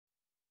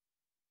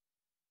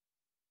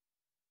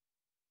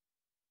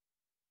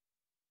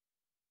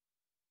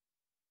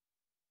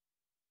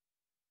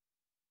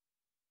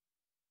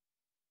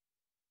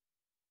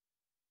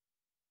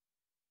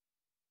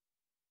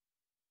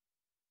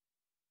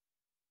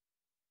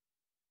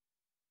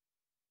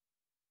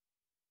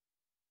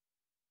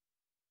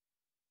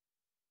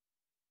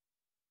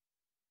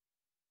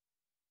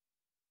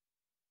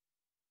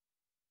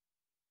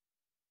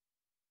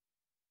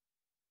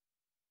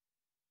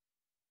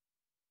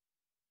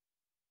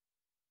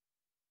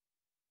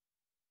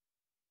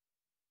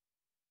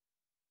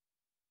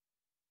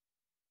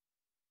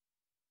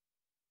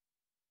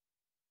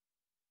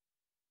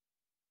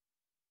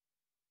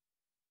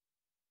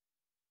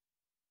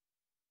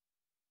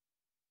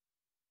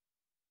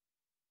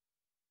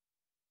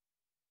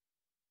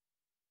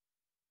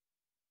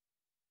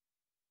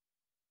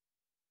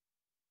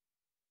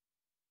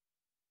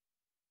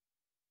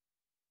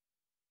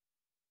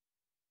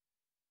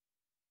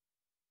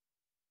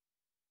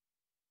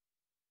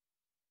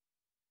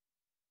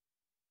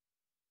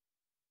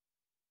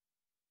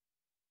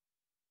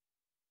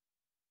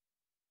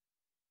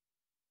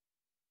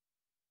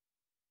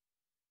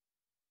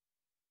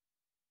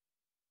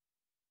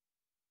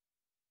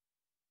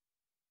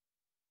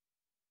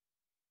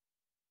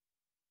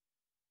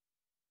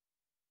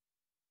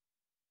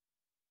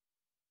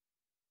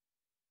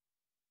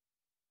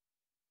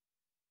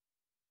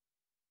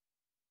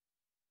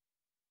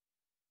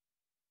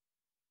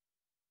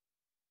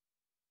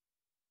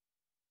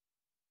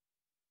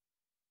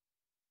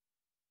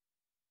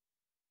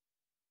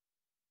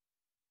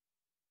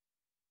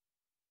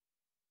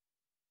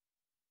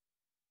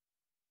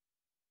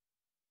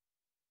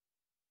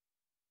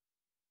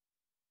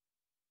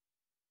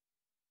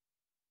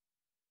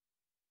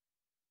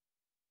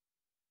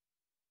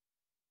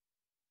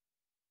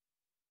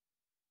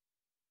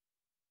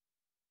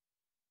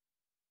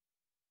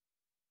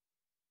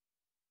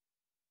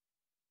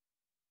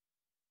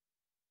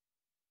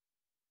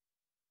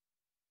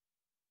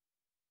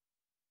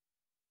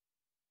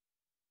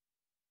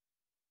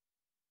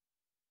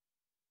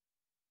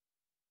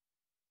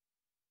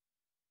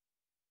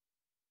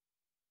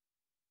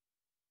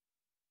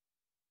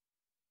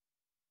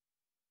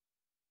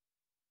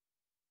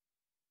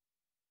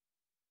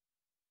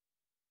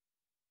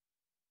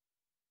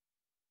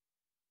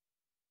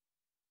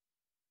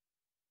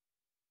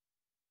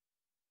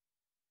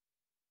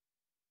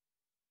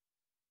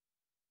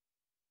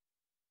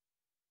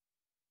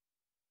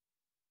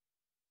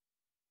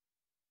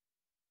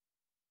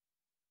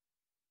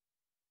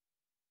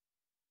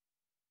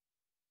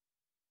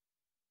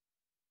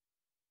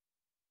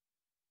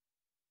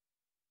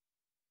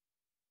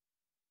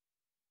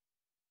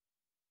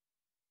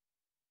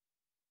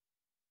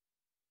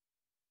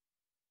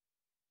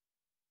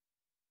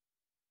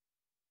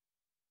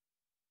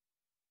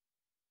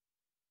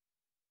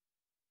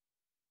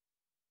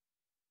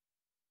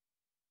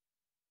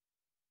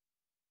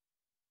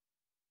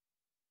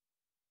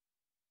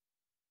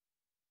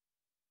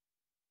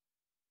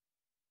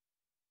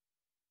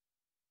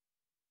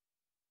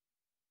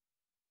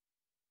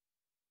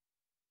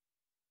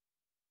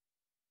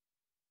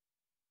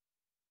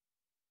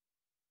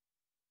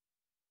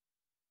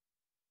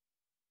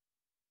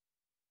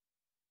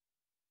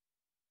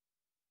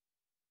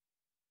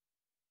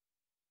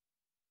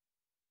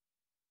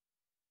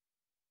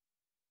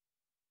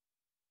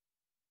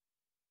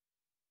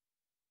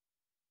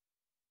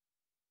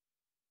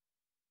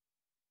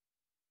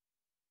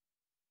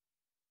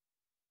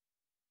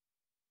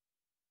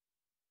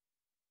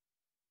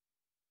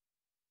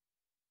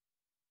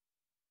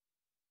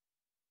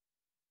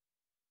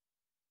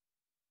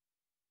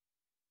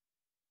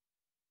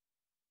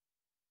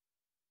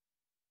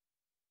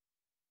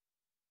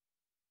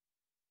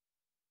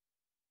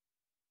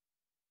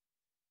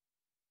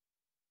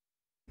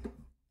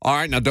All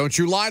right, now don't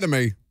you lie to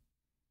me.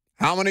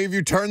 How many of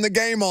you turned the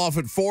game off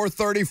at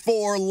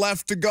 4:34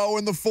 left to go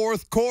in the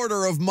fourth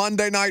quarter of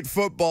Monday Night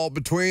Football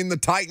between the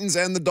Titans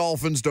and the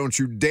Dolphins? Don't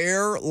you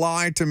dare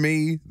lie to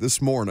me this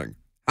morning.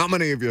 How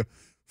many of you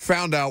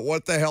found out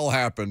what the hell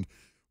happened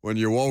when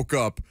you woke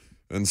up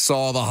and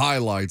saw the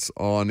highlights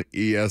on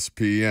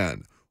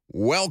ESPN?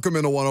 Welcome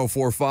into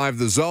 104.5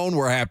 The Zone.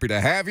 We're happy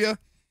to have you.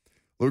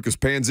 Lucas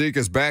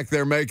Panzica's back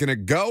there making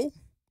it go.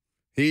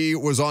 He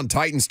was on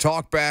Titans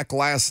Talkback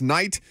last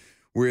night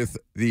with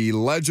the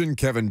legend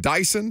Kevin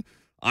Dyson.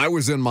 I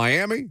was in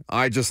Miami.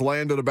 I just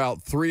landed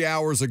about 3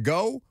 hours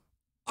ago.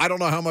 I don't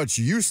know how much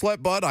you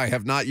slept, bud. I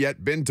have not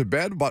yet been to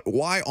bed, but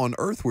why on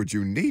earth would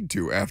you need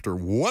to after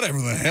whatever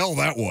the hell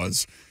that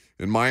was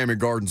in Miami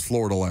Gardens,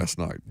 Florida last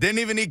night? Didn't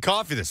even eat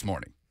coffee this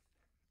morning.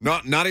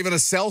 Not even a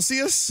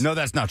Celsius? No,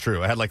 that's not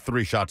true. I had like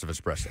 3 shots of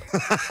espresso.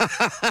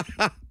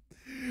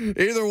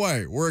 Either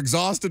way, we're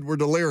exhausted. We're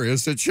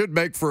delirious. It should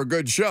make for a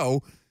good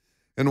show,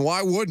 and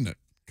why wouldn't it?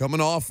 Coming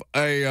off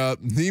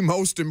the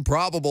most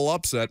improbable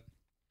upset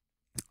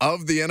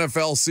of the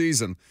NFL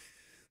season.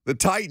 The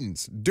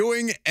Titans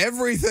doing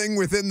everything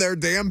within their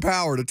damn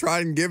power to try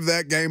and give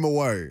that game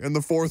away in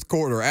the fourth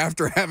quarter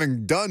after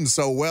having done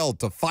so well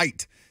to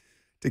fight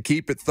to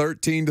keep it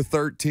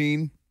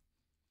 13-13.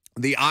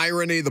 The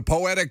irony, the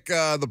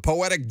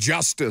poetic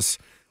justice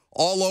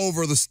all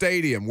over the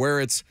stadium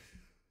where it's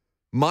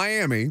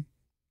Miami,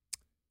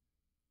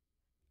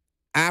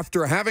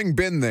 after having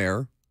been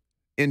there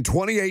in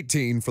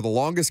 2018 for the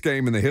longest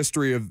game in the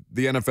history of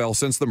the NFL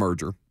since the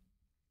merger,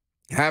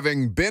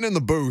 having been in the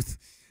booth,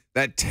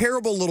 that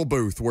terrible little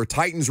booth where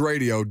Titans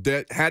Radio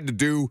had to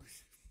do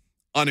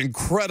an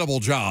incredible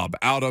job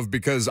out of,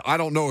 because I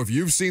don't know if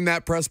you've seen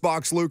that press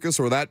box, Lucas,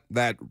 or that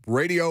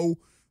radio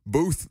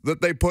booth that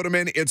they put them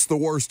in. It's the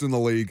worst in the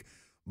league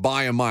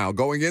by a mile.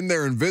 Going in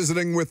there and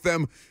visiting with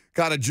them,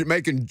 kind of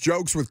making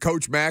jokes with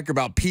Coach Mack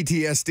about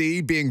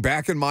PTSD being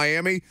back in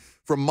Miami.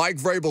 From Mike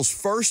Vrabel's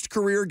first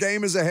career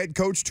game as a head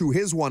coach to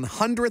his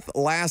 100th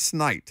last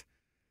night.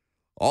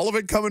 All of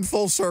it coming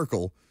full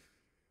circle.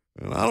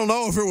 And I don't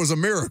know if it was a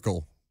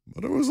miracle,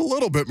 but it was a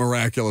little bit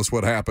miraculous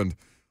what happened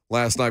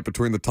last night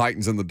between the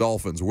Titans and the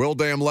Dolphins.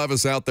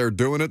 Levis out there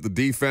doing it. The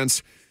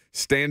defense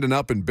standing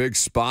up in big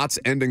spots,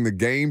 ending the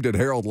game. Did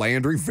Harold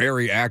Landry,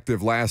 very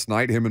active last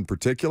night, him in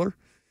particular.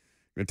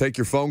 Going to take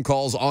your phone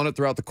calls on it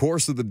throughout the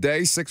course of the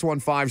day.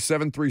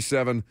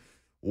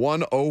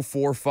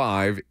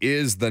 615-737-1045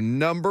 is the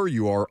number.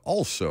 You are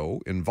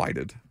also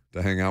invited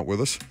to hang out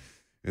with us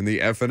in the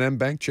F&M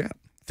Bank chat.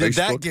 Did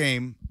that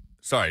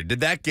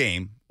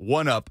game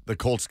one up the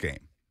Colts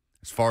game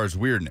as far as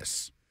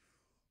weirdness?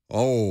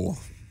 Oh,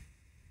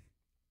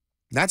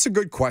 that's a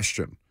good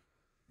question.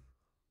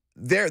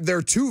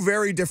 They're two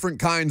very different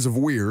kinds of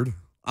weird.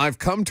 I've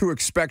come to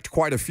expect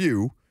quite a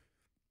few.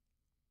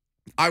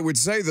 I would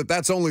say that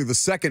that's only the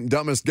second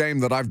dumbest game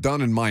that I've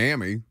done in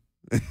Miami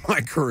in my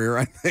career.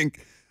 I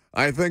think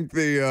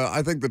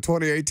the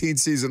 2018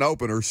 season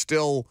opener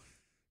still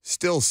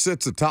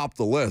sits atop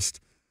the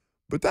list.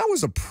 But that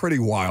was a pretty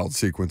wild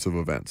sequence of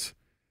events.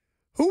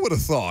 Who would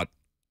have thought,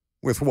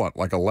 with what,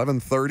 like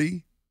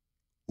 11:30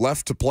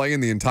 left to play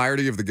in the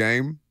entirety of the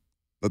game,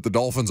 that the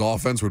Dolphins'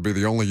 offense would be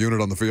the only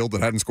unit on the field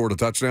that hadn't scored a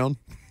touchdown?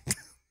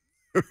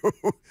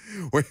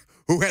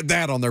 Who had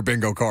that on their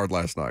bingo card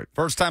last night?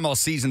 First time all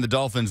season the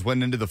Dolphins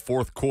went into the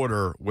fourth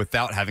quarter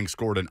without having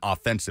scored an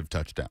offensive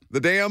touchdown. The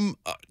damn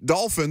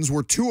Dolphins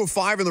were 2 of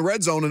 5 in the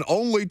red zone and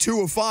only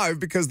 2 of 5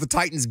 because the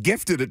Titans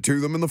gifted it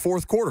to them in the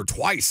fourth quarter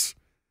twice.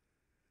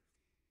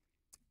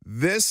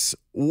 This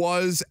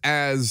was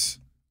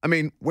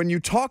when you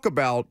talk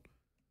about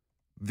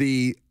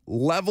the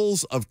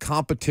levels of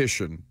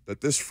competition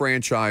that this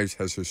franchise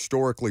has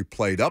historically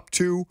played up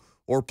to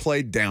or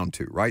played down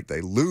to, right?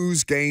 They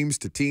lose games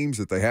to teams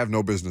that they have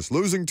no business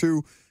losing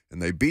to,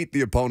 and they beat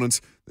the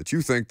opponents that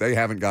you think they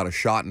haven't got a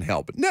shot in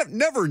hell. But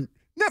never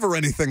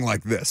anything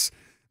like this.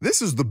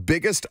 This is the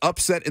biggest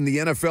upset in the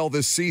NFL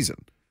this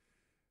season.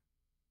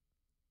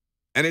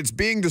 And it's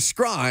being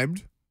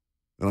described,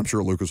 and I'm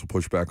sure Lucas will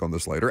push back on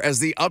this later, as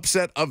the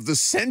upset of the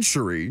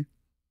century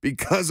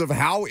because of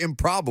how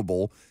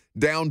improbable,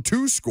 down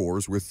 2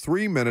 scores with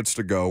 3 minutes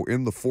to go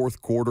in the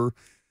fourth quarter,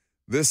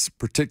 this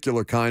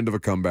particular kind of a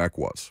comeback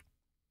was.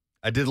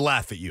 I did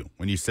laugh at you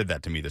when you said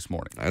that to me this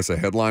morning. That's a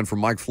headline from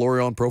Mike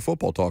Florio on Pro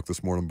Football Talk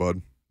this morning,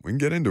 bud. We can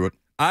get into it.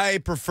 I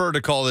prefer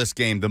to call this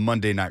game the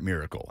Monday Night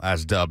Miracle,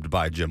 as dubbed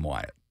by Jim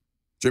Wyatt.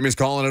 Jimmy's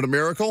calling it a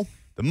miracle?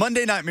 The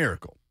Monday Night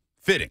Miracle.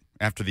 Fitting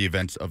after the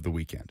events of the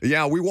weekend.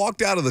 Yeah, we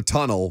walked out of the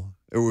tunnel.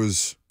 It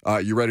was,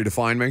 you ready to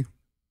find me?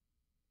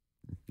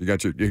 You're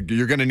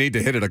going to need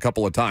to hit it a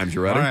couple of times.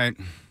 You ready? All right.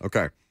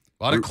 Okay.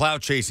 A lot of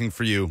clout chasing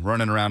for you,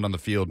 running around on the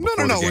field before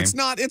the game.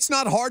 It's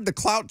not hard to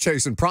clout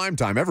chase in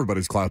primetime.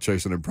 Everybody's clout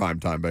chasing in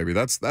primetime, baby.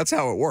 That's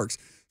how it works.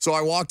 So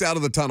I walked out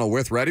of the tunnel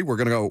with, ready? We're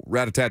going to go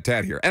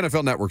rat-a-tat-tat here.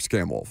 NFL Network's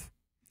Cam Wolf.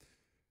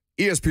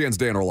 ESPN's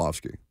Dan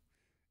Orlovsky.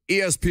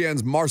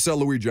 ESPN's Marcel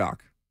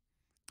Louis-Jacques.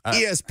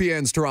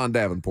 ESPN's Teron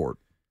Davenport.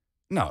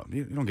 No,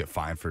 you don't get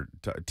fined for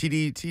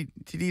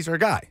TD's our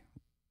guy.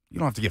 You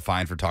don't have to get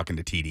fined for talking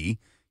to TD.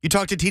 You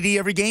talk to TD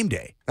every game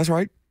day. That's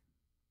right.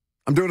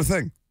 I'm doing a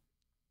thing.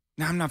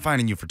 No, I'm not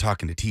fining you for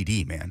talking to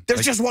TD, man.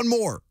 There's just one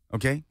more.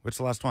 Okay, what's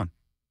the last one?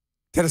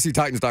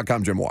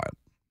 TennesseeTitans.com, Jim Wyatt.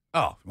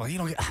 Oh, well, you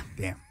don't get...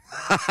 damn.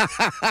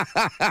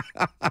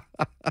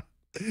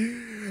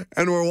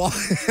 And we're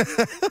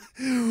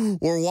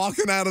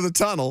walking out of the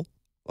tunnel,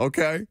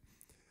 okay?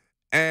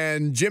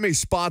 And Jimmy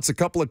spots a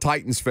couple of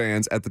Titans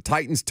fans at the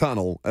Titans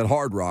tunnel at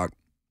Hard Rock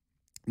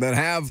that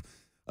have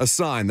a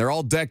sign. They're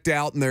all decked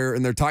out in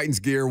their Titans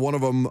gear. One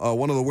of them,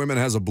 one of the women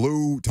has a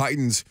blue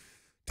Titans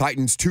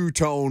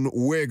two-tone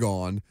wig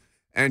on,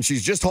 and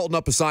she's just holding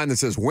up a sign that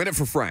says, "Win it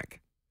for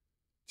Frank."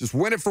 Just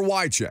win it for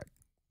Wycheck.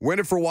 Win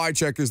it for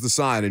Wycheck is the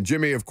sign. And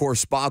Jimmy, of course,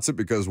 spots it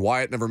because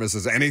Wyatt never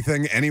misses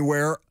anything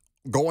anywhere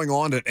going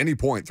on at any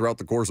point throughout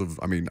the course of,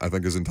 I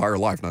think his entire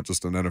life, not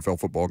just an NFL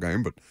football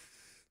game, but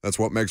that's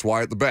what makes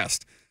Wyatt the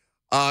best.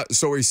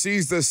 So he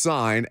sees this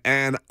sign,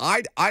 and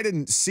I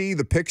didn't see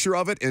the picture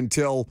of it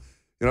until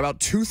about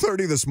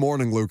 2:30 this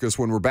morning, Lucas,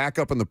 when we're back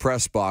up in the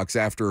press box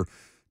after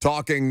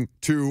talking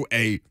to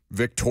a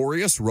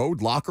victorious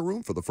road locker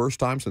room for the first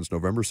time since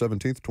November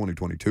 17th,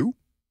 2022.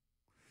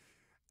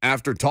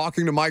 After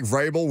talking to Mike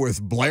Vrabel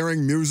with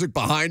blaring music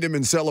behind him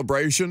in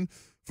celebration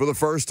for the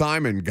first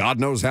time in God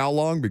knows how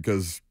long,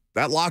 because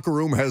that locker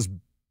room has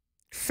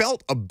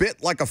felt a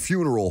bit like a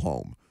funeral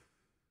home,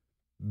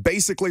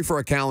 basically for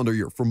a calendar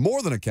year, for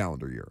more than a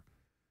calendar year.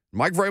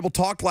 Mike Vrabel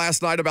talked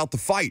last night about the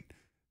fight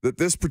that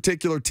this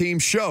particular team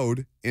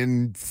showed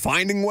in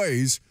finding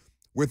ways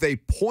with a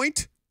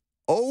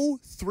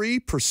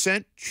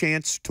 0.03%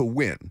 chance to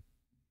win,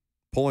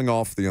 pulling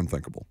off the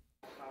unthinkable.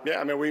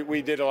 Yeah,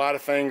 we did a lot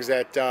of things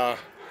that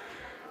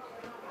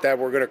were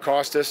going to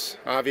cost us,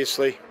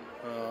 obviously.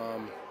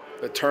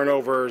 The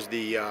turnovers,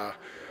 the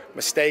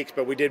mistakes,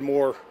 but we did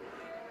more.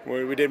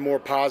 We did more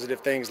positive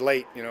things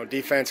late.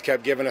 Defense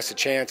kept giving us a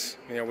chance.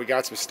 We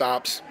got some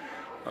stops.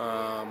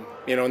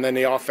 And then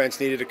the offense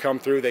needed to come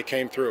through. They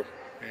came through.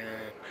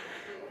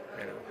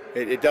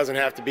 And it doesn't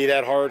have to be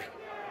that hard,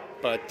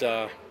 but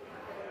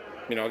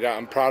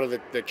I'm proud of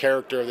the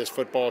character of this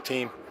football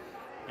team.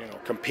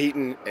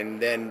 Competing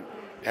and then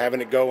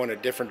having it go in a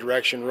different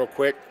direction real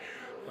quick,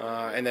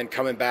 and then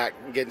coming back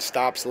and getting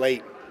stops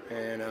late,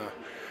 and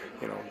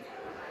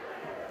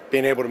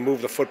being able to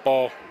move the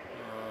football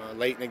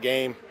late in the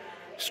game,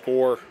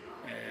 score,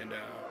 and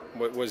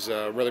was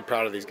really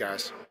proud of these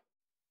guys.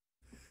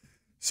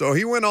 So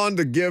he went on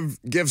to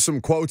give some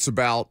quotes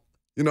about,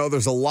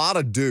 there's a lot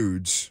of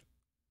dudes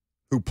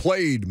who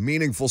played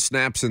meaningful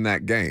snaps in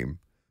that game,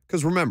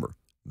 because remember,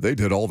 they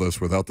did all this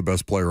without the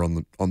best player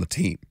on the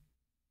team.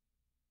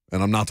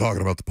 And I'm not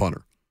talking about the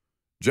punter.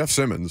 Jeff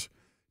Simmons,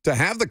 to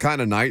have the kind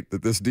of night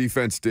that this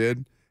defense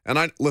did,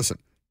 and listen,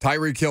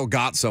 Tyreek Hill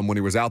got some when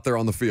he was out there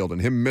on the field,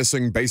 and him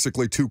missing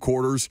basically 2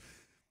 quarters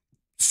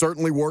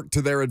certainly worked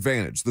to their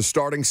advantage. The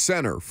starting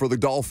center for the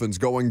Dolphins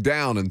going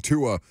down, and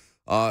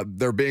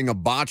there being a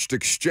botched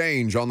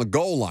exchange on the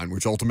goal line,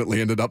 which ultimately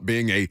ended up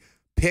being a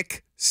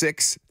thick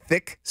six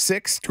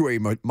to a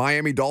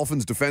Miami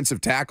Dolphins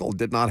defensive tackle.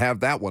 Did not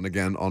have that one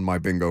again on my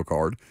bingo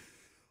card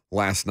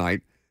last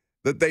night.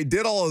 That they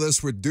did all of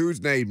this with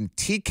dudes named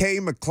T.K.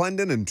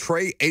 McClendon and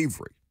Trey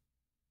Avery.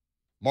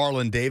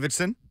 Marlon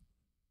Davidson.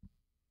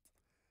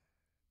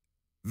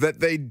 That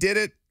they did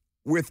it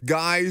with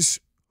guys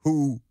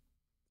who,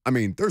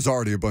 there's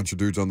already a bunch of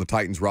dudes on the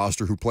Titans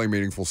roster who play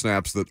meaningful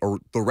snaps that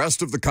the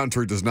rest of the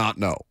country does not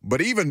know.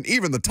 But even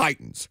the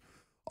Titans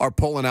are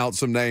pulling out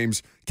some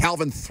names.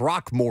 Calvin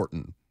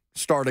Throckmorton,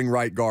 starting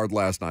right guard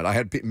last night. I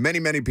had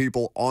many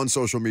people on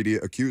social media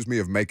accuse me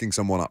of making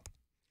someone up.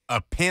 A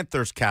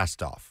Panthers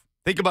cast-off.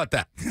 Think about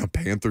that. A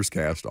Panthers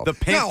cast-off. The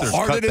Panthers. You know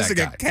how hard it is to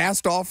get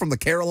cast off from the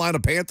Carolina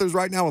Panthers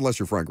right now, unless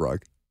you're Frank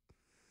Reich.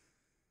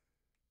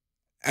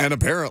 And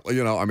apparently,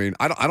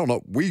 I don't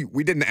know. We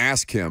didn't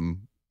ask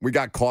him. We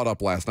got caught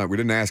up last night. We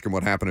didn't ask him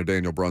what happened to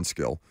Daniel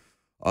Brunskill,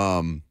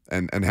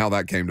 and how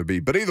that came to be.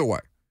 But either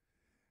way,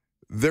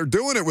 they're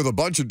doing it with a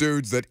bunch of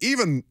dudes that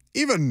even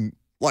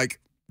like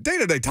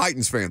day-to-day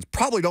Titans fans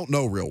probably don't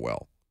know real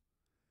well.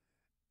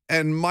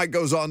 And Mike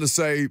goes on to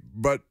say,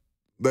 but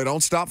they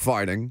don't stop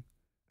fighting,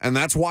 and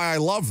that's why I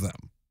love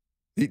them.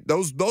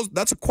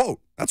 That's a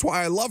quote. That's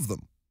why I love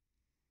them.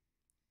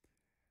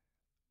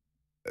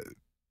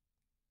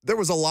 There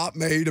was a lot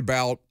made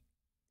about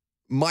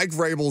Mike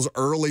Vrabel's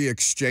early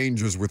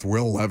exchanges with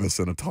Will Levis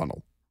in a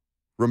tunnel.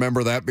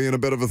 Remember that being a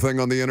bit of a thing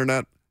on the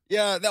internet?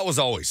 Yeah, that was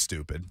always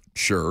stupid.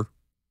 Sure.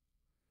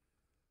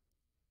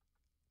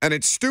 And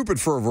it's stupid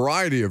for a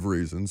variety of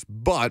reasons,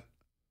 but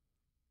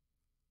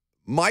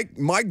Mike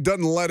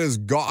doesn't let his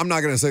guard. I'm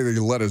not going to say that he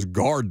let his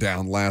guard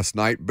down last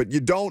night, but you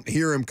don't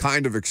hear him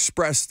kind of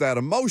express that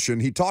emotion.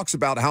 He talks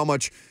about how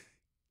much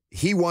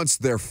he wants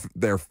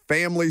their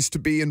families to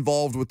be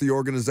involved with the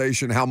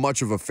organization, how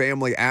much of a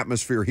family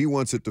atmosphere he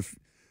wants it to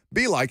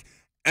be like.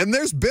 And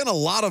there's been a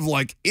lot of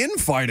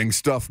infighting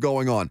stuff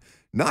going on.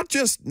 Not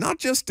just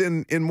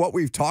in what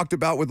we've talked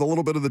about with a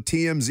little bit of the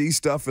TMZ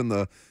stuff in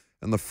the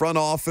front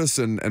office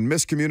and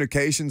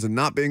miscommunications and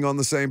not being on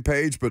the same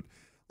page, but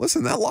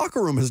listen, that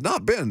locker room has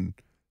not been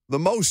the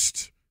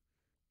most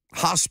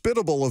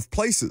hospitable of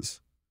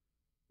places.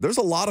 There's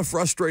a lot of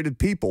frustrated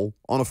people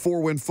on a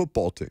 4-win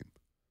football team.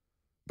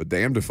 But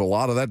damned if a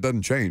lot of that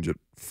doesn't change at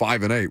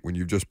 5-8 when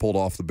you've just pulled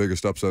off the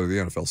biggest upset of the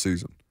NFL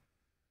season.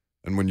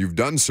 And when you've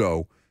done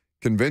so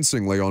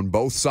convincingly on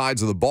both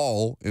sides of the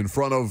ball in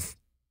front of,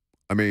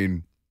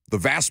 the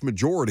vast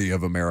majority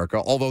of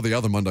America, although the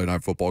other Monday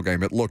Night Football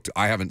game,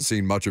 I haven't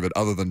seen much of it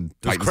other than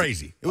Titans. It was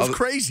crazy. It was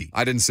crazy.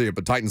 I didn't see it,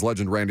 but Titans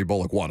legend Randy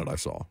Bullock won it, I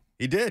saw.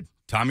 He did.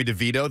 Tommy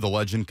DeVito, the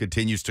legend,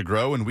 continues to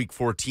grow, and Week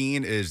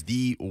 14 is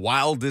the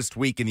wildest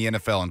week in the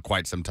NFL in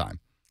quite some time.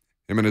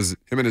 Him and his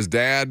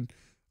dad,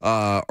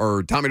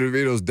 or Tommy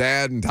DeVito's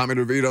dad and Tommy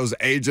DeVito's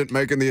agent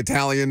making the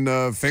Italian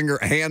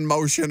hand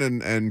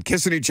motion and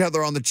kissing each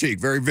other on the cheek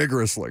very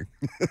vigorously.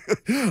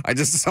 I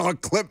just saw a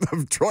clip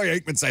of Troy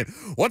Aikman saying,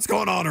 "What's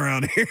going on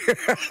around here?"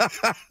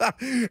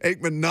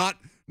 Aikman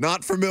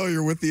not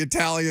familiar with the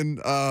Italian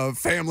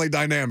family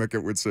dynamic,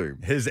 it would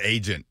seem. His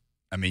agent.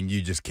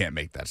 You just can't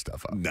make that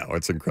stuff up. No,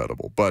 it's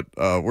incredible. But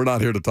we're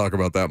not here to talk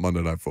about that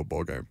Monday Night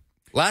Football game.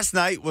 Last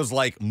night was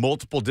like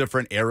multiple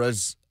different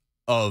eras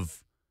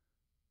of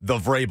the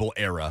Vrabel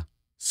era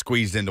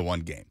squeezed into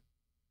one game.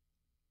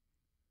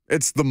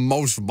 It's the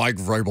most Mike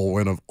Vrabel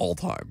win of all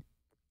time.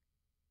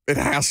 It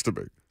has to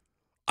be.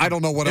 I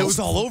don't know what else. It was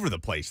all over the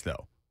place,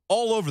 though.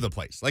 All over the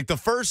place. Like the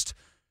first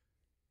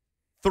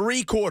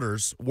 3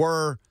 quarters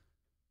were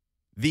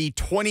the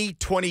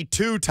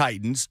 2022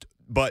 Titans,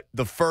 but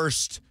the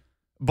first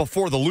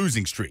before the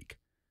losing streak.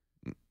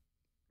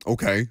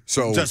 Okay,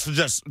 so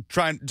just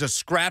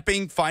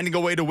scrapping, finding a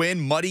way to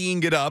win,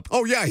 muddying it up.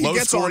 Oh yeah, he low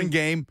gets scoring on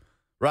game,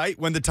 right?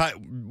 When the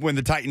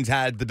Titans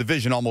had the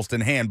division almost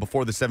in hand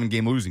before the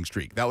 7-game losing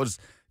streak. That was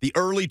the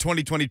early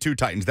 2022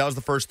 Titans. That was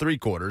the first 3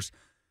 quarters.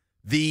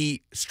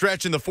 The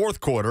stretch in the fourth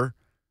quarter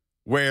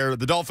where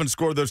the Dolphins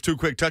scored those 2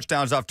 quick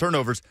touchdowns off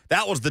turnovers,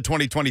 that was the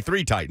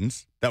 2023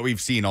 Titans that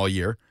we've seen all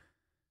year.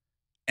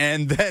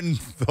 And then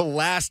the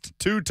last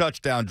 2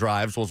 touchdown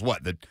drives was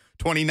what, the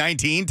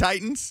 2019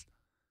 Titans?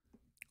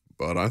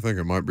 But I think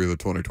it might be the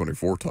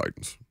 2024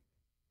 Titans.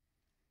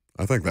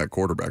 I think that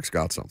quarterback's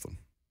got something.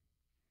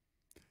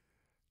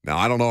 Now,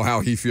 I don't know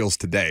how he feels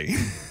today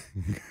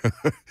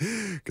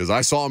because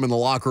I saw him in the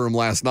locker room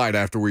last night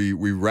after we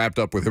wrapped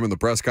up with him in the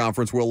press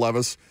conference, Will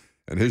Levis,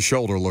 and his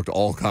shoulder looked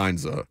all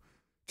kinds of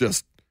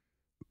just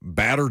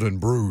battered and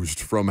bruised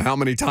from how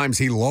many times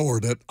he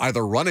lowered it,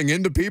 either running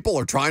into people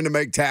or trying to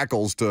make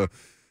tackles to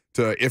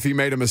if he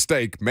made a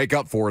mistake, make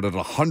up for it at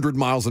 100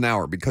 miles an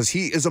hour because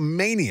he is a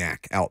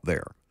maniac out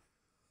there.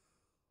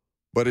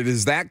 But it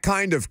is that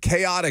kind of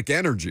chaotic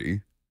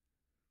energy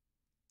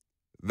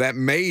that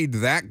made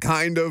that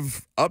kind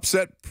of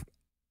upset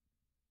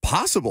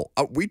possible.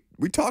 We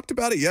talked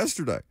about it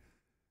yesterday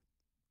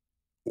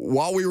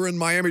while we were in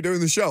Miami doing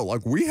the show.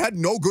 Like, we had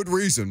no good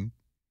reason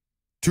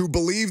to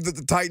believe that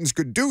the Titans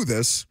could do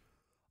this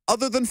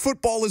other than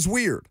football is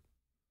weird.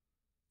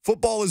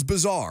 Football is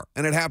bizarre,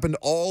 and it happened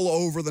all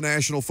over the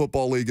National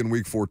Football League in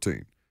Week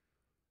 14.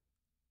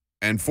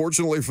 And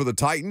fortunately for the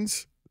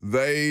Titans,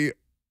 they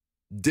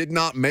did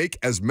not make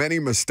as many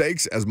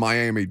mistakes as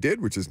Miami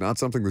did, which is not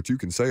something that you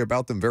can say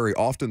about them very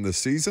often this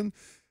season.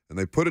 And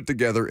they put it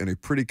together in a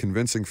pretty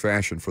convincing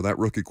fashion for that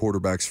rookie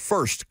quarterback's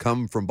first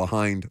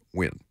come-from-behind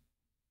win.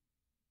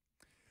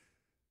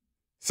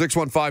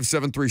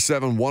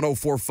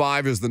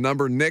 615-737-1045 is the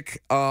number.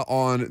 Nick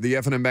on the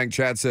F&M Bank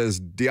chat says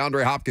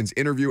DeAndre Hopkins'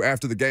 interview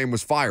after the game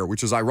was fire,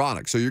 which is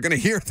ironic. So you're going to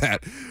hear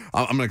that.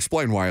 I'm going to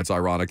explain why it's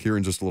ironic here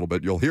in just a little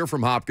bit. You'll hear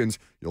from Hopkins.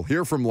 You'll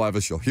hear from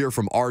Levis. You'll hear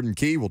from Arden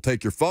Key. We'll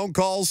take your phone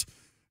calls.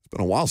 It's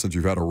been a while since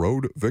you've had a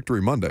road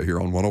victory Monday here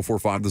on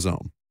 104.5 The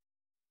Zone.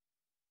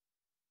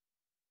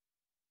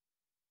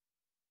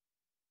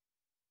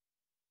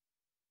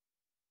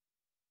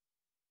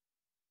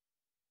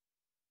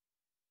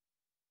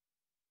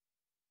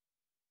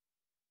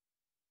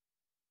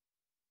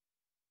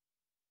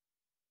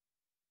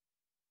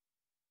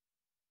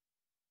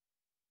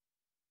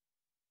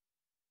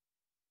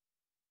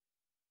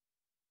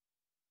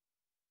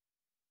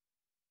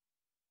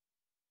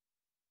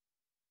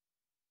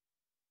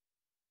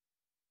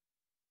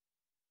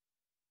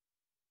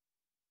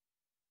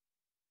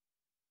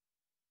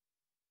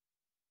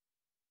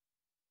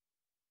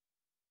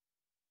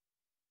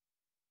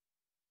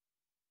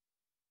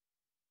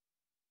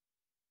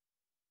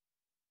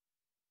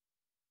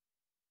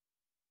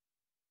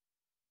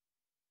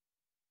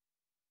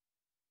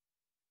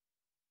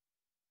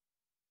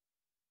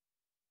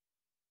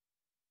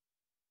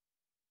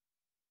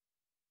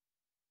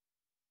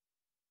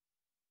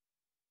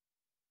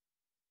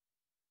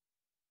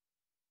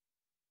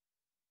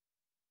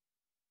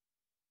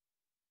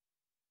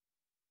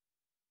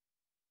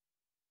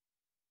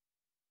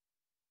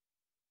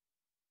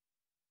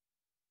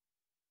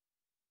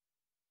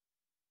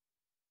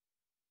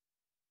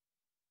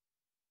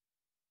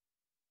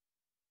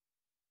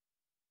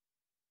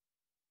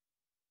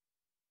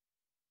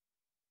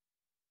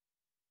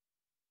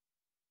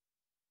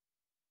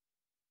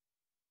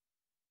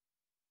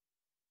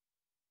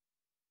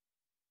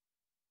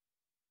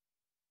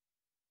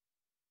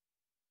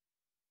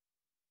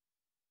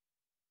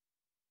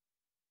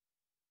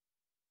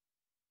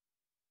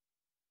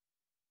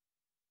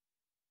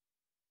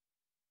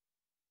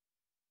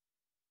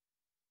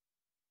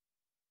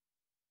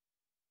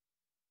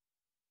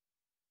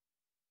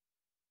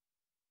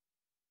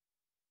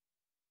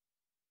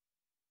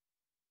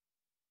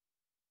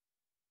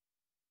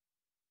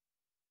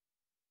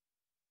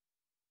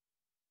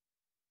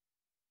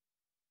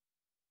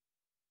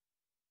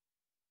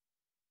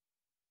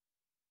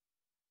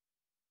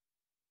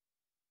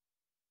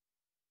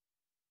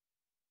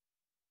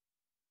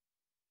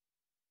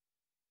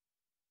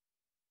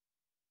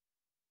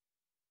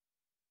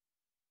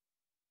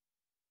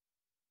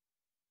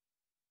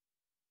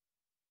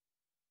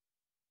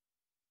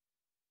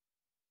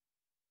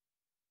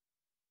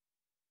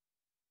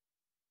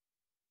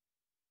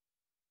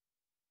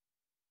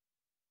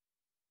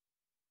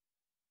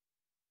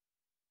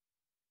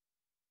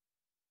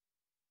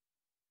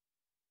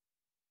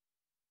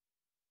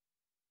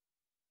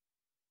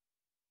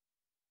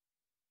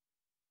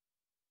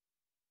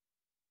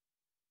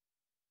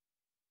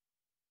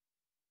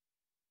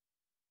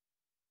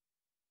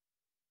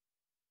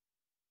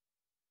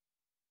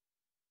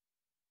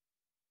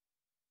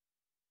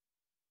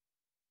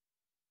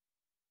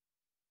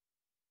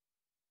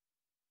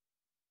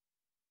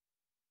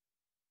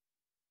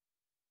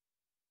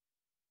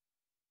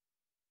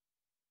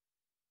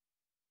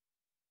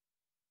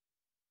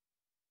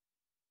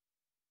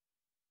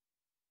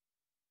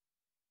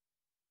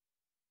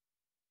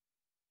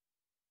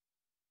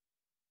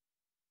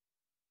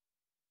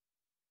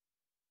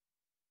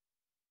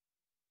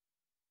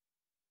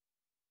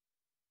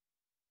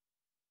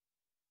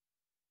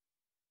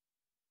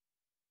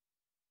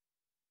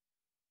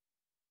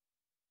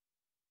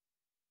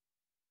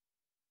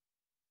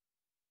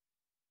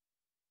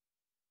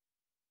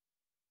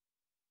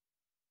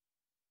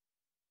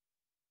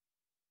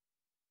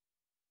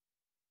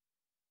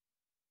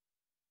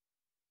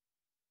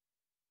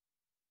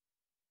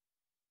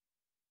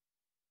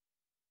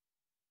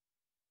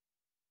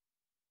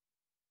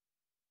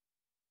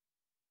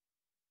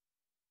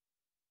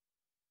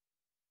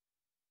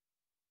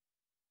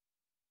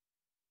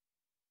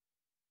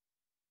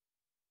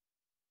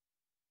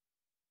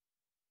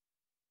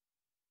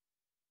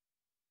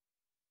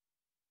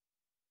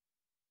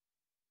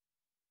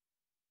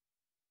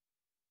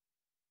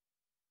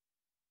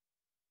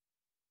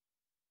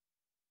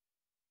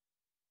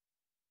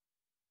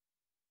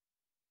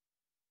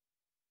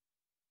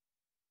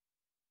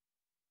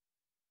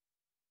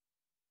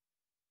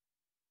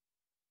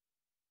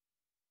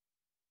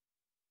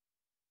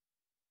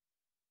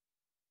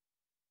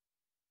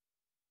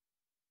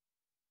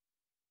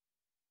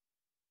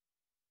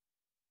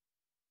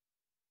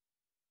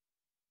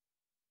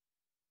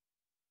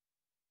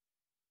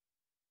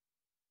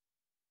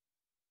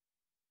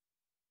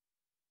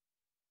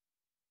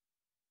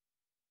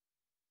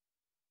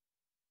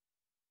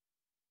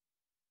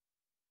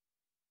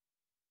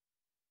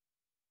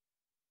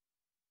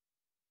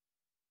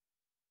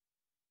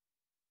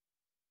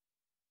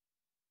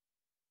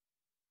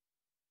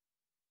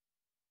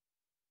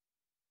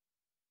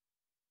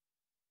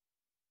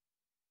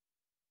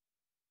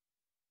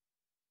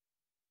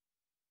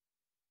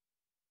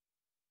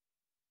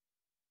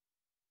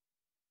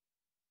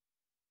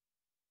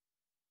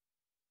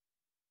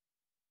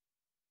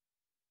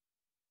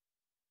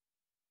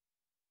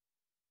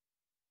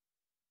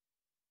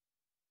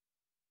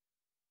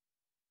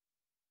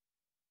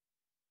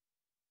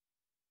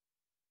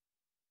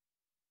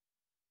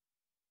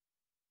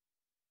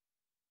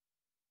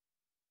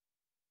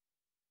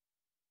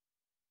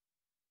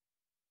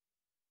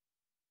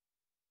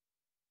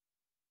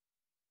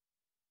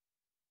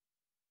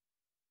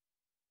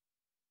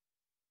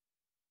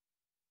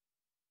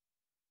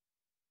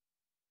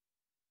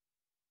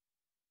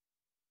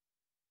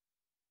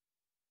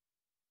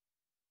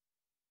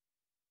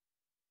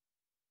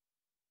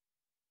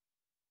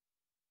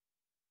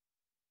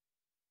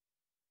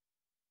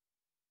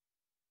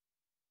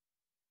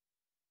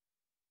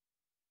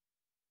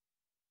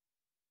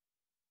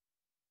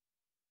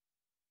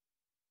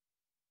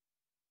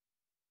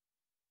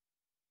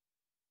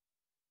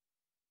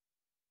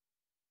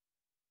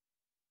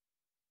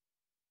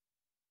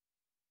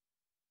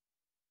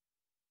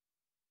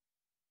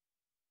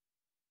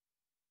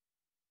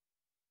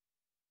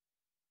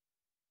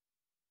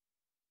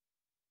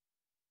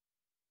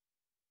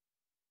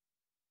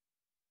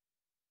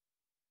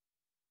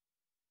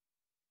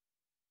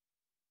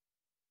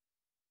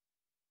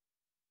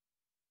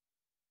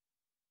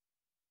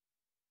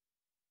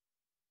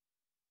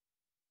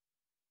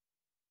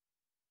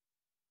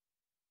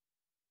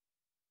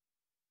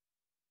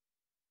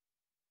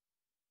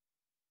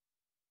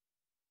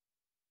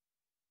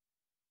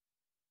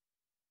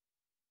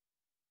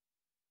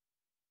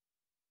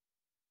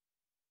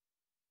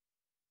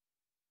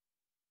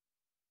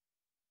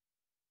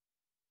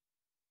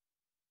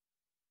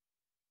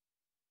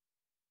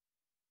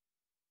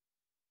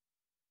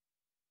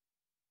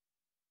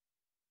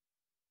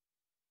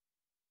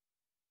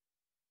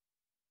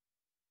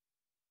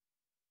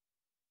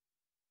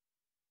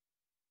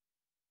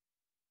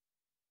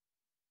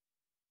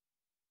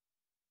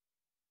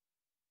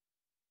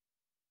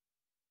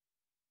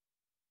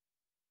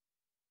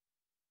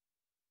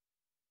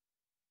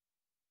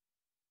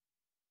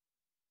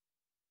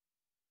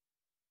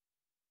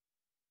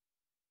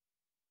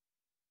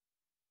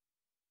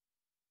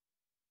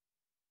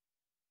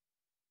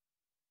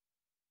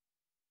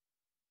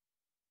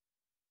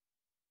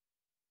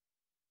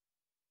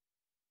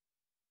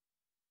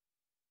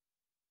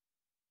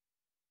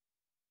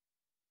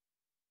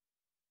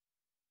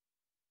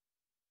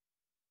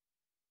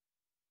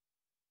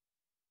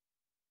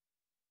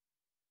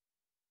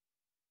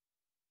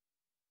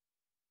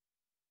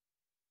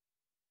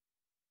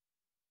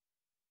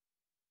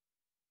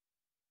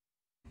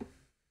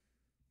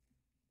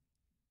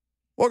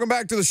 Welcome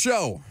back to the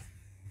show.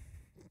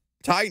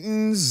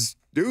 Titans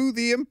do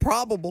the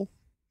improbable,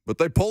 but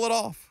they pull it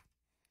off.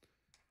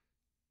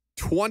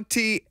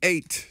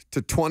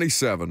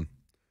 28-27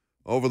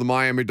 over the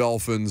Miami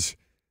Dolphins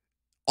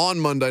on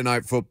Monday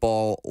Night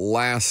Football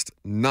last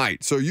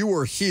night. So you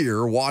were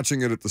here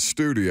watching it at the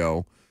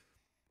studio.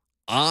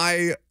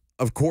 I,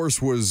 of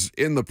course, was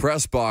in the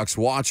press box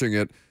watching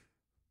it,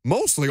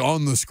 mostly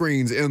on the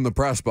screens in the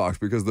press box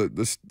because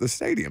the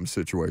stadium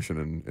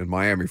situation in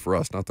Miami for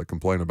us, not to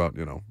complain about,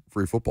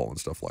 free football and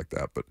stuff like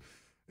that, but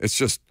it's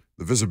just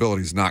the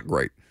visibility is not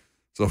great.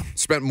 So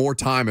spent more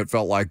time, it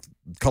felt like,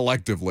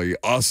 collectively,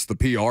 us, the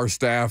PR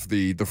staff,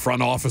 the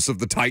front office of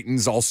the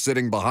Titans, all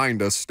sitting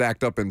behind us,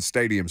 stacked up in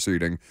stadium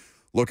seating,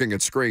 looking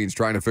at screens,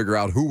 trying to figure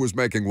out who was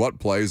making what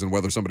plays and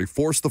whether somebody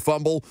forced the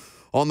fumble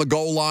on the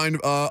goal line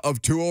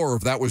of Tua or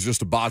if that was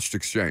just a botched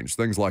exchange,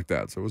 things like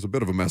that. So it was a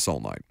bit of a mess all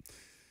night.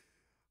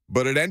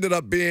 But it ended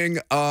up being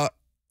a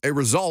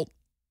result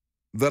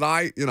that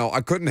I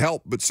couldn't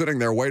help but sitting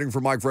there waiting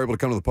for Mike Vrabel to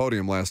come to the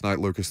podium last night,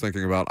 Lucas,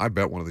 thinking about, I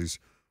bet one of these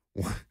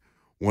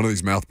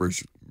mouth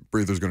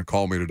breathers going to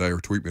call me today or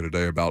tweet me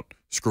today about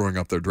screwing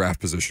up their draft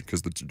position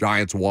because the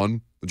Giants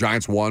won. The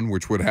Giants won,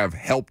 which would have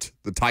helped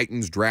the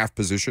Titans' draft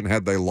position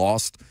had they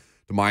lost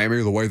to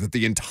Miami the way that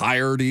the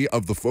entirety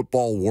of the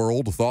football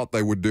world thought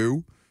they would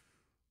do.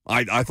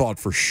 I thought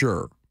for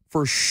sure,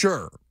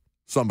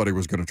 somebody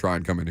was going to try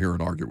and come in here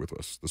and argue with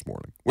us this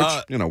morning, which,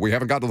 we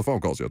haven't got to the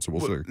phone calls yet, so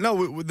we'll see.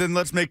 No, then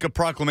let's make a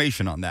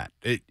proclamation on that.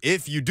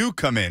 If you do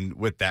come in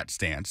with that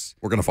stance,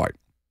 we're going to fight.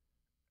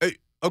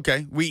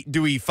 Okay.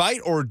 Do we fight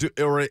or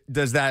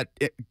does that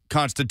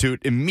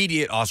constitute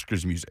immediate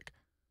Oscars music?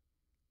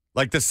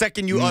 Like the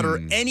second you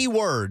utter any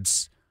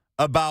words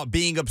about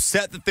being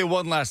upset that they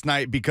won last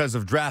night because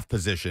of draft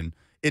position,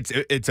 it's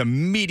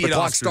immediate. The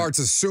clock starts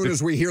as soon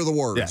as we hear the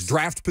words. Yes.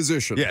 Draft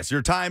position. Yes,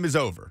 your time is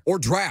over. Or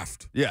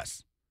draft.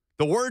 Yes.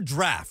 The word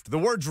draft. I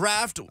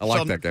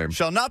like that game.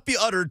 Shall not be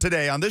uttered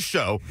today on this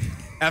show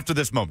after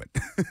this moment.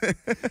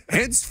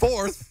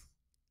 Henceforth,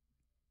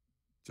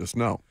 just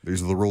know,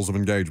 these are the rules of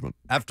engagement.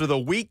 After the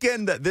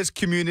weekend that this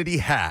community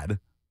had,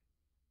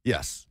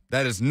 yes,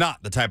 that is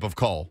not the type of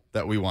call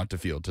that we want to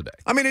field today.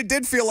 I mean, it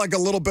did feel like a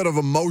little bit of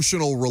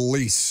emotional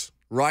release,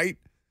 right?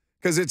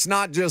 Because it's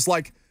not just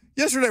like,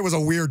 yesterday was a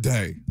weird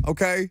day,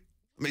 okay?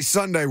 I mean,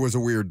 Sunday was a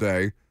weird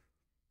day.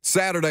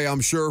 Saturday,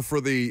 I'm sure,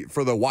 for the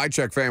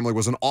Wycheck family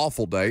was an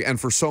awful day, and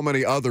for so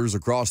many others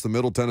across the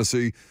Middle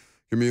Tennessee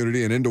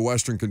community and into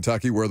Western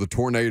Kentucky where the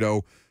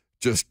tornado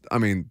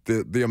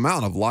the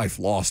amount of life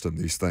lost in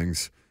these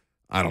things,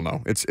 I don't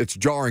know. It's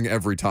jarring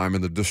every time,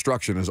 and the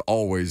destruction is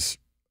always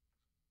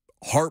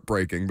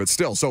heartbreaking, but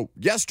still. So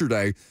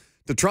yesterday,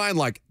 to try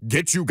and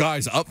get you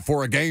guys up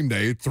for a game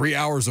day, 3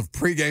 hours of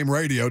pregame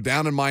radio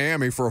down in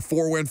Miami for a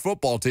 4-win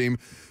football team,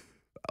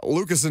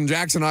 Lucas and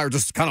Jackson and I are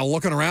just kind of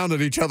looking around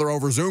at each other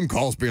over Zoom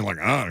calls being like,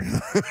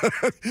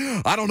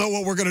 I don't know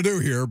what we're going to do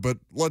here, but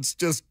let's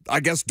just,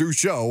 I guess, do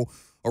show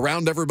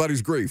around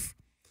everybody's grief.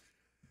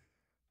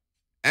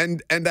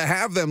 And to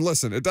have them,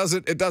 listen, it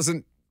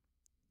doesn't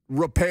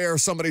repair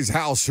somebody's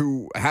house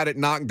who had it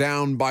knocked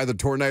down by the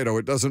tornado.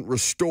 It doesn't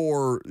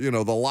restore, the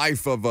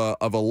life of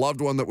a loved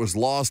one that was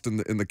lost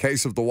in the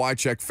case of the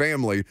Wycheck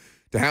family,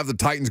 to have the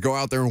Titans go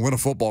out there and win a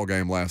football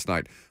game last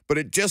night. But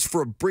it just,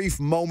 for a brief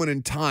moment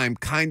in time,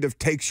 kind of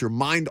takes your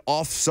mind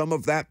off some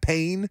of that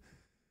pain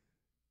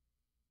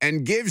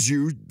and gives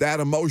you that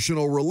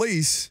emotional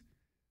release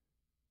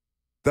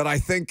that I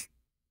think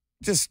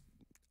just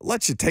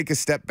lets you take a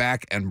step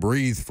back and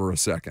breathe for a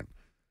second.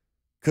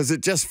 Because it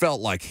just felt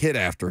like hit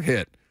after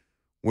hit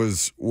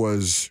was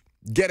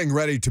getting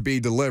ready to be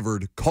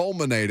delivered,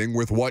 culminating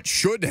with what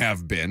should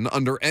have been,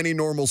 under any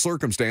normal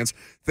circumstance,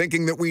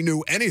 thinking that we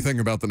knew anything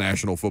about the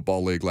National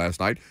Football League last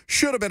night,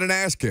 should have been an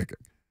ass-kicking.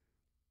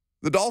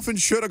 The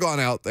Dolphins should have gone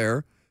out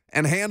there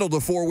and handled a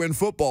 4-win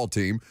football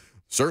team.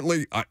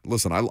 Certainly,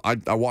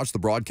 I watched the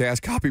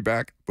broadcast copy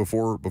back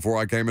before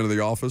I came into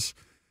the office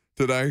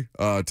today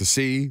to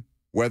see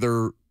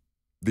whether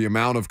the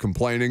amount of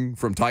complaining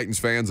from Titans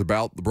fans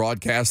about the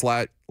broadcast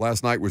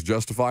last night was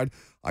justified.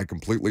 I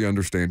completely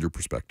understand your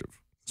perspective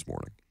this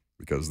morning,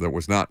 because it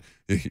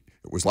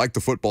was like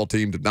the football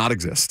team did not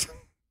exist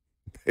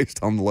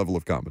based on the level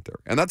of commentary.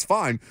 And that's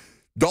fine.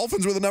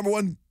 Dolphins were the number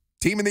one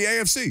team in the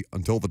AFC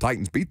until the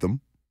Titans beat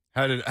them.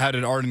 How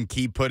did Arden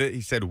Key put it?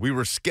 He said, we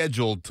were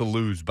scheduled to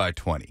lose by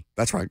 20.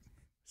 That's right.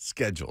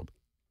 Scheduled.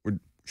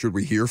 Should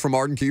we hear from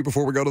Arden Key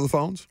before we go to the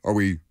phones?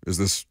 Is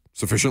this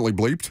sufficiently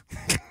bleeped?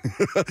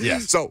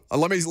 Yes. So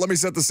let me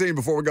set the scene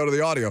before we go to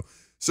the audio.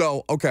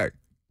 So, okay,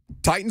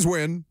 Titans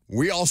win.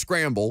 We all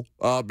scramble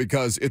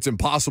because it's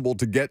impossible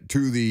to get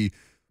to the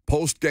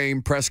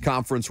post-game press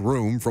conference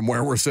room from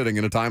where we're sitting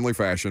in a timely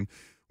fashion.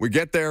 We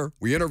get there.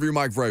 We interview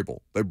Mike Vrabel.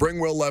 They bring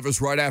Will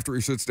Levis right after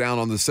he sits down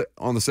on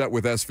the set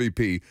with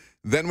SVP.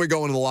 Then we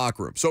go into the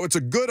locker room. So it's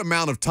a good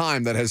amount of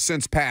time that has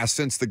since passed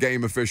since the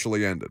game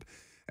officially ended.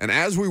 And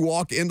as we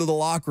walk into the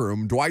locker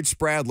room, Dwight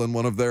Spradlin,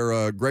 one of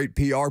their great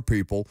PR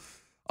people,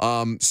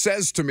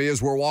 says to me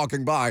as we're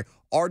walking by,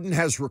 Arden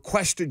has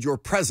requested your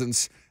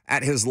presence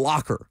at his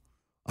locker.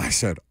 I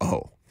said,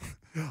 oh,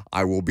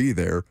 I will be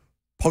there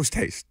post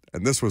haste.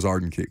 And this was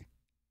Arden Key.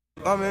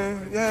 I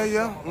mean,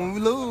 yeah. When we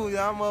lose,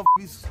 y'all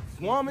be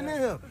swarming in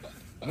here.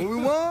 When we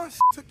won,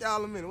 took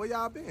y'all a minute. Where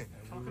y'all been?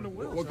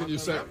 What can you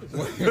say?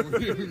 You're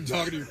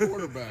talking to your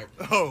quarterback.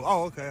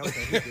 Oh, okay.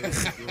 He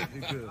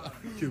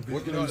good.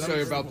 What can you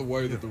say about the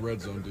way that the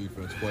red zone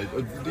defense played?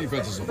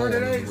 Defense as a whole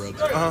in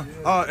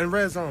the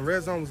red zone. In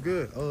red zone was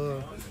good.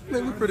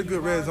 Man, we pretty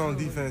good red zone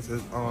defense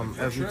as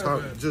we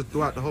talked just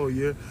throughout the whole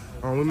year.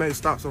 We made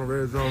stops on the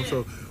red zone,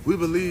 so we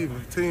believe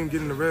if a team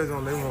get in the red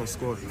zone, they won't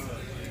score.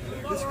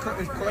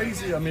 It's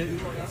crazy. I mean,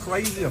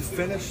 crazy a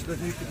finish that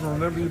you can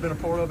remember you've been a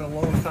part of in a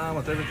long time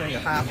with everything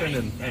that happened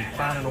and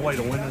finding a way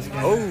to win this game.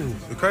 Oh,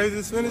 the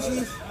craziest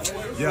finishes?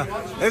 Yeah,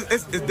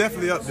 it's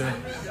definitely up there.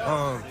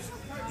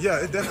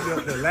 It's definitely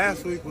up there.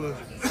 Last week was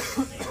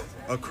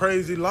a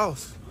crazy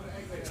loss.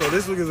 So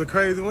this week is a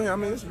crazy win. I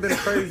mean, it's been a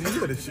crazy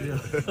year this year.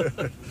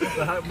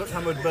 So how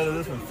much better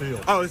this one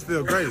feels? Oh, it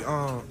feels great.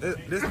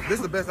 This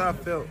is the best I've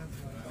felt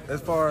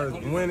as far as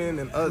winning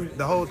and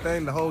the whole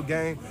thing, the whole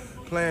game.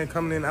 Playing,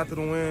 coming in after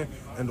the win,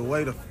 and the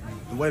way the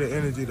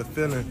energy, the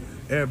feeling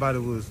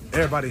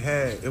everybody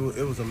had, it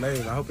was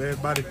amazing. I hope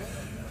everybody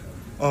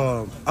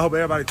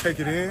take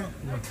it in,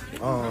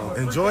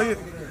 enjoy it,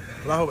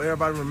 but I hope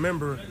everybody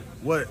remember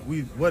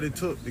what it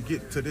took to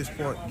get to this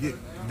point, get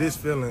this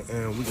feeling,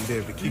 and we can be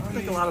able to keep it. I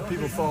think a lot of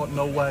people thought,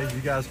 no way,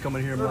 you guys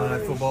coming here in Monday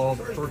Night Football,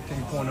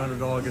 13-point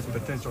underdog against a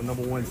potential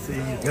number 1 seed.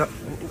 Yep.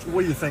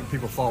 What do you think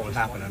people thought would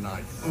happen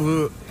tonight?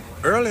 Well,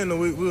 early in the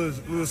week, we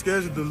were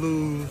scheduled to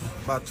lose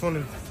by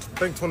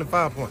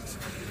 25 points.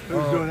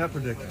 Who's doing that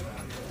prediction?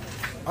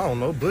 I don't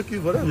know,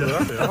 bookies, whatever.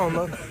 Yeah. I don't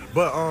know.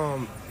 But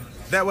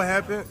that would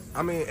happen.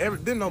 I mean,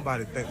 didn't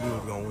nobody think we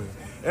was going to win.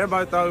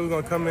 Everybody thought we were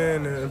going to come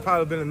in and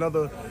probably been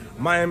another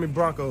Miami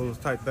Broncos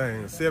type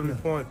thing,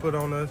 70 point put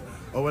on us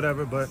or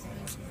whatever, but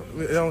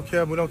we don't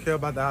care. We don't care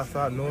about the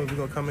outside noise. We're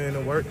going to come in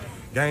and work,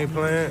 game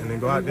plan, and then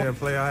go out there and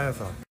play our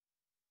ass off.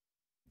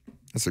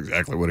 That's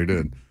exactly what he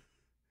did.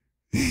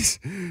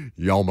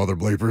 Y'all mother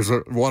bleepers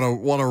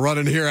want to run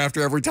in here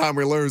after every time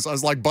we lose. I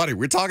was like, buddy,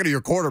 we're talking to your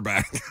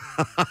quarterback.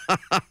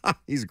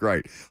 He's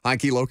great. High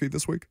key, low key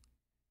this week?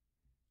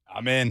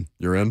 I'm in.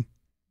 You're in?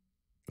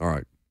 All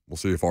right. We'll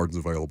see if Arden's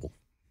available.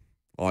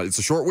 It's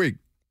a short week.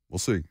 We'll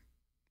see.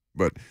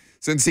 But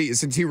since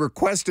he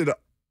requested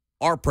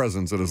our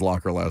presence at his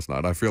locker last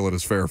night, I feel it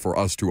is fair for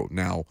us to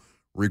now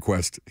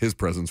request his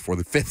presence for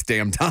the 5th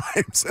damn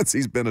time since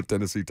he's been a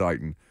Tennessee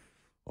Titan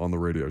on the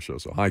radio show.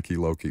 So high key,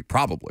 low key,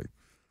 probably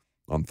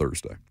on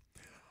Thursday.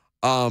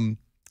 21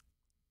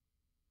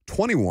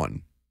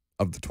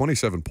 of the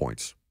 27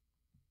 points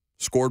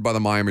scored by the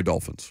Miami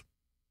Dolphins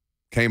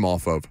came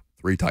off of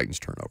 3 Titans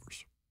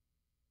turnovers.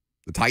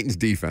 The Titans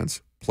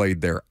defense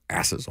played their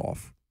asses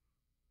off.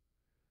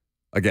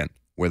 Again,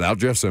 without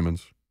Jeff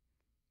Simmons,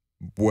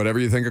 whatever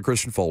you think of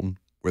Christian Fulton,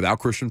 without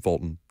Christian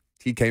Fulton,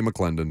 TK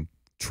McClendon,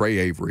 Trey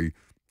Avery,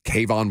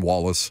 Kayvon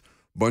Wallace,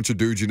 bunch of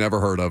dudes you never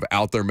heard of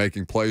out there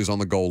making plays on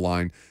the goal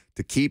line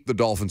to keep the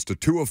Dolphins to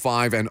 2 of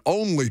 5 and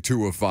only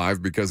 2 of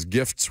 5 because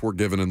gifts were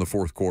given in the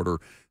fourth quarter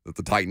that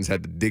the Titans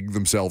had to dig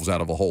themselves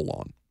out of a hole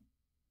on.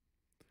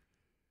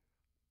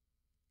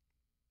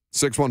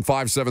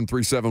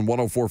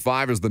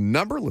 615-737-1045 is the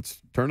number.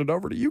 Let's turn it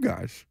over to you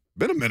guys.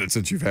 Been a minute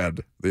since you've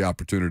had the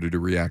opportunity to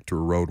react to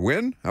a road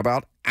win. How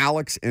about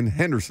Alex in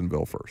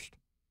Hendersonville first?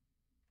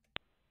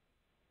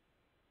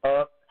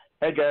 Hey,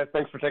 guys.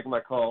 Thanks for taking my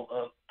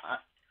call.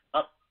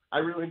 I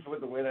really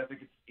enjoyed the win. I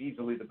think it's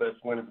easily the best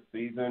win of the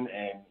season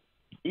and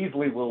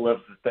easily Will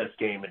Levis' best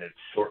game in his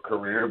short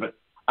career. But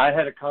I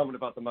had a comment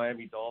about the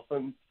Miami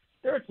Dolphins.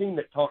 They're a team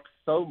that talks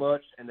so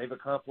much, and they've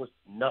accomplished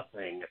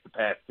nothing the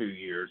past 2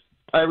 years.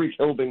 Tyreek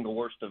Hill being the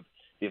worst of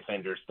the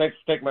offenders. Thanks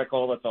for taking my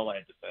call. That's all I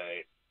had to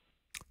say.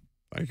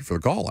 Thank you for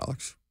the call,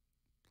 Alex.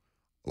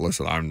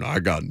 Listen, I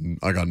got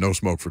no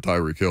smoke for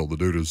Tyreek Hill. The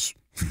dude is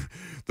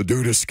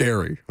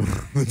scary.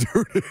 The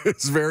dude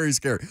is very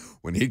scary.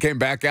 When he came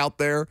back out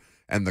there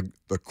and the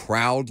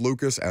crowd,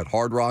 Lucas, at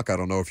Hard Rock, I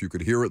don't know if you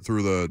could hear it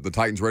through the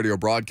Titans radio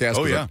broadcast.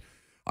 Oh, yeah.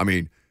 I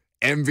mean,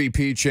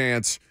 MVP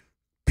chants,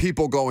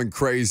 people going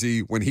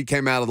crazy. When he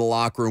came out of the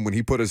locker room, when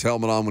he put his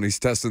helmet on, when he's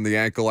testing the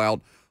ankle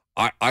out,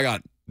 I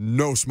got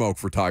no smoke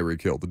for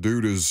Tyreek Hill. The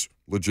dude is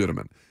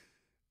legitimate.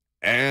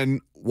 And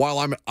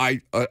while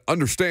I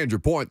understand your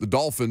point, the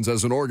Dolphins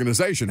as an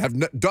organization have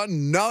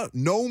done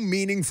no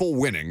meaningful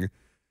winning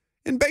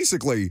in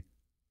basically,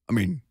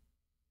 20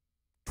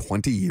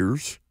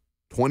 years.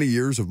 20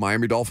 years of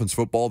Miami Dolphins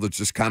football that's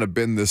just kind of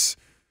been this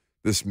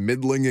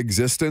middling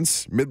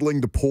existence,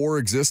 middling to poor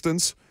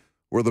existence,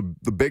 where the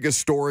biggest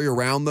story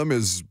around them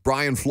is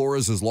Brian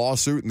Flores'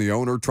 lawsuit and the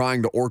owner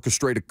trying to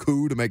orchestrate a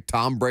coup to make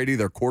Tom Brady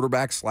their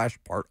quarterback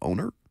 / part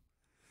owner.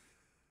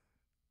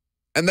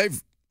 And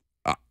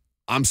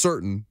I'm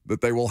certain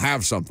that they will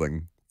have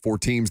something for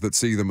teams that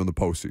see them in the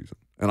postseason.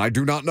 And I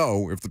do not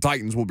know if the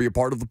Titans will be a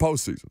part of the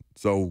postseason.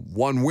 So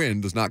one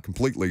win does not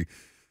completely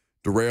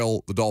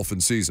derail the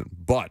Dolphins season.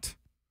 But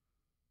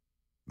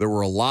there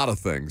were a lot of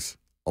things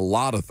a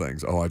lot of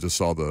things. Oh, I just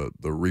saw the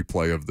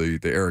replay of the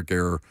Eric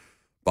Gare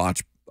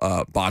botch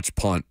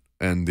punt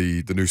and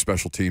the new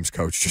special teams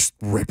coach just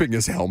ripping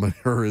his helmet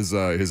or his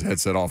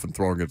headset off and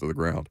throwing it to the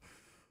ground.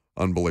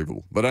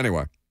 Unbelievable. But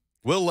anyway.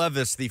 Will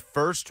Levis, the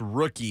first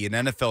rookie in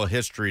NFL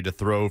history to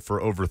throw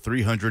for over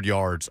 300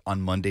 yards on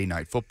Monday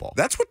Night Football.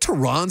 That's what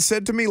Tehran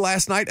said to me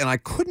last night, and I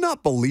could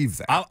not believe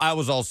that. I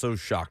was also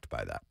shocked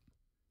by that.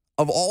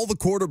 Of all the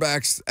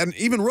quarterbacks, and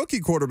even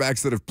rookie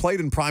quarterbacks that have played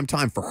in prime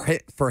time,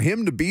 for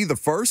him to be the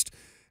first,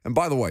 and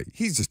by the way,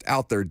 he's just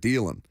out there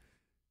dealing.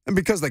 And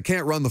because they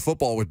can't run the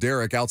football with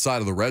Derek outside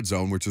of the red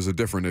zone, which is a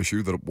different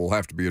issue that will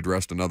have to be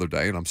addressed another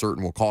day, and I'm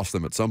certain will cost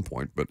them at some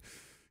point, but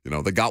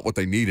they got what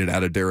they needed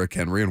out of Derrick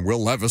Henry, and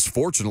Will Levis,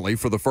 fortunately,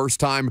 for the first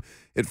time,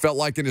 it felt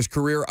like in his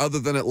career other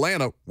than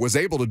Atlanta, was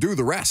able to do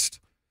the rest.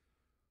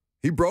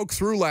 He broke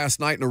through last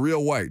night in a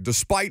real way,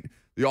 despite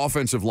the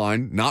offensive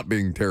line not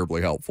being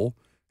terribly helpful.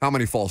 How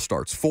many false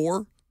starts?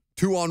 4,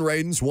 2 on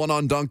Radens, 1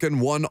 on Duncan,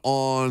 1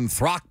 on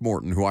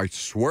Throckmorton, who I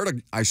swear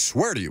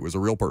to you is a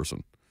real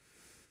person.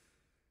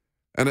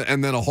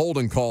 And then a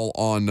holding call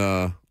on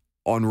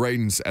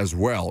Radens as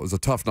well. It was a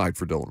tough night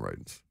for Dylan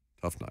Radens.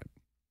 Tough night.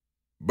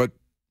 But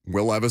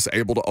Will Levis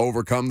able to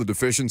overcome the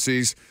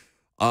deficiencies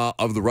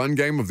of the run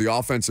game of the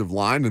offensive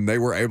line, and they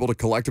were able to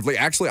collectively.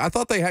 Actually, I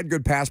thought they had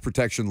good pass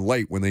protection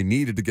late when they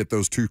needed to get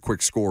those 2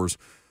 quick scores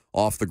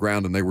off the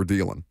ground, and they were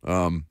dealing.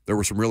 There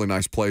were some really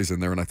nice plays in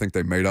there, and I think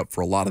they made up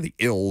for a lot of the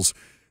ills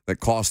that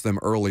cost them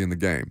early in the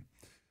game.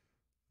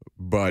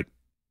 But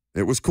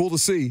it was cool to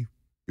see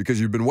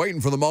because you've been waiting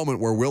for the moment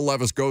where Will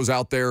Levis goes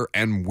out there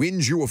and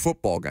wins you a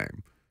football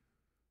game.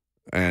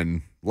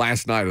 And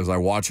last night, as I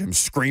watch him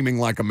screaming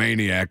like a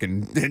maniac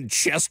and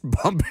chest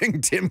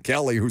bumping Tim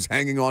Kelly, who's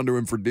hanging on to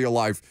him for dear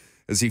life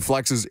as he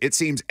flexes, it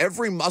seems,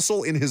 every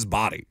muscle in his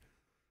body.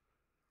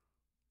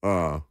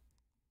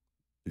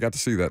 You got to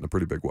see that in a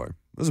pretty big way.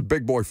 It was a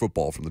big boy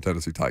football from the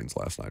Tennessee Titans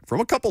last night, from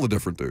a couple of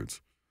different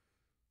dudes.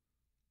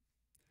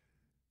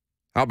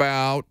 How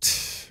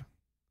about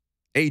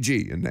AG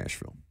in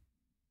Nashville?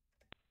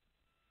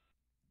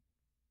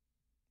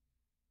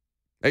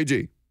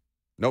 AG.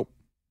 Nope.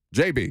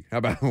 JB, how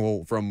about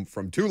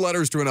from 2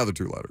 letters to another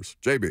 2 letters?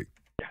 JB.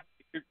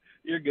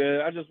 You're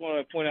good. I just want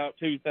to point out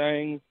 2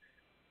 things.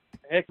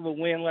 Heck of a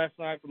win last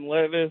night from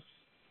Levis.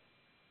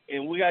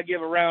 And we got to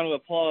give a round of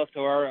applause to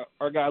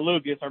our guy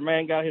Lucas. Our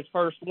man got his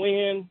first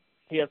win.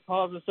 He has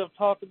positive stuff to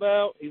talk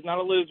about. He's not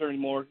a loser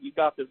anymore. You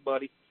got this,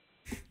 buddy.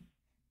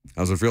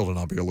 How's it feel to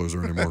not be a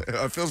loser anymore?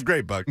 It feels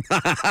great, Buck.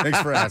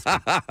 Thanks for asking.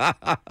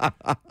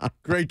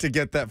 Great to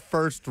get that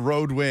first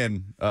road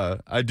win.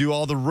 I do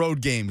all the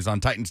road games on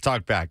Titans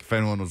Talk Back, if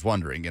anyone was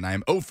wondering, and I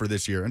am 0 for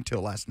this year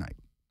until last night.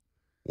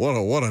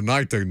 What a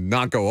night to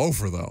not go 0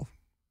 for, though.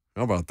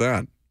 How about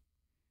that?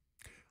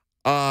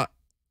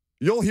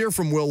 You'll hear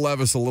from Will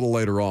Levis a little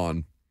later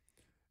on.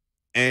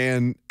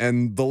 And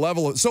the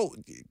level of, so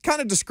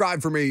kind of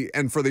describe for me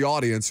and for the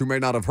audience who may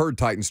not have heard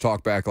Titans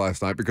Talk Back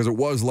last night, because it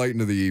was late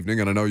into the evening,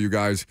 and I know you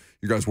guys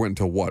went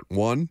until what,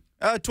 1?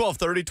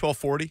 12:30,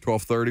 12:40.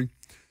 12:30.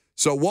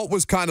 So what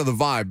was kind of the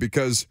vibe?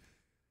 Because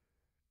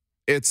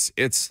it's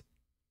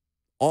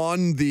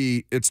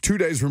 2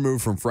 days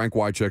removed from Frank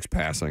Wycheck's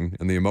passing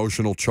and the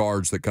emotional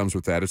charge that comes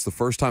with that. It's the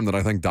first time that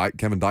I think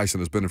Kevin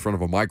Dyson has been in front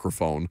of a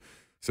microphone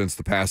since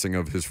the passing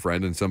of his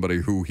friend, and somebody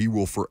who he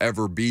will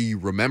forever be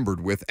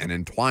remembered with and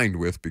entwined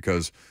with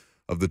because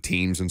of the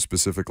teams and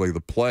specifically the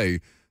play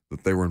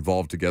that they were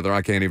involved together.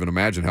 I can't even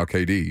imagine how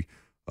KD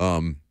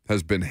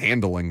has been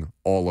handling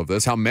all of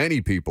this, how many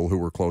people who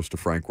were close to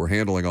Frank were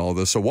handling all of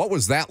this. So what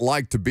was that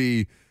like to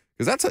be,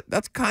 because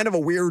that's kind of a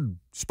weird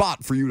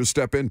spot for you to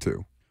step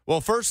into. Well,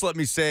 first let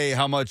me say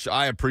how much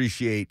I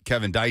appreciate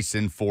Kevin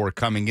Dyson for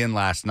coming in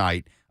last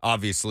night.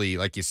 Obviously,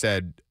 like you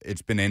said,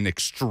 it's been an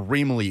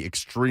extremely,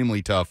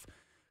 extremely tough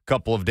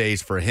couple of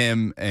days for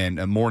him and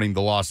mourning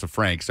the loss of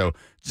Frank. So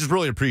just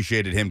really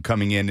appreciated him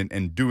coming in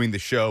and doing the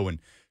show and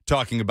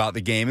talking about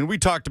the game. And we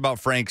talked about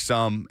Frank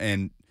some,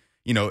 and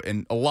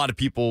and a lot of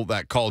people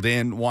that called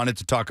in wanted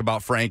to talk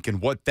about Frank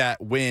and what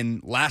that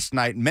win last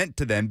night meant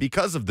to them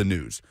because of the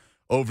news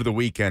over the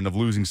weekend of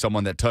losing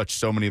someone that touched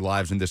so many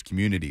lives in this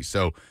community.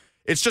 So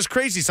it's just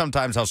crazy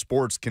sometimes how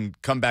sports can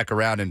come back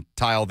around and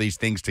tie all these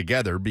things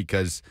together,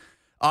 because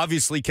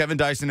obviously Kevin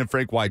Dyson and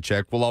Frank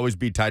Wycheck will always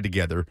be tied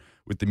together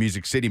with the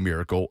Music City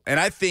Miracle. And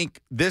I think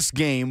this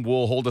game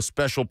will hold a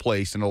special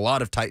place in a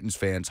lot of Titans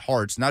fans'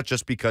 hearts, not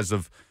just because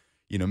of,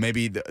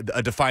 maybe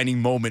a defining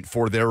moment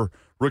for their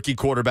rookie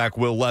quarterback,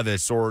 Will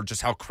Levis, or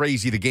just how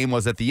crazy the game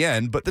was at the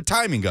end, but the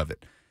timing of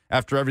it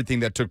after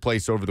everything that took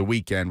place over the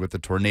weekend with the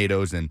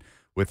tornadoes and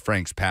with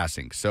Frank's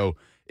passing. So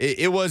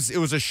it was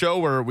a show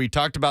where we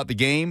talked about the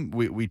game,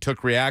 we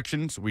took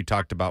reactions, we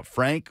talked about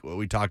Frank,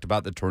 we talked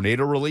about the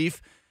tornado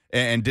relief,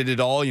 and did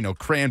it all,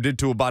 crammed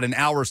into about an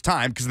hour's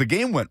time, because the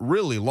game went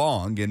really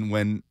long, and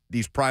when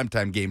these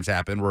primetime games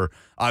happen, we're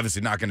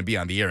obviously not going to be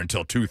on the air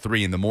until 2,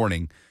 3 in the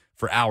morning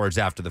for hours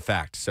after the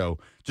fact. So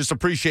just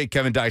appreciate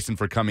Kevin Dyson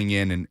for coming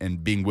in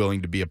and being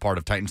willing to be a part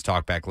of Titans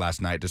Talk Back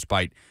last night,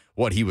 despite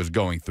what he was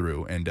going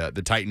through. And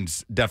the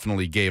Titans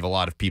definitely gave a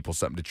lot of people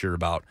something to cheer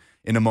about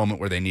in a moment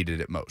where they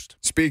needed it most.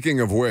 Speaking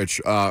of which,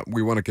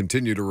 we want to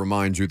continue to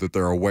remind you that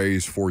there are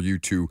ways for you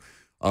to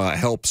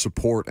help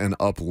support and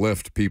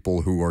uplift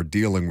people who are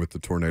dealing with the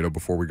tornado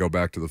before we go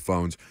back to the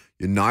phones.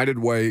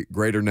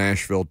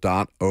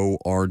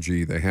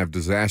 UnitedWayGreaterNashville.org. They have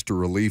disaster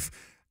relief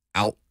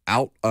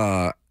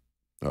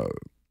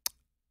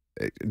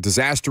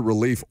disaster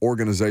relief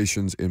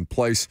organizations in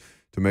place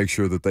to make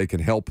sure that they can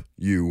help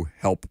you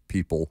help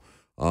people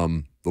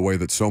the way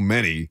that so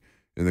many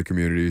in the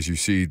community, as you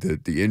see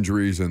the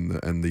injuries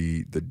and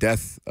the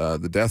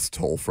death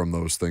toll from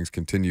those things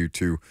continue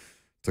to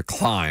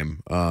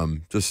climb.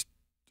 Just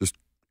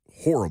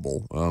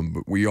horrible.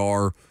 But we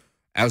are,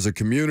 as a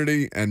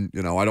community, and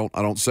I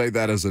don't say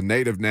that as a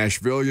native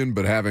Nashvilleian,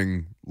 but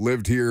having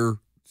lived here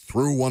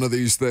through one of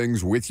these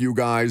things with you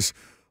guys,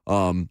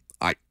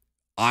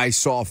 I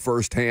saw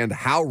firsthand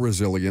how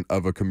resilient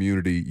of a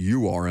community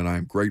you are, and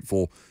I'm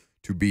grateful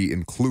to be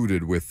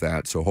included with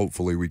that. So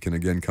hopefully we can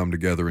again come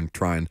together and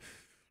try and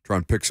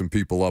pick some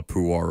people up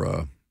who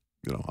are,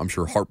 I'm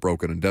sure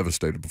heartbroken and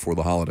devastated before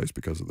the holidays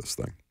because of this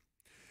thing.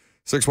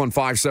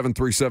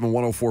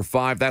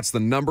 615-737-1045. That's the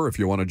number if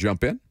you want to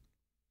jump in.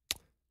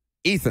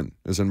 Ethan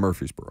is in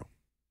Murfreesboro.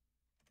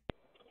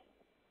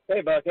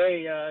 Hey, Buck.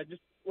 Hey,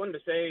 just wanted to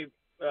say,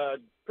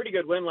 pretty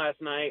good win last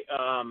night.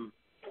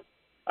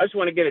 I just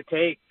want to get a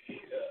take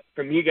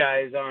from you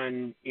guys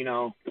on,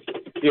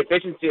 the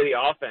efficiency of the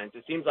offense.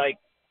 It seems like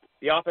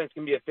the offense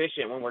can be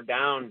efficient when we're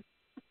down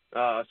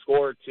a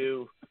score or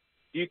two.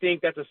 Do you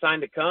think that's a sign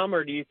to come,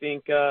 or do you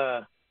think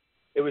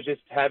it was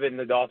just having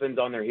the Dolphins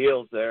on their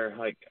heels there?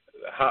 Like,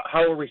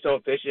 how are we so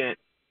efficient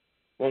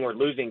when we're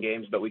losing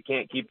games, but we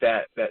can't keep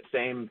that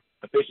same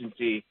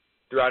efficiency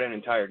throughout an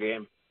entire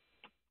game?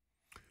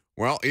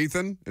 Well,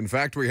 Ethan, in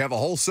fact, we have a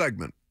whole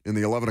segment in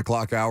the 11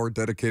 o'clock hour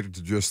dedicated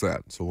to just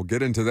that. So we'll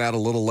get into that a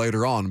little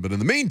later on. But in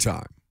the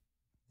meantime,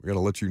 we got to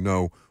let you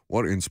know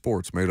what in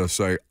sports made us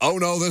say, oh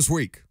no, this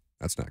week.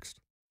 That's next.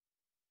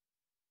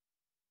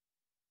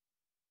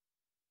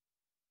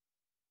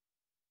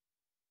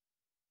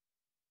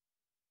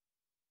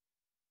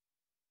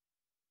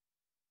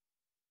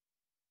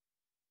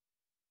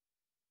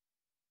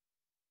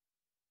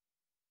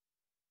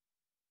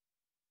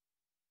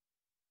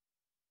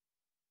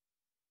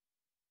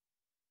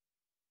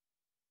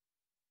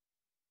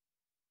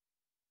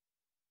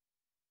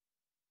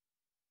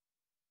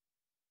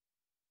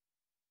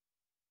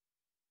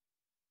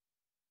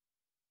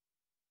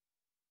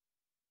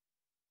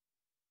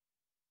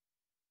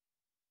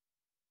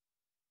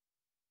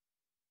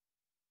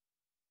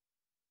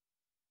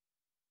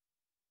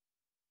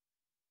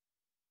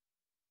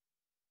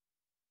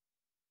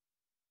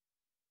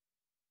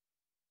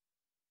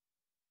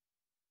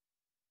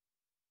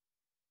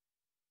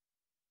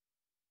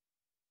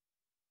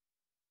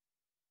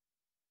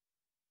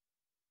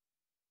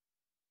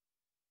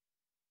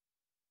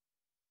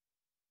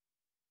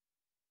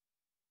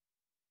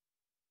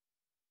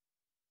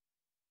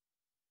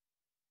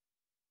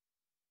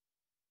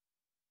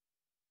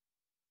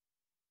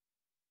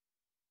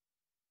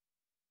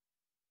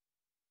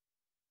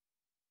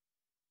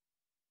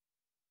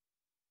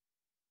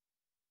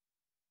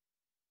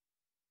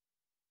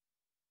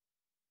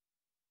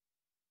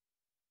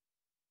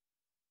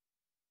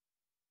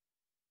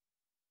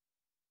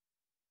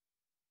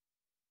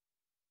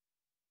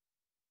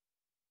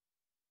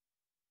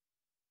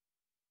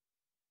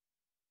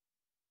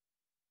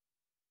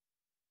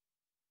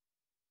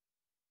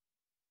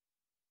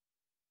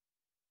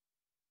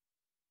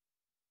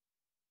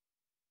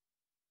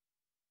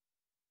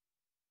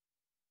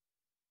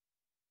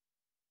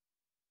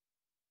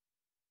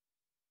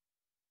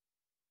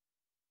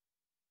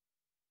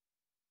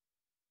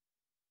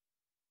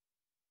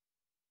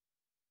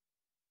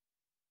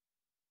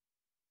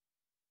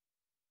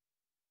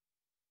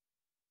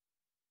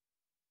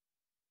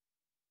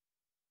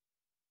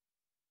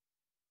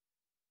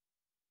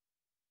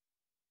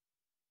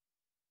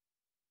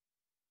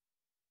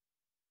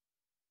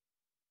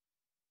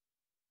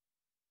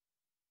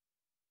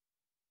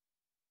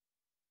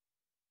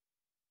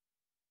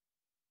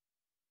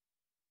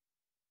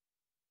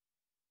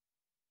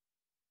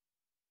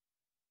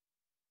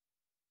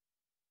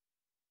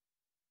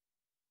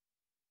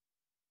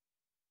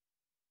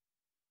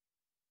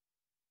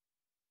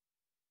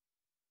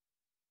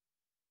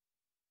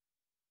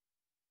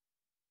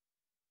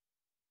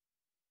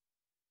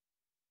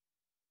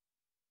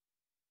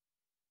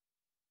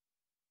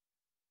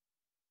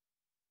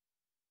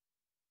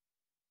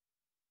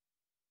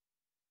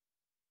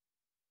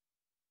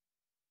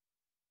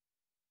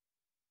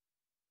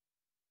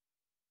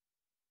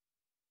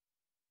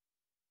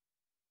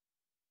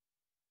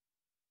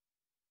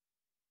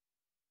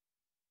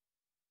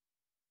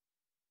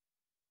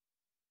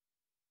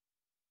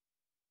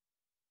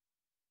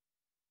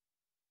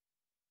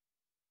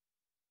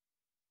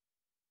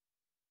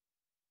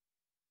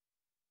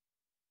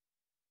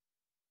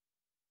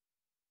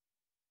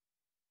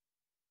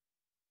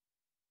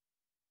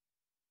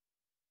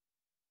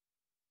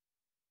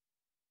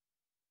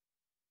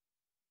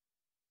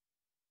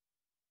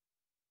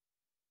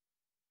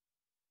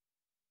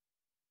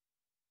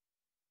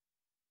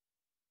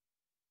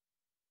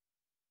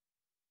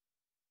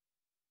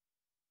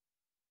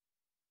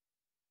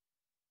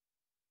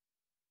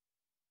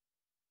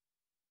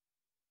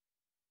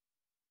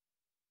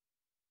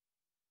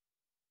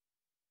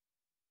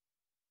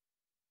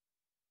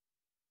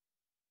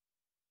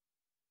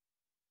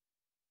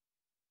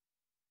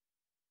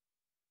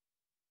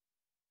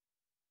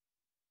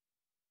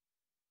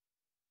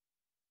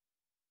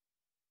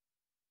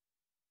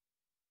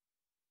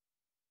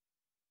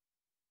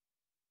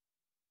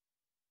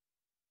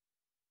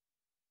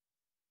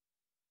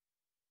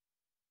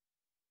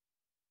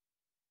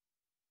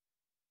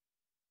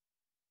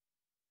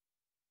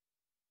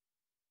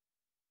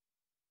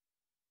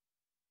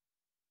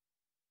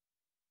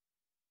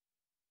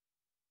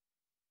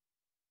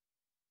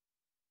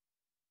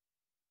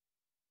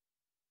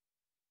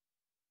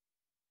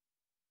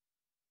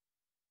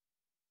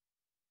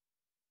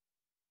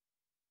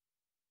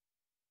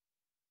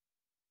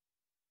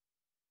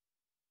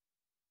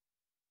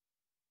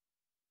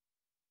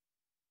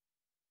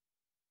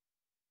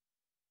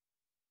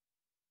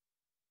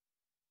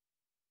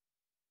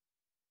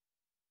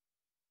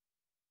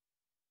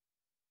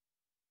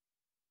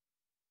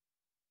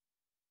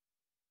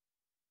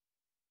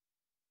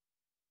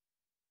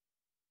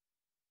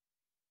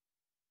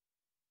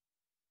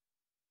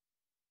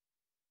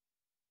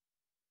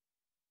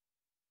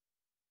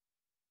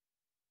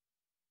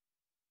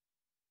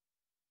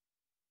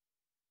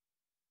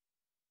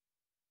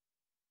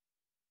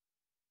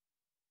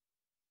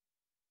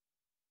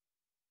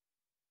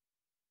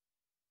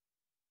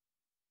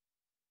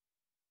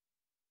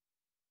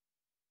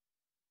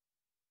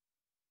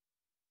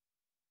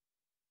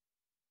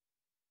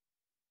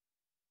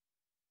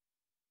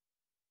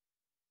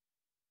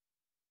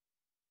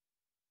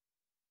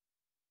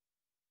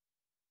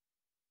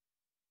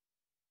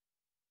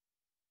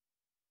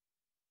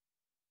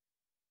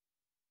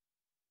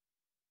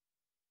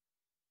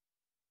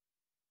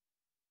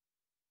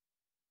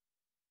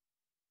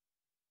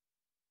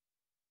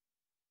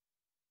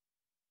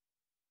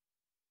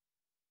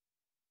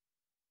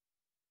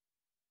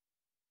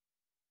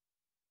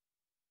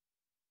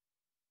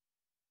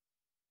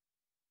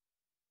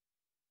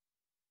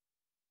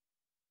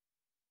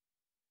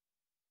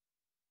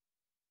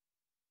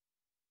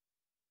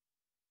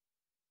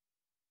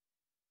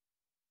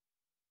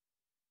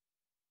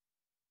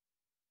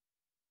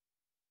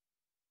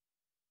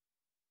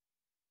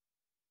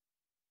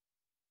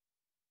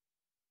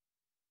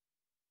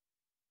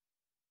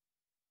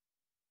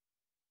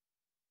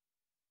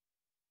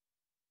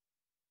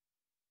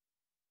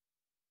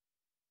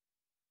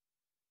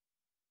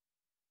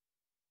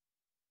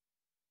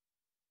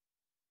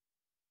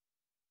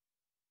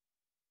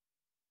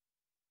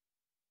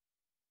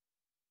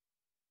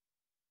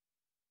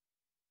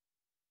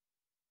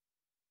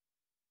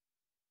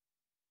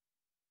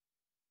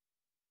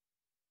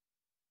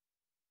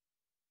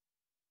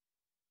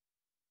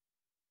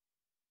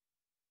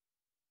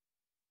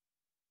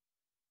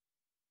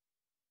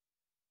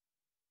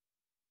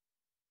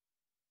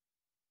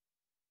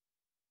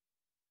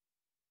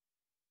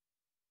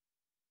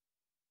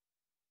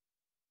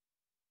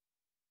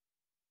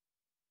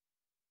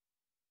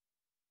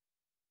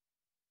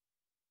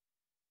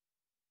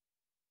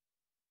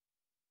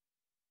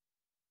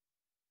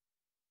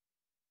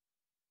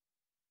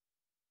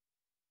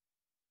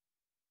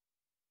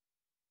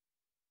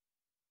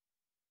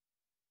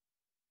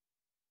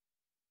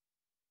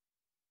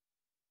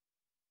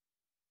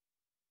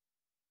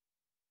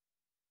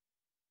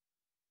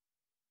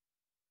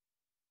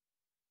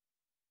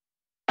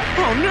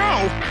 Oh,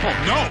 no! Oh,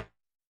 no!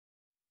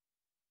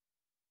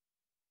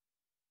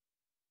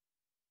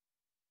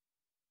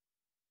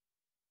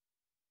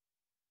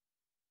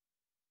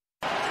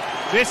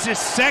 This is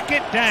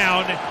second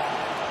down.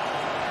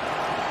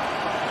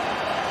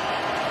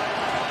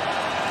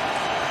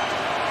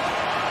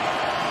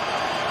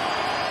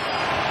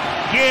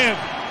 Give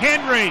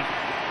Henry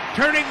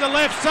turning the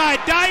left side,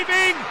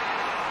 diving.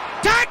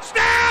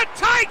 Touchdown,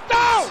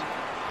 Titans!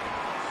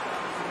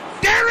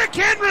 Derrick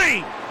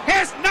Henry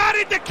has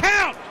knotted the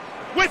count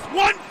with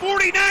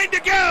 1:49 to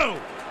go.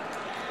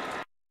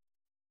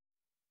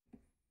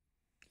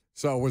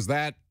 So was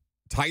that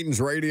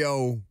Titans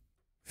radio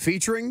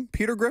featuring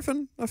Peter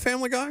Griffin, a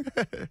Family Guy?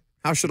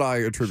 How should I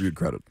attribute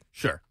credit?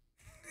 Sure.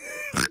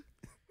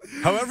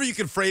 However you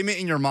can frame it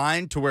in your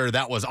mind to where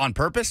that was on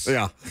purpose.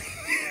 Yeah.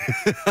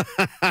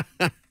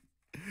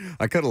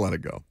 I could have let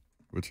it go,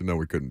 but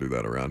we couldn't do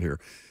that around here.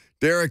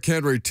 Derrick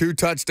Henry, 2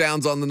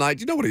 touchdowns on the night.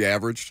 Do you know what he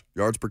averaged?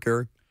 Yards per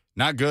carry?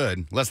 Not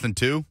good. Less than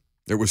 2?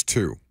 It was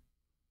 2.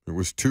 It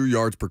was 2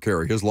 yards per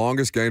carry. His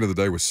longest gain of the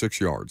day was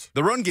 6 yards.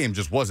 The run game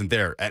just wasn't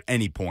there at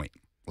any point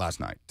last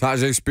night.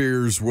 Tajay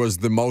Spears was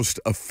the most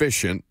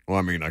efficient. Well,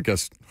 I mean, I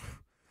guess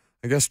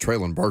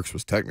Traylon Burks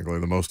was technically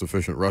the most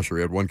efficient rusher.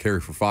 He had 1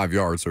 carry for 5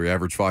 yards, so he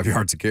averaged 5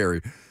 yards a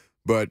carry.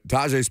 But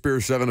Tajay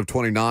Spears, 7 of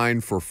 29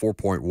 for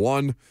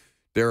 4.1.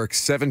 Derrick,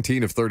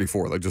 17 of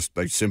 34.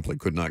 They simply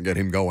could not get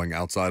him going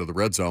outside of the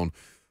red zone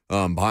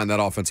behind that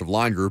offensive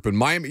line group. And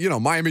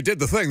Miami did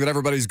the thing that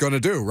everybody's going to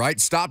do, right?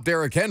 Stop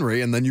Derrick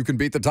Henry, and then you can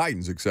beat the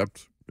Titans,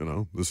 except,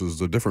 this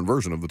is a different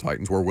version of the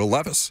Titans where Will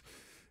Levis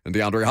and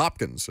DeAndre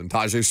Hopkins and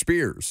Tajay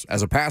Spears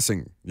as a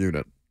passing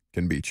unit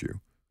can beat you.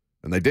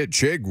 And they did.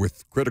 Chig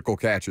with critical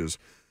catches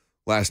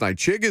last night.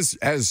 Chig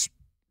has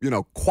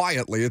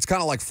quietly, it's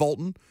kind of like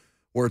Fulton,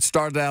 where it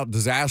started out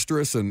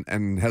disastrous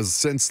and has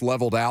since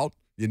leveled out.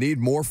 You need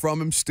more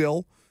from him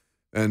still.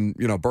 And,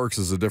 Burks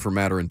is a different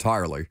matter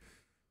entirely.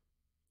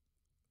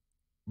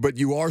 But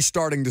you are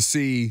starting to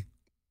see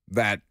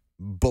that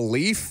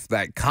belief,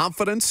 that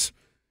confidence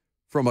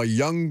from a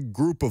young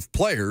group of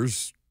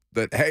players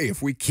that, hey,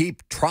 if we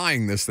keep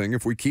trying this thing,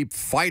 if we keep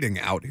fighting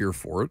out here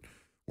for it,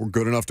 we're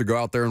good enough to go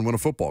out there and win a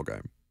football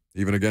game,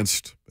 even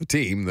against a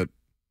team that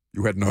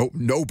you had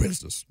no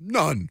business,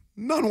 none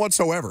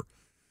whatsoever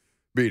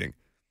beating.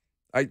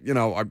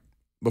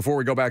 Before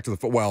we go back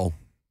to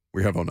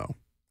we have oh no.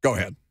 Go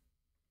ahead.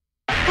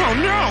 Oh,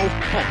 no!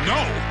 Oh,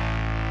 no!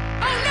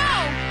 Oh, no!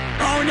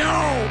 Oh, no!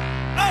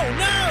 Oh,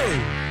 no!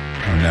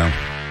 Oh, no.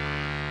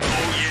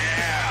 Oh,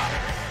 yeah!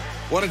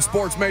 What in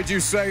sports made you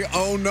say,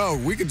 oh, no?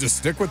 We can just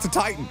stick with the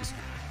Titans.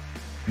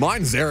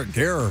 Mine's Eric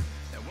Garror.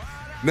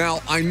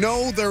 Now, I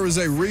know there is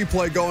a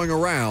replay going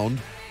around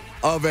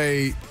of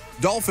a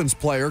Dolphins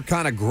player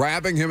kind of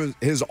grabbing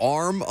his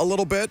arm a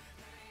little bit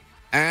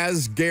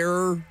as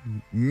Garror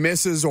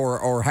misses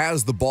or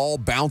has the ball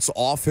bounce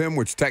off him,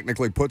 which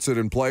technically puts it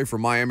in play for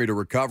Miami to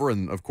recover,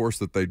 and, of course,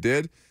 that they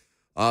did.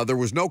 There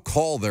was no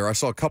call there. I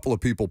saw a couple of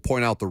people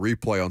point out the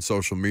replay on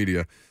social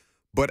media.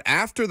 But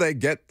after they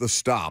get the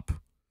stop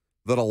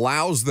that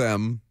allows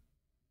them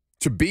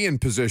to be in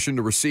position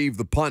to receive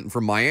the punt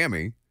from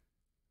Miami,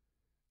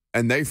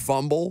 and they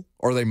fumble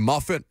or they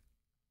muff it,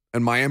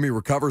 and Miami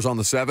recovers on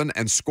the 7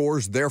 and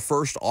scores their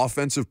first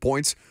offensive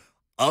points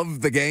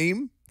of the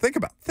game, Think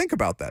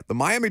about that. The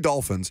Miami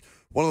Dolphins,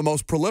 one of the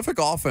most prolific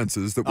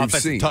offenses that we've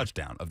seen. Offensive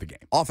touchdown of the game.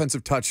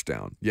 Offensive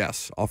touchdown.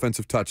 Yes,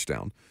 offensive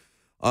touchdown.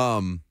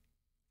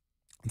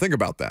 Think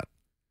about that.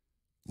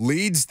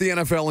 Leads the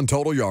NFL in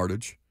total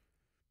yardage,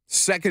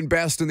 second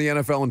best in the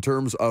NFL in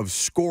terms of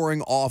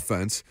scoring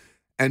offense,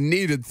 and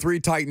needed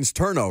 3 Titans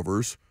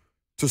turnovers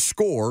to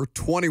score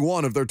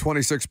 21 of their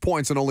 26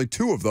 points, and only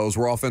 2 of those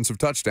were offensive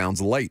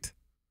touchdowns late.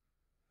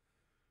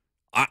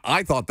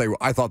 I thought they were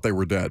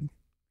dead.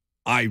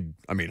 I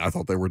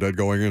thought they were dead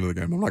going into the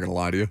game. I'm not going to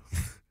lie to you.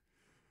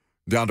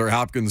 DeAndre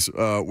Hopkins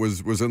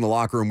was in the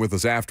locker room with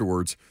us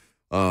afterwards,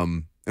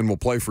 and we'll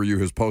play for you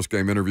his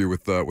post-game interview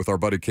with our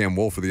buddy Cam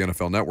Wolf of the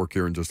NFL Network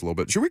here in just a little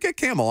bit. Should we get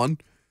Cam on?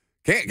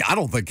 I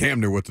don't think Cam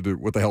knew what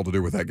the hell to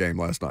do with that game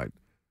last night.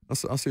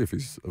 I'll see if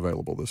he's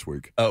available this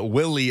week.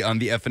 Willie on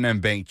the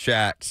F&M Bank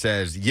chat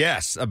says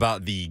yes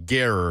about the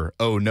Garror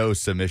oh no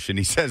submission.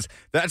 He says,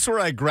 that's where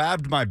I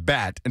grabbed my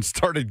bat and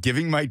started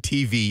giving my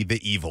TV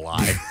the evil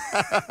eye.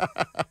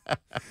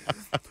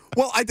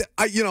 Well, I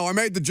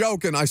made the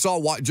joke, and I saw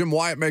Jim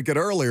Wyatt make it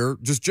earlier.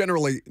 Just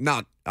generally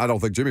not. I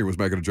don't think Jimmy was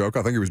making a joke.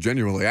 I think he was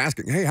genuinely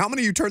asking, hey, how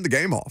many of you turned the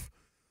game off?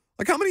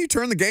 Like, how many of you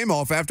turned the game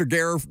off after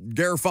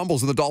Garror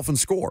fumbles and the Dolphins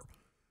score?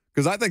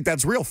 Because I think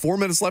that's real. 4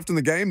 minutes left in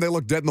the game. They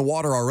look dead in the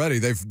water already.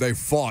 They've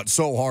fought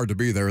so hard to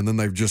be there, and then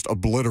they've just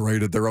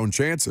obliterated their own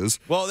chances.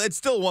 Well, it's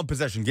still a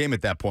one-possession game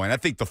at that point. I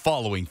think the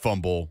following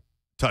fumble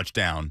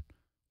touchdown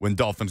when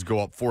Dolphins go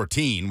up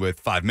 14 with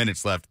 5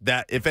 minutes left,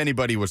 that if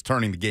anybody was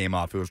turning the game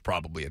off, it was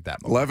probably at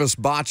that moment. Levis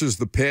botches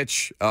the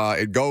pitch.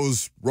 It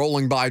goes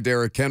rolling by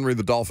Derrick Henry.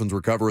 The Dolphins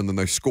recover, and then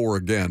they score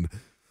again.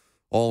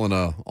 All in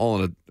a.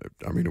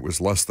 I mean, it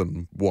was less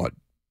than,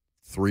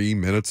 3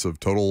 minutes of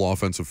total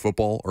offensive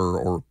football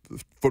or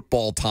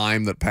football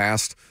time that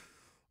passed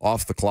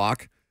off the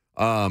clock.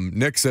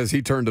 Nick says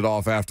he turned it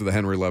off after the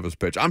Henry Levis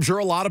pitch. I'm sure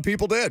a lot of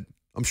people did.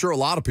 But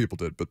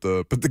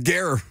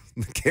the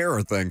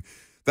Guerra thing,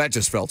 that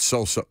just felt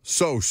so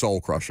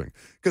soul crushing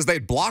because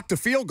they'd blocked a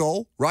field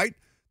goal, right?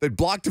 They'd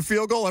blocked a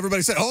field goal.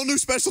 Everybody said, "Oh, new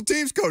special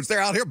teams coach.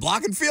 They're out here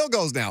blocking field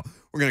goals now.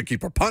 We're going to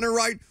keep our punter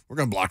right. We're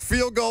going to block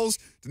field goals.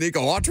 Danico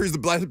Autry's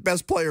the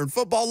best player in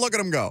football. Look at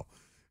him go."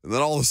 And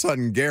then all of a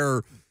sudden,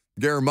 Guerra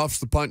muffs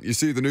the punt. You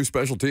see the new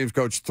special teams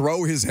coach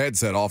throw his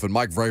headset off, and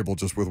Mike Vrabel,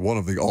 just with one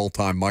of the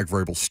all-time Mike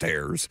Vrabel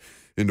stares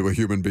into a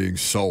human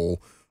being's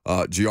soul.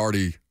 Mike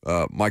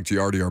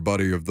Giardi, our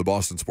buddy of the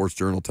Boston Sports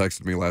Journal,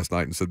 texted me last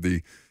night and said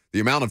the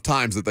amount of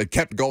times that they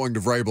kept going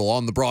to Vrabel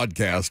on the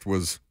broadcast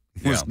was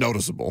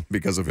noticeable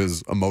because of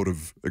his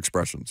emotive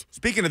expressions.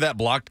 Speaking of that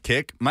blocked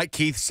kick, Mike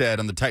Keith said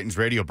on the Titans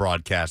radio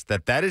broadcast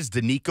that is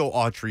Danico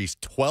Autry's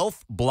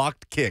 12th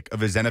blocked kick of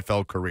his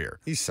NFL career.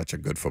 He's such a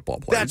good football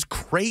player. That's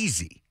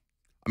crazy.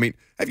 I mean,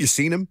 have you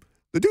seen him?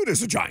 The dude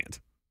is a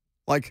giant.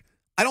 Like,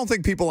 I don't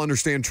think people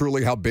understand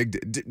truly how big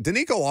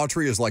Danico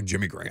Autry is. Like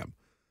Jimmy Graham.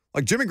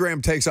 Like Jimmy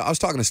Graham takes. I was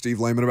talking to Steve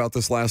Lehman about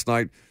this last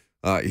night.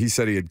 He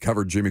said he had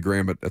covered Jimmy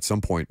Graham at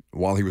some point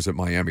while he was at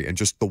Miami, and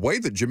just the way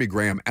that Jimmy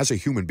Graham, as a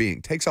human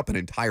being, takes up an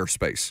entire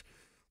space,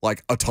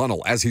 like a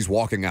tunnel as he's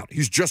walking out.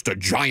 He's just a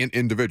giant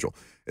individual.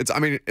 It's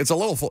a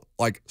little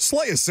like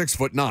Slay is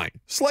 6'9".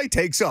 Slay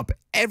takes up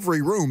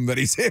every room that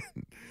he's in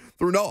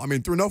through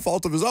no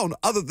fault of his own,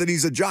 other than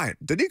he's a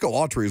giant. Danico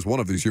Autry is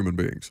one of these human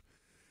beings.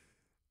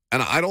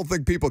 And I don't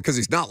think people, because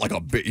he's not like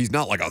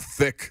a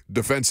thick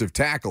defensive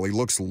tackle. He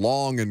looks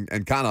long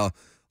and kind of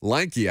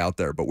lanky out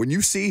there. But when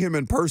you see him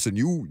in person,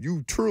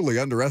 you truly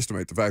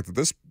underestimate the fact that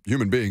this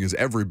human being is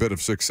every bit of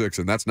 6'6",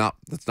 and that's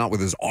not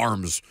with his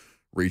arms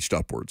reached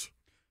upwards.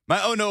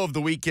 My oh no of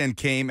the weekend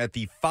came at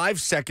the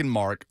 5-second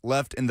mark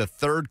left in the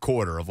third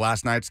quarter of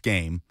last night's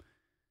game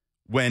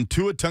when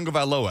Tua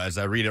Tagovailoa, as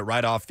I read it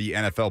right off the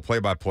NFL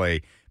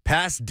play-by-play,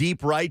 passed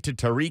deep right to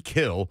Tyreek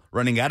Hill,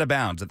 running out of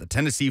bounds at the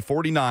Tennessee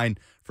 49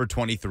 for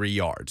 23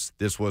 yards.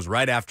 This was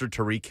right after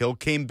Tyreek Hill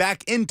came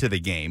back into the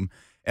game,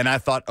 and I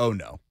thought, oh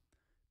no,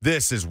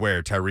 this is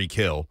where Tyreek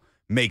Hill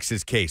makes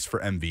his case for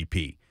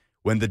MVP.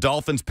 When the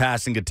Dolphins'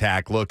 passing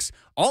attack looks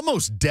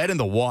almost dead in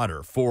the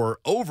water for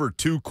over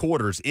 2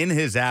 quarters in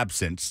his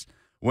absence,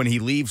 when he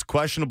leaves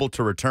questionable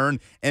to return,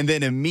 and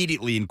then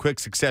immediately in quick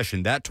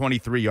succession, that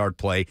 23-yard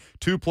play.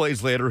 2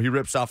 plays later, he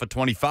rips off a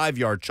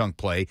 25-yard chunk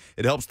play.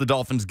 It helps the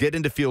Dolphins get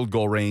into field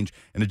goal range,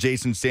 and a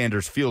Jason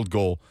Sanders field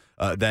goal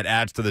that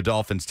adds to the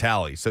Dolphins'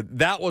 tally. So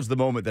that was the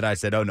moment that I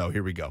said, oh, no,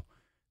 here we go.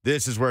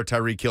 This is where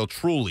Tyreek Hill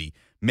truly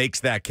makes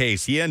that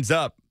case. He ends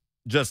up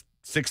just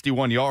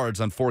 61 yards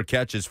on 4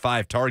 catches,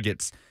 5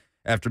 targets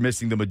after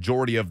missing the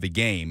majority of the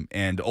game,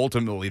 and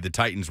ultimately the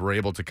Titans were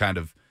able to kind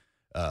of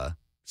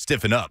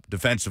stiffen up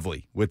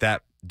defensively with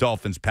that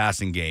Dolphins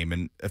passing game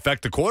and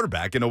affect the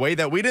quarterback in a way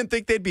that we didn't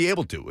think they'd be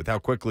able to with how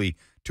quickly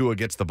Tua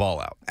gets the ball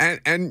out.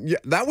 And yeah,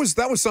 that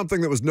was something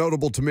that was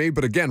notable to me.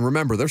 But again,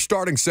 remember, their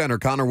starting center,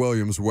 Connor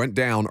Williams, went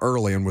down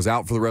early and was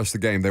out for the rest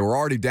of the game. They were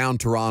already down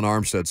Teron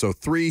Armstead. So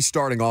 3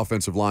 starting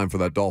offensive line for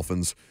that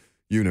Dolphins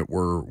unit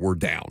were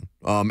down.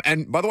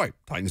 And by the way,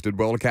 Titans did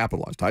well to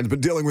capitalize. Titans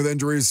been dealing with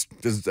injuries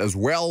as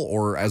well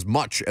or as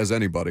much as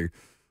anybody.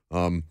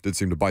 Did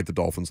seem to bite the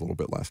Dolphins a little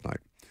bit last night.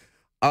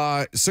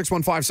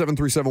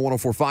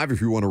 615-737-1045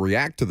 if you want to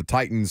react to the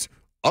Titans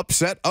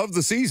upset of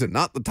the season.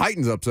 Not the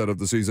Titans upset of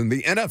the season,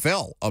 the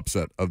NFL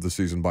upset of the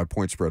season by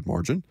point spread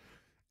margin.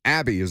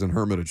 Abby is in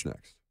Hermitage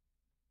next.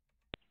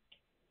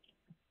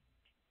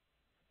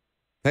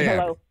 Hey,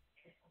 Hello. Abby.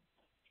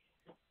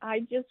 I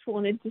just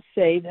wanted to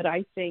say that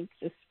I think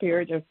the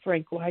spirit of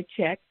Frank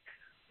Wycheck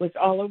was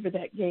all over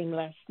that game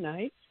last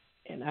night,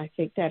 and I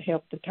think that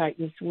helped the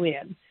Titans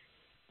win.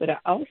 But I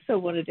also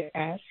wanted to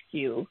ask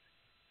you,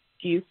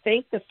 do you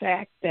think the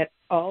fact that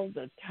all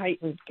the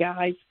Titans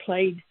guys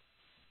played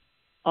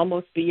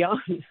almost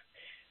beyond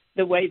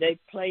the way they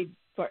played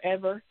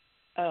forever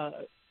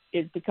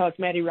is because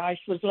Matty Rice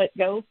was let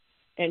go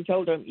and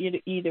told them you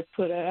either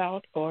put it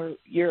out or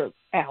you're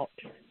out?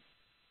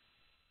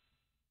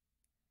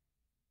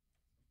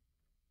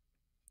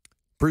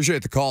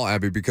 Appreciate the call,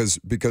 Abby, because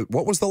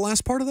what was the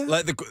last part of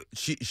that?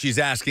 She's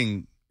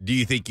asking, do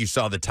you think you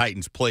saw the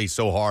Titans play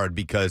so hard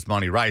because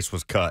Monty Rice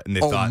was cut and they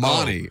thought,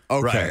 Monty,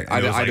 okay.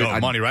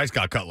 Right. Monty Rice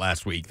got cut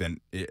last week, then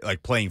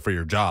like playing for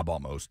your job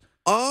almost.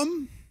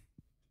 I'm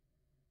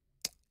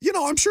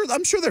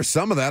sure there's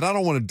some of that. I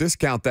don't want to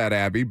discount that,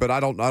 Abby, but I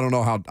don't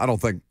know how. I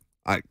don't think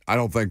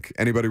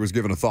anybody was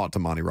giving a thought to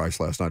Monty Rice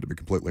last night, to be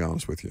completely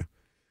honest with you.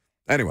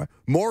 Anyway,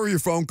 more of your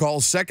phone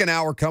calls. Second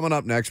hour coming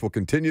up next. We'll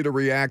continue to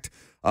react.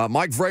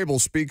 Mike Vrabel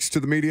speaks to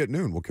the media at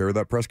noon. We'll carry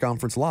that press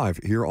conference live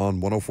here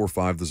on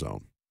 104.5 The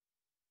Zone.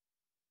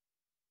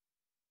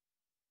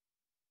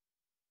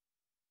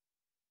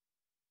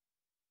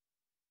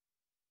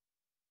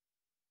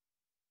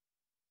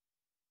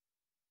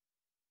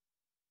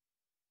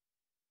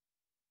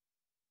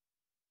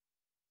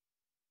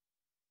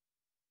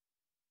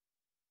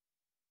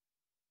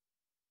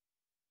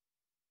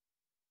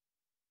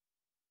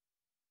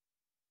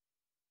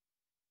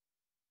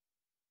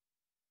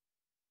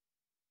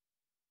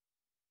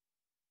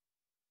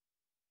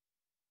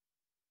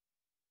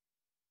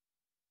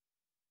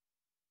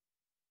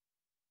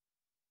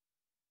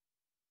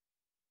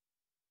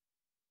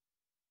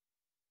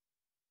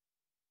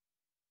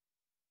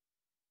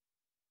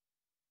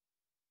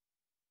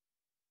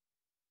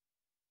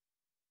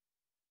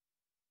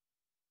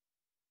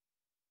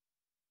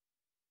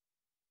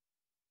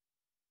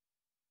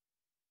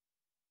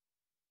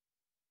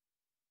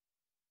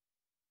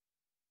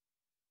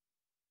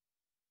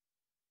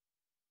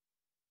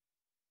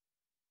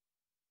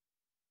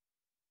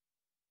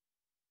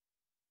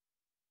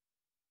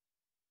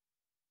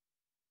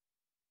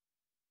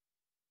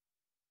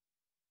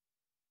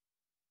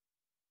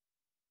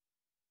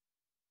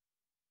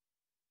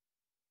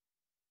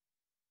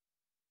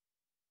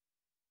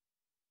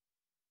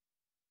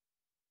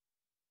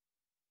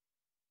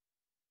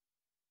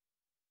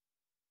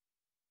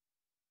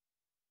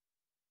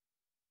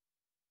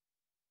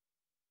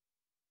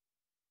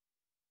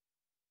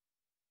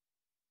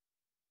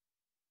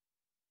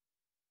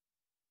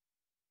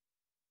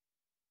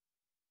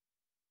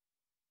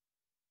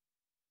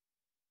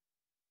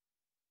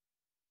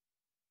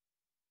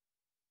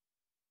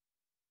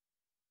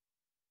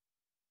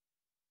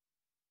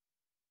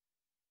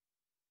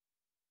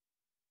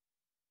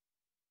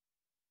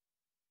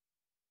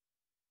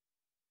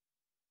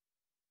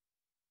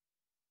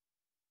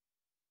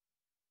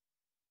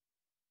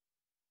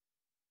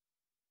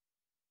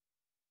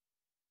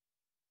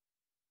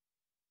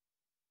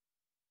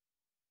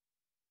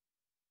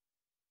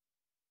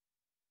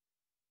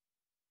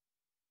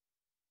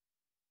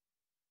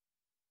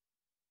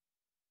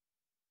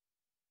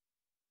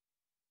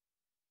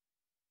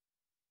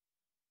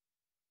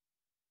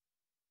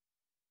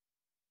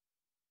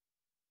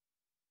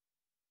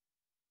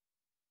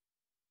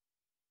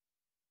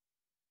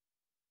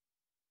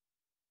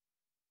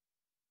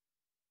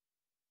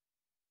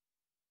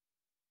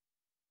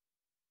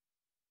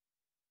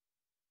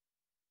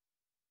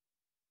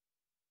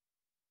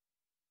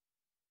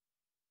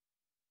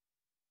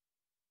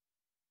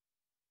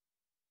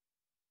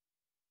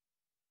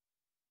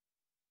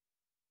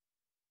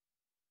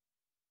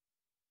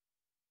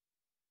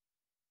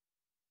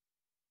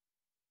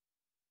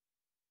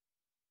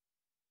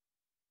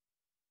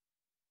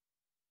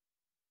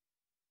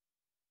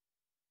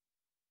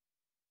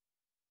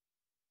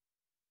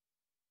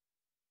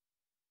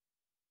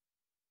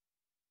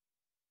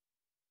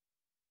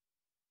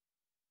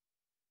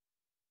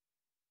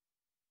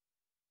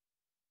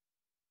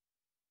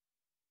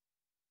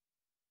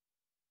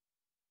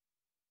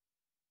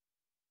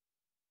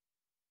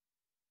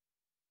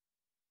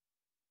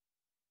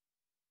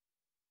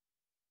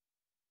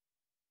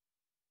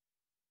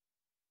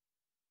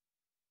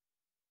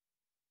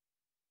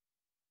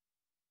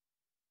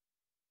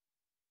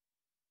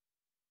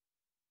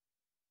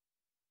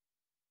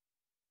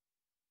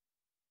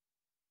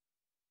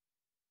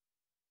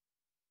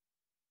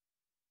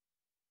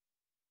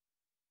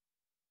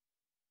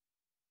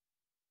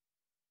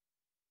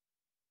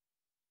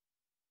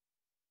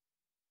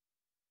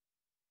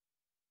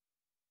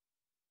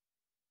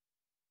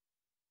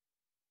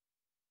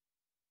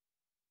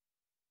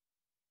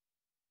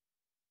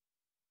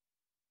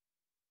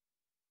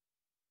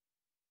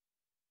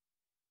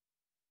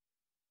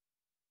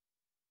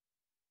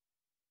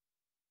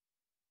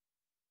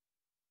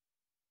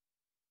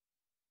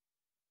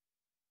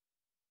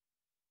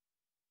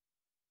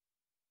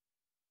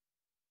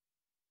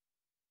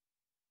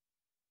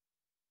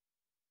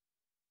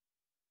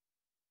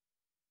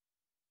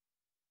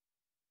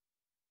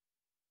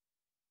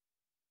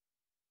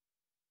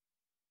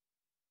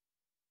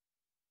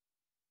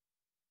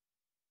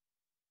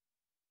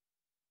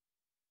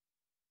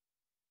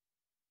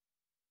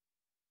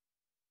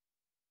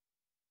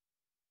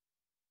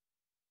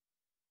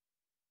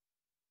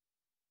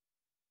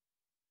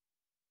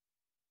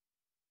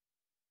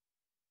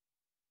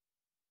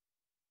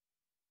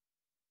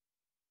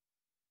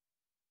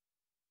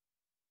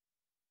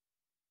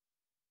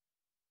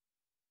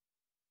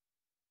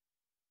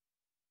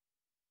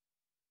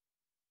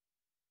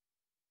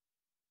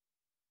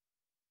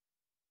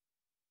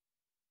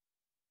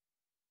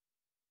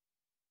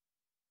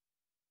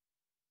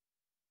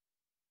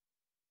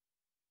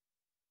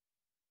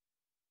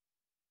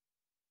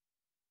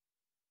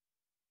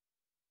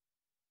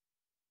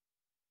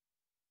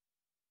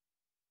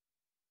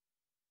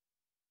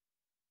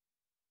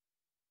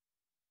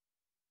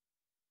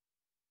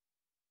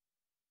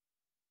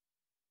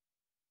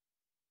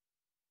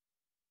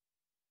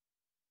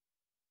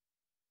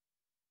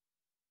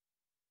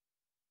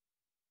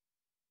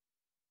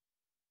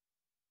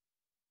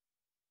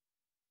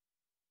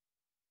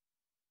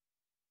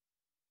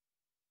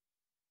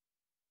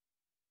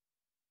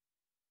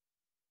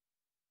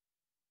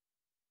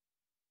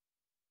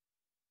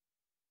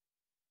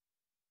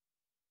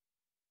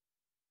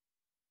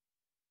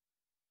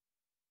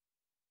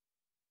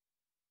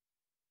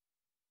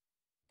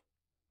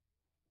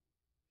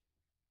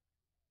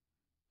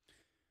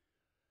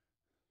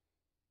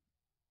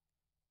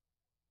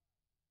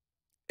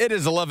 It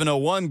is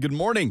 11:01. Good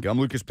morning. I'm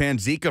Lucas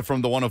Panzica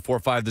from the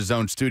 104.5 The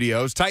Zone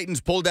studios.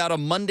 Titans pulled out a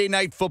Monday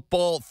Night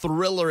Football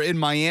thriller in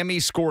Miami,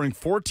 scoring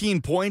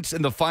 14 points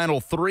in the final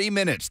 3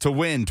 minutes to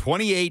win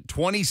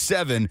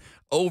 28-27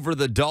 over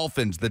the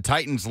Dolphins. The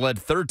Titans led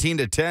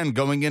 13-10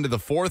 going into the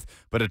fourth,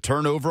 but a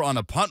turnover on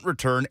a punt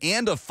return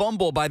and a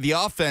fumble by the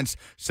offense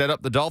set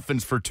up the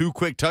Dolphins for 2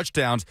 quick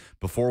touchdowns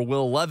before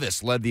Will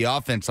Levis led the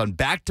offense on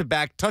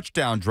back-to-back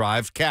touchdown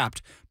drives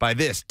capped by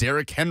this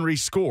Derrick Henry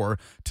score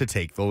to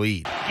take the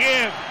lead.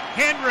 Give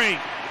Henry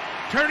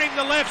turning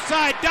the left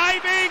side,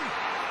 diving,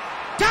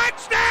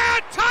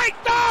 touchdown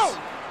Titans!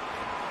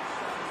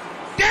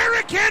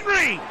 Derrick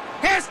Henry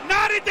has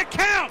knotted the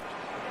count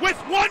with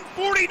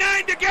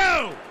 1:49 to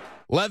go.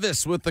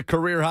 Levis with the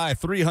career-high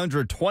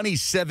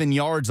 327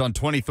 yards on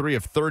 23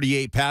 of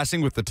 38 passing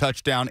with the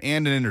touchdown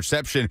and an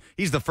interception.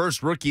 He's the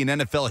first rookie in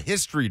NFL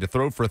history to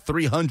throw for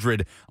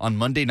 300 on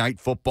Monday Night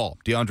Football.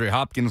 DeAndre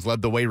Hopkins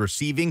led the way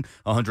receiving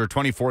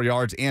 124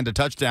 yards and a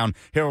touchdown.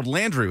 Harold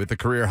Landry with the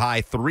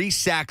career-high 3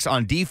 sacks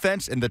on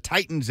defense, and the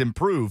Titans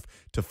improve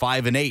to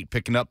 5-8,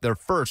 picking up their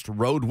first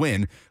road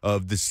win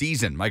of the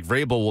season. Mike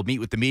Vrabel will meet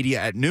with the media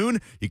at noon.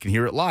 You can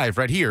hear it live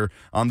right here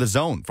on The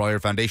Zone. For all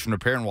your foundation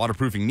repair and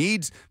waterproofing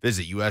needs,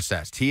 visit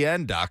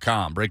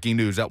USSTN.com. Breaking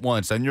news at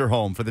once on your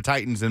home for the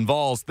Titans and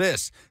Vols.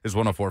 This is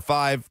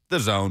 104.5 The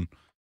Zone.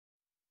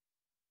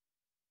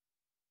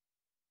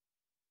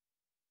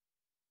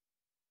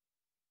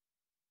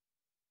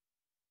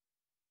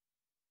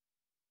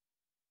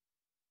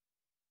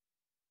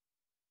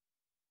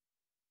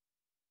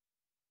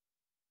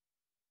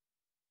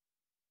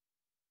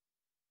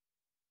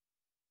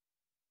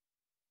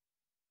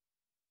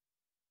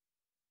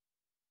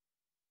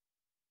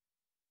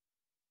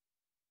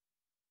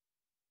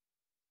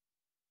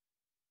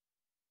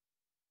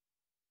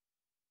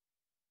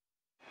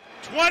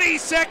 "20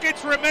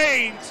 seconds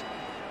remains,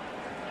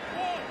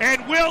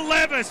 and Will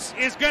Levis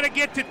is going to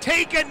get to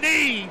take a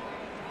knee,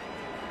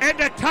 and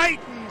the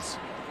Titans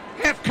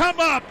have come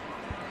up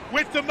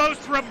with the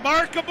most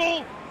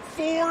remarkable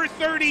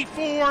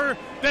 434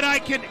 that I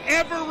can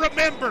ever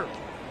remember.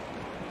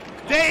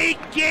 They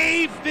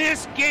gave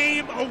this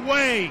game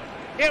away.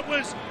 It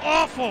was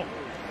awful,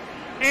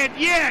 and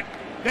yet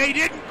they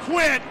didn't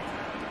quit.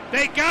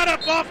 They got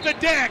up off the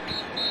deck,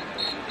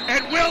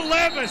 and Will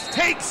Levis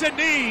takes a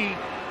knee.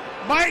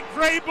 Mike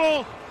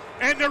Vrabel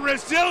and the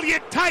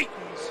resilient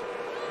Titans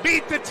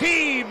beat the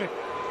team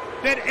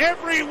that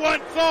everyone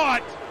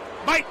thought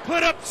might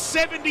put up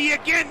 70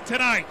 again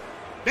tonight.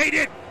 They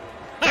didn't.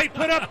 They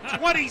put up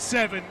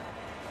 27,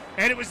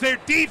 and it was their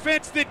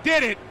defense that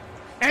did it,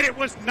 and it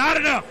was not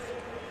enough.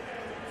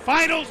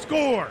 Final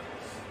score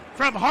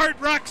from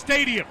Hard Rock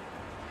Stadium: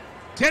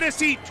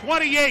 Tennessee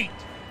 28,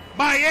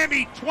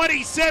 Miami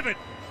 27,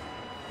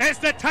 as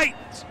the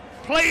Titans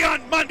play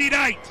on Monday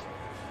night.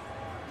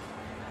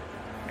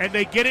 And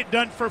they get it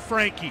done for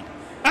Frankie.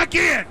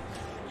 Again!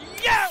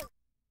 Yeah!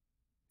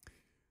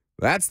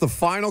 That's the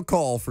final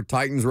call for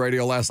Titans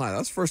radio last night.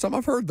 That's the first time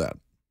I've heard that.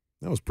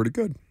 That was pretty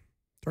good.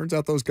 Turns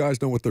out those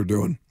guys know what they're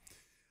doing.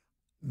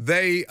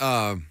 They,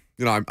 I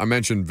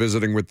mentioned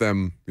visiting with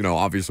them.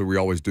 Obviously we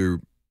always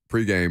do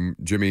pregame.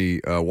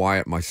 Jimmy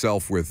Wyatt,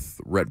 myself with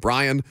Rhett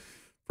Bryan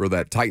for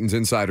that Titans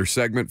Insider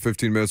segment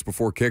 15 minutes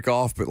before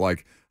kickoff. But,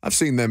 I've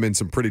seen them in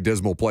some pretty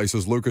dismal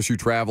places. Lucas, you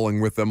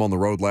traveling with them on the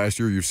road last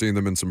year, you've seen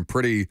them in some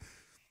pretty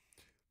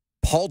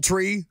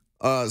paltry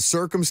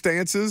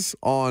circumstances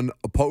on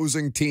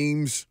opposing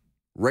teams'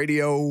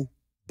 radio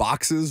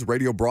boxes,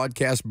 radio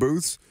broadcast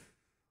booths.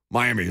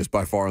 Miami is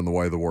by far and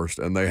away the worst,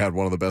 and they had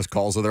one of the best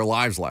calls of their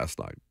lives last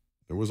night.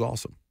 It was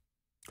awesome.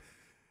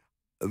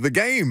 The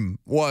game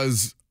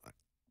was,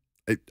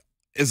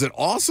 is it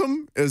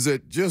awesome? Is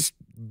it just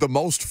the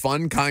most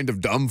fun kind of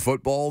dumb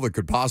football that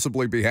could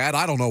possibly be had?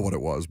 I don't know what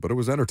it was, but it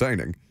was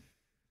entertaining.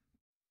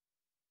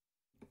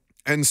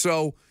 And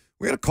so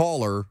we had a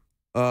caller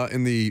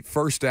in the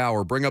first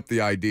hour bring up the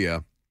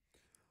idea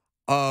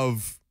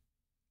of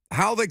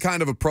how they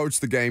kind of approached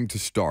the game to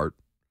start,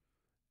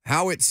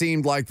 how it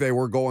seemed like they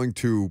were going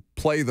to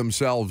play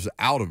themselves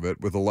out of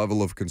it with a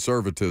level of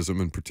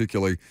conservatism, and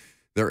particularly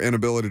their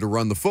inability to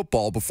run the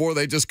football before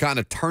they just kind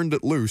of turned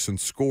it loose and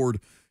scored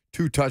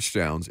 2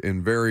 touchdowns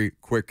in very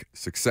quick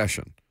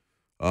succession.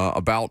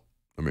 I don't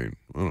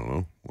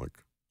know,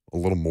 a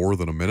little more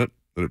than a minute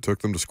that it took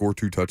them to score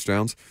 2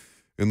 touchdowns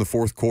in the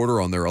fourth quarter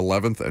on their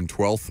 11th and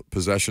 12th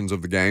possessions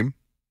of the game.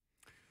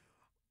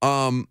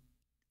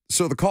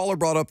 So the caller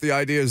brought up the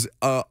ideas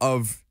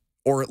of,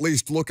 or at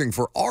least looking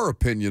for our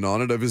opinion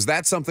on it, of is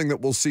that something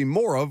that we'll see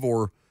more of,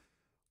 or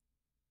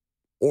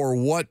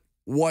what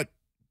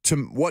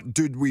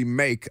did we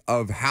make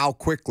of how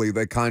quickly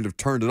they kind of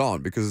turned it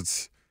on?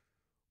 Because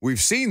we've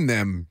seen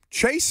them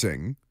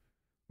chasing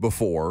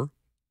before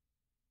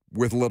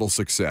with little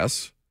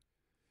success.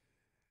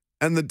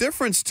 And the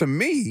difference to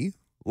me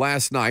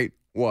last night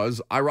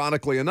was,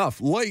 ironically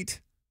enough,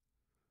 late,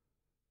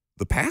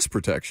 the pass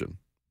protection.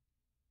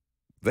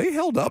 They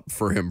held up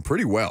for him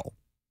pretty well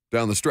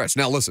down the stretch.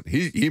 Now, listen,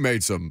 he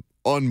made some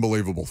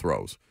unbelievable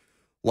throws.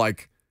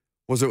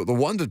 Was it the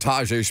one to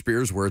Tajay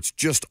Spears where it's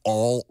just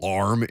all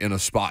arm in a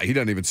spot? He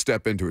doesn't even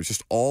step into it. It's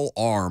just all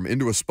arm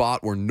into a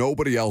spot where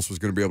nobody else was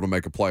going to be able to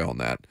make a play on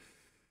that.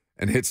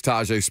 And hits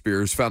Tajay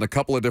Spears. Found a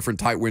couple of different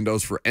tight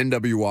windows for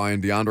NWI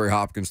and DeAndre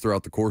Hopkins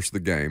throughout the course of the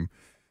game.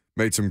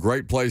 Made some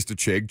great plays to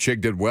Chig.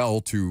 Chig did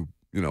well to,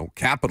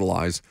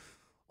 capitalize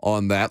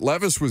on that.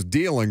 Levis was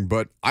dealing,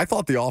 but I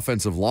thought the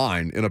offensive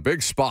line in a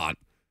big spot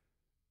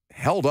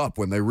held up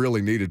when they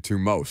really needed to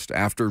most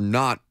after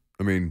not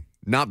being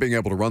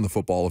able to run the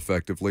football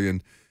effectively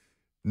and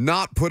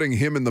not putting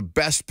him in the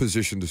best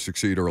position to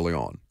succeed early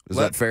on. Is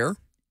that fair?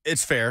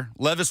 It's fair.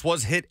 Levis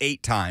was hit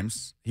 8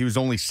 times. He was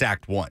only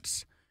sacked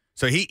once.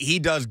 So he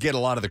does get a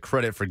lot of the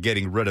credit for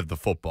getting rid of the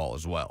football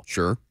as well.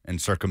 Sure.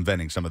 And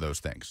circumventing some of those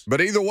things.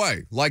 But either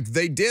way,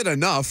 they did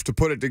enough to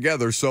put it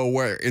together so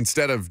where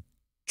instead of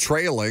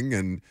trailing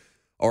and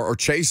or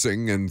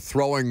chasing and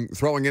throwing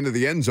into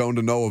the end zone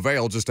to no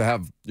avail just to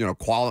have,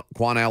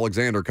 Quan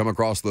Alexander come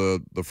across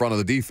the front of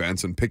the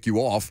defense and pick you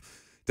off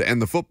to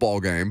end the football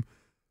game,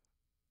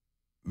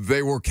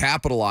 they were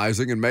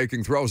capitalizing and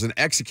making throws and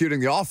executing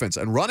the offense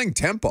and running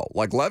tempo.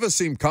 Levis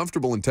seemed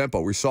comfortable in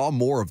tempo. We saw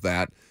more of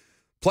that.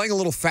 Playing a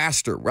little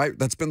faster, right?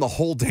 That's been the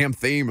whole damn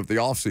theme of the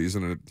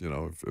offseason.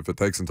 And, if it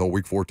takes until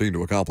week 14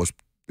 to accomplish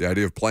the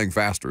idea of playing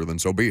faster, then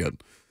so be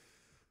it.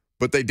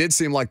 But they did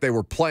seem like they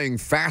were playing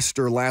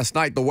faster last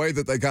night, the way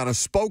that they kind of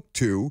spoke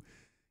to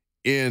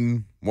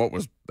in, what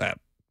was that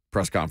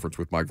press conference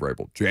with Mike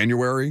Vrabel?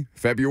 January?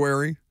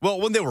 February?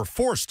 Well, when they were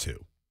forced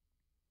to.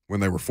 When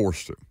they were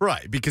forced to.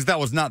 Right, because that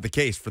was not the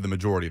case for the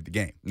majority of the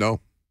game.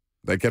 No.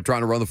 They kept trying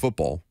to run the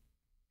football.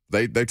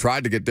 They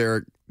tried to get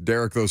Derek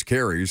those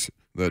carries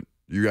that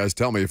you guys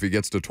tell me if he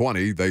gets to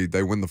 20,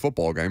 they win the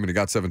football game, and he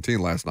got 17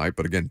 last night.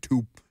 But again,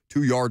 two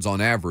yards on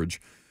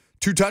average.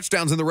 2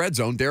 touchdowns in the red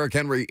zone. Derrick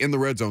Henry in the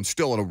red zone,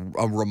 still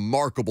a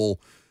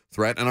remarkable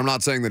threat. And I'm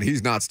not saying that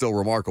he's not still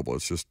remarkable.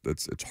 It's just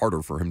it's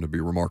harder for him to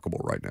be remarkable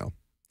right now.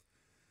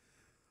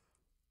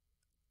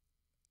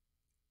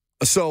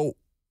 So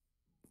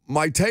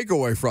my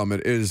takeaway from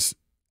it is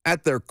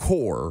at their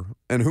core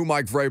and who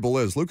Mike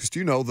Vrabel is. Lucas, do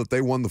you know that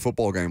they won the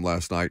football game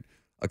last night,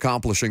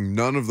 accomplishing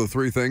none of the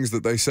 3 things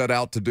that they set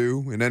out to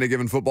do in any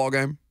given football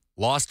game?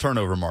 Lost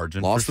turnover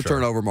margin. Lost the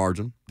turnover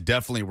margin.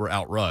 Definitely were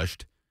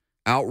outrushed.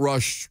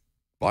 Outrushed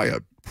by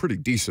a pretty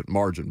decent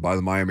margin by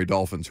the Miami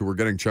Dolphins, who were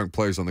getting chunk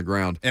plays on the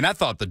ground. And I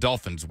thought the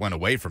Dolphins went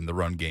away from the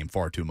run game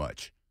far too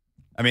much.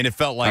 I mean, it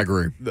felt like I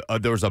agree.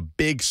 There was a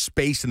big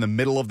space in the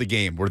middle of the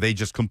game where they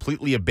just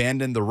completely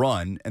abandoned the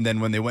run, and then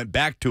when they went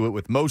back to it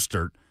with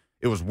Mostert,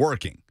 it was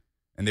working.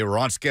 And they were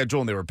on schedule,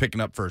 and they were picking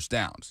up first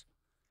downs.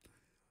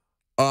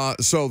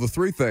 So the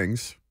 3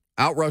 things: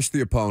 outrush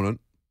the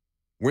opponent,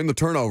 win the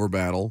turnover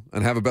battle,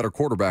 and have a better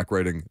quarterback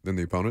rating than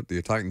the opponent,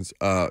 the Titans.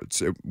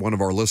 One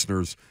of our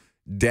listeners,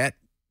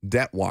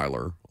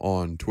 Detweiler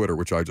on Twitter,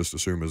 which I just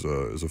assume is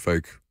a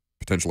fake,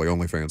 potentially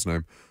OnlyFans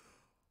name.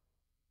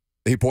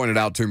 He pointed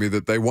out to me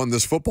that they won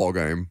this football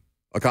game,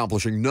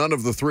 accomplishing none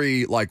of the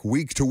 3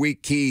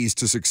 week-to-week keys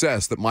to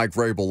success that Mike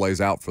Vrabel lays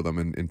out for them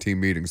in team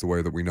meetings, the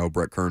way that we know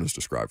Brett Kern has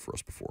described for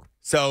us before.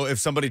 So if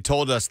somebody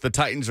told us the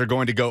Titans are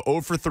going to go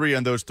 0 for 3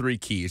 on those 3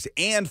 keys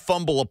and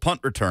fumble a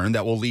punt return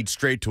that will lead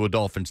straight to a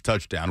Dolphins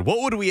touchdown, what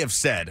would we have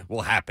said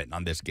will happen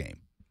on this game?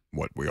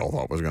 What we all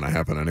thought was going to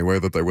happen anyway,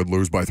 that they would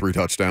lose by 3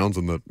 touchdowns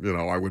and that,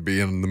 I would be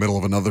in the middle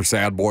of another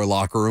sad boy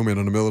locker room and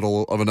in the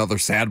middle of another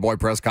sad boy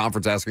press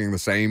conference asking the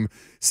same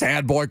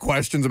sad boy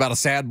questions about a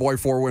sad boy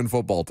 4-win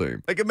football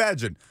team.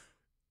 Imagine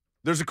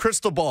there's a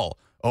crystal ball.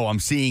 Oh, I'm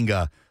seeing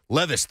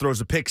Levis throws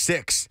a pick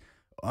 6.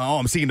 Oh,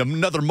 I'm seeing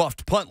another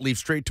muffed punt lead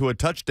straight to a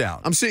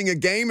touchdown. I'm seeing a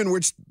game in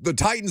which the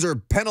Titans are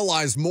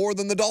penalized more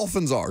than the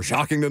Dolphins are.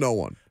 Shocking to no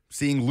one.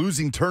 Seeing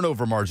losing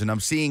turnover margin.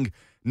 I'm seeing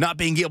not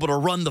being able to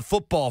run the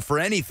football for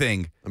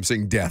anything. I'm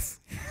seeing death.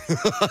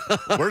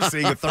 We're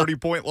seeing a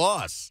 30-point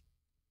loss.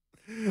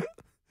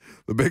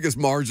 The biggest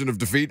margin of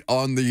defeat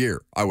on the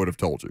year, I would have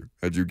told you,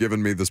 had you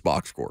given me this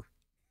box score.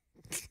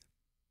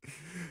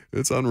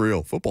 It's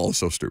unreal. Football is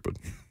so stupid,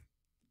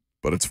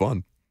 but it's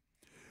fun.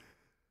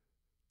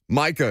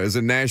 Micah is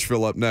in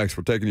Nashville up next.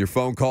 We're taking your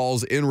phone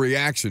calls in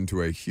reaction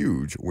to a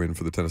huge win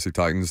for the Tennessee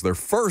Titans. They're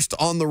first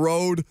on the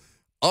road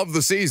of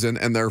the season,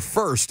 and they're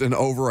first in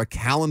over a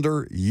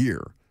calendar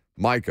year.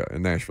 Micah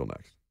in Nashville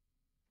next.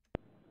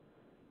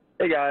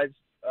 Hey, guys.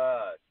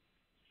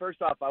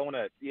 First off, I want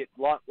to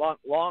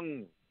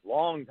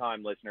long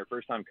time listener,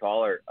 first time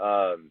caller.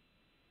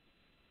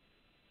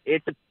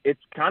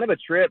 It's kind of a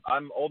trip.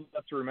 I'm old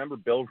enough to remember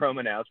Bill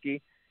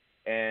Romanowski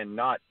and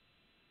not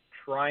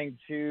trying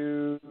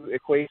to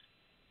equate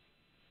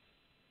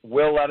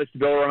Will Levis to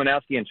Bill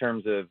Romanowski in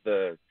terms of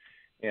the,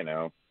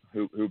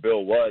 who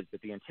Bill was,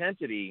 but the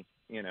intensity,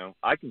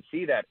 I can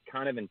see that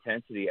kind of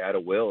intensity out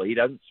of Will. He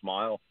doesn't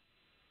smile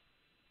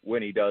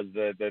when he does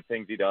the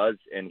things he does,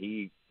 and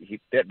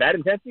that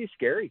intensity is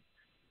scary.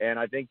 And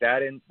I think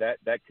that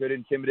could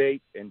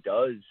intimidate and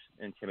does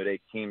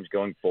intimidate teams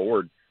going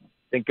forward.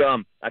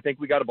 I think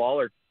we got a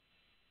baller.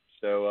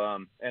 So,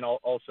 and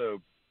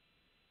also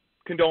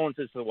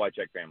condolences to the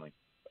Wycheck family.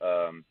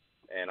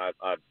 And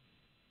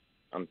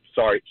I'm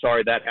sorry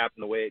that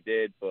happened the way it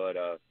did, but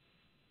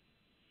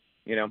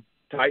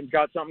Titans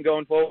got something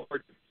going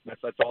forward.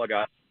 That's all I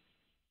got.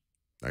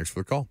 Thanks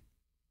for the call.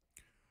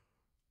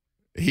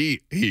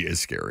 He is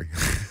scary.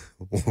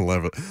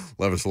 Levis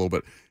a little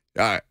bit.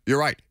 You're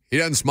right. He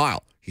doesn't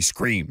smile. He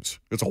screams.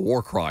 It's a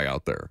war cry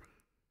out there.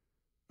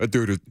 That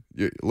dude,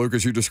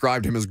 Lucas, you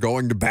described him as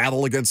going to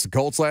battle against the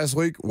Colts last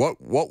week. What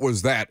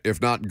was that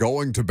if not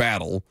going to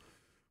battle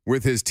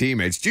with his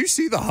teammates? Did you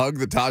see the hug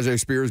that Tajay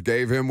Spears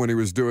gave him when he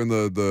was doing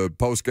the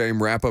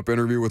post-game wrap-up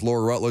interview with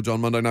Laura Rutledge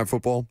on Monday Night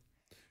Football?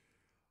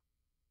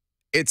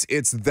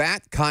 It's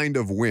that kind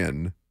of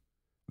win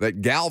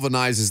that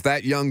galvanizes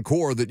that young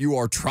core that you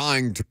are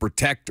trying to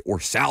protect or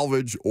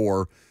salvage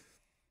or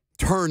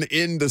turn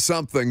into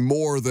something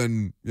more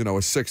than,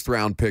 a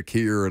sixth-round pick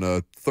here and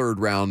a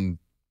third-round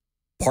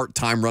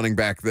part-time running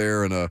back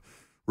there and a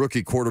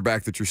rookie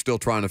quarterback that you're still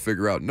trying to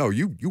figure out. No,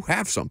 you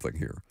have something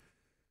here.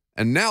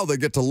 And now they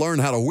get to learn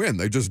how to win.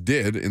 They just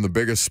did in the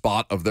biggest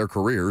spot of their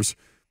careers,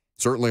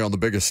 certainly on the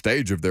biggest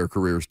stage of their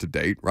careers to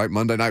date, right?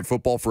 Monday Night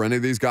Football for any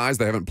of these guys,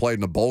 they haven't played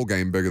in a bowl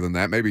game bigger than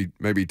that. Maybe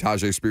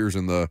Tajay Spears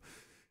in the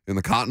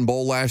Cotton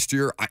Bowl last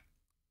year.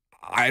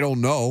 I don't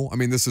know. I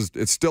mean,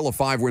 it's still a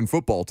 5-win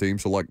football team,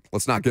 so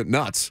let's not get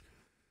nuts.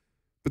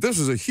 But this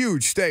was a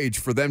huge stage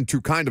for them to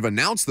kind of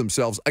announce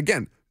themselves.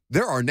 Again,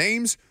 there are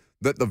names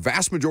that the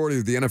vast majority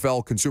of the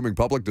NFL consuming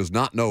public does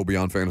not know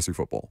beyond fantasy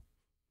football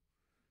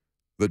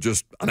that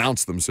just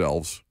announced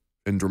themselves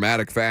in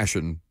dramatic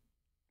fashion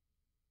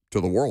to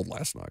the world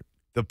last night.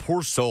 The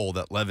poor soul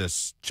that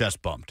Levis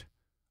chest bumped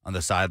on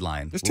the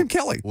sideline. It's Tim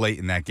Kelly. Late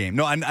in that game.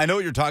 No, I know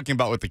what you're talking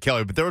about with the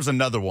Kelly, but there was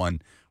another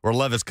one where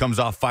Levis comes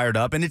off fired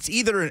up, and it's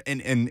either an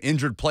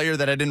injured player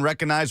that I didn't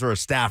recognize or a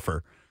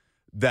staffer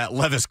that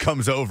Levis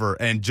comes over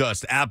and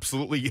just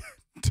absolutely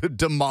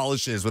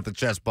demolishes with a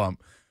chest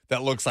bump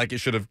that looks like it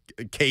should have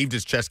caved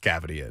his chest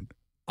cavity in.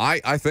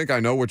 I think I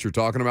know what you're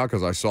talking about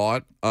because I saw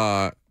it.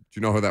 Do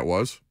you know who that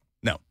was?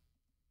 No.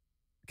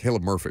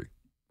 Caleb Murphy.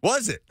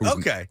 Was it?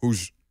 Okay.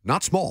 Who's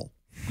not small.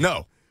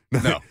 No.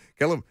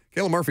 Caleb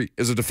Murphy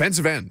is a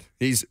defensive end.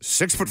 He's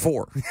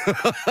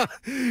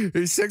 6'4".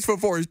 He's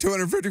 6'4". He's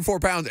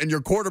 254 pounds, and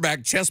your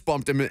quarterback chest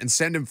bumped him and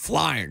sent him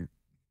flying.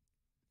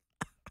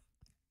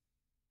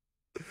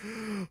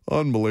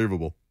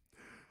 Unbelievable.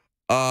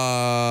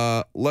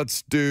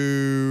 Let's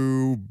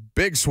do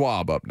Big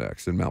Swab up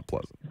next in Mount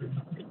Pleasant.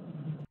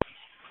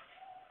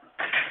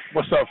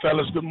 What's up,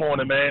 fellas? Good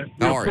morning, man.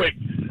 Real quick.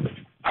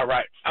 All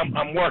right.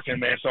 I'm working,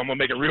 man, so I'm going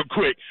to make it real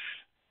quick.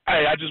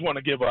 Hey, I just want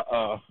to give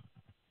a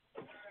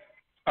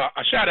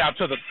shout-out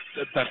to the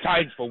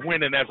Titans for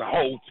winning as a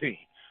whole team.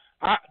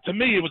 To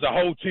me, it was a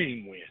whole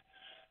team win.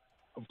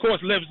 Of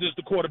course, Levis is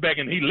the quarterback,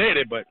 and he led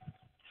it, but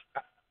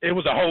it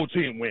was a whole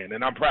team win,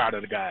 and I'm proud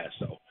of the guys.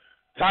 So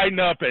tighten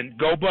up and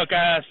go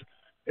Buckeyes.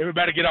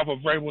 Everybody get off of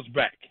Vrabel's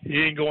back.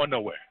 He ain't going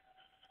nowhere.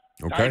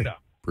 Okay.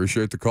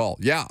 Appreciate the call.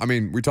 Yeah, I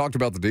mean, we talked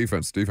about the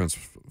defense. Defense,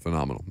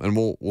 phenomenal. And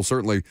we'll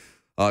certainly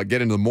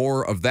get into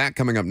more of that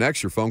coming up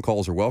next. Your phone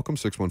calls are welcome,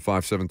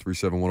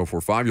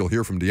 615-737-1045. You'll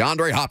hear from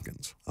DeAndre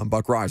Hopkins. I'm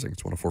Buck Rising.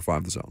 It's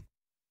 104.5 The Zone.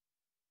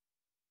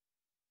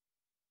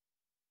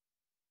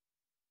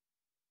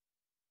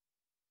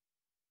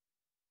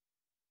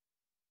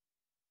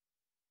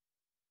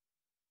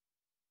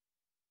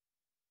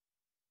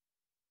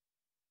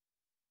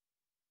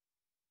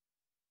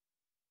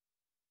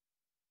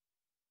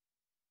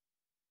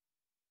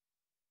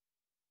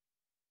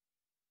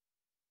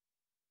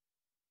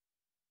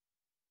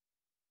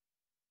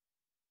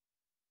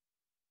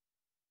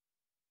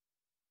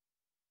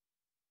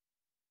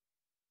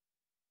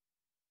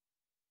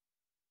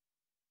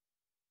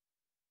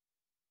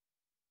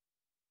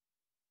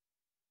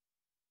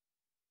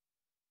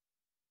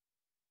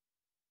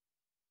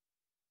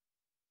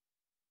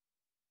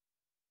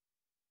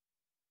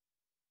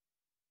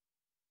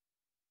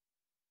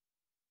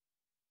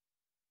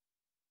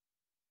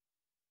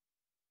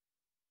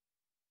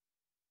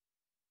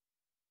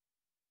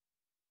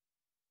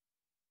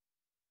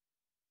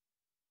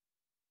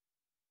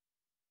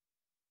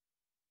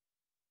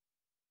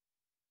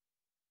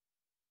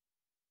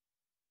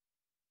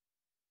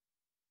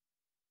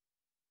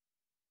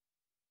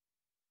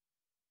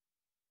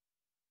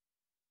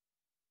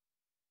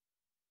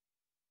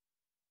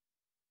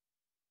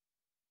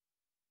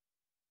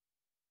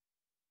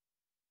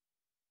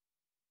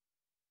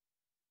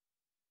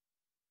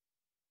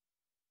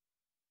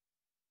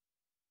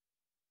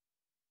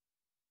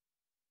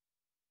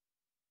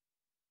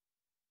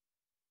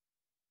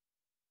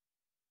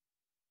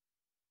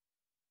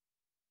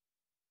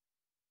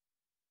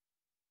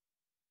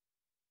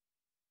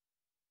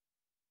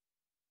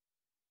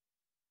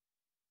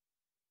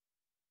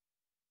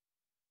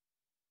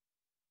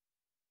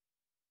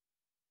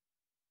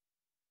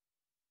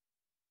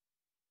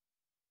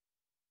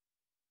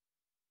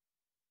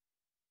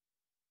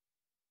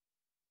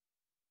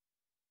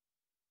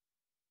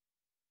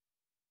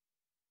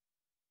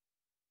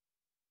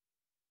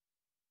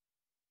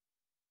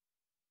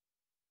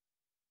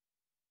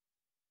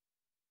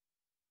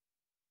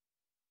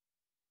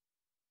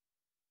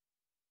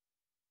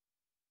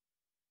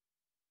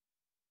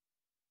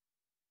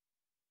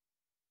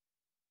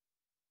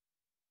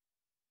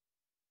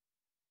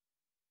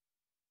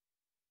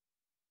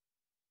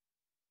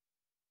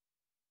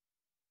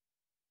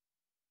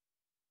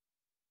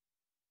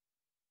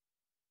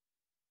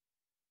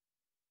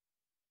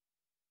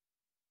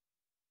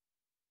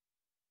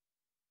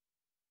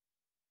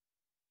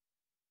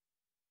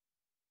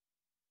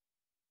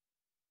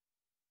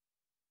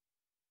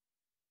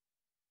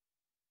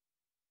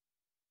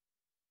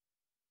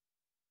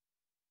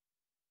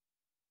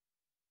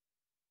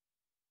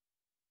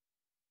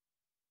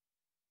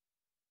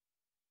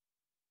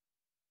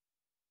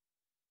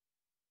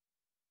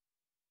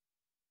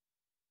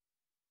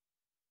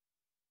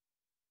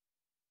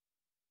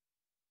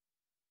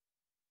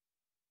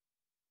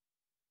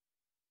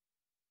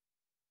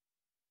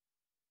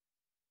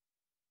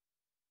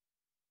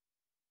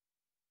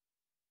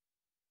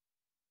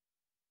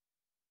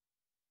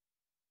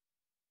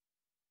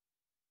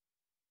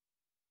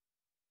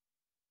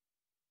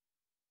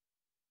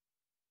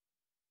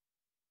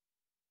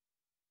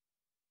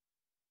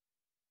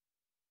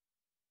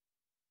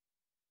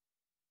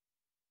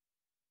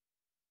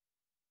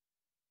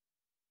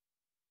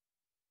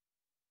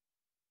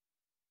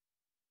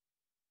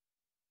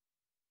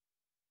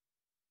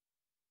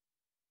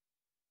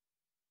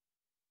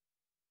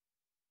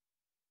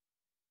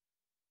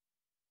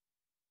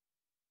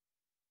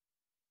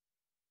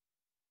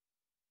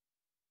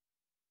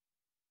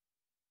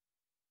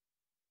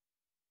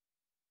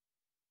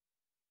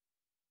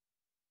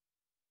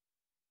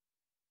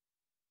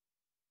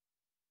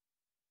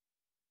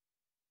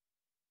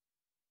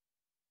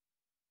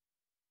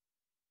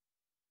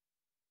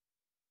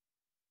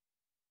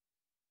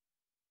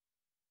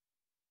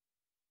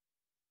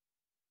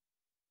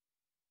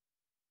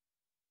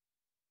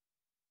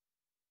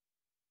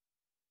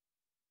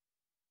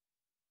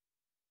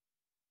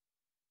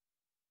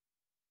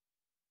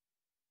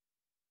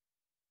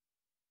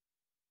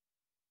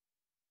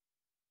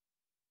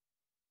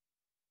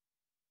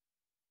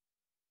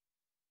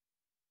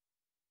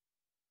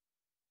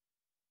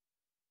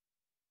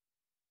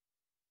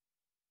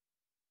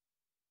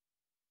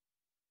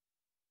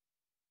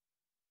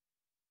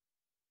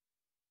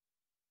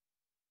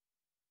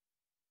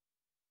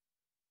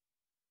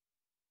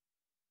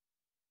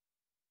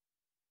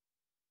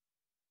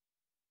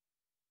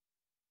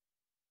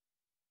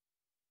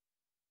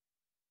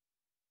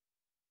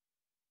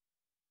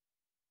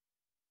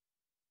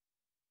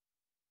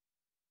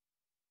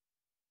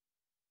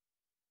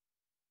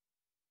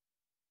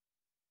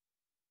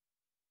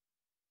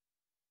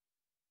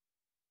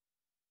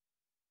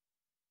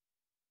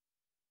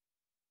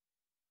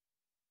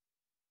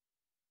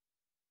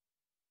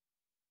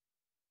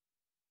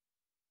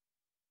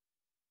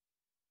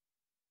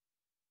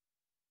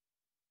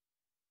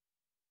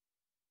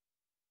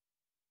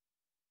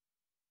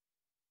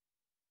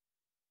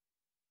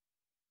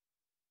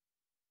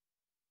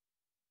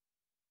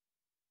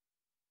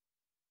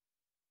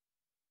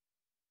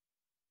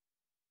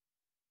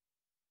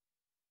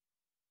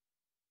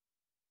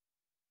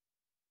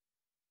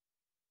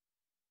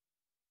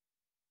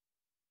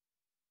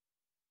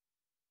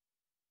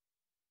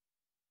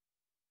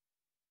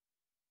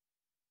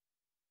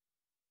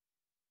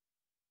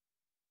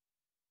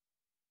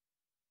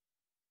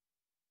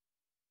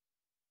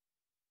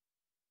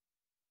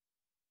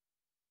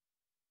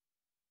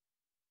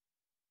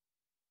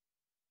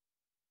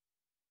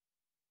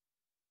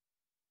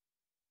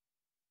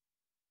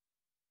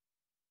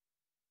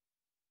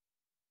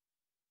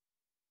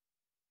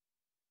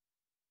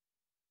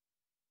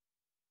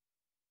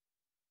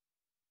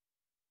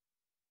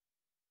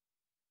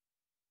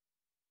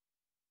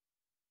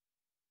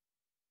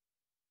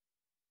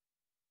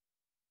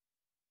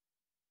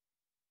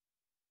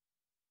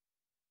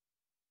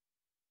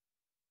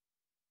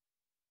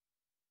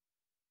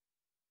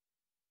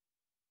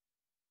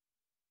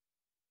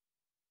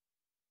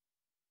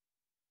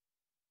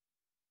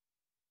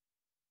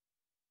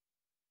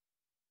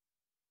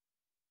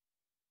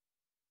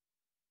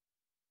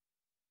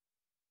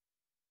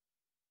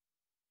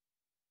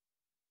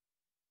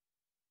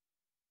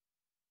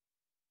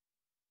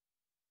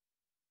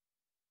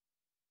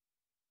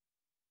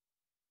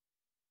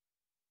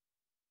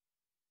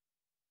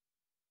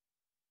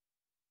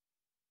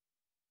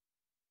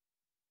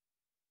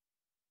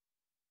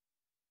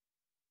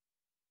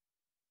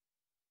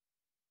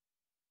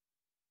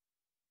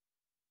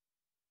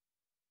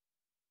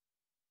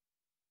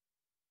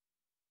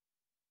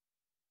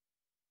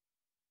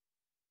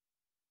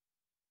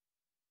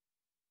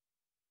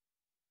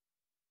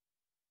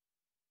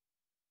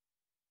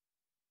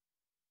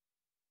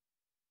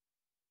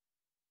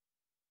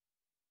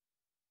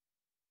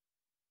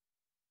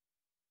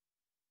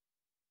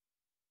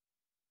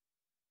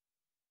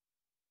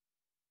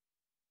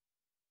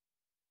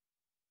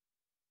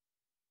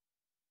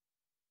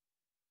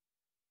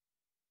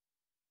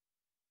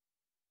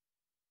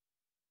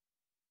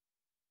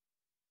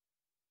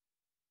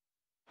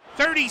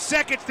 30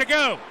 seconds to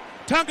go.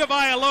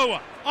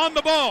 Tagovailoa on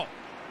the ball.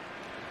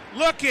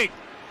 Looking,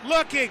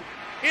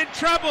 in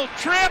trouble,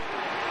 trip.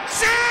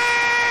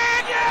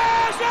 Sack!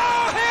 Yes!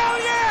 Oh, hell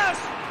yes!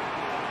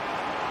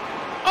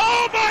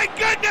 Oh, my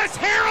goodness,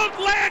 Harold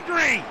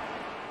Landry!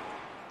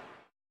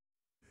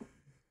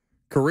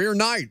 Career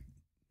night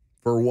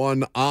for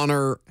one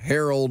honor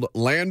Harold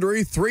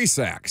Landry. 3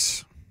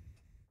 sacks.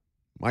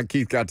 Mike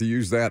Keith got to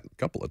use that a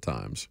couple of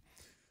times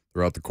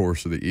throughout the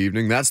course of the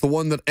evening. That's the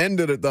one that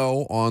ended it,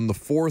 though, on the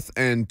 4th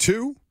and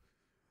 2.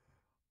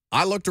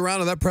 I looked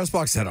around in that press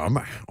box and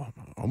said,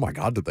 oh my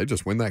God, did they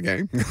just win that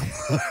game?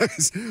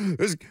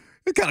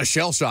 It kind of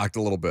shell-shocked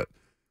a little bit.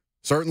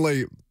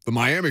 Certainly the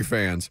Miami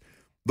fans.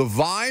 The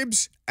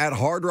vibes at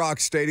Hard Rock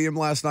Stadium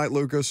last night,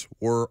 Lucas,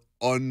 were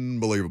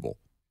unbelievable.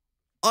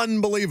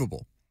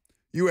 Unbelievable.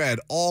 You had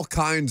all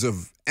kinds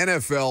of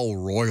NFL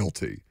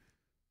royalty,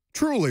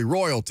 truly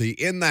royalty,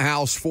 in the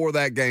house for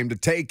that game to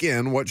take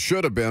in what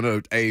should have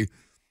been a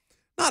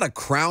not a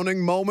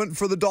crowning moment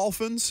for the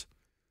Dolphins,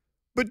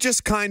 but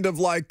just kind of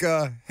like,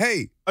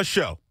 hey. A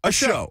show. A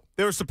show.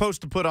 They were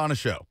supposed to put on a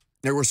show.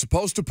 They were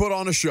supposed to put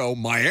on a show.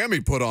 Miami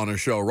put on a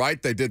show,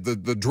 right? They did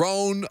the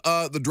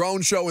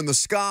drone show in the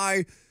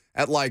sky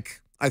at,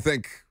 like, I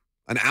think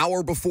an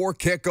hour before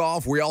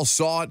kickoff. We all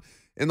saw it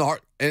in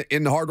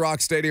the Hard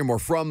Rock Stadium, or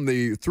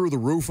through the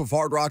roof of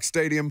Hard Rock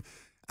Stadium,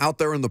 out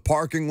there in the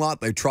parking lot.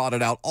 They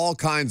trotted out all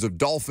kinds of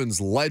Dolphins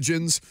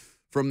legends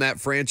from that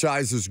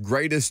franchise's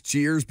greatest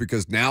years,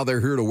 because now they're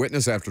here to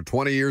witness, after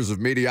 20 years of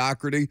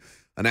mediocrity,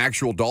 an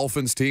actual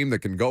Dolphins team that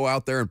can go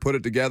out there and put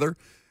it together.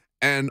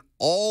 And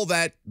all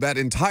that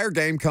entire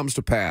game comes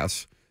to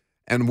pass,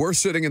 and we're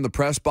sitting in the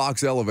press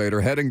box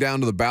elevator heading down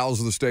to the bowels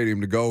of the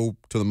stadium to go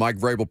to the Mike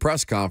Vrabel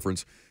press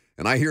conference,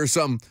 and I hear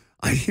some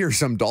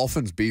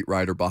Dolphins beat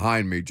writer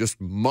behind me just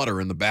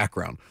mutter in the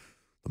background,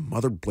 "The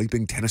mother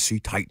bleeping Tennessee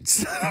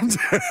Titans."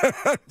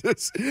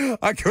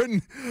 I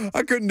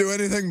couldn't do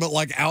anything but,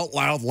 like, out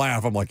loud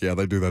laugh. I'm like, yeah,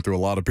 they do that to a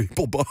lot of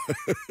people, but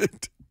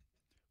that's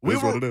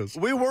what it is.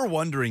 We were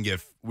wondering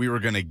if we were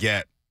going to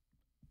get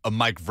a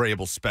Mike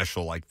Vrabel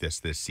special like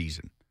this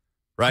season,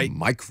 right?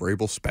 Mike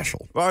Vrabel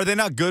special. Are they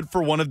not good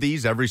for one of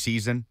these every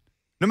season?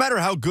 No matter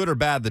how good or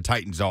bad the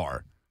Titans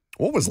are.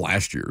 What was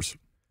last year's?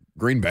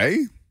 Green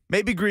Bay?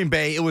 Maybe Green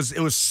Bay. It was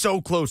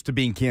so close to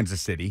being Kansas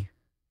City,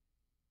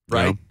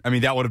 right? Yeah. I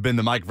mean, that would have been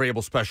the Mike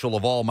Vrabel special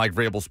of all Mike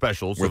Vrabel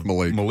specials. With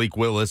Malik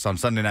Willis on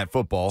Sunday Night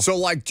Football. So,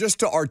 like, just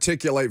to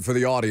articulate for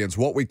the audience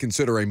what we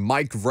consider a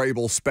Mike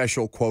Vrabel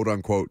special, quote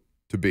unquote,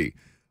 to be.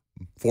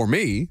 For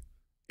me,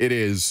 it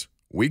is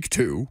Week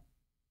 2,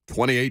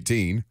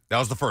 2018. That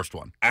was the first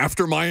one.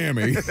 After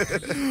Miami,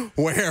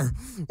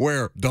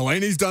 where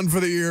Delaney's done for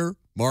the year,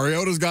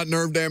 Mariota's got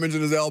nerve damage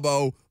in his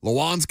elbow,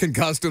 Lawan's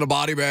concussed in a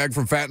body bag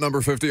from fat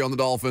number 50 on the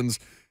Dolphins,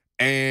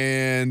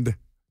 and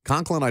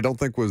Conklin, I don't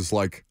think, was,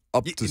 like,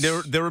 up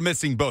to... They were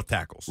missing both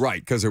tackles.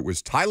 Right, because it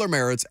was Tyler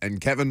Merritt's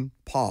and Kevin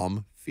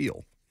Palm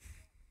Field.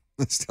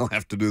 They still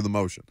have to do the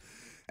motion.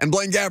 And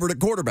Blaine Gabbert at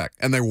quarterback.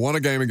 And they won a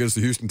game against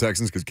the Houston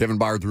Texans because Kevin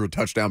Byard threw a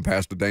touchdown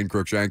pass to Dane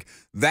Cruikshank.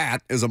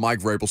 That is a Mike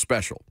Vrabel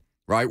special,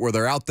 right? Where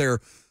they're out there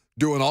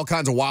doing all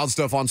kinds of wild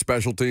stuff on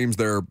special teams.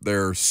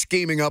 They're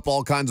scheming up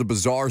all kinds of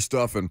bizarre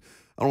stuff, and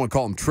I don't want to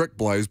call them trick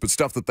plays, but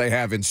stuff that they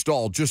have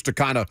installed just to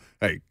kind of,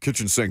 hey,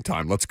 kitchen sink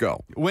time, let's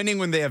go. Winning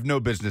when they have no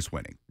business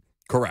winning.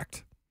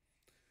 Correct.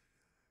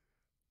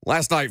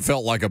 Last night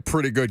felt like a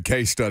pretty good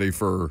case study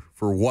for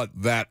what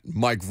that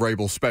Mike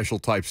Vrabel special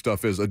type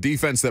stuff is. A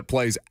defense that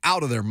plays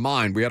out of their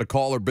mind. We had a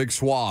caller, Big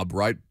Swab,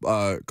 right,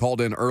 called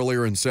in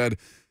earlier and said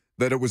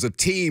that it was a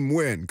team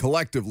win.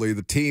 Collectively,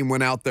 the team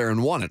went out there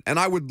and won it. And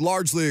I would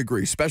largely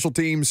agree. Special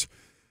teams,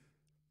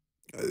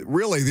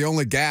 really the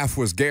only gaffe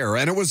was Gare.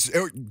 And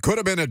it could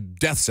have been a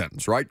death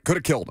sentence, right? Could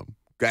have killed him.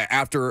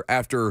 After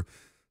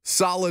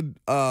solid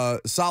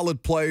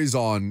plays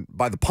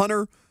by the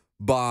punter,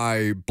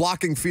 by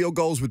blocking field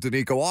goals with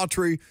Danico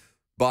Autry,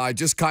 by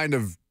just kind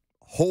of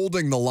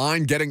holding the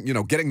line, getting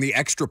the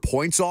extra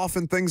points off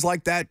and things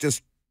like that.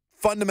 Just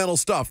fundamental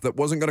stuff that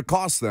wasn't going to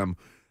cost them.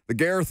 The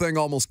Gare thing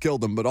almost killed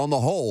them, but on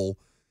the whole,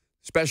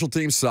 special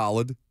teams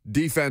solid.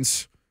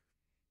 Defense,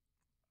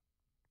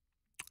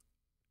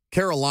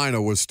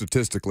 Carolina was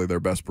statistically their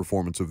best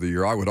performance of the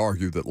year. I would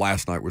argue that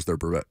last night was their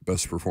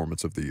best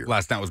performance of the year.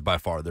 Last night was by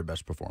far their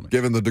best performance.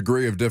 Given the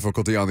degree of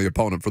difficulty on the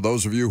opponent. For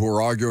those of you who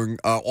are arguing,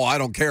 I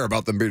don't care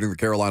about them beating the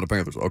Carolina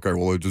Panthers. Okay,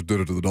 well, they just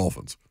did it to the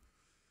Dolphins.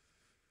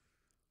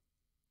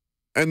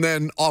 And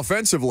then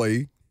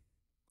offensively,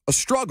 a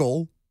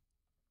struggle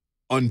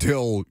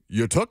until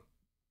you took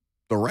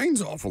the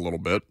reins off a little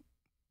bit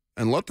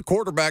and let the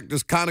quarterback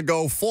just kind of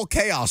go full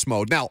chaos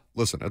mode. Now,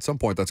 listen, at some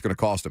point that's going to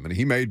cost him, and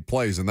he made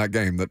plays in that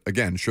game that,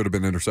 again, should have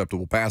been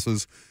interceptable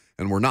passes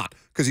and were not,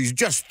 because he's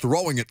just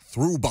throwing it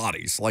through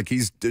bodies like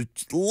he's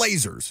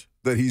lasers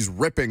that he's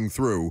ripping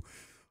through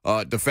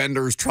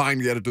defenders trying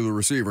to get it to the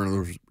receiver,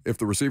 and if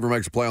the receiver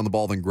makes a play on the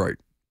ball, then great.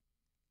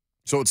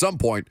 So at some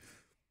point,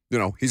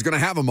 he's going to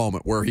have a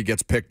moment where he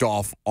gets picked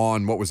off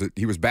on, what was it?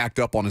 He was backed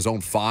up on his own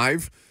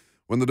 5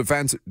 when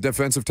the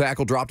defensive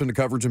tackle dropped into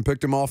coverage and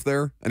picked him off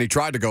there, and he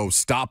tried to go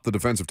stop the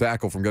defensive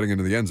tackle from getting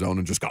into the end zone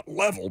and just got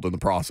leveled in the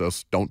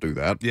process. Don't do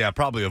that. Yeah,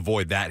 probably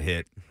avoid that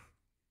hit.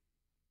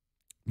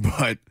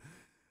 But,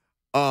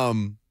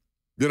 on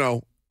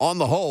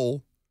the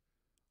whole,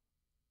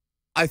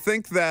 I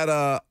think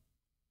that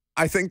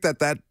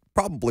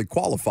probably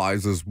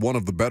qualifies as one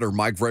of the better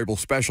Mike Vrabel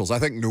specials. I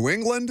think New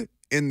England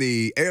in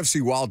the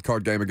AFC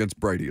wildcard game against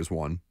Brady is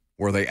one,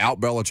 where they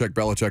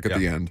out-Belichick at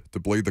the end to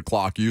bleed the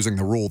clock using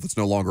the rule that's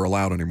no longer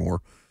allowed anymore.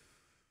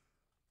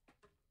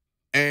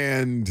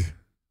 And,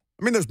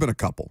 there's been a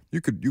couple. You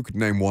could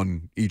name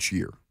one each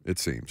year, it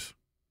seems.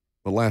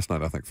 But last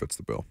night, I think, fits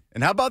the bill.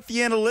 And how about the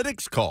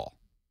analytics call?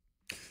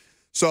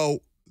 So,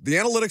 the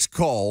analytics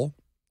call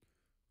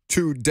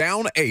to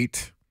down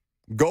 8,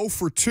 go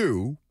for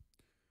 2,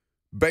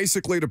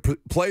 basically to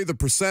play the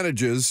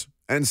percentages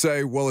and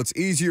say, well, it's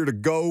easier to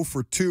go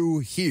for 2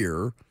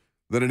 here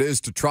than it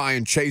is to try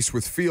and chase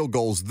with field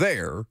goals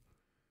there.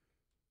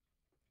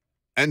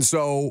 And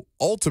so,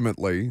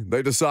 ultimately,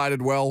 they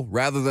decided, well,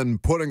 rather than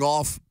putting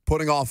off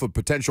a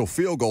potential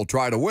field goal,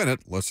 try to win it,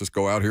 let's just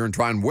go out here and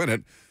try and win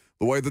it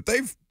the way that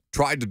they've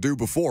tried to do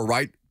before,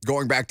 right?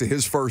 Going back to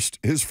his first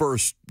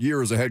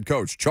year as a head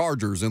coach,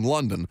 Chargers in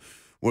London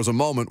was a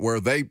moment where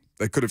they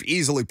could have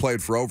easily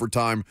played for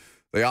overtime.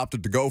 They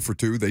opted to go for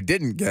 2. They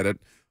didn't get it.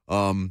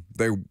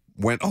 They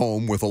went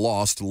home with a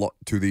loss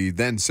to the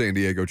then San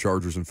Diego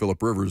Chargers and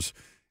Phillip Rivers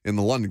in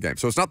the London game.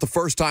 So it's not the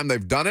first time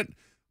they've done it,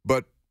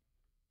 but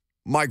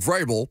Mike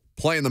Vrabel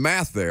playing the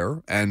math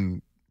there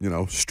and,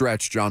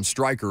 Stretch John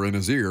Stryker in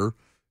his ear,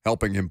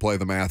 helping him play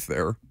the math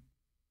there.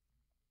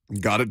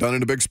 Got it done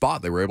in a big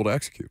spot. They were able to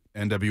execute.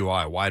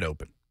 NWI wide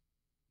open.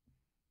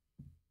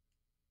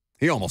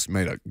 He almost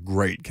made a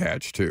great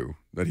catch too.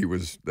 That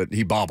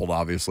he bobbled.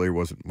 Obviously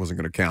wasn't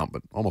going to count,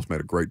 but almost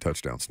made a great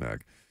touchdown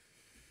snag.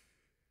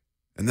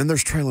 And then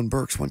there's Traylon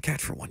Burks, 1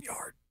 catch for 1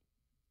 yard.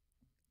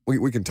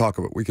 We can talk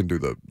about. We can do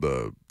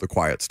the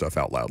quiet stuff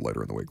out loud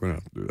later in the week. We don't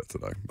have to do that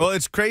today. Well,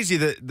 it's crazy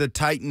that the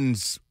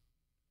Titans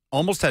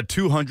almost had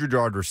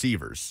 200-yard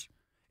receivers,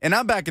 and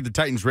I'm back at the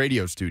Titans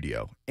radio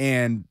studio,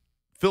 and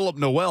Philip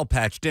Noel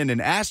patched in and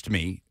asked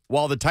me,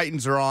 while the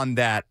Titans are on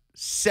that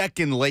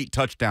second late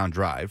touchdown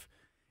drive,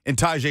 and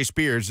Tyjae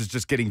Spears is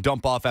just getting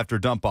dump off after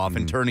dump off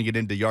and turning it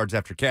into yards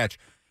after catch.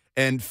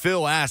 And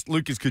Phil asked,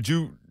 Lucas, could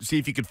you see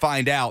if you could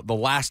find out the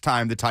last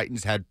time the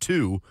Titans had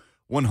 2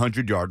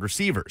 100-yard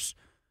receivers?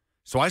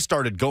 So I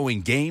started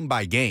going game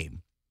by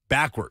game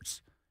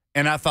backwards.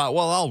 And I thought,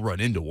 well, I'll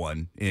run into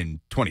one in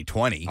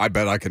 2020. I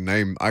bet I can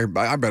name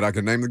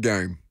the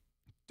game.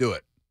 Do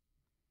it.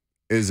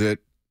 Is it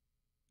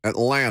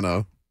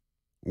Atlanta,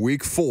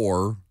 Week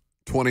 4,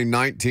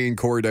 2019,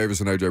 Corey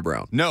Davis and A.J.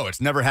 Brown? No,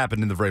 it's never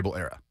happened in the Vrabel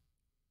era.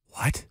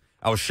 What?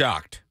 I was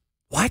shocked.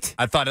 What?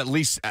 I thought at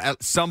least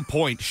at some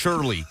point,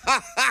 surely,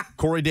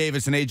 Corey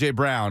Davis and A.J.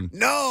 Brown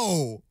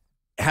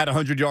had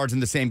 100 yards in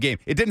the same game.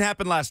 It didn't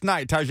happen last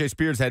night. Tyjae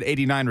Spears had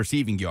 89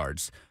 receiving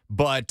yards,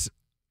 but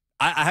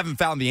I haven't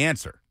found the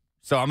answer.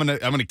 So I'm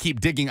gonna keep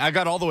digging. I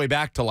got all the way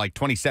back to like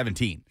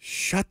 2017.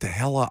 Shut the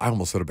hell up. I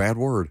almost said a bad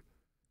word.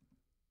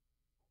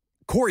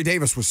 Corey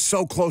Davis was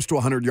so close to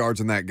 100 yards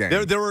in that game.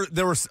 There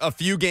were a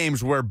few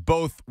games where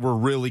both were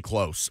really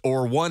close,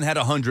 or one had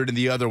 100 and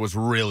the other was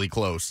really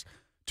close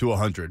to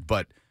 100.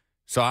 But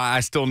so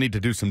I still need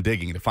to do some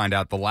digging to find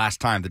out the last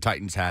time the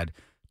Titans had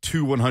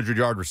 2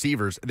 100-yard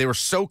receivers. They were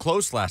so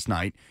close last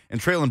night,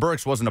 and Traylon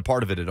Burks wasn't a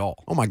part of it at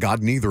all. Oh, my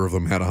God, neither of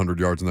them had 100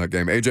 yards in that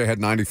game. A.J. had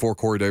 94,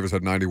 Corey Davis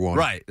had 91.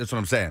 Right, that's what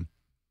I'm saying.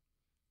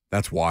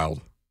 That's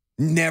wild.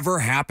 Never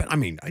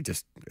happened.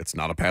 It's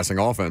not a passing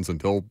offense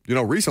until,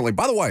 recently.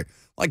 By the way,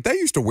 like they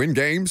used to win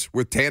games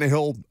with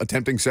Tannehill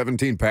attempting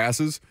 17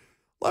 passes.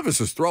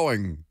 Levis is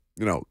throwing,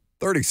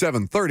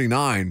 37,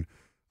 39.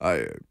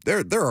 There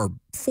are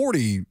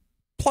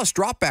 40-plus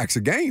dropbacks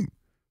a game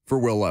for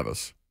Will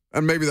Levis.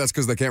 And maybe that's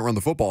because they can't run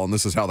the football, and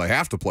this is how they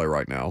have to play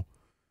right now.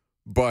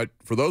 But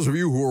for those of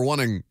you who are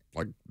wanting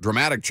like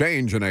dramatic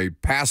change in a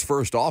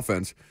pass-first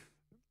offense,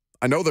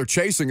 I know they're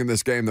chasing in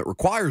this game that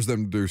requires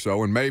them to do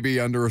so, and maybe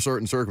under a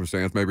certain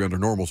circumstance, maybe under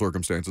normal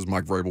circumstances,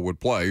 Mike Vrabel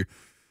would play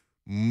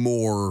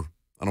more,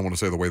 I don't want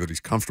to say the way that he's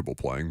comfortable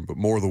playing, but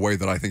more the way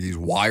that I think he's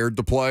wired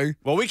to play.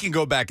 Well, we can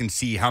go back and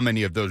see how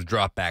many of those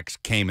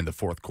dropbacks came in the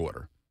fourth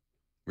quarter.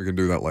 We can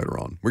do that later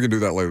on. We can do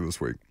that later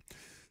this week.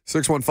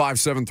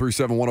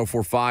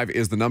 615-737-1045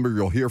 is the number.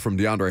 You'll hear from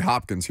DeAndre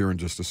Hopkins here in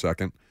just a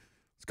second.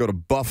 Let's go to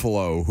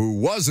Buffalo,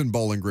 who was in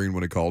Bowling Green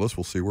when he called us.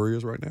 We'll see where he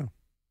is right now.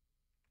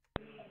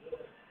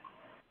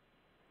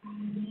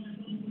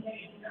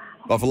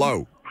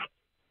 Buffalo.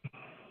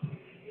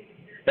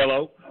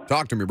 Hello.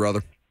 Talk to me,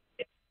 brother.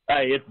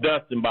 Hey, it's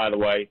Dustin, by the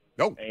way.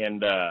 Go.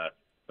 And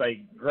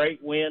say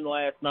great win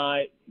last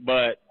night,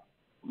 but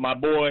my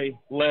boy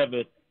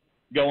Levis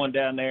going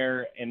down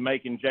there and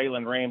making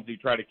Jalen Ramsey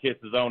try to kiss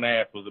his own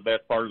ass was the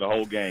best part of the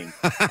whole game.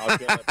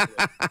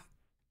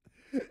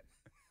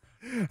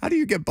 How do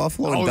you get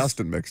Buffalo and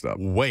Dustin mixed up?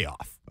 Way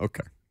off.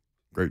 Okay.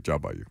 Great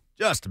job by you.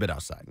 Just a bit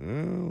outside.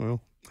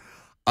 Well,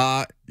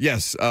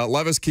 Yes,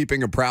 Levis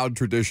keeping a proud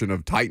tradition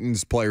of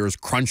Titans players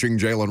crunching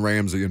Jalen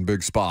Ramsey in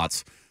big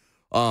spots.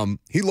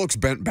 He looks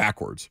bent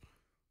backwards.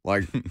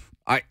 Like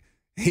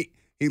he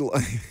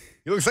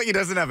looks like he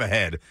doesn't have a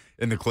head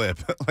in the clip.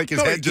 Like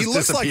his head just he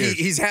looks like disappears.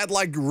 he's had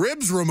like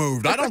ribs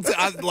removed. I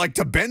don't like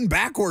to bend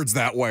backwards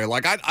that way.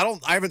 Like I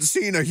haven't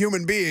seen a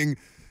human being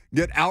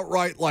get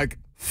outright like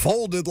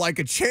folded like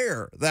a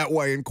chair that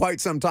way in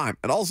quite some time.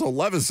 And also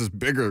Levis is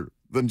bigger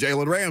than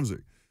Jalen Ramsey.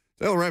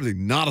 Jalen Ramsey,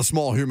 not a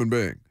small human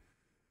being.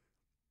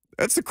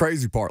 That's the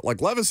crazy part. Like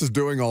Levis is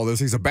doing all this.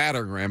 He's a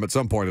battering ram. At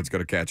some point, it's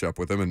going to catch up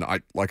with him. And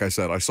like I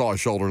said, I saw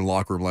his shoulder in the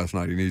locker room last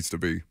night. He needs to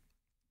be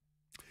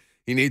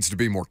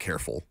more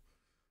careful.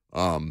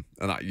 And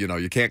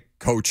you can't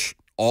coach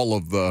all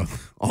of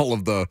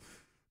the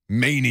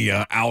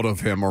mania out of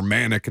him or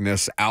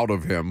manicness out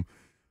of him,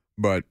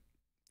 but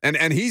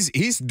and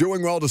he's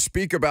doing well to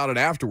speak about it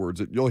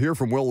afterwards. You'll hear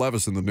from Will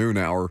Levis in the noon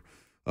hour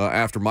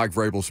after Mike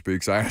Vrabel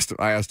speaks. I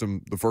asked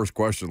him the first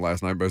question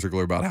last night,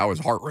 basically about how his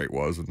heart rate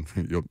was, and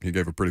he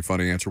gave a pretty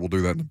funny answer. We'll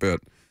do that in a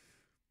bit.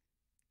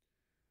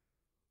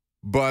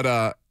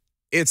 But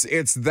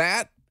it's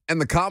that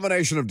and the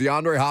combination of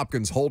DeAndre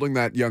Hopkins holding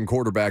that young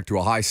quarterback to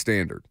a high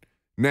standard.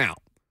 Now,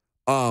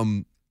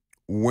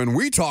 when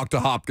we talked to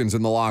Hopkins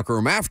in the locker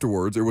room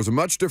afterwards, it was a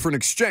much different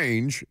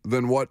exchange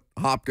than what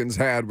Hopkins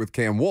had with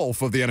Cam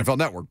Wolfe of the NFL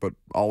Network. But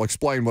I'll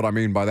explain what I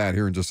mean by that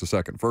here in just a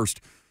second.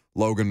 First,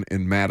 Logan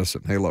in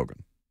Madison. Hey,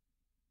 Logan.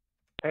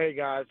 Hey,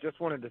 guys. Just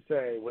wanted to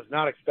say, was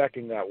not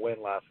expecting that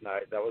win last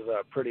night. That was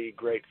a pretty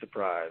great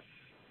surprise.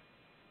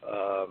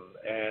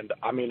 And,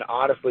 I mean,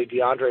 honestly,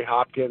 DeAndre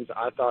Hopkins,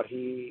 I thought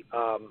he's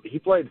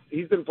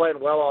been playing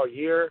well all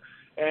year.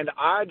 And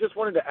I just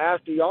wanted to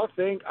ask, do y'all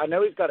think, I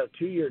know he's got a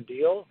 2-year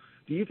deal.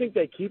 Do you think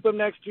they keep him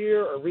next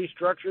year or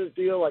restructure his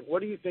deal? Like,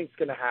 what do you think is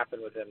going to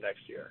happen with him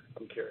next year?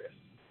 I'm curious.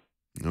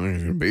 I mean,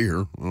 he's going to be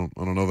here. I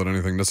don't know that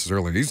anything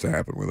necessarily needs to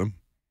happen with him.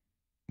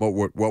 What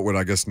would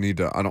I guess need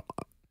to?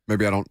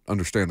 Maybe I don't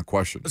understand the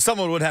question.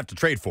 Someone would have to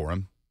trade for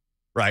him,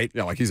 right?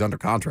 Yeah, like he's under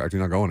contract. He's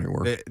not going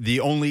anywhere.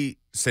 The only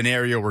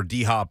scenario where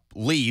D-Hop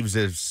leaves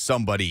is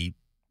somebody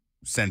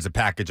sends a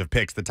package of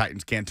picks the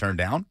Titans can't turn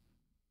down.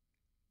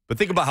 But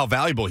think about how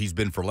valuable he's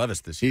been for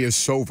Levis this year. He is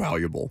so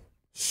valuable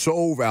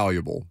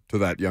to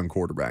that young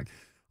quarterback.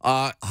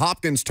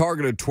 Hopkins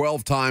targeted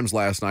 12 times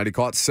last night. He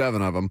caught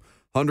 7 of them,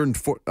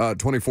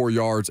 124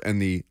 yards,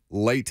 and the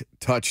late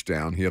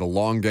touchdown. He had a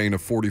long gain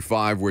of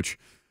 45, which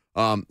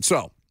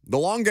so the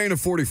long gain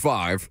of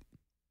 45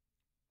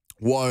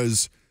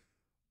 was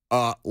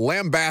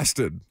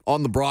lambasted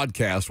on the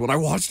broadcast when I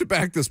watched it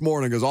back this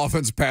morning as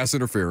offensive pass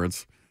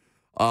interference.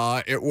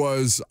 It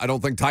was, I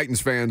don't think Titans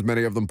fans,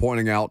 many of them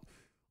pointing out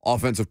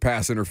offensive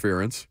pass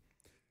interference.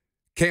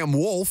 Cam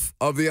Wolfe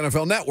of the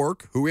NFL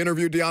Network, who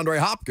interviewed DeAndre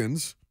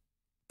Hopkins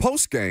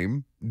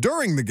post-game,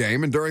 during the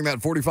game, and during that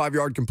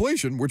 45-yard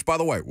completion, which, by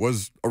the way,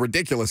 was a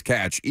ridiculous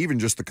catch, even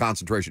just the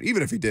concentration,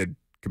 even if he did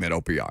commit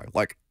OPI.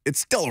 Like, it's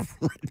still a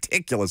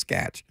ridiculous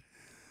catch.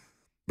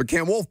 But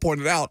Cam Wolfe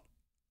pointed out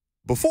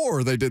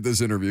before they did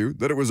this interview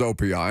that it was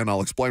OPI, and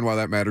I'll explain why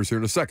that matters here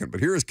in a second. But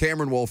here is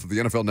Cameron Wolfe of the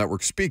NFL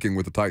Network speaking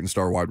with the Titan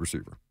star wide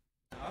receiver.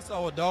 I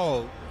saw a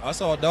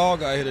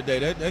dog out here today.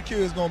 That kid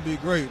is going to be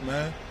great,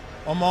 man.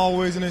 I'm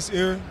always in his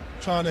ear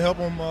trying to help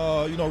him,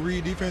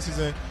 read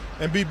defenses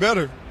and be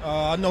better.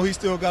 I know he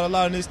still got a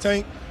lot in his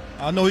tank.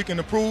 I know he can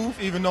improve,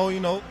 even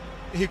though,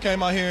 he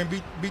came out here and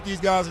beat these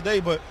guys today.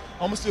 But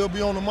I'm going to still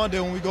be on the Monday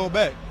when we go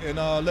back and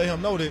let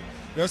him know that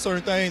there are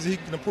certain things that he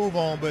can improve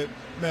on. But,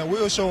 man,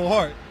 we'll show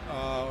heart.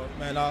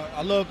 Man,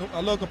 I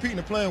love competing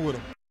and playing with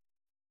him.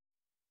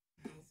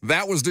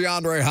 That was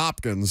DeAndre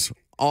Hopkins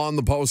on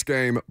the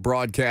post-game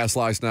broadcast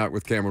last night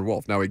with Cameron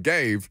Wolfe. Now, he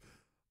gave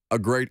a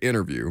great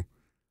interview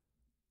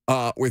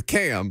with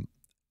Cam,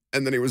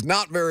 and then he was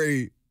not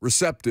very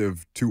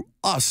receptive to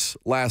us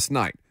last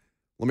night.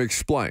 Let me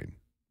explain.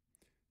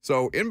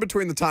 So, in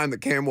between the time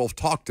that Cam Wolfe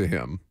talked to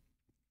him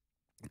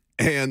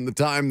and the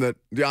time that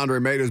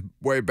DeAndre made his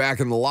way back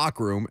in the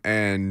locker room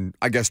and,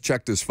 I guess,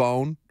 checked his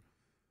phone,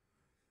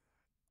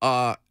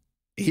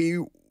 he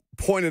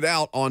pointed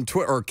out on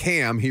Twitter, or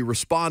Cam, he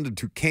responded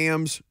to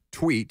Cam's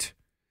tweet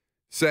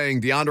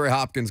saying DeAndre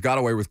Hopkins got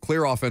away with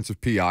clear offensive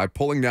PI,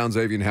 pulling down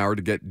Xavier Howard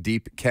to get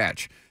deep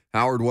catch.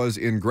 Howard was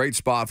in great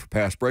spot for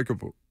pass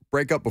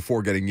breakup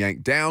before getting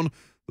yanked down.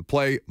 The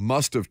play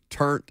must have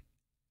turned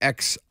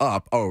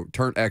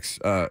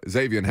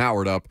Xavier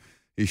Howard up.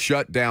 He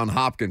shut down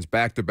Hopkins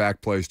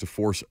back-to-back plays to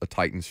force a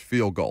Titans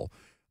field goal.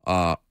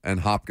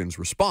 And Hopkins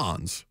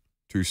responds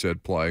to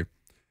said play.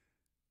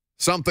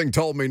 Something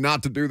told me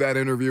not to do that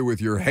interview with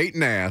your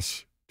hating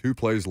ass. 2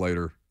 plays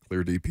later,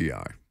 clear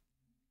DPI.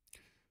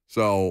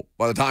 So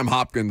by the time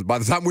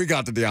we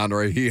got to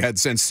DeAndre, he had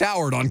since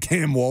soured on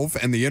Cam Wolfe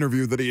and the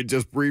interview that he had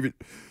just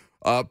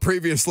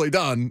previously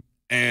done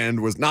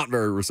and was not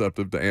very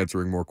receptive to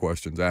answering more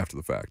questions after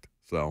the fact.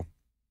 So,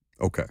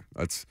 okay,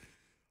 that's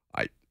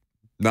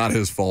not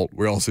his fault.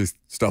 We all see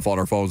stuff on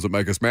our phones that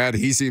make us mad.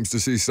 He seems to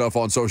see stuff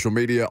on social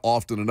media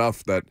often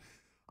enough that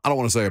I don't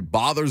want to say it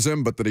bothers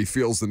him, but that he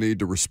feels the need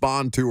to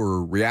respond to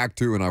or react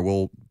to, and I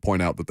will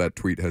point out that that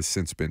tweet has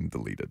since been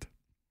deleted.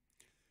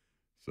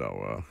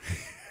 So,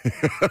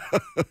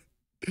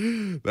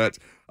 that's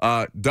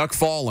Duck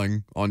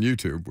Falling on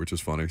YouTube, which is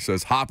funny,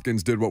 says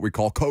Hopkins did what we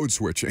call code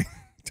switching,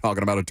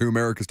 talking about a Two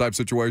Americas type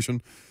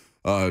situation,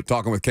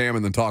 talking with Cam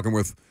and then talking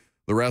with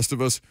the rest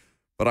of us.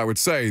 But I would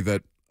say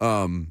that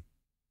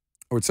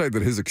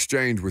his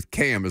exchange with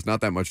Cam is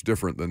not that much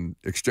different than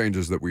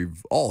exchanges that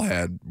we've all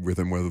had with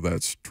him, whether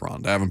that's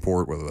Tron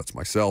Davenport, whether that's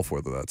myself,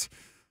 whether that's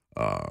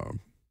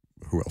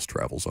who else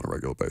travels on a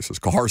regular basis.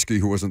 Kaharski,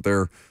 who wasn't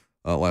there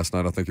last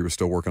night. I think he was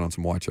still working on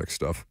some Y-check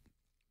stuff.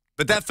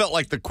 But that felt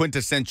like the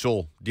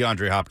quintessential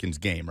DeAndre Hopkins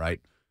game,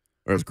 right?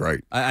 It was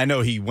great. I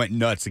know he went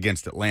nuts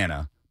against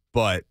Atlanta,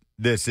 but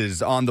this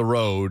is on the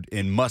road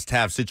in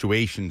must-have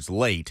situations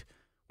late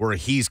where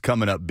he's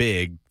coming up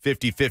big,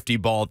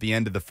 50-50 ball at the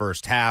end of the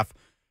first half,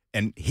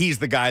 and he's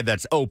the guy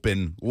that's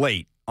open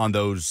late on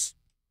those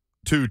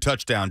 2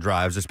 touchdown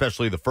drives,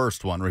 especially the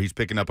first one where he's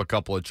picking up a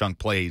couple of chunk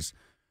plays.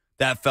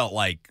 That felt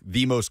like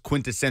the most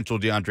quintessential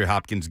DeAndre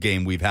Hopkins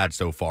game we've had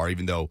so far,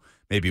 even though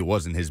maybe it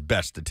wasn't his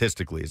best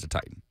statistically as a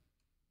Titan.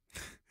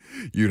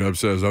 UW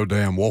says, oh,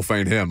 damn, Wolf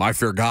ain't him. I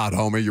fear God,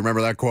 homie. You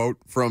remember that quote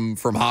from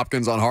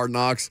Hopkins on Hard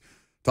Knocks?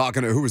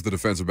 Talking to, who was the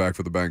defensive back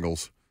for the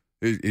Bengals?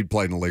 He'd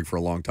played in the league for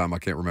a long time. I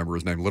can't remember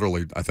his name.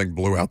 Literally, I think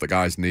blew out the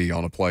guy's knee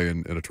on a play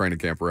in a training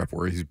camp rep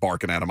where he's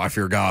barking at him. I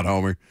fear God,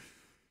 homie.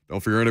 Don't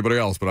fear anybody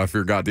else, but I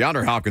fear God.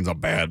 DeAndre Hopkins a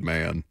bad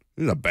man.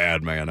 He's a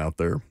bad man out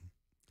there.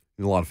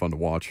 He's a lot of fun to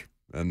watch.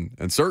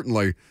 And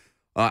certainly,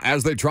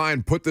 as they try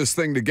and put this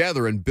thing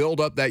together and build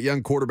up that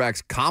young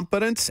quarterback's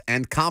competence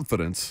and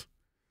confidence,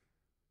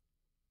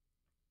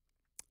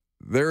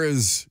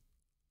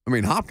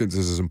 Hopkins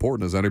is as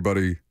important as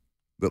anybody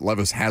that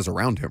Levis has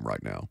around him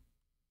right now,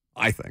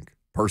 I think,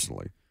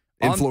 personally.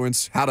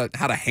 Influence, how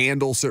to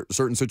handle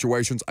certain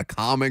situations, a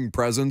calming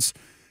presence,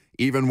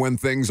 even when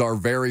things are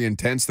very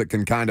intense that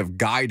can kind of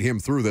guide him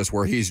through this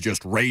where he's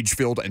just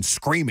rage-filled and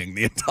screaming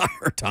the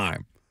entire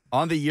time.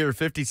 On the year,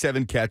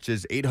 57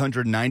 catches,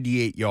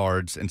 898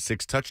 yards, and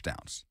 6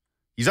 touchdowns.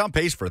 He's on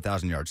pace for a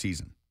 1,000-yard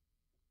season.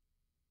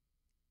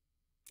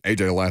 AJ,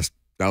 the last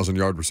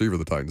 1,000-yard receiver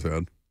the Titans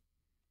had.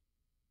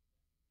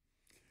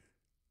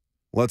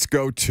 Let's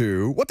go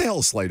to, what the hell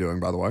is Slay doing,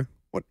 by the way?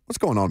 What's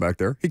going on back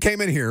there? He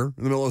came in here in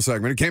the middle of the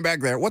segment. He came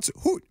back there.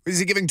 Who is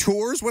he giving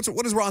tours? What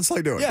is Ron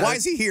Slay doing? Yeah, why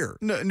is he here?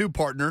 New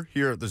partner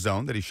here at the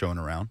Zone that he's showing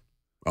around.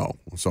 Oh,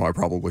 so I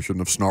probably shouldn't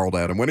have snarled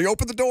at him when he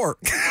opened the door.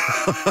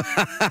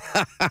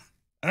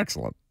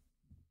 Excellent.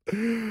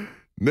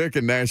 Nick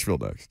in Nashville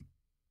next.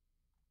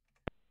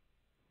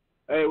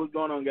 Hey, what's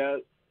going on, guys?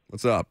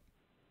 What's up?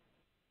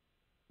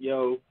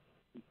 Yo,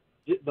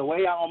 the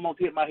way I almost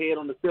hit my head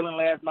on the ceiling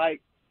last night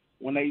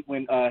when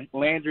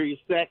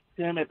Landry sacked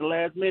him at the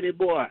last minute,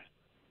 boy,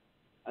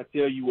 I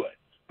tell you what.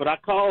 But I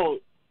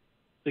called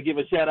to give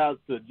a shout-out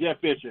to Jeff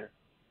Fisher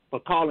for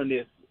calling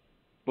this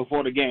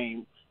before the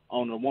game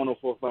on the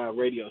 104.5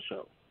 radio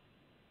show.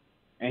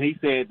 And he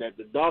said that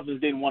the Dolphins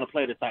didn't want to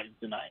play the Titans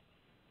tonight.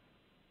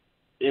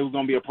 It was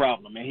going to be a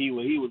problem, and he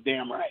was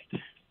damn right.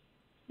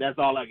 That's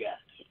all I got.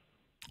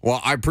 Well,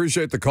 I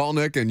appreciate the call,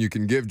 Nick, and you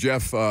can give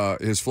Jeff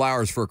his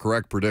flowers for a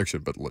correct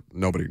prediction, but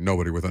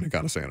nobody with any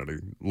kind of sanity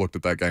looked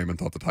at that game and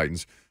thought the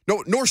Titans,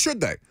 nor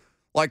should they.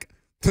 Like,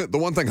 the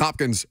one thing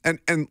Hopkins, and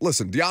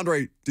listen,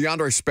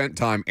 DeAndre spent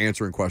time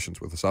answering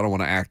questions with us. I don't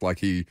want to act like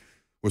he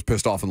was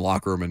pissed off in the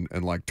locker room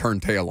and like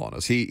turned tail on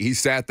us. He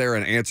sat there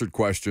and answered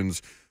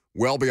questions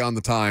well beyond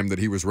the time that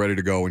he was ready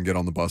to go and get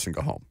on the bus and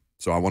go home.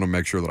 So I want to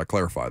make sure that I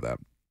clarify that.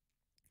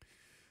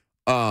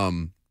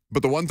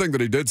 But the one thing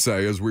that he did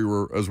say as we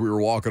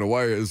were walking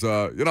away is,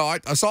 I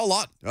saw a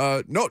lot.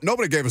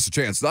 Nobody gave us a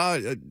chance.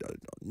 None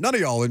of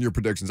y'all in your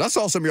predictions. I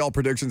saw some of y'all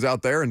predictions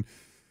out there, and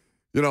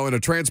in a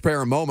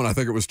transparent moment, I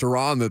think it was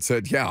Tehran that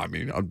said, "Yeah,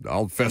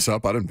 I'll fess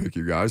up. I didn't pick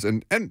you guys."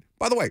 And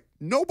by the way,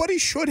 nobody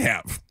should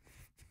have.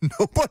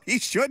 Nobody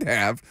should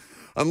have,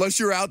 unless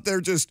you're out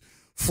there just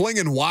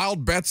flinging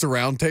wild bets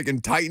around,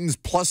 taking Titans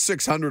plus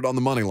 600 on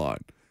the money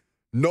line.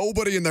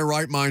 Nobody in their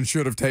right mind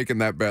should have taken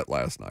that bet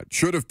last night.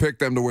 Should have picked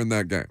them to win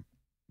that game.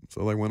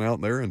 So they went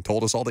out there and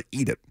told us all to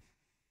eat it.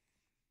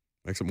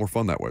 Makes it more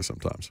fun that way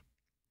sometimes.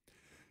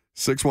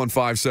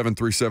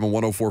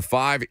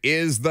 615-737-1045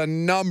 is the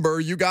number.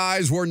 You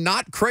guys were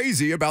not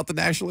crazy about the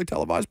nationally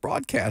televised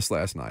broadcast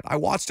last night. I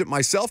watched it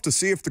myself to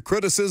see if the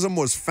criticism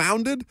was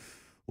founded.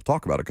 We'll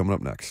talk about it coming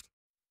up next.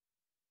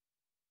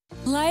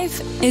 Life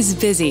is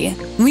busy.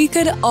 We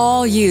could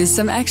all use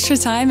some extra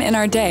time in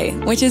our day,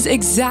 which is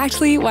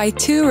exactly why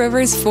Two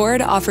Rivers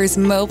Ford offers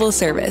mobile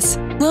service.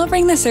 We'll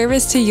bring the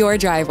service to your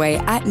driveway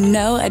at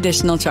no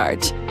additional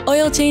charge.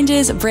 Oil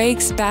changes,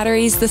 brakes,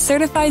 batteries, the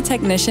certified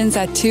technicians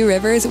at Two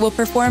Rivers will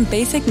perform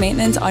basic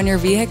maintenance on your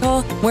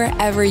vehicle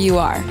wherever you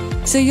are,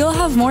 so you'll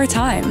have more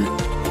time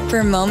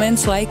for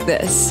moments like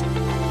this.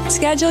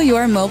 Schedule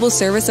your mobile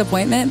service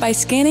appointment by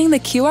scanning the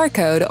QR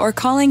code or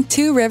calling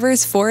Two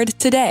Rivers Ford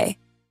today.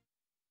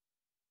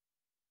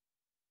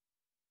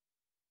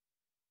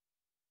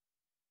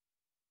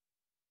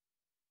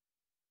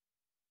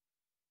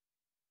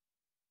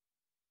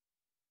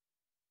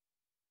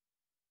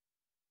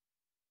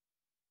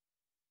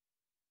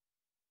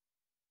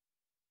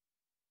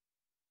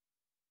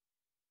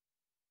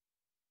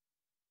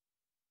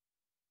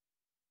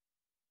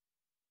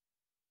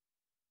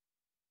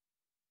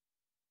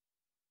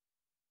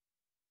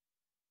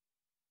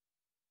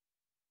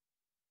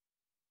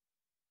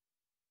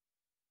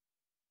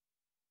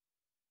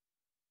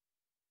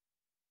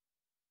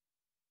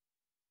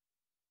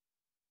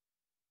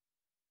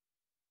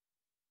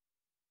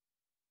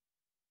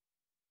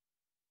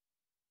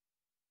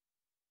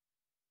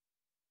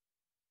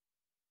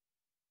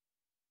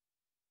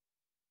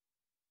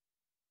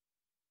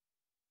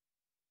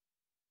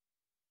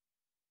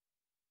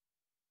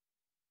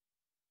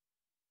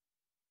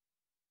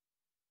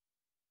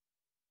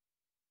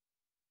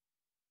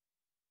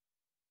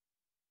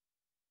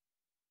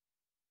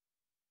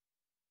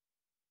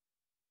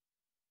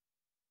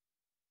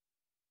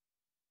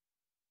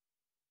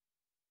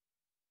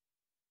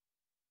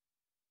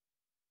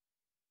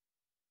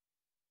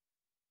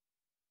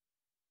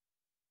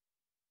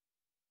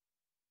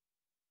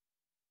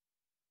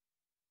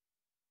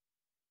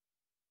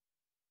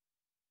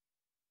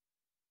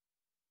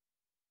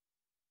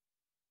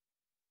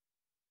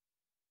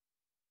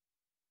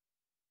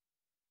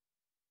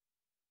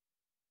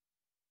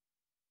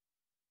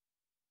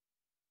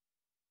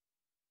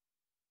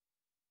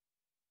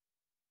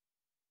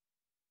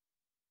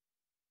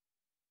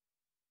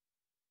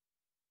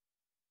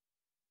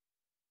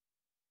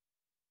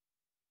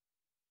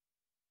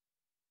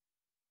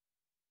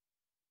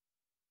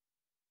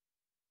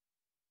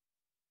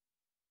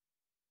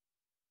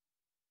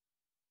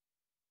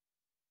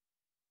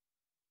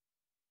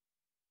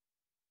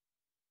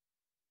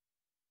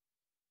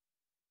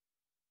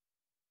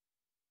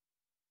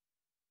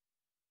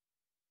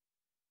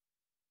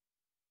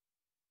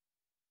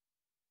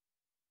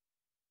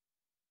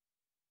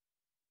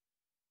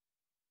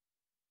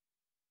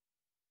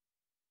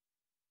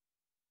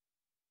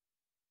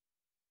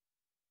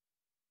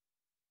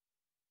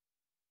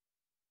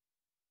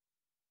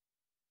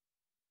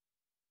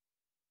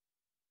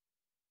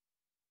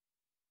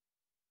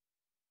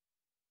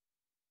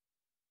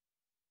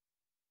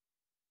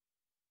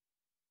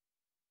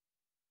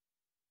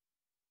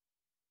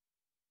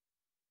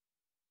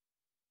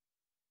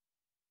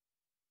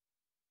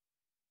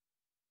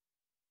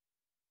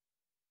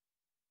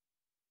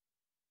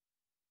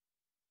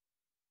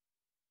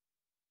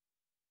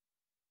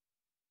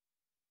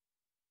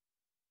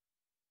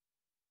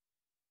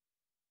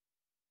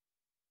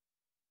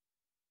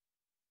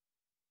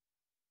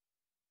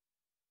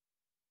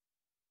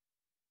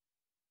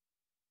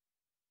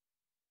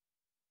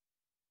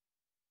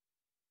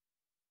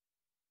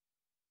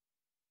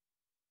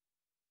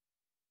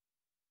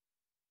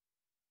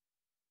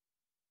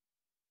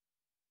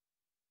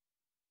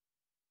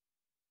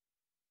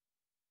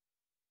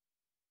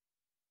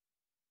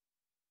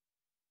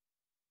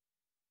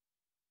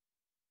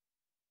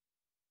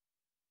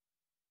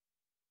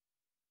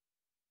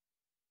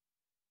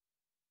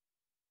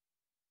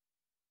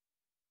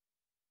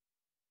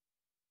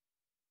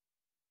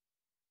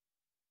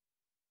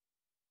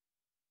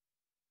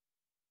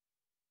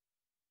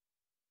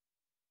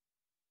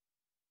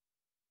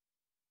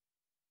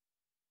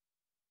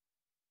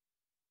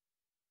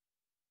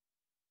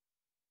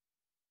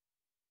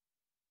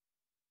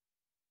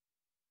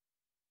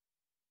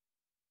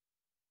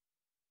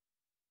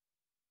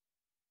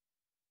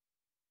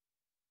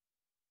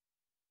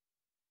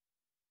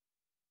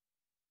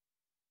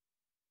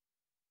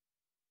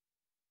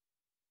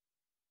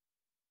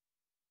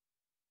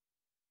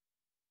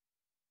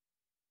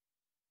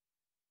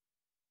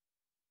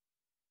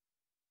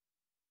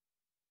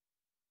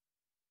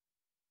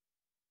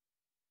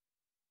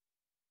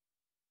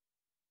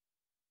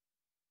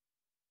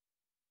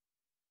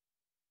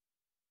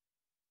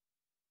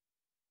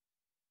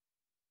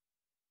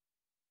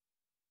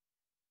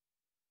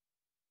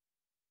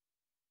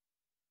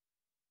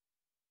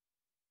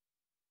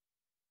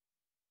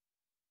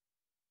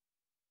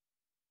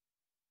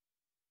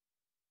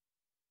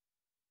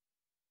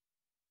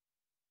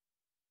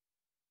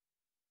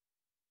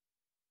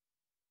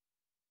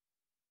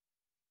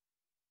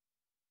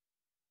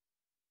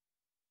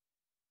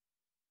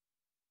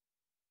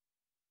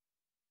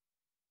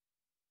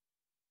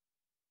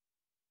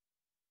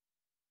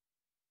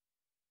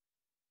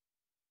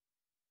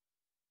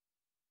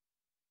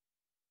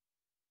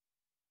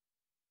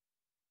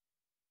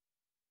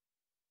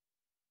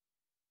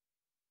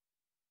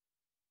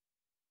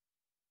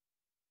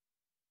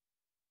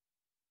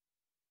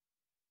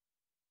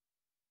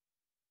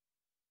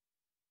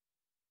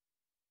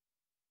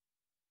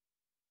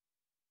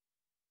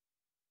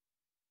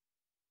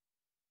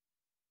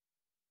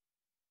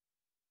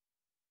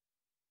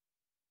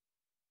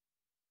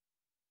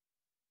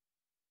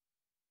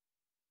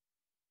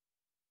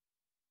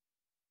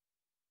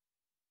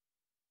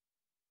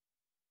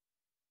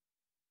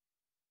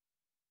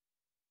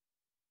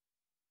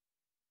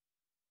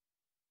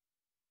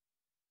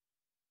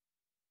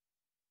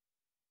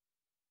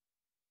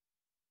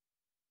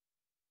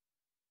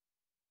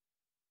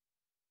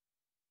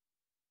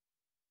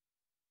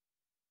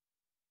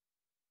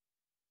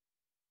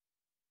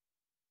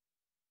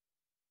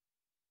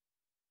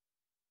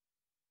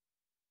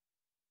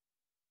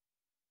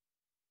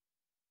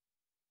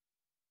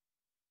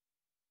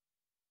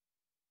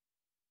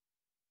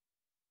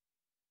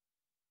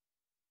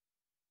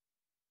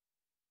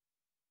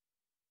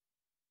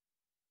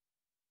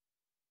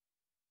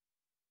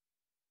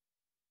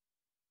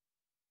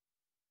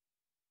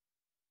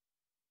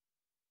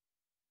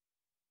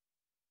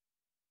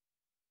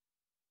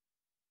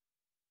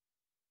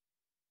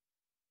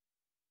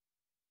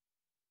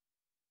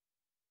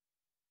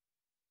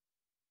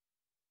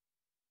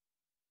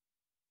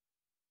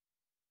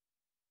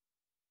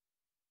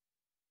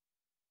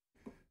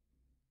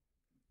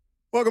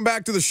 Welcome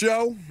back to the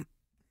show.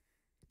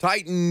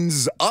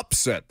 Titans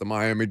upset the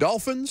Miami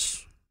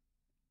Dolphins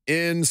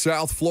in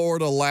South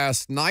Florida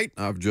last night.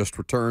 I've just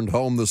returned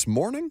home this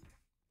morning.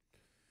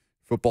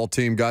 Football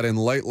team got in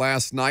late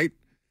last night.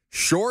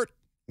 Short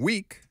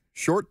week,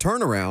 short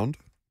turnaround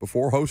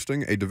before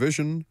hosting a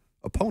division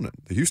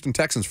opponent. The Houston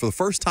Texans, for the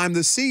first time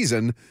this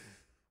season,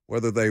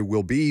 whether they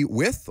will be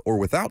with or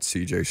without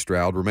C.J.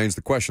 Stroud remains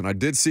the question. I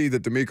did see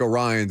that D'Amico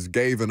Ryans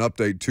gave an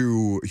update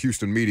to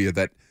Houston media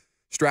that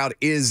Stroud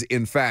is,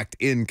 in fact,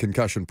 in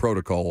concussion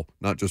protocol,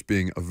 not just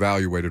being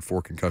evaluated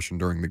for concussion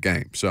during the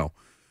game. So,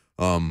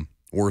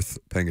 worth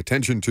paying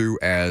attention to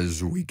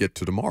as we get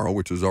to tomorrow,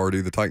 which is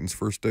already the Titans'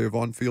 first day of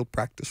on-field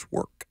practice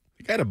work.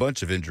 You got a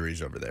bunch of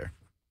injuries over there.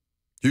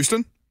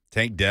 Houston?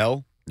 Tank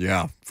Dell?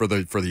 Yeah, for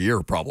the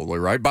year probably,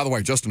 right? By the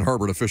way, Justin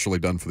Herbert officially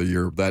done for the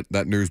year.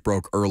 That news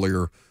broke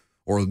earlier,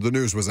 or the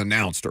news was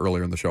announced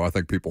earlier in the show. I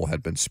think people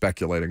had been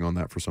speculating on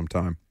that for some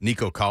time.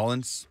 Nico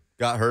Collins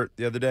got hurt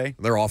the other day.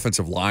 Their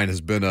offensive line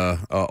has been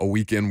a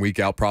week in, week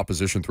out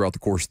proposition throughout the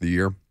course of the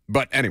year.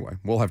 But anyway,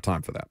 we'll have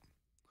time for that.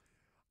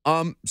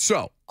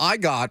 So I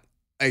got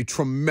a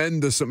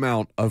tremendous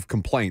amount of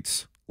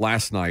complaints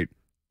last night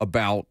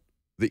about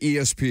the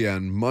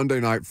ESPN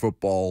Monday Night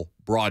Football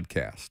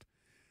broadcast.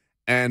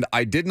 And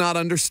I did not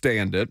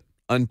understand it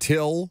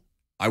until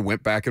I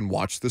went back and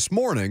watched this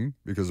morning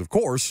because, of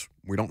course,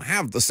 we don't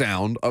have the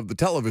sound of the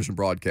television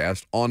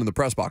broadcast on in the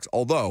press box.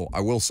 Although,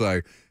 I will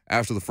say,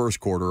 after the first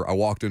quarter, I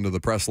walked into the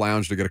press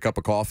lounge to get a cup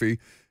of coffee,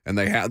 and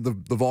they had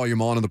the volume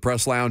on in the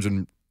press lounge,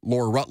 and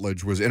Laura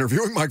Rutledge was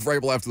interviewing Mike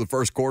Vrabel after the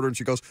first quarter, and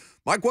she goes,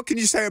 "Mike, what can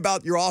you say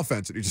about your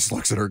offense?" And he just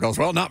looks at her and goes,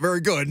 "Well, not very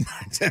good."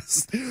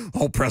 The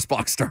whole press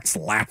box starts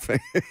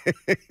laughing.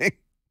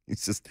 He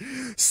just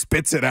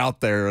spits it out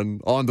there and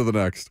on to the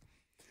next.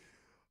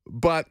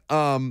 But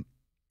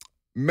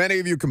many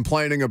of you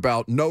complaining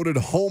about noted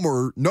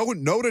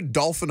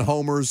Dolphin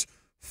homers,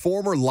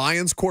 former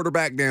Lions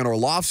quarterback Dan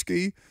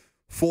Orlovsky,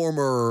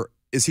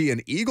 is he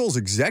an Eagles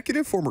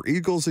executive? Former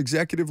Eagles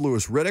executive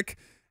Louis Riddick,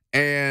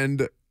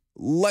 and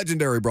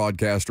legendary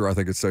broadcaster, I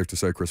think it's safe to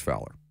say, Chris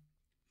Fowler.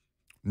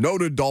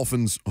 Noted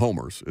Dolphins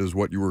homers is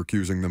what you were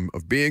accusing them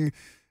of being,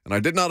 and I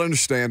did not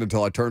understand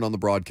until I turned on the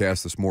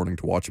broadcast this morning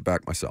to watch it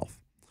back myself.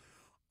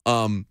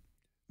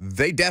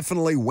 They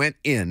definitely went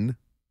in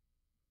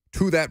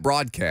to that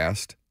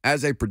broadcast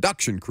as a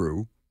production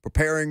crew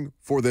preparing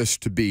for this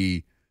to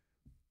be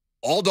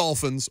all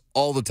Dolphins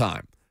all the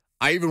time.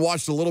 I even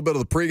watched a little bit of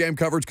the pregame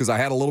coverage because I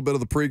had a little bit of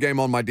the pregame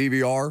on my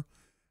DVR,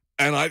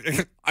 and I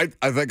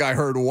think I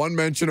heard one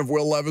mention of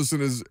Will Levis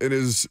in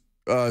his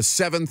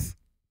seventh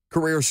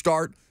career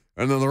start,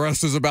 and then the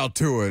rest is about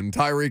Tua and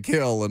Tyreek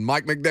Hill and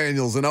Mike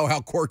McDaniels and oh, how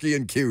quirky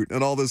and cute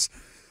and all this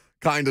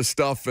kind of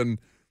stuff. And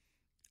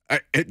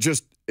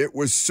it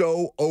was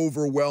so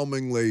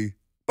overwhelmingly.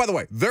 By the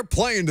way, they're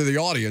playing to the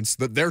audience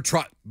that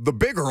the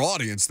bigger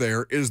audience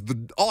there is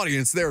the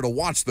audience there to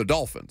watch the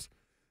Dolphins.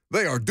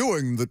 They are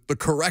doing the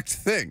correct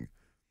thing.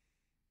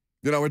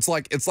 You know, it's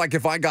like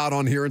if I got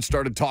on here and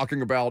started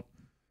talking about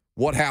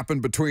what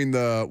happened between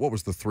what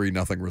was the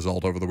 3-0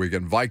 result over the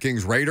weekend?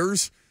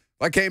 Vikings-Raiders.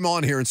 If I came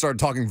on here and started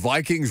talking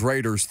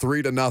Vikings-Raiders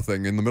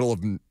 3-0 in the middle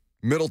of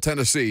Middle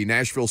Tennessee,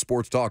 Nashville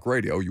Sports Talk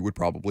Radio, you would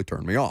probably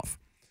turn me off.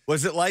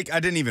 Was it like, I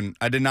had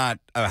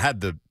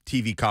the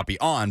TV copy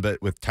on,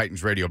 but with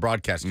Titans radio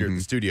broadcast here in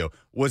the studio,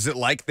 was it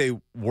like they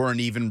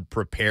weren't even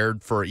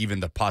prepared for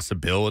even the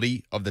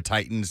possibility of the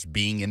Titans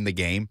being in the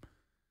game?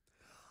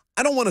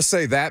 I don't want to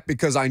say that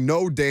because I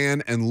know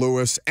Dan and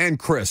Lewis and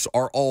Chris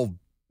are all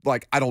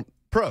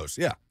pros,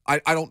 yeah. I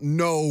don't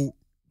know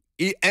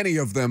any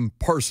of them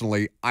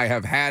personally. I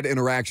have had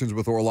interactions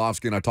with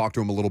Orlovsky, and I talked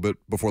to him a little bit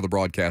before the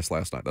broadcast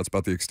last night. That's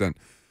about the extent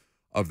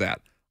of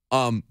that.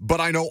 But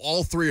I know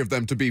all three of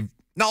them to be.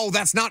 No,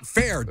 that's not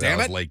fair.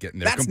 Damn it! Late getting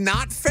there. That's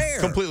not fair.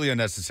 Completely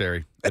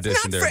unnecessary addition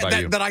not there fair. by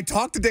you. That I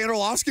talked to Dan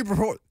Orlovsky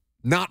before.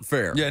 Not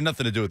fair. Yeah,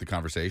 nothing to do with the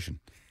conversation.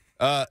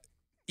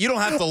 You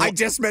don't have to. I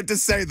just meant to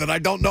say that I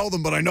don't know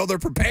them, but I know they're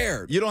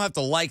prepared. You don't have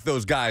to like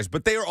those guys,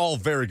 but they are all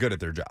very good at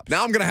their jobs.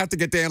 Now I'm going to have to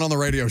get Dan on the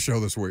radio show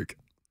this week,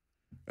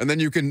 and then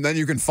you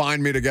can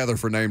find me together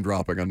for name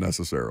dropping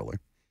unnecessarily.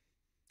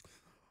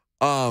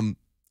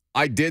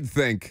 I did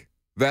think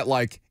that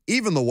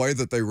even the way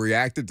that they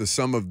reacted to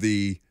some of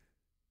the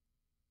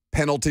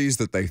penalties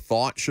that they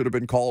thought should have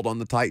been called on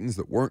the Titans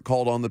that weren't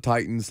called on the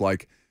Titans,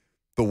 like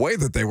the way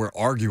that they were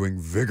arguing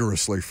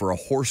vigorously for a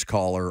horse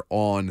collar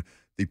on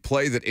the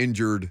play that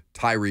injured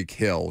Tyreek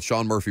Hill,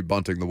 Sean Murphy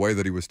Bunting, the way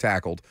that he was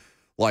tackled,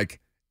 I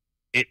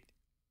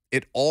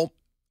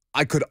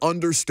could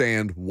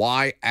understand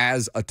why,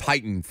 as a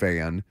Titan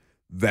fan,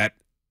 that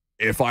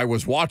if I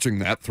was watching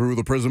that through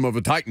the prism of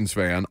a Titans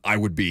fan, I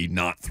would be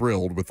not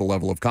thrilled with the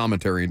level of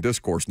commentary and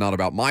discourse, not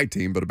about my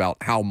team, but about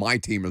how my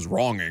team is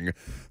wronging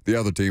the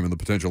other team and the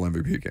potential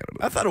MVP candidate.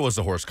 I thought it was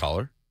a horse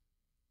collar.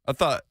 I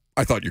thought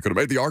you could have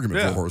made the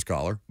argument for a horse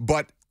collar,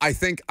 but I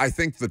think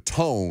the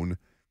tone,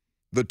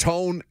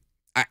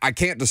 I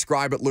can't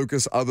describe it,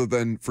 Lucas, other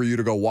than for you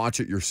to go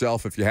watch it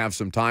yourself if you have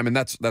some time, and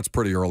that's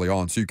pretty early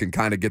on, so you can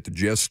kind of get the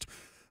gist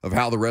of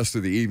how the rest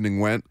of the evening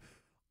went.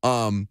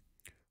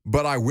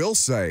 But I will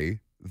say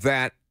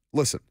that,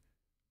 listen,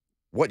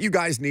 what you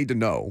guys need to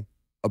know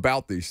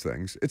about these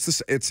things,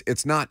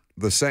 it's not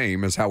the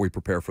same as how we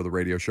prepare for the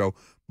radio show,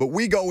 but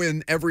we go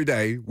in every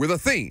day with a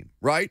theme,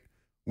 right?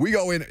 We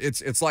go in,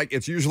 it's like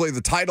it's usually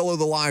the title of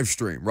the live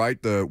stream, right?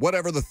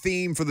 Whatever the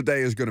theme for the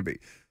day is going to be.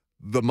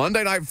 The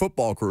Monday Night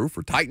Football crew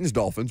for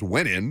Titans-Dolphins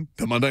went in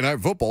to Monday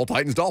Night Football,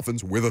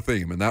 Titans-Dolphins, with a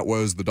theme, and that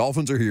was the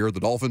Dolphins are here. The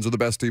Dolphins are the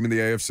best team in the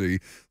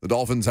AFC. The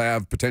Dolphins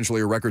have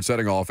potentially a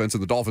record-setting offense,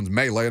 and the Dolphins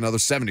may lay another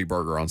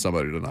 70-burger on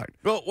somebody tonight.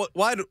 Well,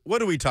 what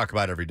do we talk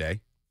about every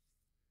day?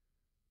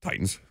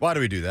 Titans. Why do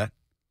we do that?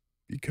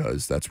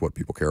 Because that's what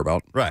people care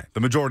about. Right.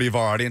 The majority of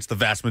our audience, the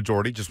vast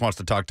majority, just wants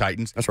to talk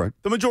Titans. That's right.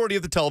 The majority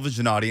of the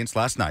television audience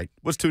last night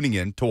was tuning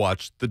in to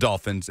watch the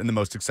Dolphins and the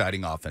most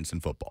exciting offense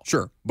in football.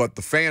 Sure. But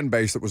the fan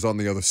base that was on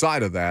the other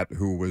side of that,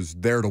 who was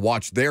there to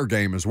watch their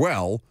game as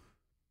well,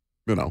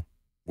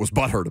 was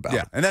butthurt about it.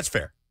 Yeah, and that's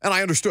fair. And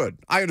I understood.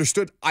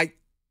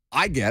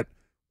 I get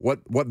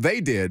what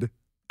they did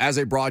as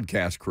a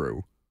broadcast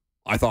crew,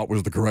 I thought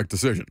was the correct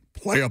decision.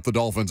 Play up the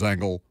Dolphins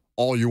angle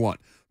all you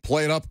want.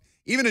 Play it up.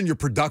 Even in your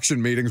production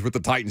meetings with the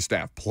Titan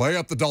staff, play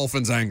up the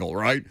Dolphins angle,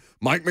 right?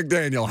 Mike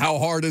McDaniel, how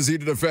hard is he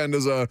to defend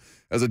as a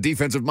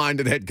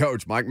defensive-minded head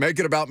coach? Mike, make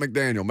it about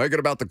McDaniel. Make it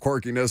about the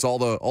quirkiness,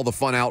 all the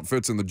fun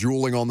outfits and the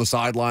jeweling on the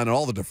sideline and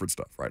all the different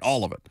stuff, right?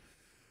 All of it.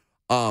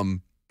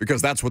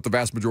 Because that's what the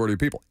vast majority of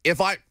people.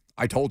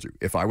 I told you,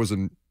 if I was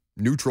a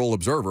neutral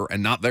observer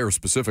and not there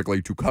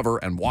specifically to cover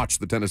and watch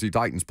the Tennessee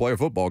Titans play a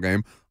football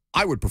game,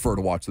 I would prefer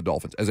to watch the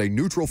Dolphins as a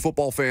neutral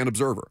football fan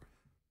observer.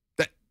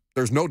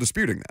 There's no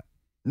disputing that.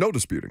 No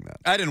disputing that.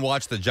 I didn't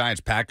watch the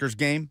Giants-Packers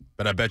game,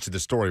 but I bet you the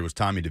story was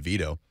Tommy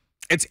DeVito.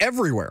 It's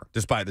everywhere.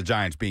 Despite the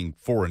Giants being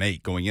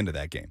 4-8 going into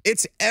that game.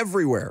 It's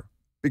everywhere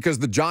because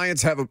the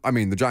Giants have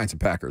the Giants and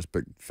Packers,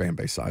 big fan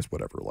base size,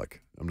 whatever.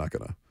 Like, I'm not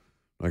gonna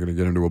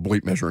get into a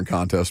bleep measuring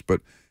contest,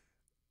 but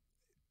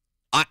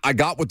I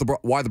got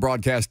why the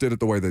broadcast did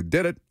it the way they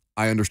did it.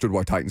 I understood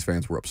why Titans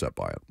fans were upset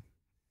by it.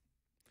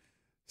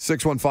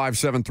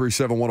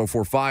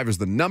 615-737-1045 is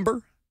the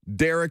number.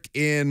 Derek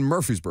in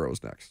Murfreesboro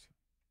is next.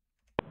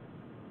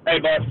 Hey,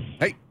 bud.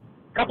 Hey.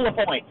 Couple of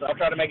points. I'll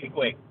try to make it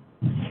quick.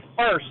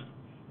 First,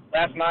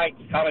 last night's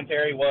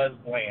commentary was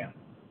bland.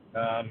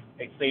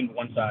 It seemed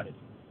one-sided.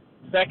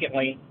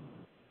 Secondly,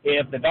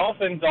 if the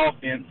Dolphins'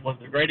 offense was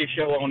the greatest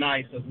show on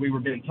ice, as we were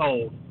being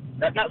told,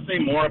 that not say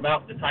more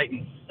about the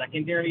Titans'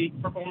 secondary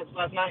performance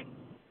last night?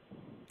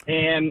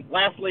 And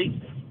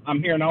lastly,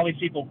 I'm hearing all these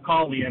people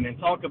call in and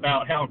talk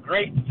about how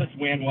great this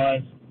win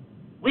was.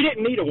 We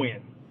didn't need a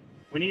win.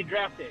 We need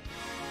draft picks.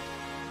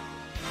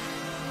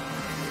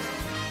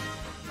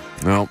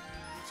 No,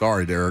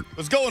 sorry, Derek. It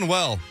was going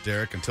well,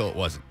 Derek, until it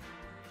wasn't.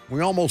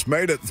 We almost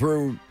made it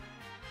through.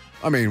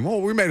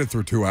 We made it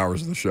through 2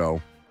 hours of the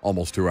show,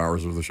 almost 2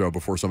 hours of the show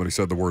before somebody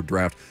said the word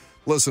draft.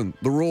 Listen,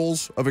 the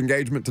rules of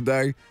engagement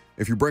today,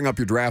 if you bring up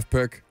your draft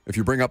pick, if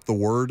you bring up the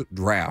word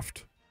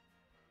draft,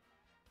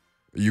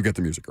 you get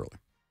the music early.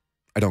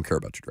 I don't care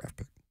about your draft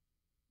pick.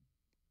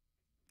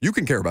 You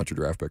can care about your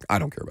draft pick. I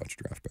don't care about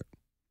your draft pick.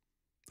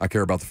 I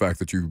care about the fact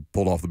that you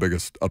pulled off the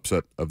biggest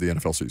upset of the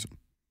NFL season.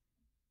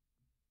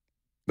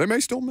 They may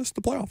still miss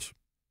the playoffs,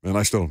 and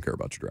I still don't care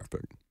about your draft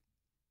pick.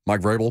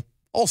 Mike Vrabel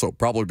also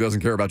probably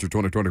doesn't care about your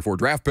 2024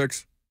 draft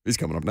picks. He's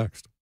coming up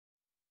next.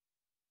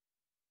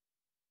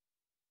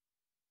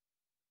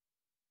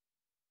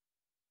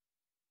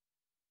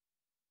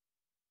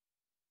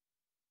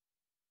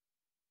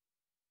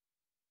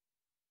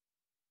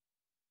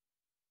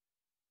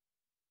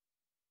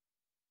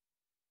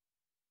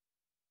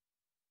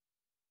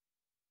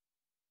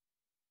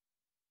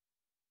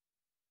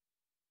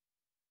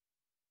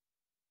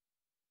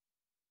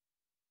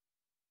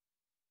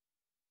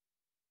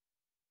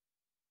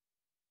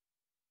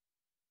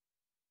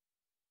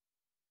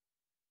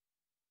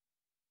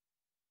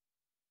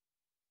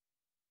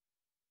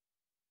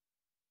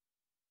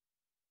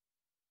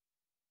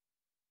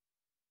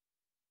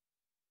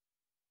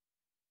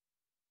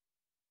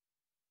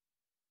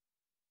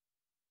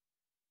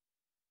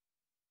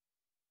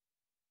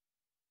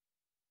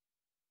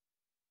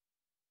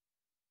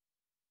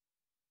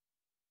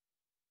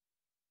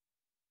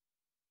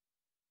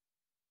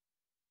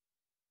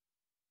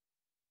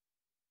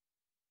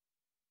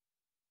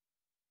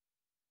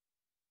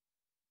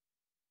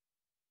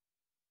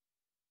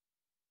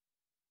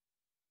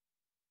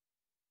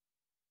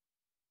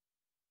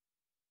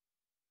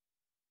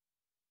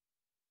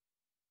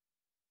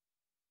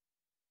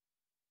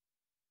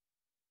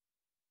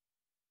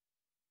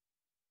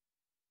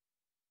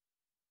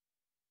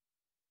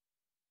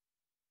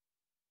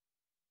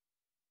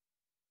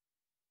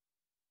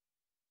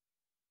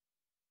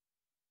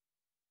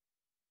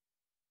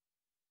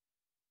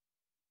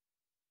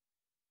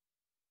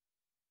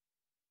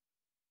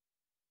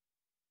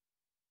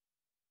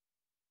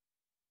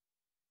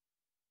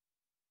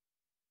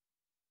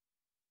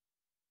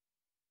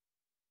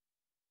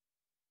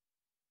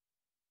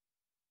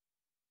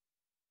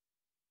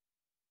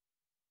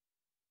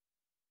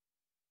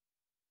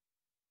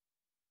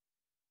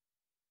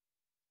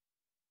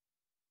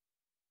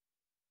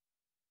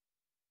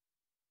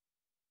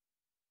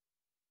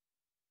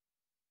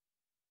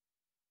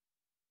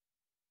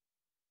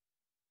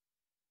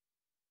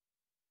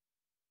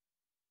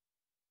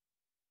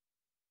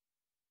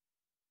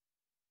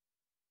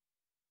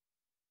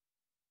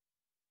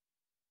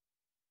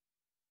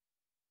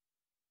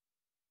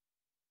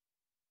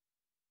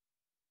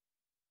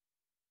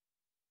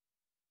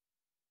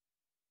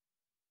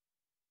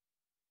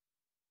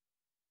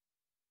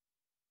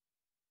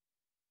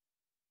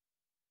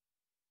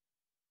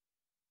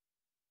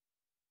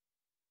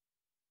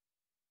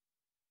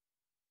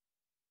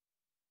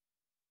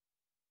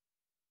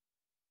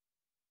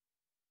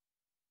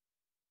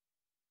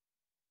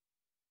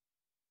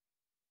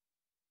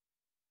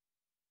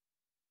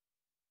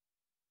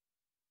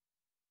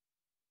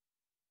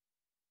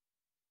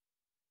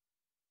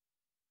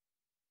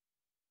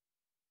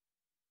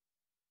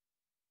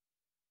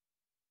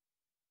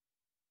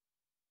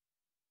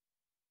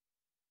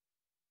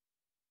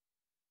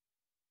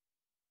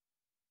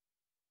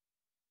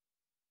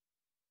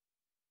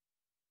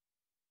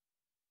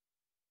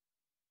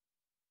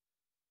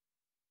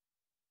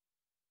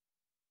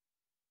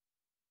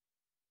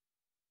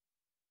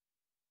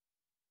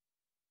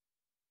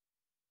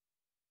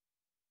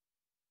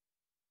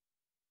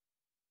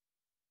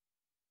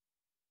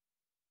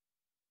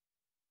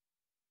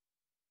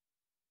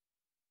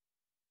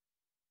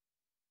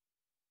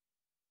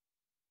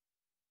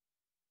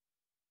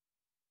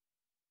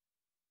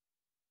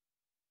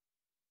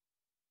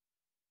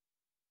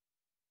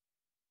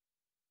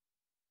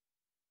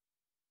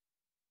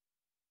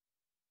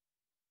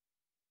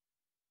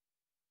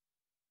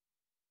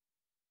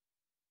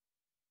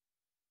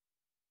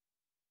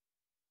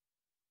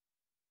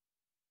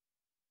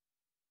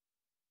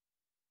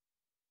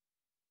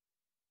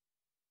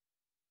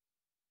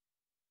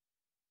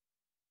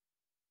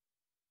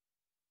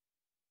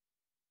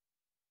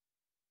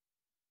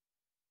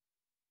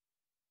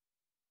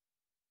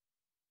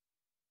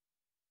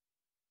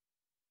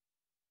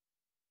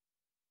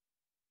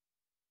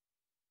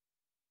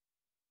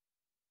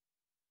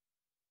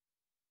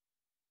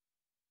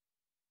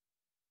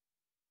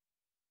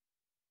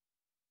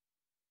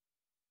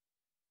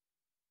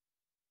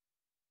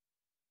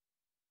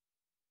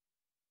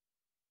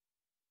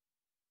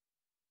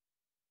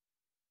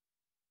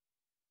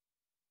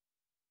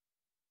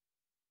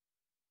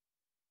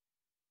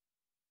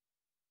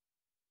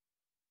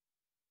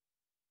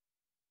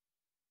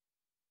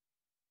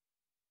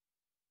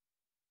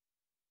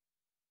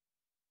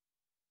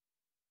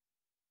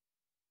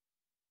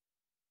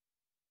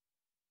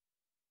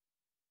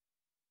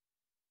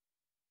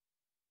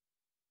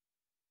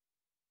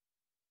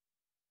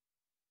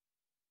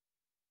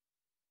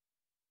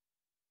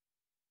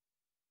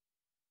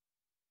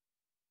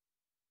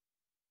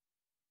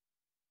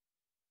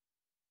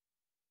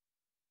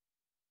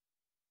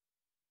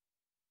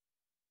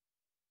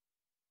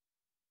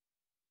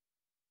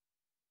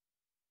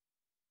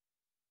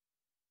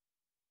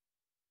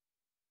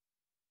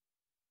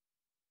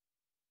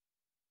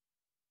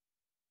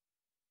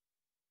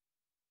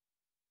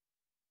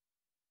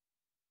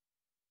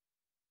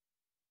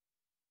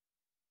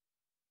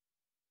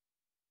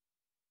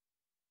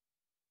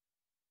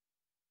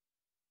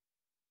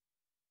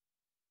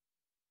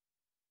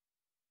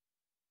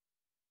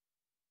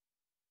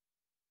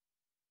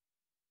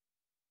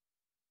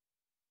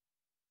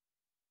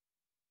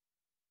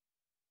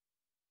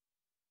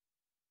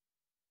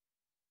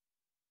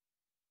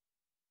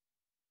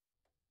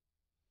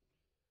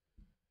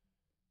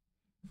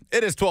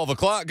 It is 12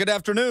 o'clock. Good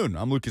afternoon.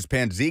 I'm Lucas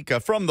Panzica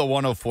from the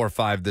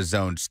 104.5 The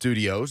Zone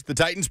studios. The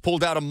Titans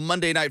pulled out a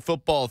Monday Night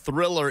Football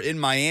thriller in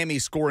Miami,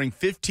 scoring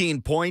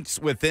 15 points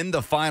within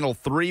the final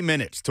 3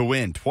 minutes to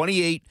win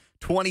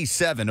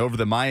 28-27 over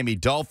the Miami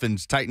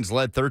Dolphins. Titans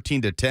led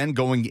 13-10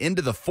 going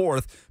into the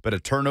fourth, but a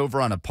turnover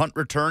on a punt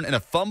return and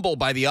a fumble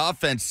by the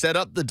offense set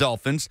up the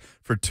Dolphins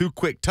for 2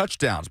 quick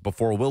touchdowns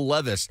before Will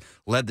Levis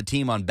led the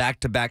team on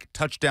back-to-back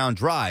touchdown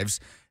drives,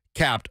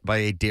 capped by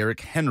a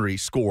Derrick Henry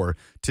score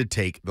to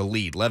take the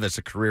lead. Levis,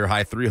 a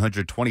career-high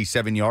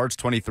 327 yards,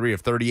 23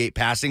 of 38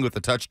 passing with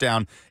a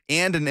touchdown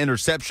and an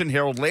interception.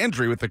 Harold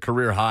Landry with a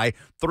career-high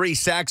 3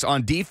 sacks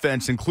on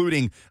defense,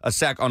 including a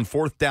sack on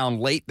 4th down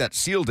late that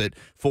sealed it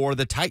for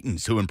the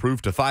Titans, who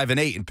improved to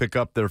 5-8 and pick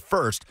up their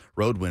first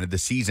road win of the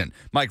season.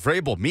 Mike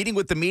Vrabel meeting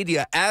with the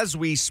media as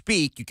we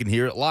speak. You can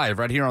hear it live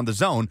right here on The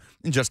Zone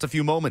in just a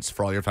few moments.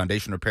 For all your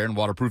foundation repair and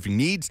waterproofing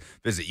needs,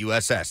 visit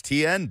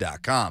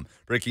USSTN.com.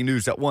 Breaking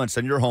news at once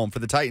on your home for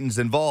the Titans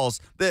and Vols.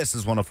 This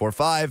is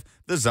 104.5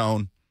 The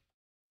Zone.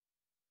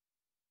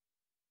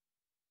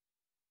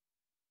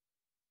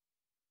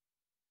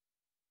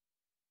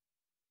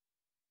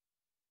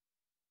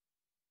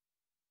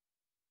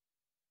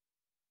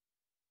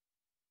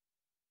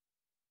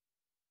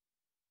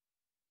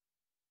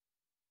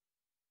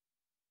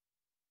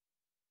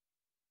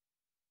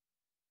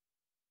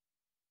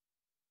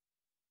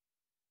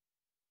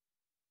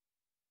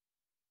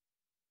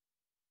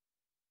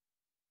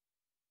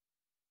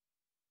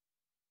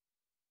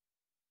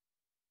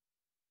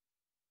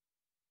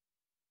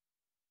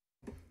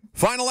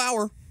 Final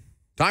hour.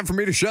 Time for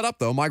me to shut up,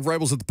 though. Mike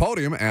Vrabel's at the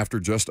podium after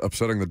just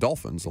upsetting the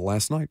Dolphins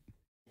last night.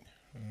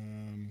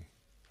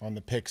 On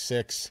the pick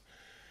six,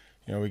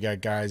 we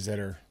got guys that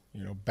are,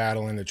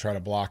 battling to try to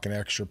block an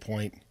extra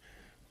point,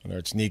 whether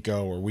it's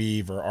Nico or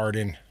Weave or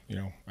Arden,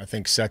 I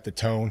think set the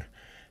tone,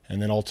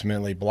 and then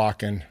ultimately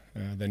blocking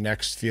the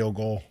next field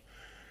goal,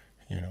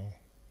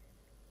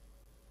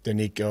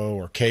 Danico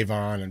or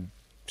Kayvon and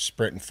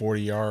sprinting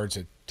 40 yards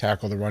to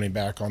tackle the running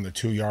back on the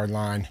 2-yard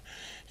line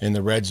in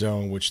the red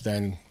zone, which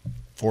then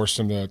forced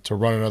them to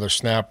run another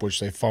snap, which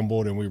they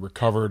fumbled and we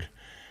recovered.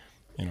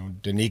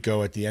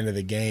 Danico at the end of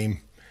the game,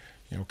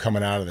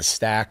 coming out of the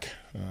stack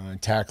and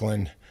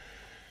tackling,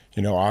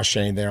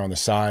 Ashane there on the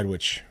side,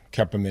 which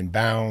kept him in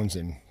bounds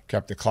and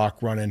kept the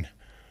clock running.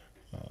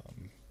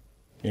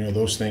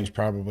 Those things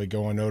probably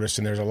go unnoticed,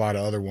 and there's a lot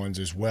of other ones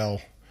as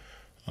well.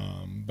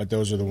 But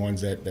those are the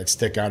ones that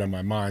stick out in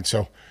my mind.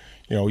 So,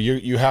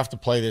 you have to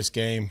play this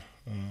game,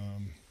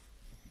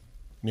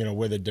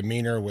 with a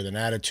demeanor, with an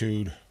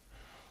attitude,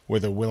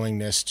 with a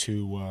willingness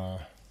to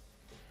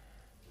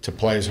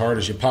play as hard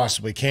as you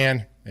possibly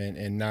can,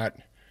 and not,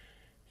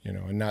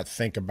 and not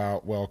think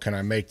about, well, can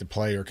I make the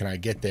play or can I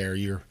get there?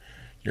 You're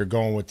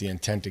going with the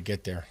intent to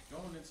get there.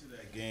 Going into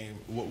that game,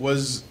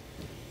 was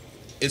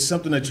it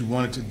something that you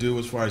wanted to do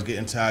as far as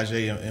getting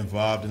Tajay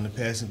involved in the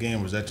passing game,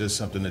 or was that just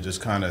something that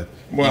just kind of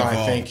Well, evolved?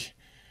 I think,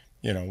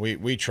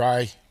 we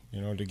try,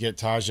 to get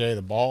Tajay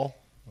the ball,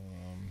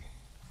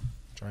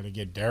 try to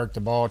get Derek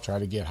the ball, try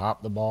to get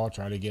Hop the ball,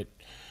 try to get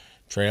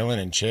Traylon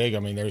and Chig. I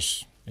mean,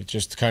 it's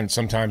just kind of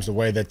sometimes the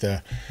way that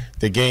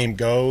the game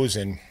goes,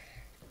 and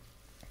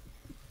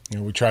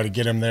we try to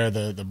get him there,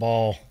 the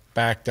ball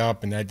backed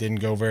up, and that didn't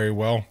go very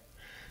well.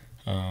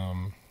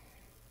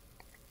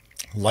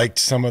 Liked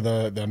some of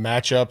the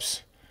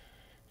matchups.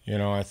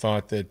 I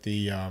thought that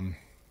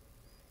the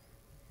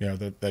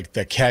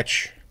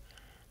catch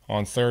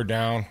on 3rd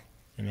down,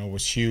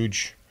 was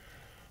huge.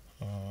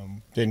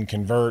 Didn't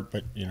convert,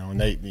 but and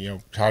they,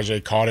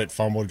 Tajay caught it,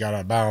 fumbled, got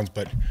out of bounds.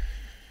 But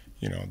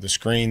the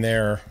screen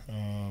there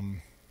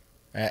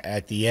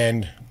at the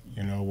end,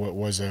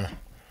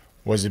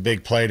 was a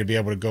big play to be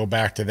able to go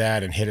back to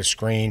that and hit a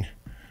screen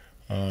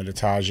to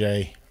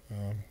Tajay.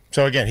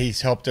 So again,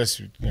 he's helped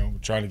us,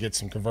 trying to get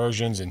some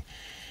conversions, and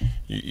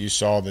you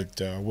saw that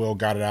Will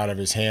got it out of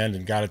his hand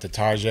and got it to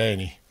Tajay,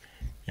 and he,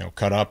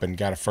 cut up and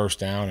got a 1st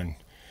down, and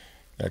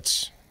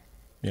that's,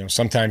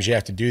 sometimes you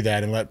have to do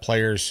that and let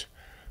players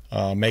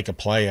make a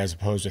play as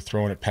opposed to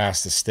throwing it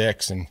past the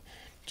sticks and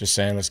just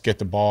saying, let's get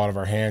the ball out of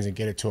our hands and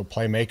get it to a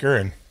playmaker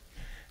and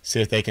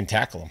see if they can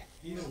tackle them.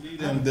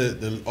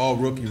 The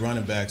all-rookie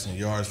running backs and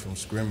yards from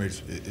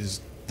scrimmage, is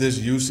this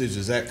usage,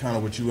 is that kind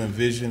of what you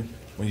envisioned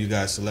when you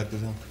guys selected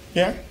him?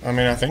 Yeah, I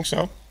mean, I think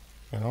so.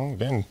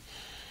 Again,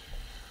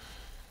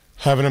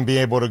 having them be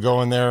able to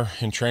go in there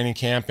in training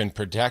camp and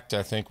protect,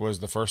 I think, was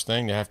the first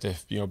thing. They have to,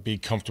 be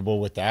comfortable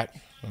with that.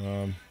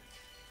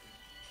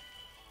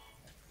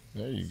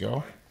 There you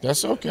go.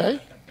 That's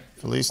okay.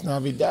 Feliz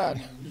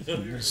Navidad.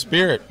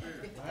 Spirit.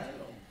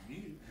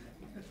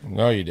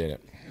 No, you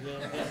didn't.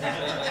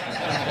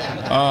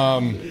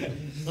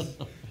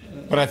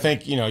 But I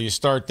think, you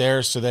start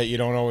there so that you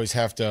don't always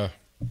have to,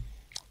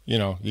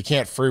 you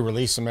can't free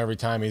release him every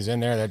time he's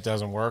in there. That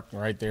doesn't work,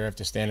 right? There, you have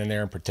to stand in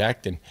there and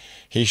protect, and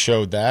he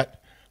showed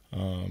that.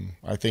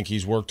 I think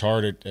he's worked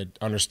hard at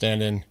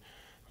understanding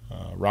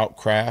route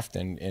craft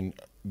and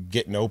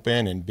getting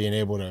open and being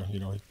able to,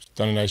 he's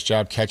done a nice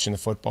job catching the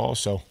football.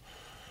 So,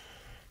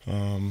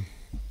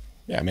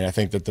 Yeah, I mean, I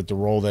think that the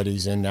role that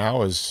he's in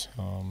now is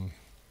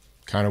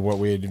kind of what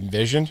we had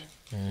envisioned,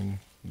 and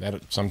that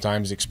it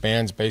sometimes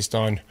expands based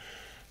on,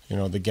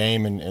 the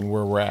game and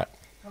where we're at.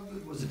 How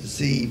good was it to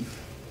see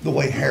the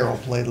way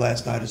Harold played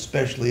last night,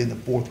 especially in the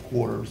fourth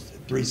quarter,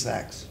 3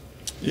 sacks?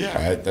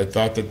 Yeah, I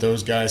thought that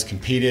those guys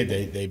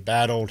competed. They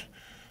battled,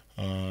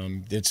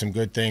 did some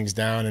good things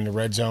down in the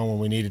red zone when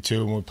we needed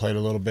to, when we played a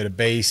little bit of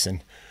base,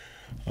 and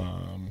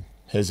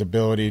his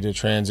ability to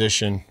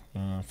transition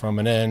from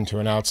an end to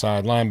an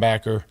outside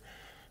linebacker,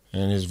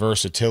 and his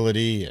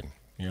versatility,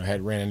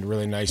 and ran into a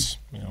really nice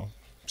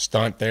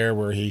stunt there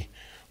where he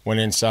went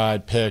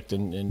inside, picked,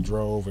 and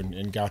drove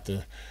and got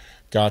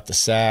the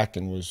sack,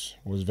 and was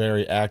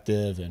very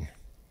active, and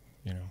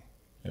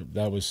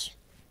that was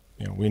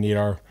we need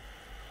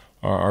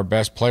our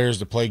best players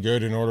to play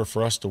good in order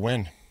for us to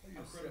win.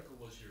 How critical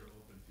was your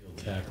open field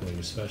tackling,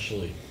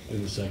 especially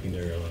in the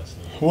secondary last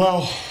night?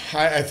 Well,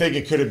 I think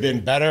it could have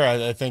been better.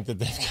 I think that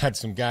they've got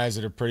some guys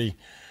that are pretty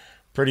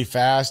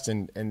fast,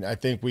 and I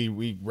think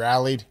we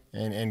rallied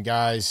and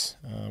guys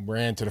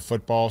ran to the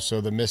football,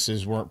 so the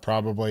misses weren't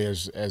probably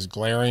as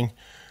glaring.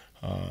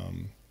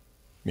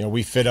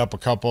 We fit up a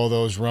couple of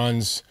those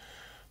runs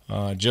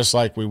just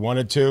like we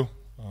wanted to.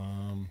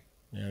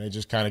 They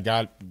just kind of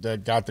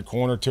got the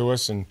corner to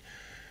us, and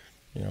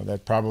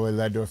that probably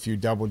led to a few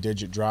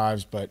double-digit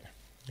drives. But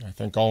I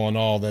think all in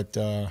all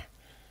that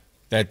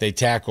they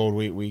tackled,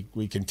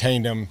 we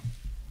contained them.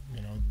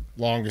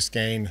 Longest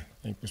gain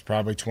I think was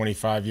probably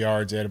 25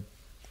 yards. They had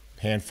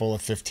a handful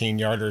of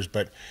 15-yarders,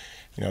 but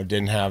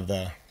didn't have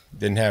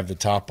the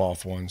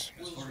top-off ones.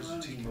 As far as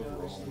the team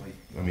overall,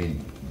 I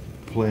mean,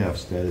 playoff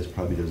status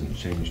probably doesn't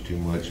change too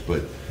much,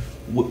 but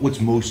what's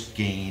most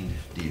gained,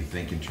 do you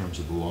think, in terms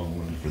of the long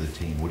run for the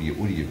team? What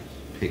do you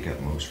pick up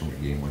most from a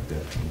game like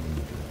that?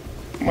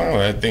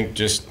 Well, I think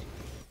just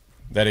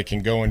that it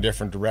can go in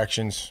different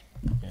directions.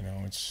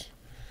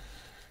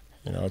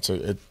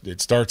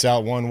 It starts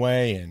out one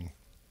way, and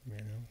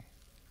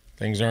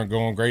things aren't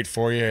going great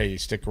for you. You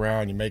stick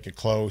around, you make it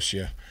close.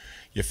 You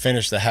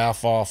finish the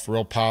half off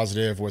real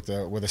positive with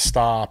a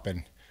stop,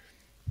 and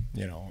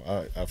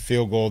a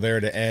field goal there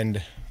to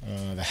end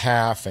the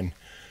half, and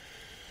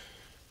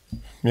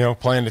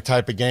playing the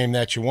type of game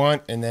that you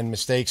want, and then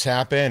mistakes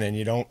happen, and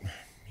you don't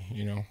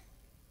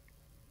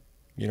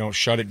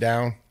shut it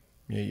down.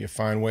 You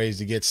find ways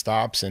to get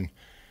stops, and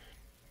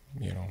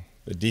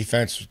the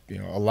defense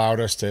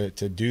allowed us to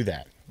do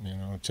that.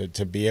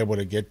 To be able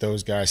to get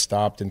those guys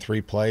stopped in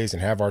 3 plays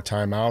and have our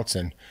timeouts,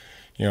 and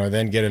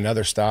then get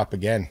another stop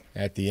again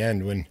at the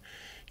end when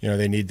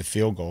they need the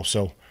field goal.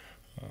 So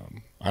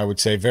I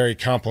would say very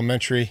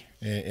complimentary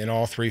in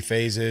all 3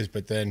 phases,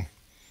 but then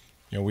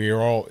we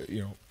are all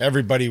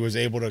everybody was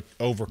able to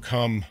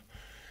overcome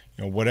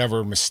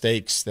whatever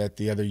mistakes that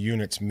the other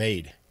units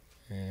made,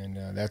 and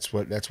that's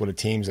what a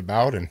team's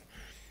about, and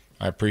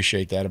I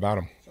appreciate that about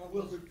them.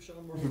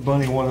 Sean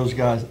Murphy-Bunny, one of those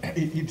guys,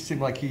 he seemed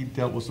like he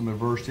dealt with some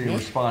adversity and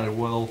responded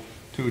well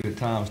to it at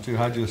times too.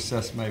 How'd you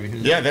assess maybe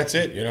his? Yeah, that's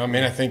it.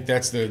 I think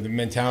that's the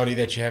mentality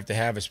that you have to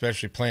have,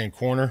 especially playing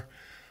corner.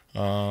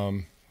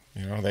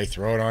 They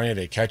throw it on you,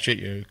 they catch it,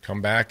 you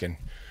come back and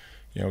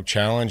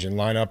challenge and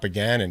line up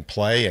again and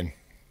play, and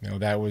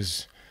that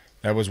was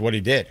what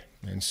he did.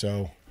 And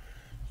so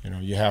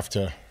you have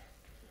to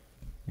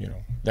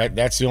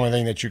that's the only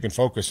thing that you can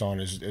focus on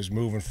is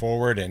moving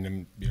forward,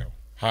 and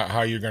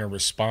how you're going to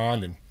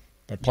respond. And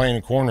by playing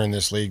a corner in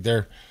this league,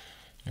 they're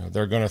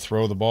going to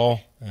throw the ball,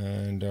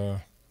 and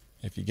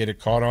if you get it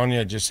caught on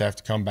you just have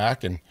to come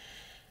back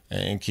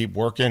and keep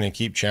working and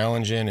keep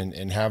challenging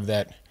and have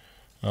that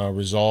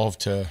resolve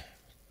to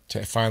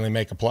finally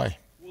make a play.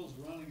 Will's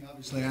running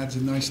obviously adds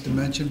a nice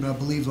dimension, but I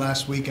believe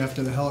last week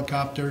after the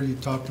helicopter you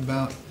talked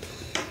about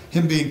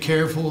him being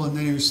careful, and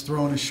then he was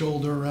throwing his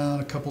shoulder around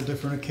a couple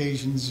different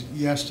occasions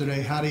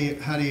yesterday. How do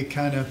you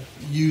kind of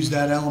use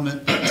that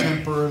element to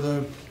temper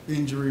the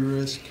injury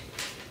risk?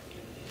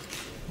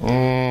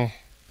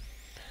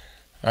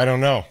 I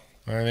don't know.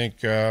 I think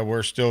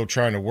we're still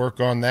trying to work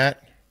on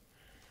that.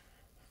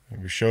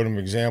 We showed him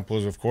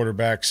examples of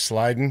quarterbacks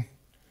sliding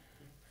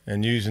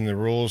and using the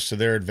rules to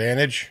their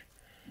advantage.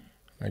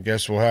 I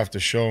guess we'll have to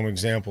show them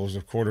examples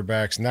of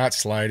quarterbacks not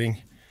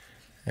sliding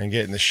and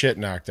getting the shit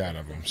knocked out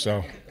of them.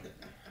 So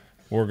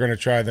we're going to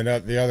try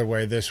the other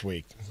way this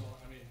week. So,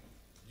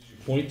 did you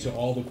point to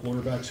all the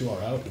quarterbacks who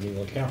are out?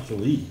 Half the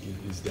league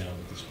is down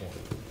at this point.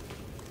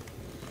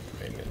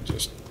 It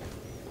just,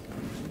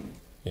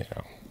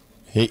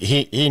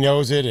 he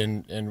knows it,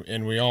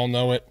 and we all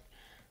know it.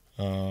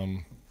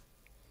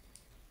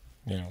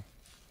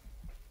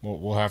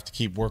 We'll have to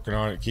keep working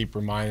on it, keep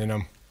reminding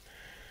them.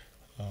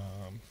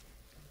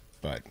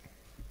 But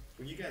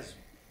when you guys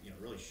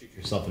really shoot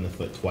yourself in the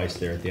foot twice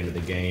there at the end of the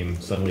game,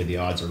 suddenly the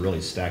odds are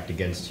really stacked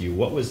against you.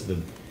 What was the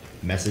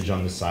message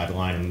on the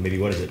sideline, and maybe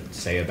what does it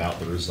say about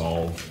the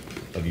resolve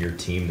of your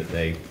team that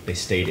they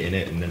stayed in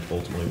it and then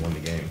ultimately won the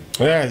game?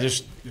 Yeah,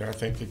 just I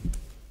think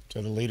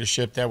to the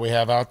leadership that we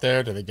have out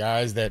there, to the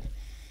guys that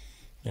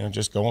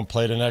just go and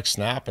play the next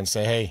snap and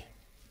say, hey,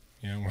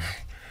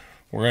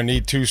 we're going to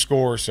need 2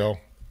 scores, so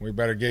we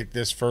better get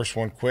this first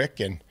one quick,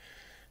 and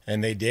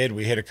they did.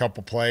 We hit a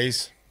couple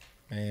plays,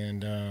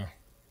 and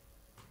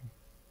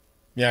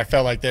I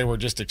felt like they were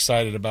just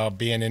excited about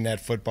being in that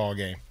football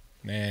game,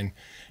 and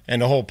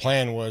the whole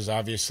plan was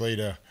obviously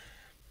to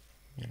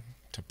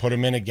put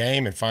them in a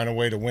game and find a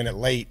way to win it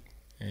late,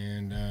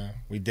 and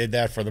we did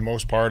that for the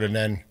most part, and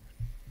then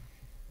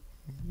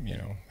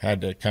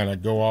had to kind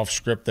of go off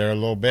script there a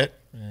little bit,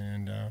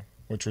 and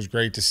which was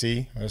great to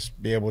see us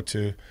be able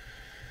to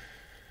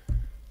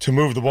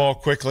move the ball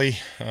quickly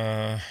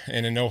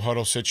in a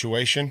no-huddle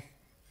situation,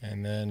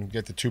 and then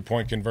get the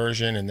 2-point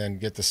conversion, and then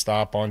get the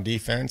stop on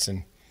defense,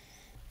 and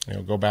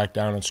go back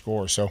down and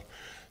score. So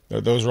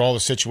those are all the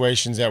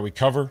situations that we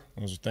cover.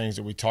 Those are things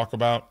that we talk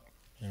about.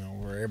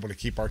 We're able to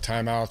keep our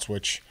timeouts,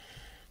 which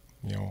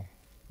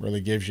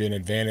really gives you an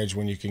advantage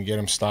when you can get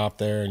them stopped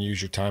there and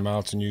use your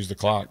timeouts and use the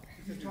clock.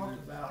 You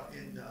talked about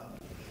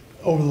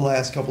over the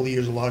last couple of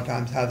years a lot of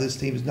times how this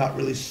team is not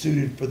really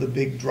suited for the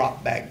big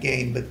drop back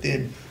game, but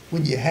then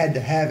when you had to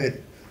have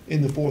it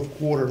in the fourth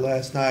quarter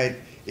last night,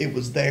 it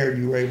was there.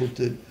 You were able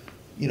to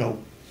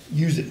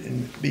use it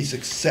and be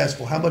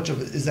successful. How much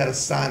of it is that a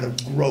sign of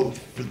growth?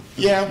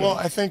 Well,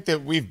 I think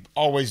that we've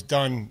always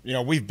done,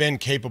 we've been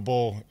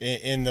capable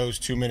in those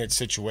 2-minute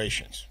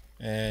situations.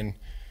 And,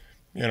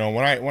 when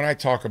I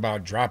talk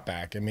about drop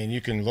back, I mean,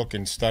 you can look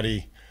and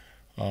study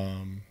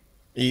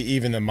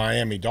even the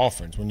Miami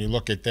Dolphins. When you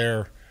look at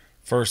their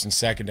first and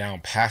second down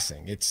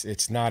passing,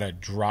 it's not a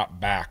drop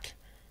back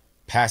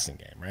passing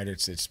game, right?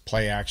 It's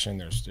play action.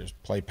 There's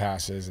play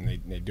passes, and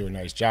they do a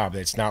nice job.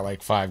 It's not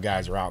like 5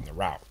 guys are out in the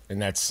route,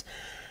 and that's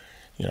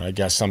I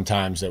guess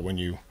sometimes that when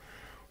you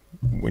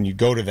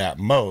go to that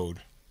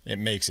mode, it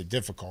makes it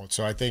difficult.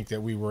 So I think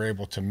that we were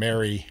able to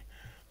marry,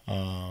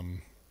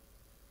 even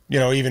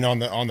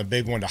on the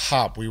big one to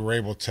hop, we were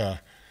able to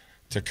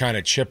kind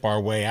of chip our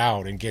way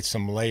out and get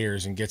some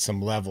layers and get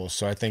some levels.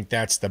 So I think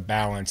that's the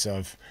balance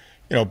of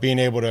being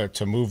able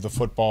to move the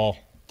football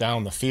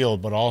down the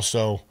field, but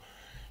also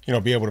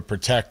be able to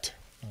protect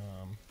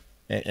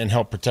and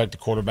help protect the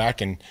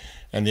quarterback and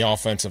the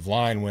offensive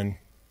line when,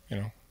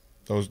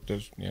 those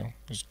there's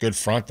good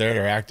front there.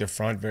 They're active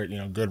front, very,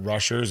 good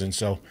rushers. And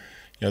so,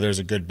 there's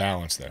a good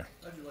balance there.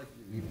 How'd you like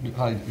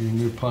your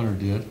new punter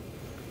did?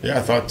 Yeah,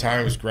 I thought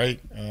Ty was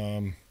great.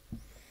 Did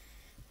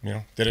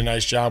a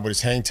nice job with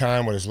his hang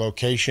time, with his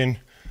location,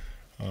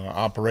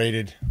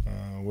 operated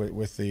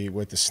with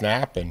the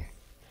snap, and,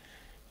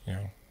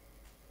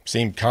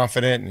 seemed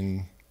confident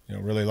and,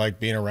 really liked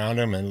being around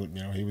him,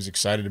 and he was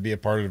excited to be a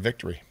part of the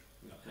victory.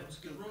 Was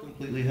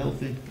completely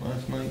healthy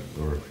last night,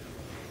 or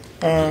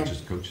was it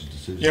just coach's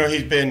decision?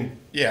 He's been,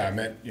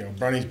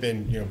 Bronny's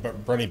been,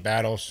 Bronny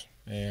battles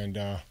and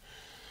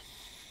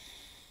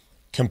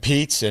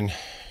competes, and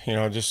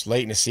just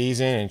late in the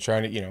season and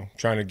trying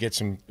to get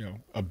some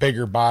a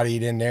bigger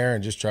bodied in there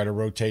and just try to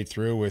rotate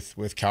through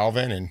with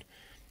Calvin and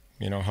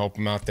help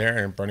him out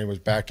there. And Bronny was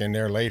back in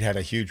there late, had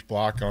a huge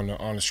block on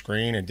the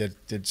screen, and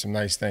did some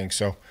nice things.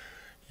 So.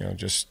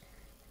 Just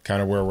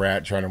kind of where we're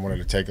at, wanted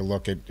to take a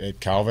look at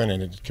Calvin,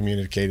 and had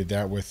communicated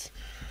that with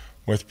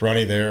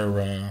Bronny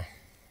there,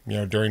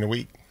 during the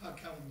week. How'd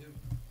Calvin do?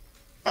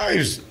 He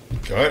was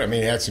good. I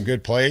mean, he had some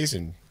good plays,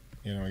 and,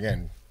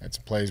 again, had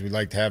some plays we'd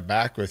like to have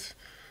back with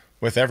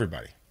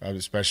everybody,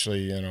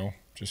 especially,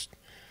 just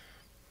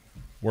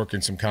working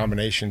some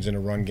combinations in a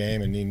run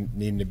game and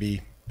needing to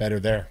be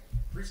better there.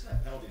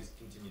 Pre-snap penalties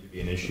continue to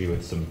be an issue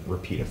with some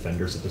repeat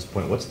offenders at this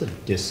point. What's the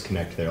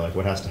disconnect there? Like,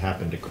 what has to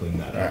happen to clean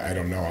that up? I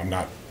don't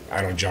know.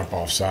 I don't jump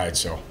off sides,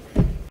 so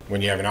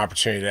when you have an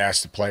opportunity to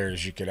ask the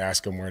players, you could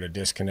ask them where the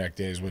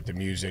disconnect is with the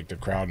music, the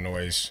crowd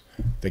noise,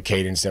 the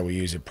cadence that we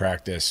use at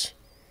practice.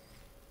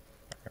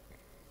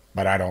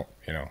 But I don't,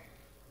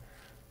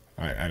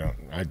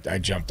 I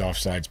jumped off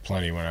sides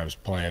plenty when I was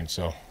playing,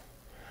 so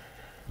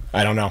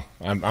I don't know.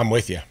 I'm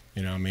with you.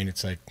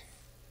 It's like,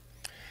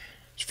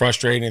 it's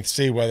frustrating to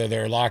see whether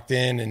they're locked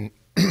in and,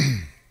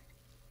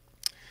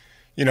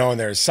 in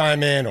their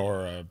assignment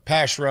or a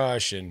pass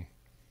rush. And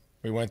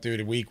we went through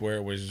the week where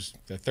it was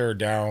the third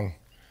down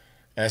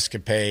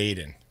escapade,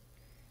 and,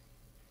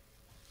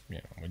 we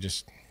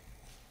just,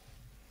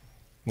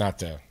 not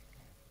to,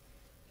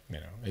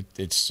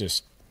 it's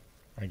just,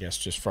 I guess,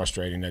 just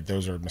frustrating that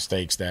those are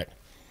mistakes that,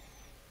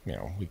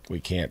 we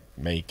can't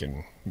make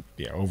and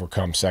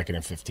overcome 2nd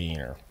and 15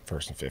 or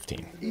 1st and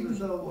 15. Even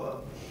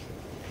though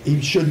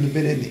he shouldn't have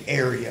been in the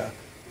area,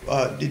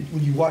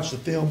 when you watch the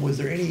film, was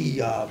there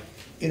any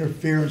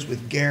interference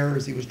with Gare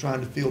as he was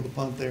trying to field the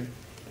punt there?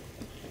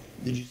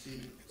 Did you see?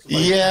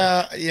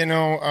 Yeah,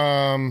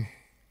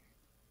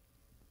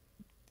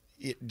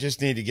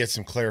 just need to get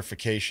some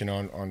clarification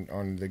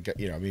on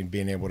the,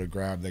 being able to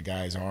grab the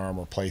guy's arm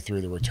or play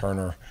through the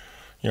returner,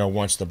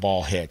 once the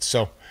ball hits.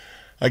 So,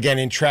 again,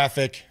 in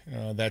traffic,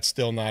 that's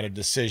still not a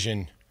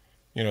decision,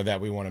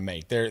 that we want to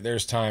make.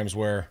 There's times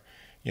where,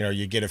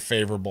 you get a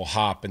favorable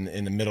hop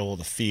in the middle of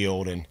the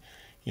field, and,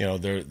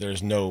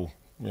 there's no,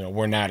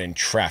 we're not in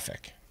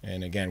traffic.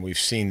 And again, we've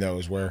seen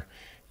those where,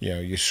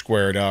 you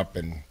square it up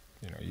and,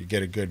 you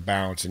get a good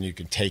bounce and you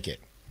can take it.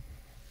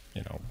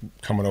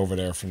 coming over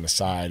there from the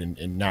side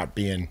and not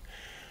being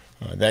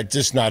that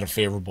just not a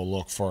favorable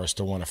look for us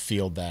to want to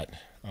field that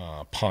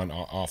punt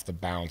off the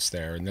bounce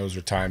there. And those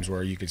are times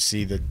where you could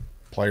see the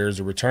players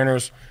or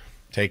returners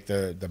take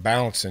the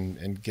bounce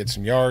and get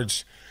some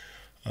yards.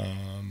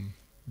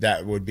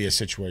 That would be a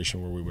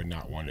situation where we would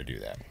not want to do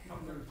that. How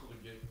critical to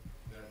get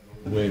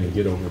that win and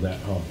get over that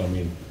hump? I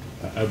mean,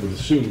 I would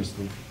assume as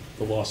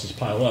the losses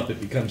pile up,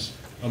 it becomes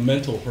a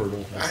mental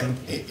hurdle.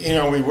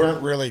 We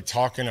weren't really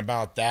talking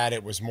about that.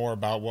 It was more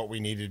about what we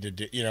needed to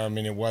do.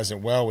 It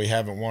wasn't, well, we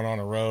haven't won on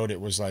the road.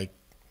 It was like,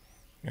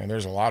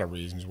 there's a lot of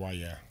reasons why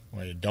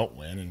you don't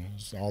win, and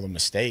it's all the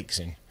mistakes,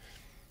 and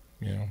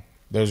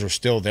those are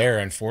still there,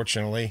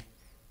 unfortunately.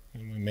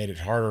 We made it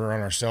harder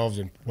on ourselves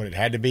than what it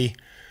had to be.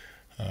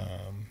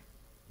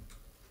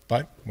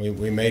 But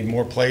we made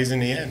more plays in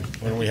the end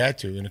when we had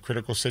to in the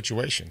critical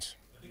situations.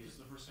 I think it's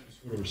the first time you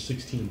scored over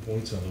 16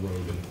 points on the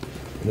road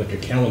in like a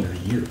calendar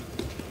year.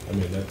 I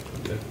mean, that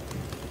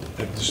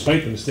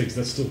despite the mistakes,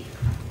 that's still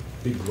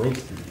big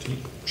growth for your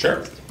team.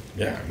 Sure.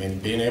 Yeah, I mean,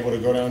 being able to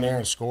go down there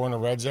and score in the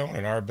red zone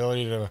and our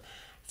ability to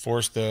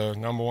force the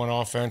number one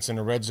offense in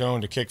the red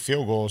zone to kick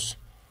field goals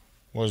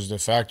was the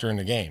factor in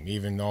the game,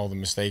 even all the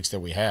mistakes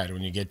that we had.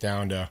 When you get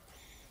down to,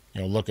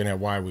 looking at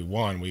why we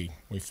won, we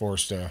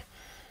forced the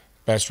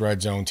best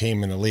red zone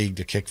team in the league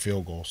to kick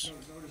field goals.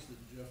 I noticed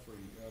that Jeffrey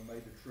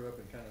made the trip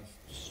and kind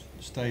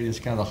of stayed as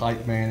kind of the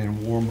hype man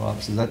in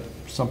warm-ups. Is that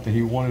something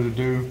he wanted to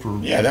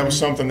do? Yeah, that was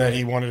something that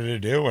he wanted to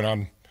do, and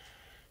I'm,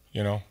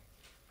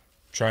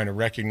 trying to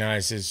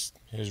recognize his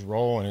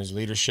role and his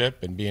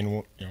leadership and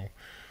being,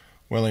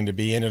 willing to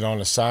be in it on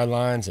the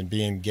sidelines and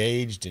be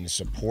engaged and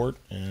support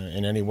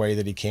in any way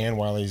that he can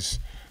while he's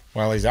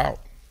out.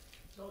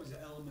 It's always an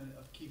element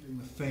of keeping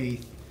the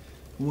faith.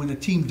 When a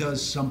team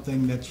does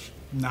something that's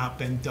not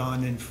been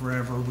done in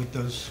forever, with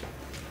those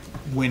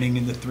winning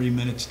in the 3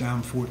 minutes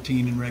down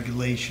 14 in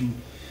regulation,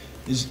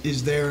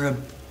 is there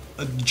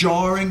a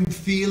jarring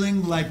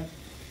feeling like,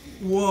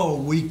 whoa,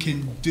 we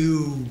can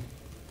do?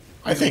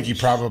 I think you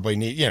probably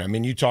need,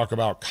 you talk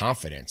about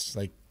confidence.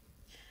 Like,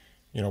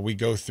 we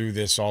go through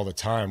this all the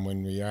time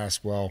when we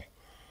ask, well,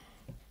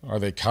 are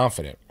they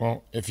confident?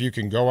 Well, if you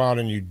can go out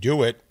and you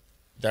do it,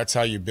 that's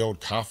how you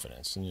build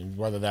confidence. And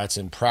whether that's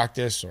in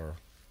practice or,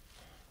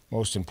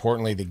 most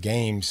importantly, the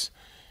games,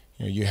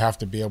 you have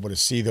to be able to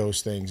see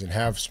those things and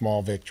have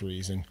small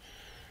victories. And,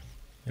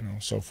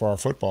 so for our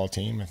football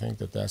team, I think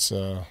it's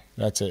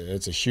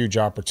a huge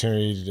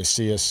opportunity to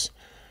see us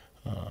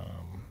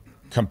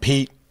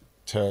compete,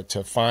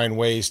 to find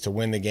ways to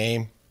win the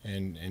game,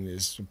 and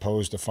as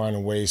opposed to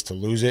finding ways to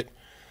lose it.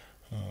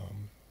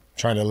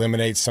 Trying to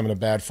eliminate some of the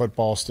bad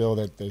football still,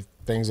 the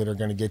things that are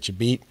going to get you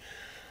beat.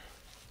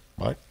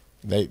 But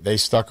they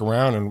stuck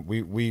around, and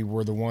we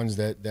were the ones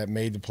that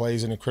made the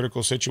plays in a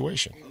critical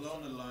situation.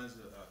 Along the lines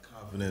of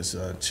confidence,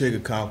 Chig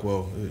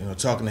Okonkwo,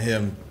 talking to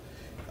him,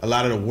 a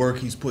lot of the work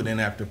he's putting in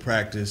after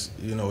practice,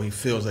 he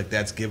feels like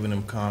that's giving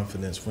him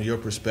confidence. From your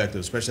perspective,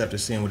 especially after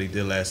seeing what he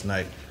did last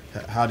night,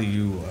 how do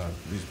you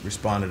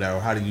respond to that, or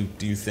how do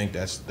you think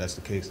that's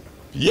the case?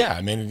 Yeah,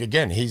 I mean,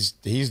 again, he's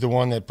the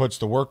one that puts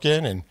the work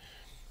in, and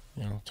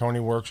Tony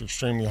works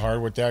extremely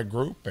hard with that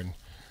group, and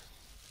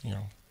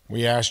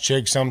we ask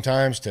Chig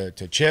sometimes to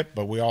chip,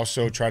 but we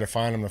also try to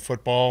find him the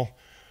football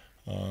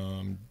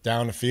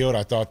down the field.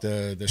 I thought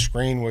the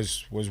screen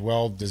was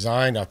well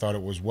designed. I thought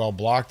it was well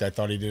blocked. I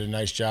thought he did a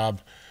nice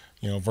job,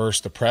 versus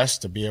the press,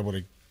 to be able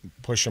to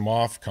push him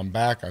off, come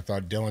back. I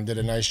thought Dylan did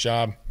a nice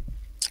job,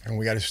 and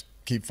we got to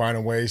keep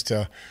finding ways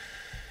to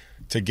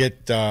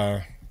get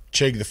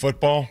Chig the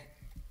football.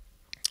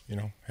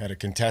 Had a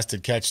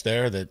contested catch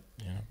there that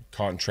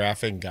caught in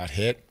traffic and got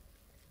hit.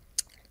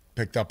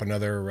 Picked up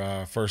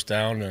another first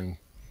down and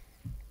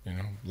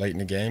late in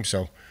the game.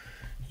 So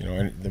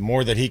and the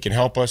more that he can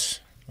help us,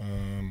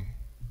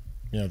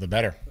 the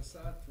better.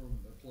 Aside from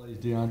the plays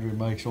DeAndre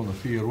makes on the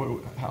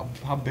field,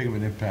 how big of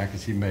an impact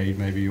has he made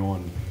maybe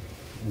on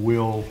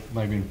Will,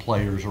 maybe in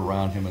players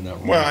around him in that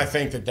role? Well, I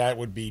think that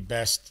would be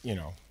best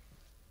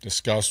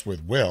discussed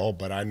with Will,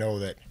 but I know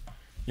that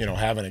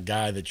having a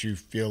guy that you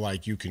feel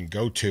like you can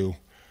go to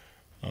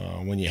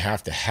when you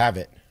have to have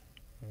it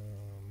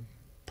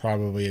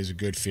probably is a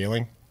good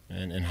feeling,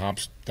 and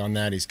Hop's done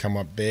that. He's come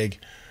up big.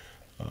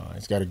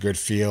 He's got a good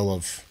feel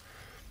of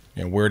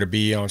where to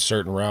be on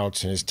certain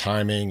routes, and his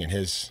timing and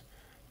his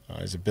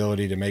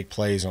ability to make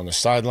plays on the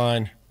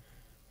sideline.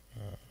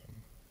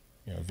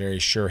 Very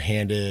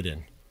sure-handed,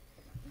 and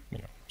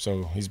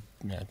so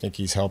I think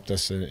he's helped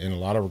us in a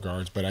lot of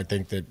regards. But I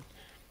think that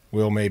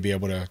Will may be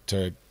able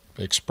to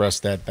express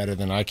that better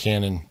than I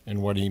can,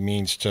 and what he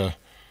means to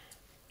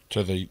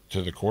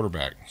the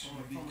quarterback.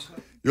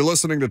 You're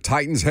listening to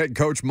Titans head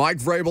coach Mike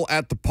Vrabel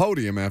at the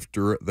podium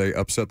after they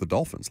upset the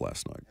Dolphins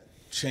last night.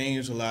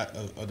 Change a lot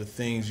of the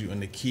things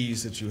and the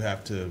keys that you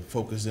have to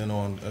focus in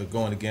on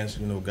going against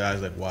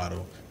guys like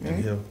Waddle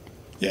and Hill.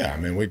 Yeah, I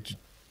mean, we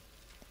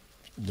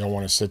don't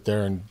want to sit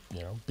there and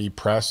be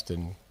pressed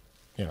and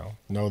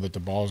know that the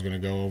ball's going to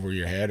go over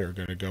your head or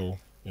going to go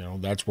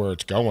that's where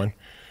it's going.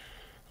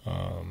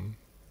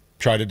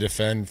 try to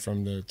defend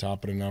from the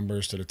top of the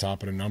numbers to the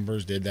top of the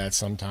numbers. Did that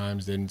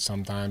sometimes. Didn't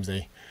sometimes.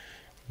 They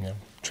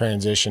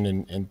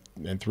transitioned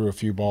and threw a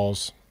few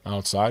balls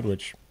outside,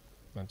 which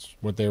that's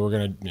what they were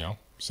going to,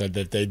 said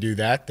that they do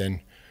that,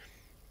 then,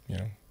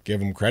 give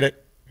them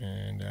credit,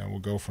 and we'll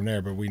go from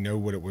there. But we know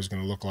what it was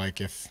going to look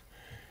like if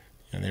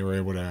they were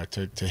able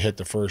to hit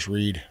the first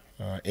read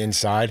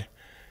inside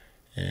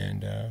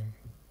and,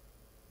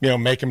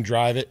 make them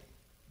drive it.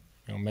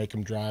 Make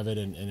them drive it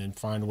and then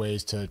find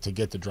ways to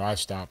get the drive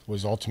stopped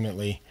was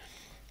ultimately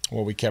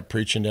what we kept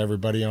preaching to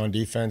everybody on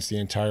defense the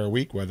entire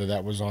week, whether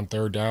that was on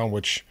third down,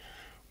 which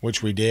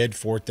we did,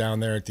 fourth down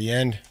there at the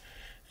end,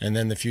 and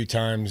then the few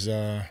times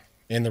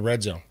in the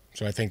red zone.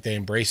 So I think they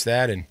embraced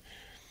that and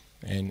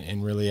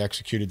really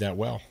executed that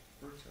well.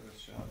 First had a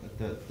shot at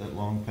that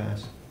long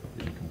pass,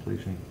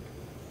 incompletion.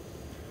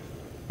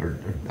 Or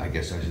I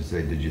guess I should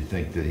say, did you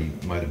think that he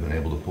might have been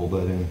able to pull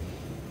that in?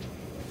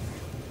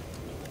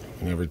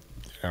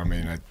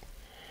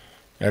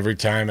 Every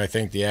time, I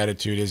think the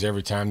attitude is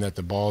every time that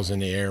the ball's in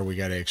the air, we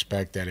got to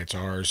expect that it's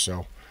ours.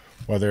 So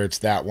whether it's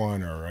that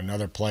one or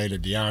another play to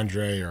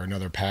DeAndre or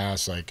another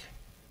pass,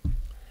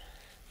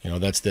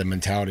 that's the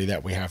mentality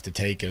that we have to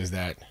take, is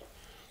that,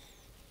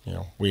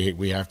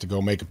 we have to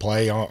go make a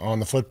play on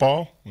the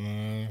football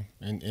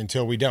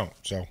until we don't.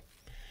 So,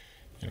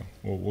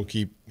 we'll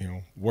keep,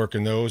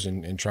 working those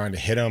and trying to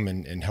hit them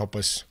and help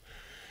us,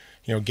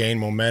 gain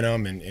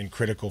momentum and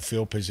critical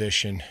field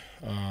position,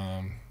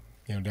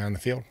 down the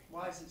field.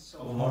 Why is it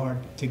so hard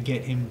to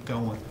get him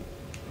going?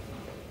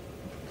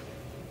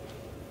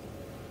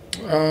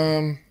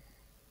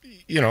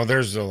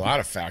 There's a lot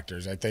of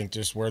factors. I think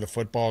just where the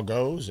football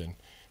goes, and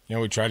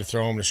we tried to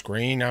throw him the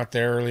screen out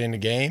there early in the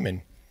game,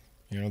 and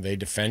they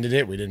defended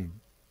it. We didn't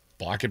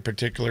block it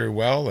particularly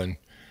well, and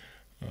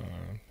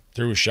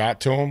threw a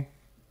shot to him.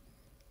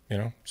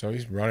 So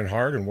he's running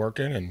hard and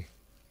working, and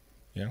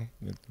the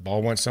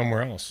ball went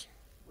somewhere else.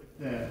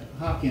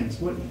 Hopkins,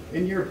 what,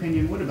 in your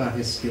opinion, what about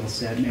his skill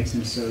set makes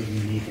him so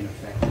unique and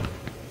effective?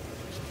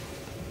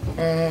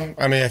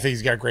 I think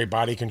he's got great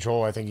body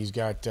control. I think he's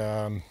got,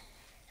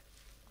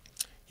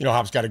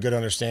 Hop's got a good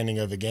understanding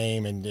of the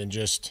game and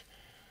just,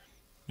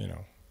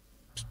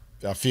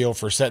 a feel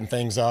for setting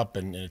things up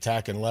and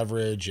attacking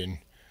leverage and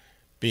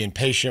being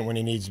patient when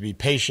he needs to be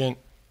patient.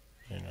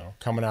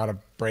 Coming out of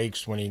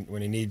breaks when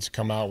he needs to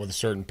come out with a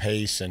certain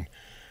pace, and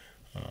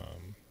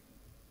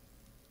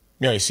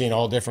he's seen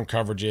all different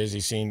coverages.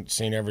 He's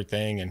seen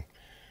everything, and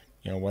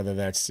whether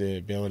that's the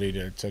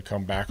ability to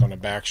come back on the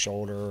back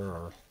shoulder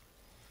or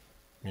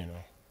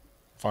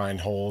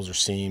find holes or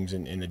seams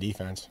in the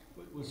defense.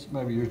 What's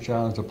maybe your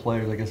challenge to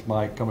players? I guess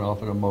Mike, coming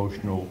off an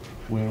emotional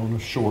win on a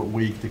short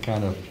week, to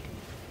kind of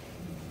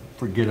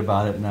forget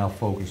about it and now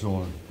focus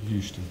on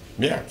Houston.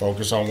 Yeah,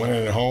 focus on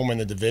winning at home in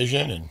the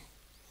division, and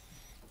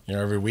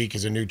every week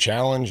is a new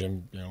challenge,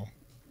 and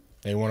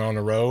they went on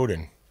the road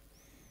and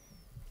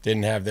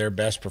didn't have their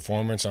best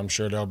performance. I'm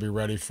sure they'll be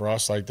ready for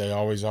us like they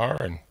always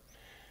are, and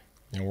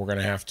we're going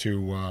to have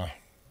to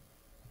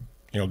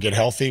get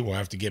healthy. We'll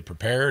have to get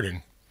prepared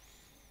and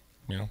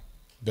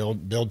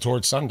build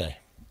towards Sunday.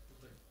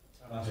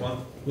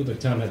 With the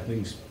time that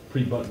things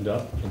pretty buttoned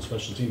up on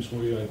special teams for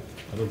you, I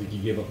don't think you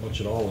gave up much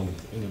at all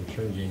in the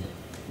return game.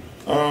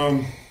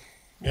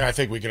 I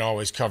think we can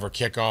always cover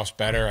kickoffs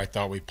better. I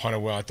thought we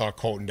punted well. I thought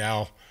Colton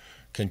Dow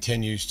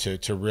continues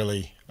to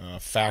really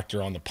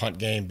factor on the punt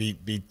game,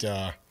 beat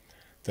the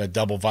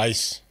double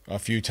vice a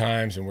few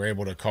times, and we're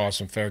able to cause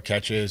some fair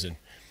catches. And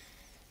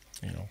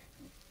a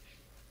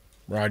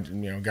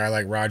guy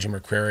like Roger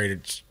McCrary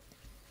that's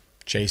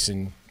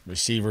chasing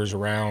receivers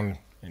around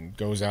and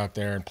goes out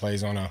there and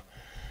plays on a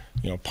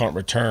punt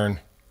return.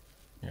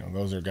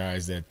 Those are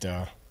guys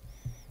that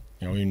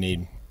we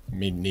need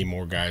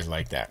more guys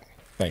like that.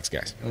 Thanks,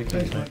 guys.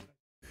 Thanks, Mike.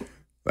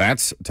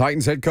 That's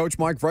Titans head coach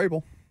Mike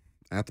Vrabel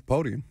at the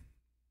podium.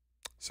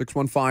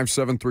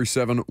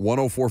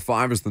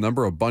 615-737-1045 is the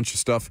number. A bunch of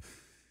stuff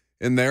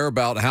in there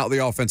about how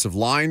the offensive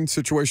line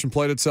situation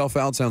played itself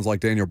out. Sounds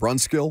like Daniel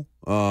Brunskill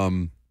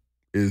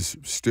is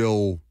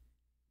still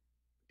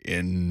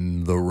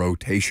in the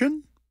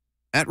rotation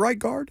at right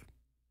guard.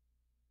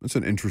 That's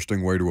an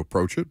interesting way to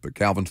approach it. But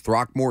Calvin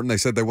Throckmorton, they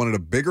said they wanted a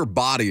bigger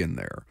body in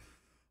there.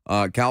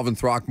 Calvin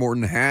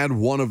Throckmorton had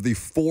one of the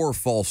 4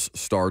 false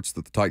starts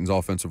that the Titans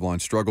offensive line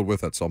struggled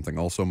with. That's something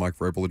also Mike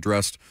Vrabel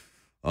addressed.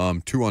 2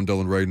 on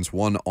Dylan Radins,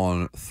 1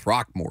 on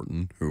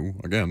Throckmorton, who,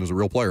 again, is a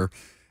real player,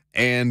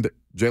 and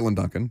Jalen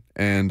Duncan,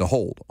 and a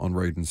hold on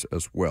Radins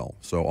as well.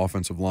 So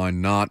offensive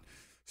line not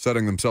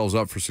setting themselves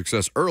up for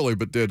success early,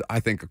 but did, I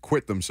think,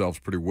 acquit themselves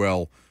pretty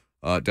well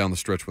down the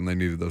stretch when they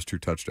needed those 2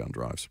 touchdown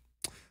drives.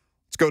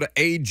 Let's go to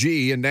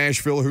AG in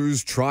Nashville,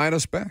 who's trying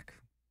us back.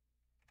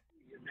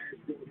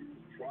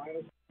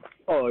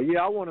 Oh, yeah,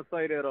 I want to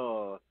say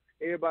that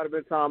everybody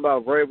been talking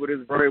about Vrabel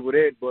this, Vrabel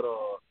that, but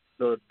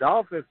the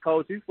Dolphins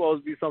coach, he's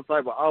supposed to be some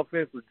type of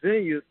offensive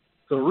genius.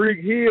 So Rick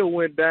Hill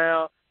went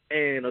down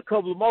and a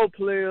couple of more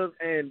players,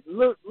 and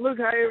look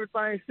how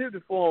everything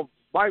shifted for him.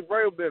 Mike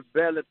Vrabel been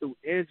battling through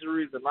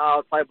injuries and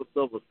all type of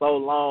stuff for so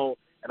long,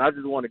 and I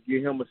just want to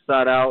give him a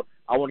shout out.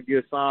 I want to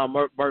give Sean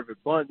Murphy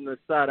Bunton a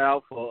shout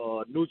out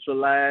for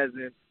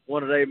neutralizing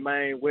one of their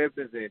main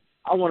weapons, and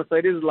I want to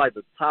say this is like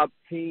the top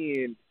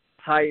 10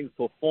 Titans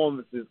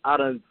performances I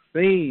done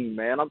seen,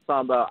 man. I'm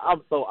talking about,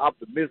 I'm so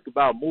optimistic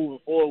about moving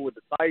forward with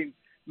the Titans.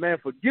 Man,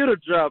 forget a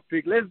draft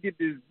pick. Let's get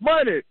this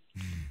money.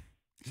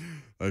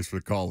 Thanks for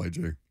the call,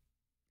 AJ.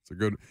 It's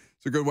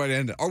a good way to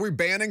end it. Are we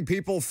banning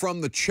people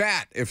from the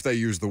chat if they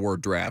use the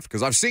word draft?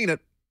 Because I've seen it.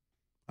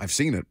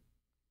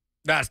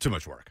 That's too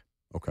much work.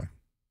 Okay.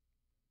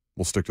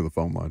 We'll stick to the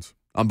phone lines.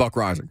 I'm Buck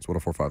Rising. It's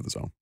 104.5 The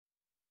Zone.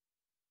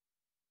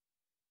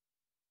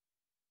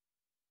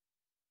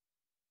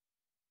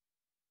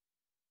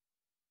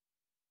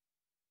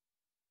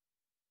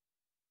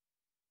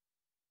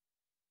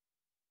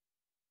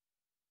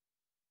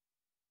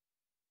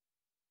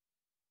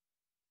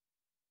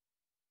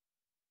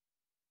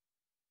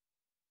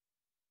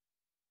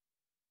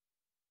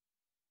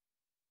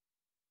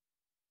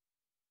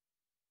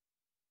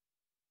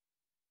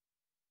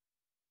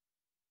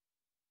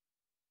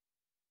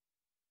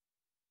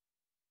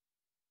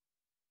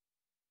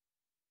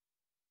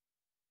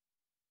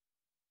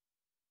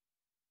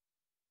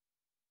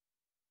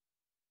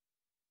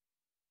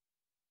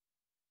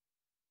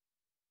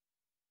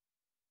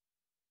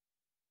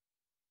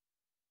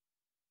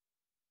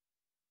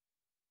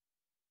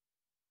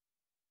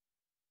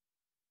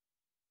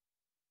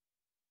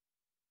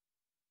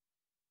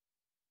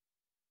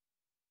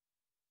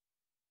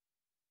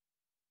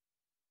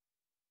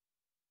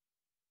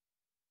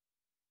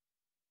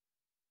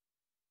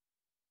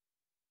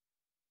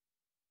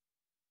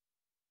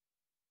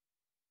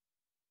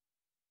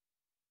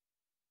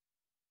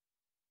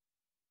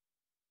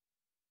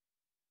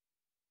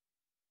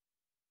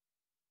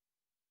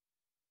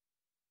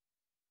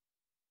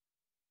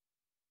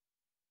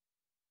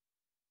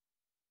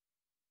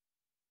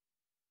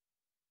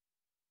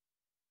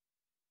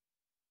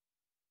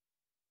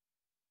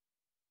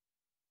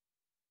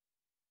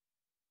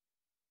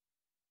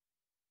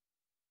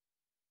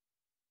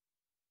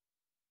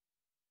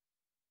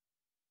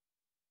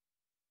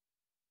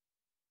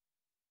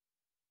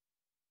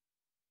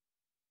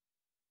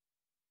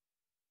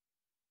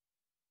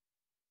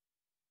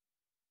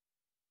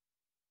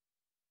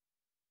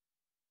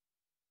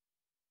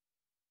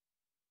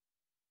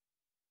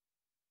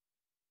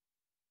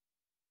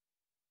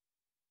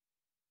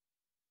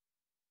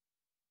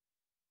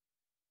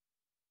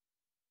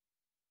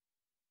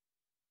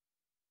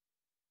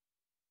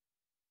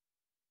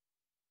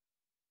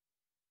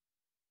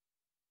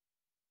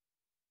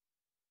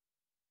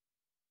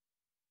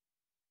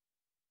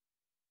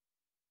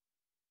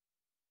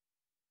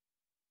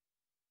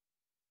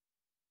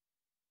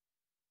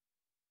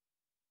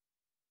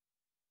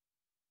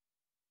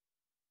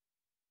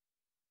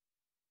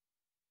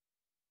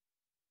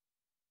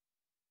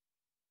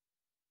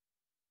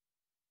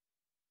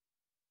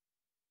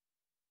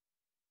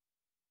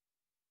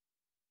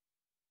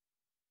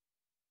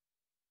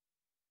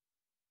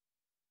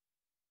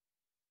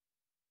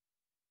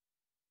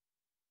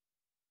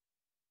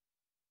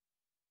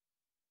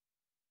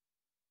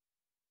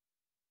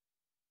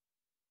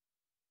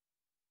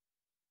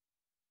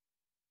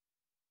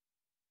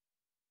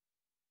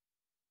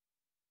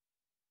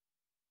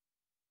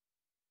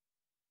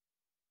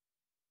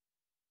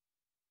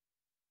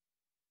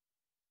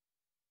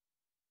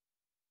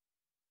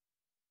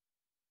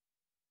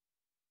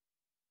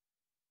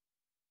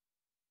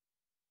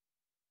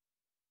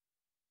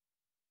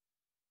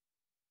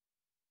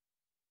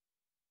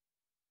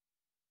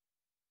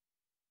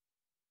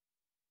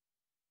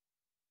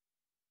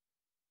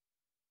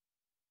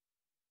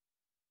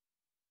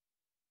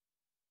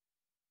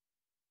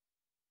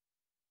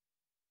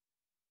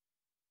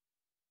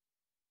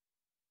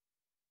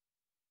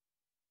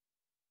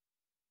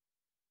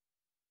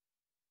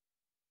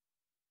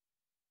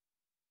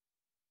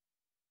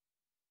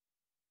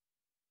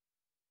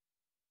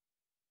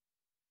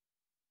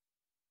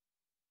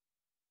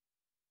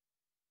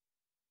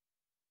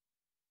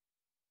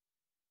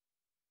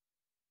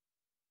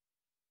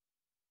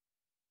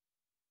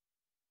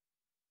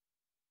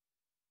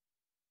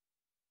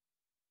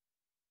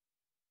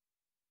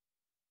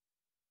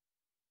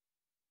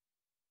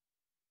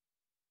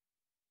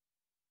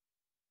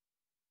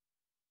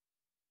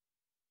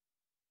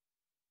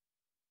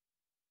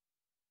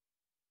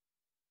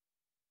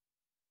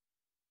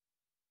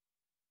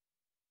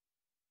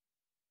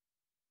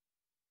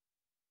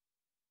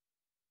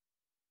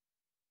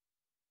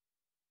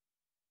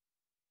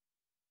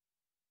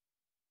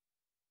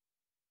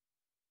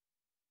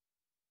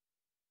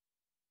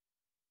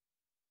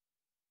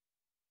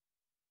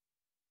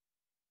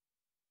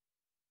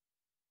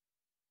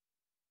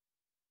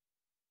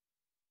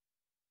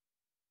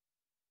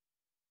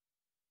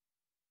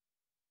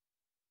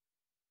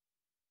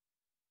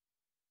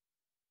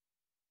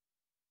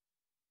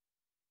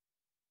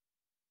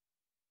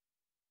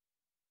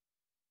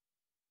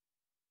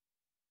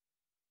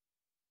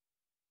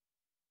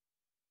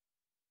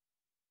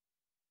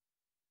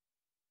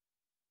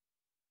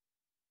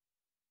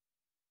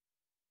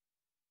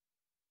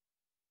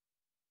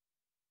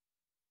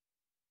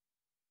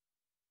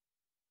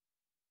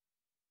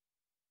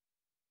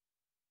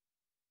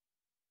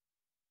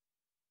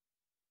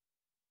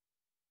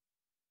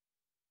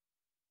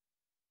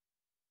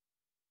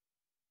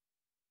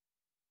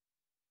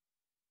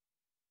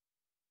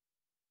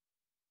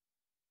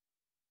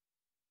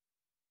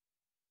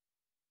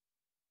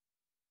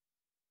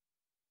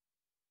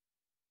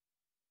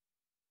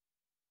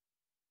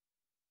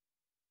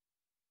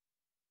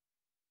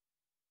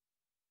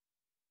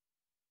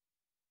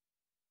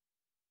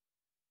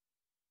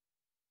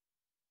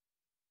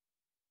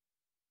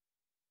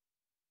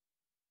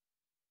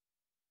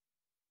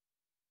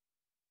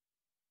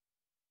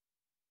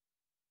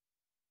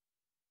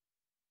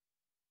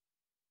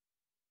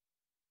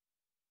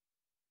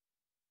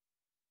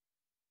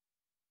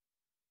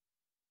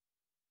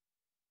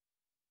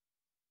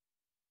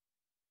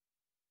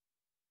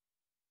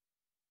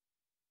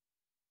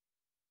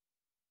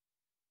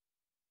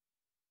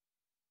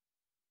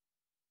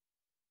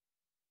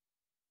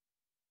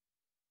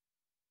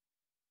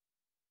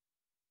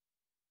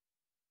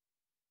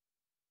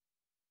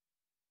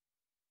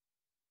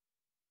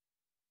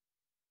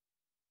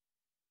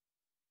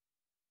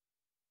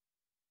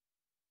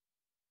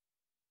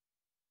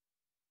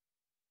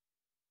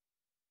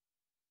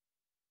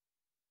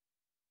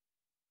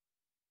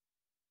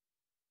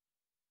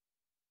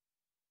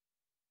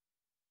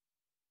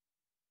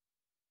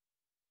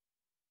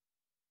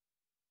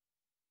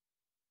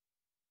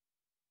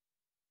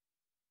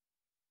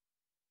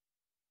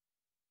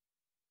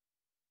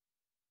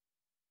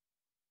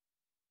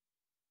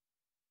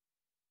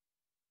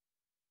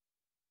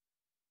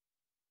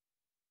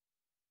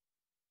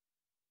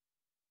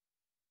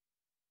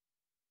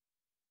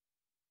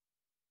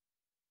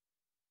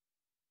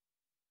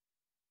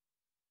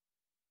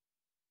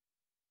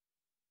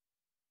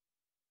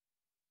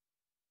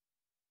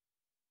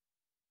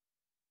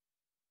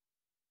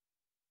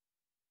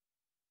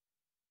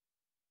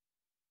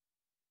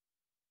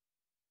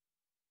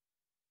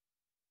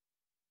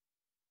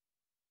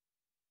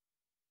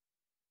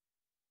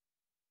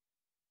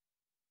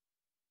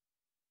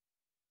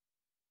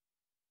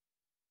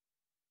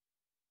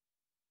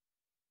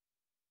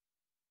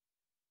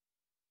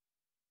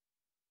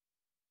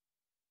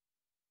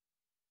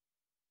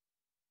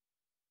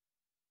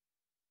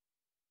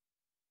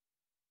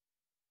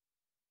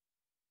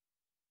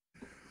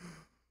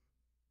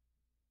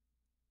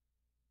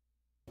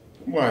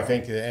 Well, I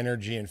think the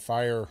energy and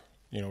fire,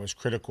 is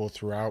critical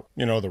throughout,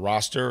 the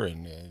roster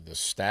and the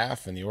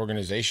staff and the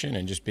organization,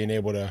 and just being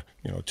able to,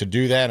 to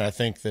do that. I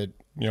think that,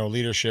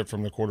 leadership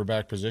from the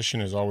quarterback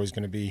position is always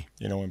going to be,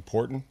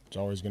 important. It's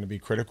always going to be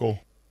critical.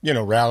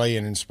 Rally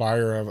and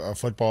inspire a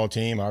football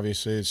team.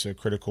 Obviously, it's a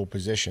critical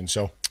position.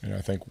 So,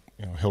 I think,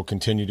 he'll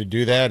continue to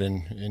do that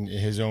in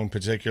his own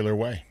particular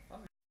way.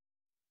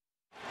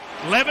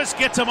 Levis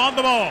gets him on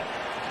the ball.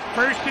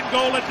 First and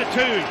goal at the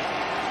 2.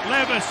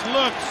 Levis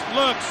looks,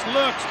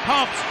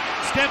 pumps,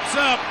 steps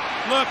up,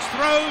 looks,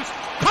 throws,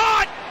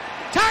 caught!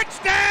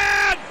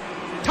 Touchdown!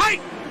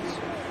 Titans!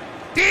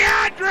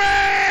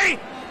 DeAndre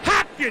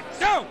Hopkins!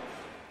 Go!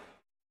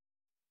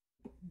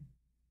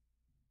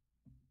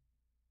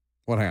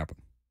 What happened?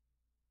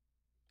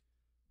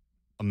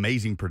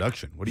 Amazing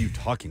production. What are you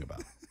talking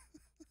about?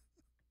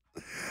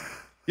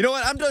 You know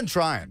what? I'm done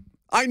trying.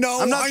 I know.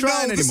 I'm not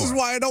trying This anymore. is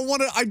why I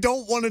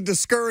don't want to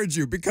discourage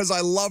you, because I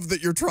love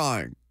that you're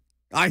trying.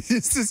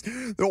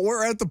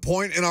 We're at the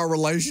point in our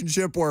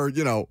relationship where,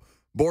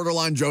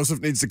 borderline Joseph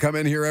needs to come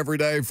in here every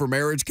day for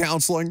marriage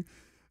counseling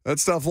and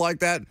stuff like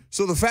that.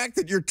 So the fact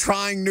that you're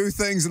trying new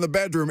things in the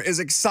bedroom is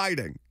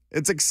exciting.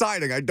 It's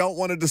exciting. I don't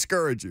want to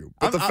discourage you.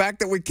 But the fact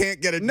that we can't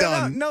get it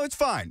done. No, it's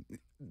fine.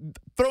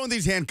 Throwing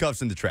these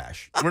handcuffs in the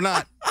trash. We're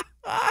not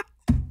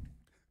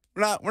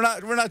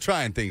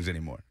trying things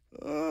anymore.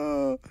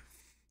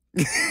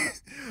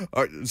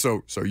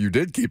 So you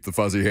did keep the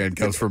fuzzy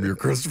handcuffs from your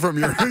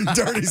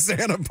dirty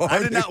Santa party. I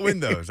did not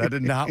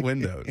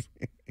win those.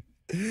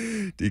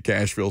 D.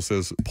 Cashville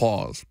says,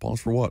 pause.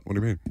 Pause for what? What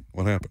do you mean?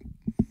 What happened?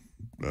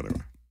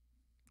 Anyway.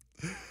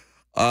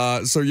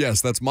 So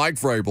yes, that's Mike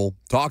Vrabel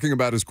talking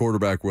about his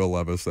quarterback, Will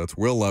Levis. That's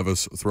Will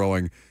Levis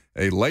throwing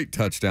a late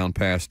touchdown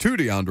pass to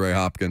DeAndre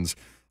Hopkins.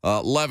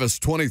 Levis,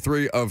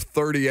 23 of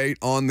 38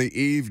 on the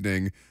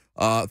evening.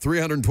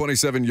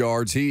 327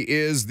 yards. He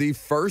is the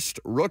first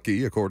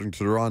rookie, according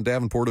to Deron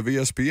Davenport of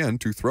ESPN,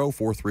 to throw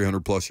for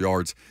 300-plus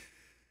yards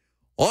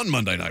on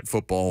Monday Night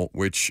Football,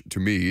 which to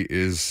me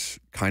is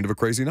kind of a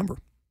crazy number,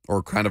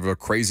 or kind of a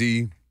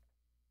crazy,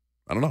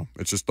 I don't know.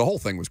 It's just the whole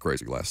thing was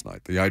crazy last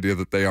night. The idea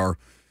that they are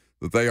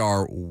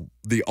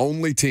the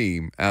only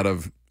team out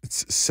of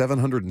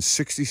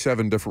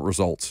 767 different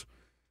results,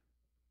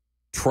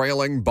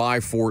 trailing by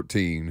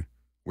 14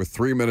 with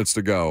 3 minutes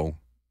to go,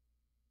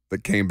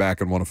 that came back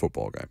and won a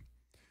football game.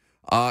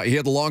 He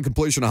had the long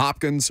completion to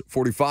Hopkins,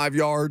 45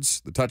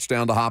 yards. The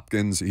touchdown to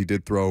Hopkins, he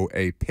did throw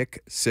a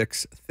thick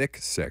six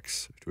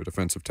to a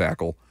defensive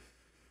tackle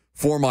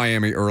for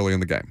Miami early in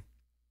the game.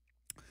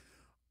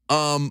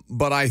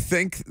 But I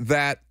think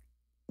that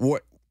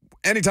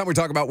anytime we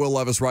talk about Will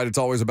Levis, right, it's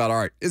always about, all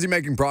right, is he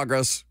making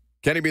progress?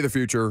 Can he be the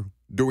future?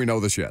 Do we know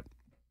this yet?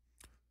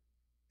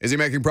 Is he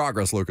making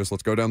progress, Lucas?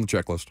 Let's go down the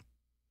checklist.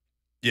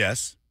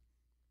 Yes.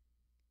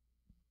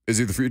 Is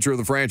he the future of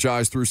the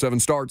franchise through 7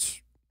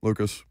 starts,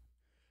 Lucas?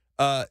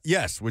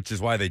 Yes, which is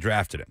why they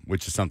drafted him,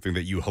 which is something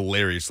that you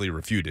hilariously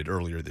refuted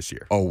earlier this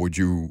year. Oh, would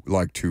you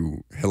like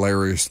to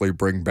hilariously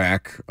bring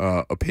back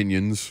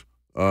opinions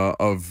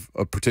of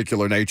a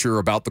particular nature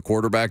about the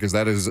quarterback? Is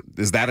that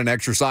an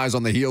exercise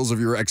on the heels of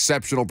your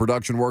exceptional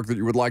production work that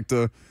you would like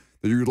to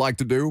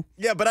do?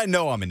 Yeah, but I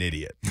know I'm an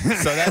idiot,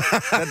 so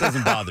that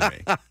doesn't bother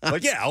me.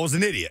 Like, yeah, I was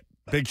an idiot.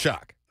 Big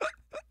shock.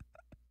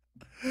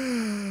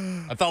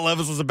 I thought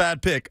Levis was a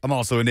bad pick. I'm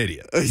also an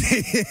idiot.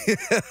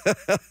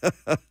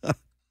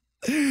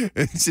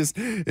 It's just,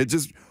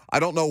 I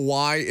don't know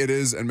why it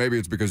is, and maybe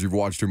it's because you've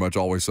watched too much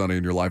Always Sunny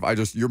in your life.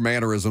 Your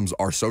mannerisms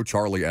are so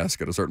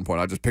Charlie-esque at a certain point.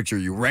 I just picture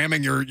you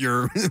ramming your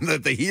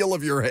the heel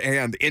of your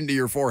hand into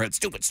your forehead.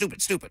 Stupid.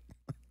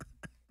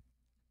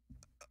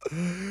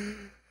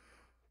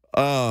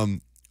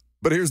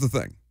 But here's the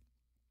thing.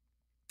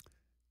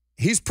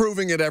 He's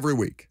proving it every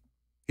week.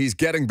 He's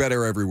getting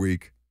better every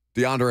week.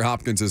 DeAndre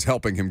Hopkins is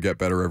helping him get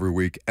better every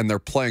week, and they're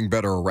playing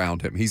better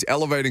around him. He's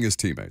elevating his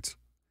teammates.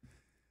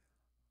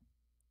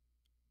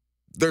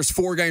 There's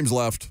 4 games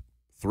left.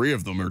 3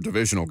 of them are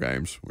divisional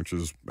games, which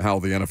is how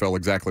the NFL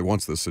exactly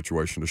wants this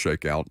situation to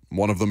shake out.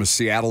 One of them is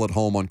Seattle at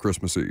home on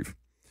Christmas Eve.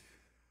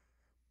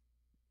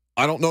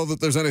 I don't know that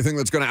there's anything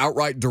that's going to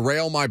outright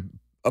derail my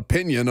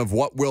opinion of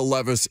what Will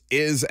Levis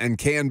is and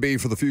can be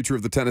for the future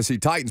of the Tennessee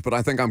Titans, but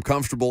I think I'm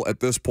comfortable at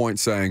this point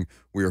saying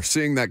we are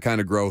seeing that kind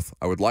of growth.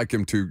 I would like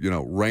him to,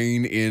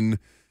 rein in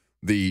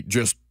the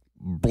just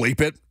bleep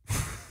it,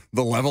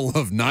 the level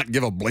of not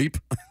give a bleep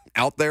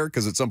out there,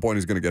 because at some point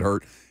he's going to get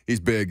hurt. He's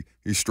big,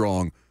 he's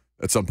strong.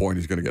 At some point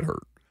he's going to get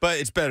hurt. But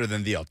it's better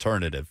than the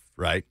alternative,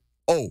 right?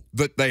 Oh,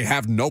 that they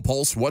have no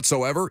pulse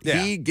whatsoever?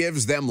 Yeah. He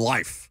gives them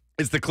life.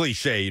 It's the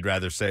cliche, you'd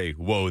rather say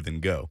whoa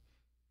than go.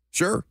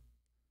 Sure.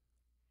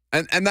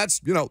 And that's,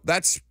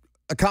 that's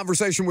a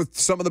conversation with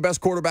some of the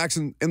best quarterbacks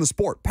in the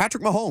sport.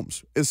 Patrick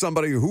Mahomes is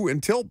somebody who,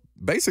 until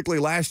basically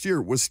last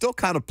year, was still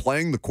kind of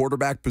playing the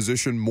quarterback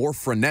position more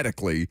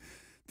frenetically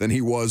than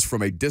he was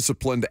from a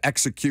disciplined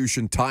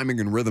execution, timing,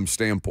 and rhythm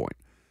standpoint.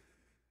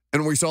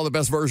 And we saw the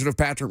best version of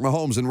Patrick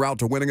Mahomes en route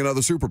to winning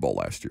another Super Bowl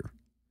last year.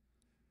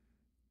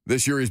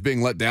 This year he's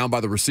being let down by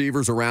the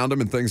receivers around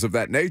him and things of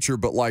that nature,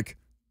 but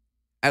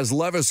as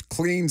Levis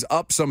cleans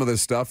up some of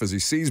this stuff, as he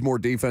sees more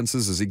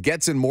defenses, as he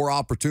gets in more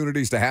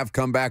opportunities to have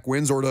comeback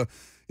wins or to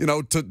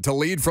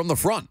lead from the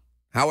front.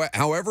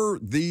 However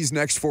these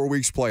next 4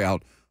 weeks play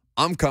out,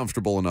 I'm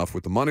comfortable enough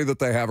with the money that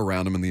they have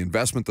around him and the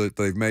investment that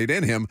they've made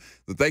in him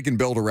that they can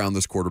build around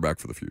this quarterback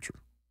for the future.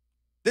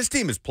 This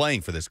team is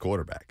playing for this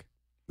quarterback.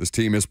 This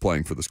team is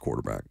playing for this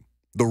quarterback.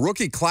 The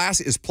rookie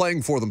class is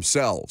playing for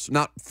themselves,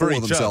 not for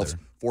themselves,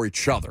 for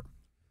each other.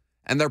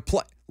 And they're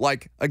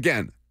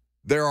again,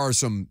 there are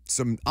some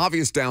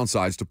obvious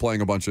downsides to playing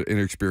a bunch of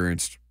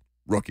inexperienced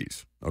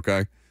rookies,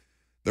 okay?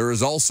 There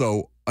is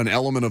also an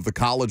element of the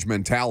college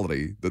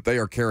mentality that they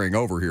are carrying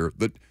over here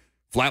that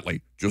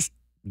flatly just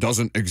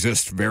doesn't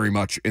exist very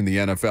much in the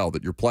NFL,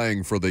 that you're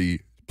playing for the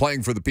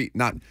people,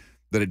 not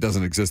that it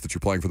doesn't exist that you're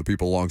playing for the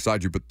people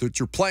alongside you, but that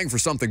you're playing for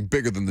something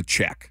bigger than the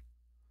check.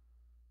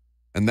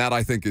 And that,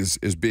 I think, is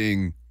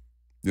being,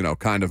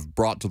 kind of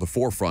brought to the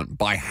forefront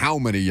by how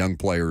many young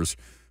players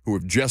who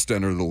have just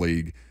entered the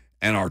league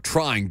and are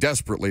trying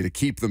desperately to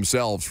keep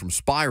themselves from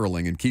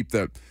spiraling and keep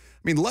that.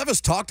 I mean,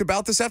 Levis talked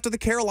about this after the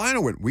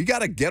Carolina win. We got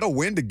to get a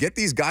win to get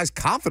these guys'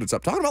 confidence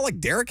up. Talking about like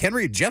Derrick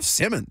Henry and Jeff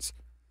Simmons.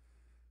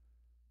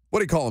 What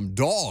do you call them?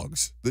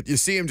 Dogs. That you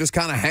see them just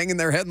kind of hanging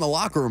their head in the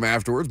locker room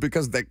afterwards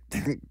because they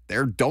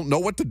don't know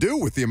what to do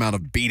with the amount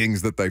of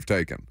beatings that they've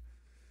taken.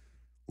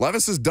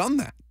 Levis has done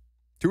that,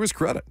 to his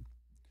credit.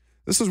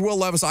 This is Will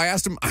Levis. I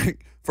asked him,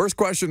 first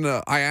question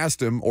I asked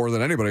him, or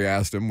that anybody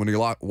asked him when he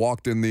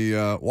walked in the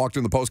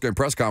postgame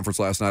press conference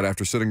last night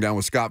after sitting down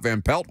with Scott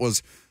Van Pelt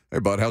was, "Hey,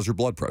 bud, how's your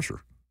blood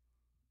pressure?"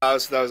 That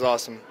was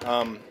awesome.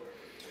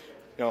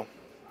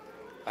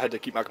 I had to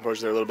keep my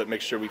composure there a little bit, make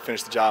sure we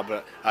finished the job,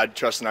 but I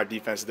trust in our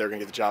defense that they're going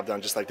to get the job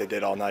done just like they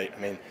did all night. I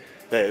mean,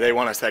 they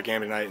won us that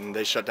game tonight, and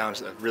they shut down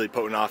a really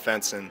potent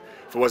offense, and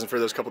if it wasn't for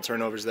those couple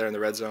turnovers there in the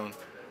red zone,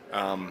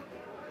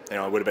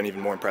 it would have been even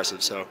more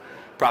impressive. So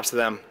props to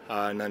them,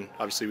 and then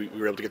obviously we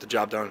were able to get the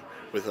job done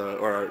with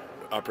our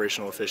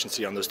operational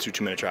efficiency on those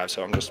two-minute drives,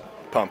 so I'm just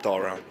pumped all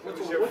around. What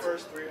was your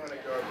first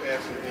 300-yard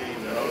passing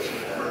game and also the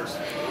first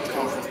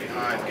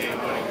come-from-behind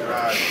game-winning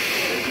drive?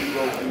 As you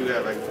go through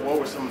that, what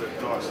were some of the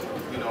thoughts,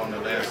 on the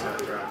last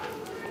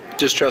drive?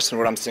 Just trusting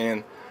what I'm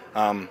seeing,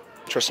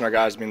 trusting our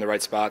guys being in the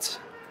right spots,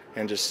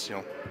 and just,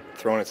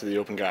 throwing it to the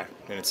open guy.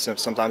 And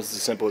sometimes it's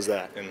as simple as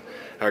that. And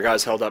our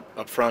guys held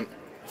up front,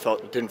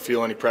 didn't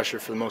feel any pressure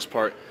for the most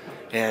part.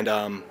 And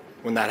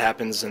when that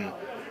happens and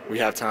we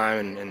have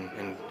time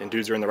and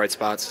dudes are in the right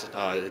spots,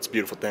 it's a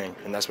beautiful thing.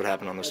 And that's what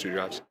happened on those two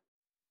drives.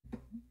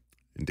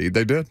 Indeed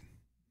they did.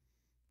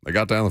 They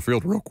got down the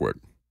field real quick.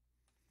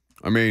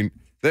 I mean,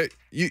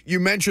 you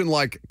mentioned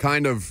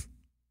kind of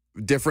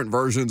different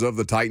versions of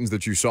the Titans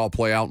that you saw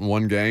play out in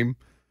one game.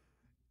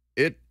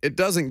 It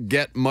doesn't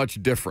get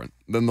much different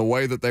than the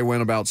way that they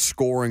went about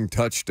scoring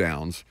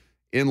touchdowns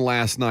in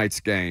last night's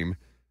game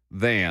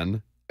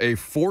than a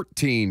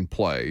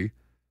 14-play,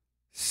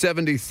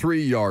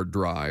 73-yard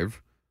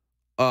drive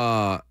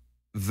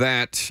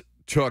that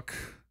took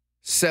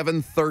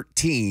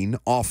 7:13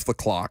 off the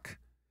clock,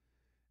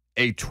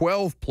 a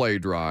 12-play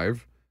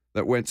drive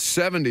that went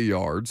 70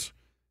 yards,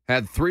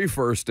 had 3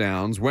 first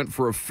downs, went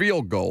for a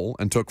field goal,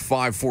 and took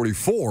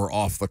 5:44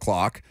 off the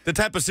clock. The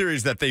type of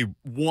series that they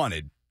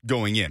wanted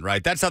going in,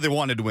 right? That's how they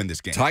wanted to win this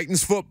game.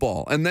 Titans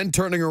football. And then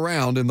turning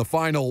around in the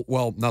final,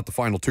 well, not the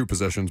final 2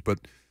 possessions, but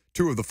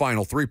 2 of the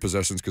final 3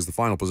 possessions, because the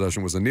final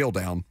possession was a kneel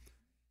down.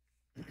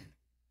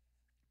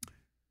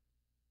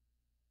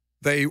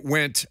 They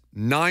went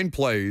 9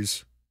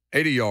 plays,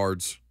 80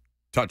 yards,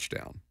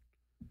 touchdown.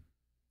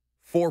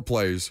 4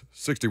 plays,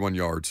 61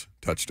 yards,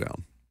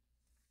 touchdown.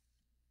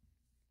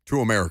 2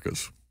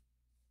 Americas.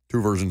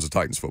 2 versions of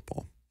Titans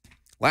football.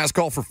 Last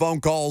call for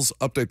phone calls.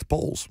 Update the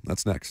polls.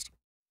 That's next.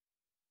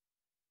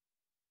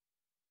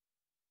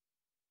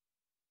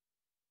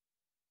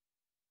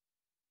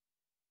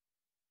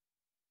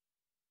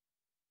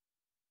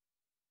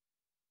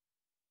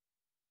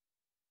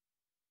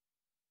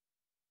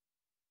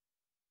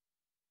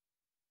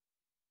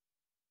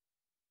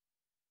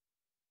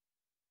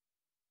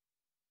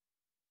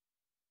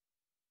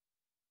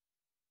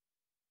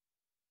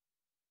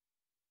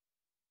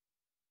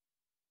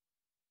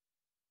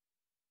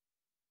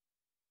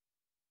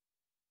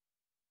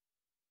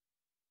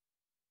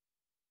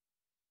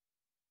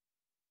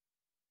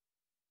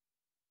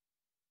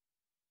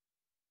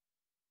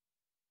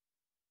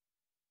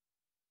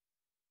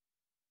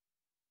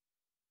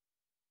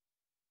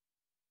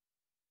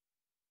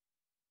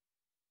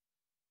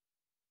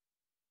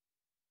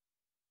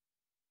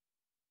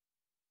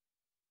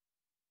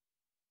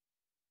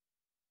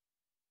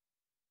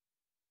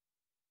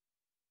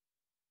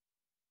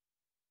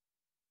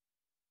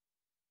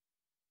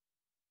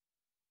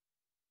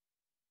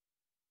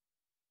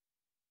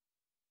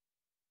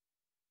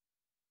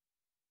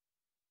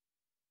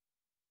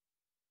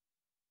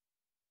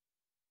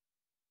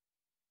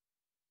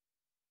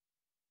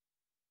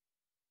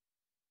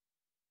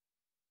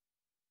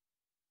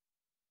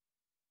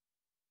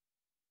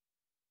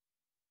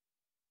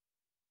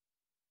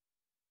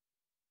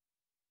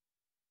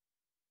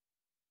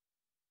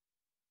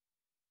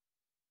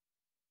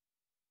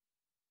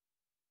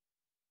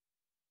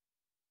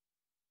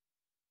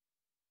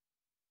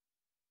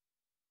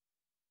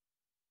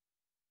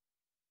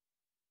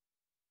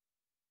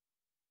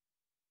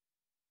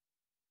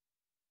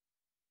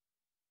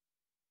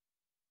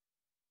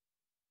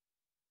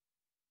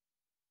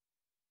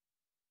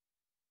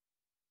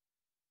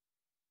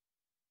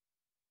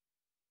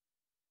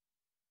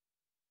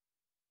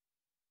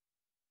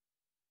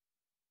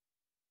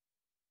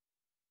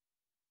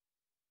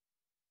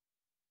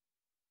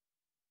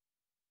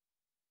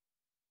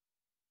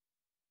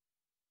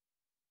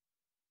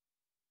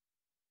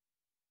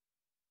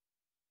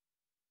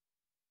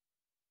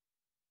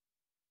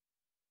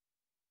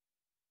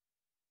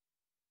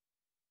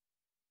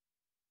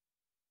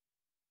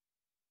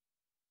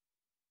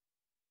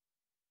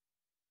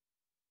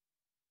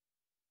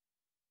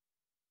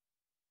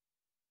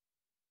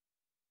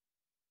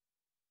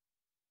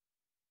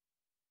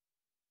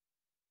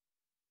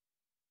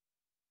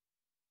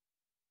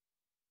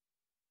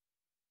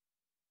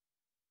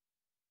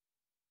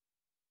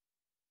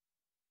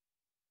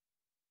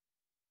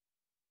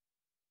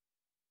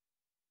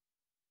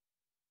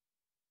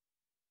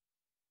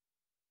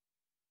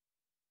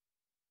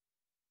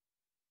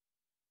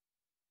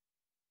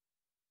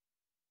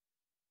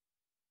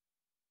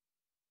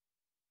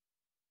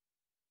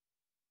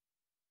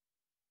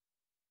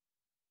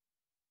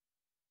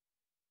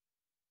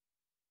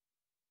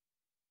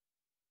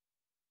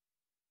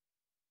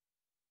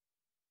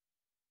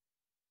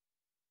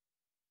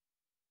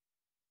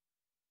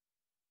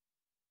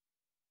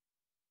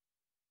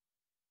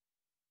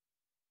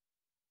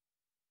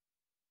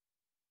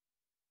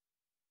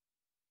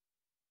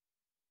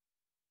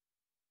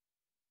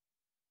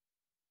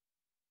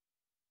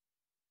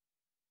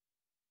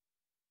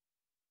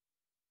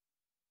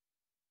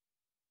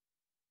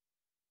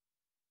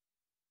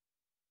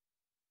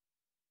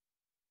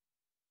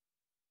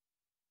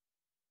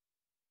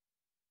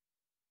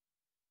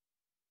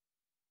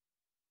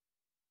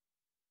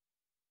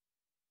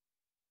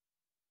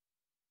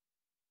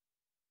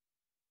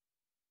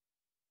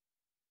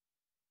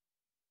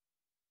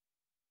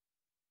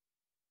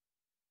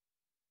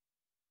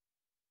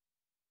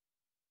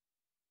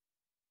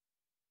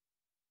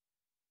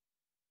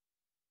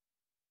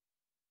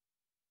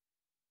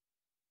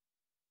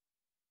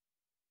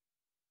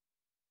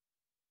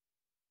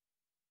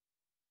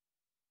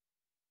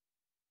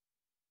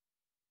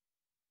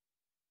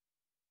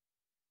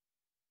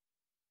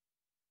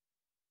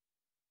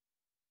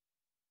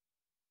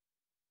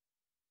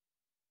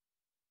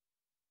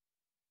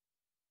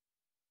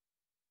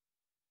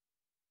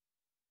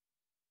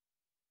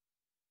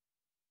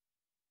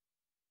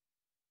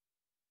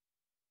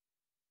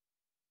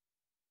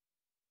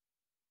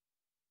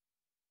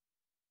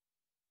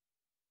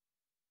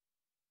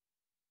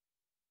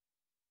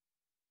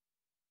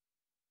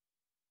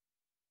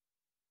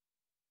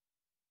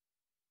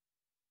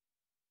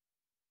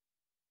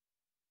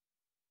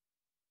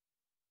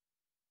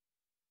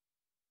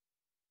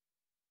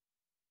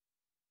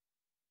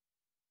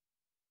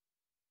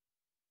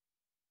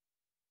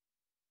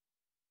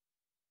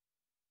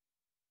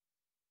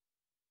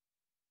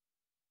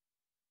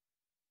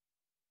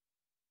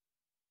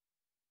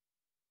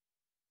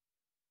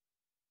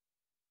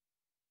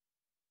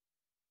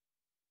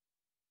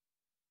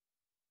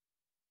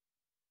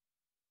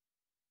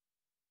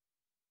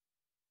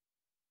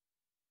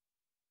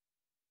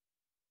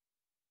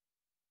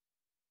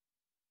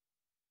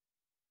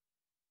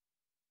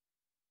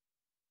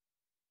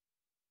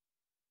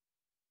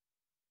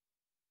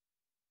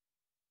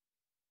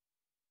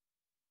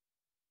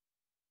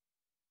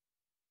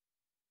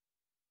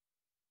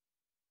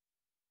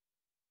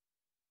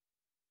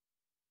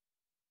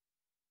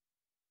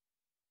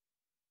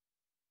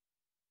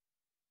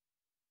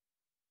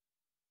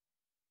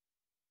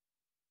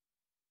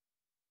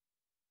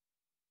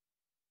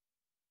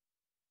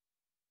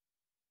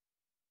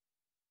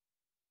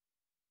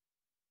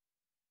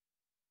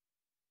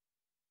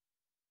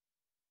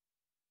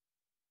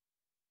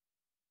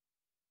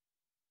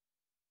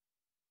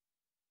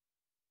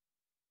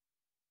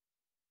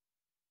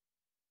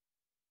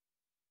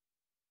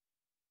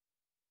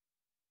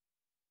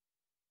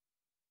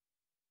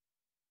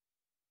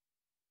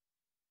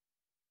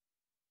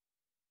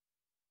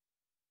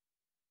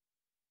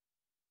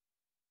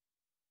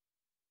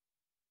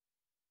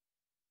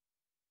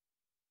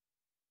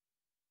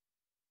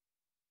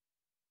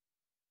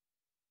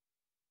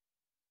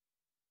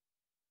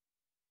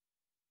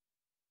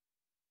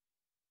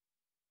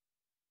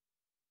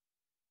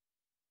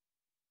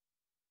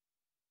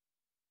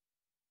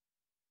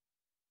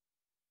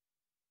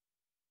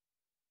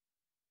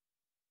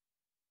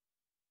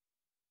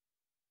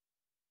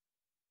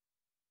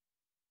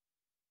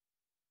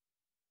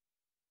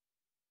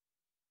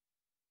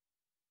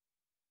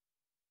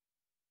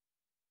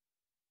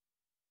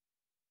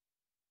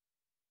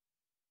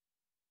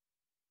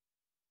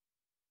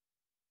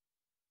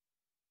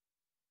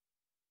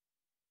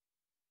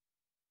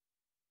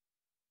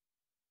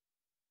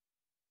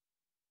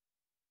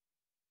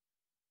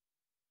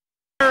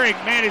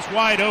 Man is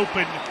wide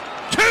open.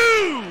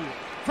 2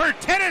 for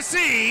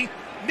Tennessee.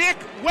 Nick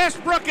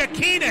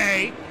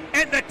Westbrook-Akine,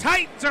 and the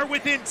Titans are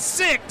within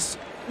 6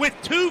 with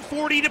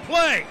 2:40 to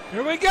play.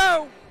 Here we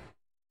go.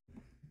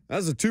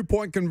 That's a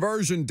 2-point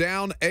conversion,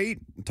 down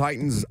 8.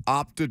 Titans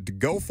opted to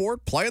go for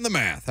it. Playing the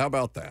math. How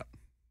about that?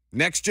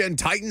 Next-gen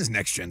Titans,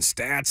 next-gen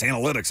stats,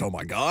 analytics. Oh,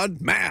 my God.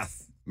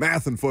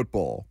 Math and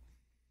football.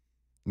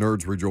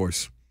 Nerds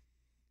rejoice.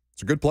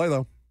 It's a good play,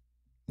 though.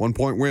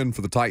 1-point win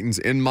for the Titans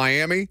in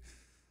Miami.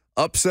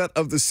 Upset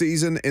of the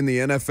season in the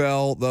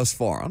NFL thus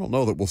far. I don't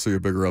know that we'll see a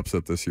bigger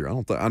upset this year. I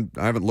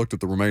haven't looked at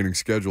the remaining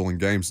schedule and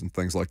games and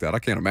things like that. I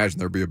can't imagine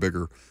there'd be a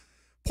bigger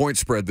point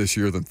spread this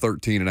year than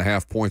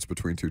 13.5 points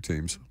between two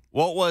teams.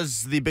 What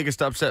was the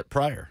biggest upset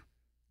prior?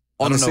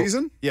 On the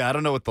season? Yeah, I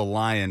don't know what the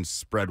Lions'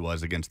 spread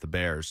was against the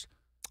Bears.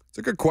 It's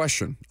a good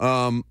question. It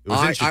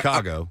was in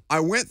Chicago. I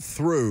went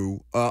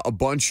through a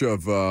bunch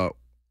of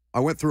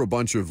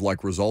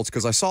like results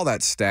because I saw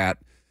that stat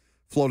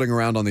floating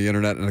around on the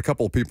internet, and a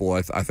couple of people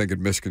I think had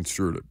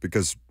misconstrued it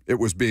because it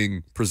was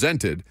being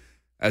presented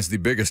as the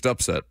biggest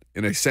upset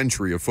in a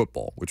century of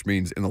football, which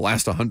means in the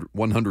last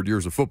 100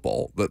 years of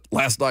football, that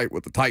last night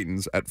with the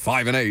Titans at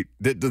 5-8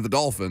 did to the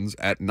Dolphins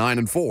at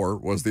 9-4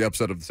 was the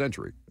upset of the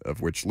century,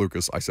 of which,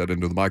 Lucas, I said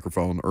into the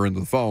microphone or into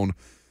the phone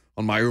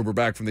on my Uber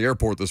back from the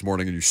airport this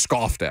morning, and you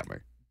scoffed at me.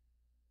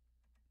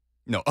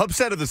 No,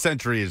 upset of the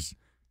century is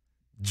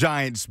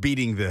Giants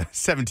beating the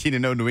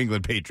 17-0 New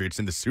England Patriots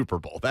in the Super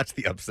Bowl. That's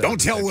the upset.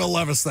 Don't tell Will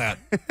Levis that.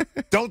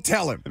 Don't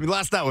tell him. I mean,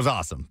 last night was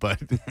awesome, but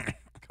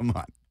come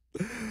on.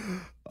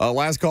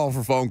 Last call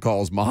for phone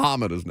calls.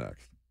 Muhammad is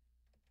next.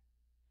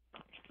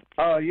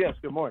 Yes,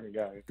 good morning,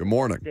 guys. Good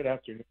morning. Good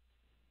afternoon.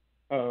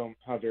 How's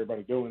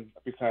everybody doing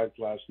besides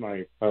last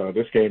night?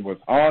 This game was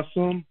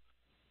awesome.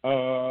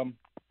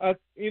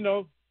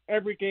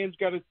 Every game's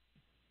got its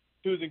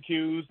do's and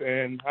cues,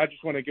 and I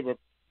just want to give a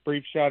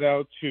brief shout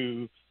out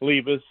to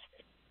Levis.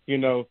 He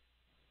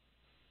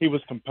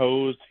was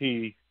composed.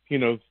 He,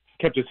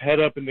 kept his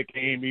head up in the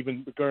game,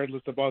 even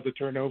regardless of all the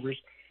turnovers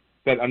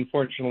that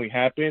unfortunately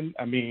happened.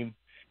 I mean,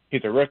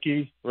 he's a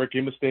rookie.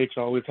 Rookie mistakes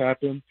always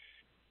happen.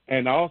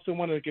 And I also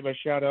want to give a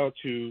shout out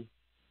to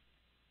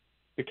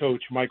the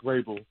coach, Mike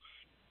Vrabel.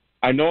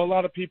 I know a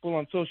lot of people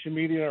on social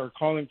media are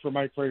calling for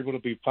Mike Vrabel to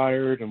be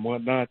fired and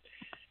whatnot.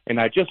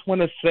 And I just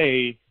want to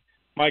say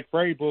Mike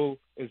Vrabel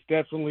is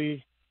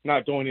definitely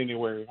not going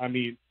anywhere. I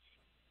mean,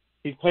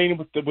 he's playing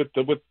with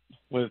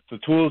the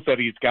tools that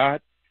he's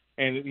got,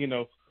 and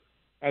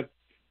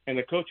and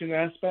the coaching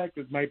aspect,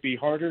 it might be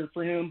harder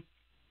for him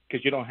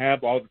because you don't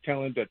have all the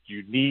talent that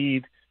you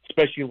need,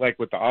 especially like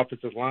with the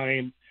offensive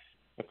line.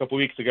 A couple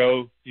weeks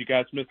ago, you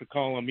guys missed a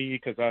call on me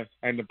because I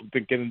ended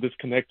up getting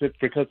disconnected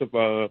because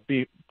of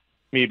me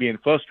being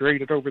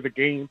frustrated over the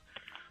game.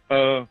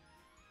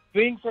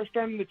 Things are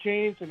starting to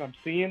change, and I'm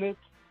seeing it.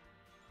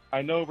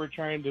 I know we're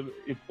trying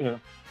to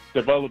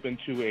develop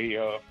into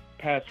a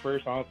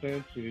pass-first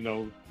offense,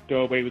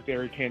 go away with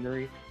Derrick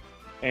Henry.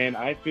 And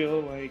I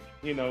feel like,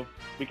 we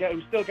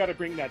still got to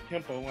bring that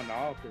tempo on the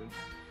offense.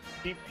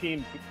 Keep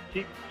the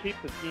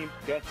teams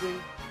guessing.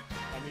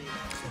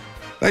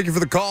 Thank you for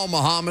the call,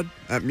 Muhammad.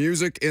 That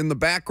music in the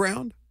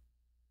background.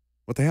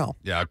 What the hell?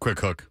 Yeah, a quick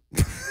hook.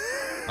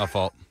 My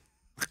fault.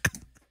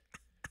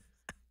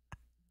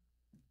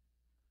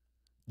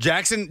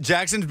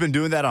 Jackson's been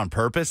doing that on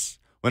purpose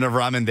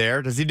whenever I'm in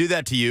there. Does he do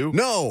that to you?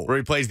 No. Where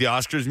he plays the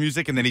Oscars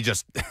music and then he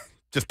just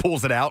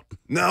pulls it out?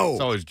 No.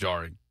 It's always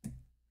jarring.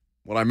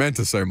 What I meant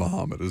to say,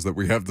 Muhammad, is that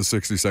we have the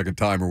 60-second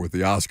timer with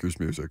the Oscars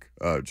music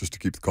just to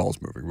keep the calls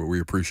moving, but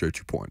we appreciate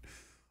your point.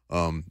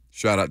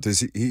 Shout out.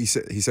 He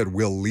said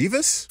Will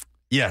Levis?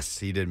 Yes,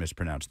 he did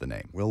mispronounce the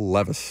name. Will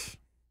Levis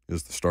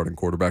is the starting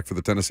quarterback for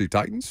the Tennessee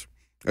Titans.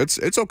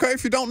 It's okay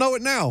if you don't know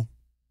it now,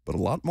 but a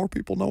lot more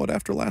people know it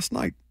after last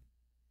night.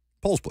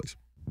 Polls, please.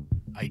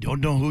 I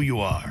don't know who you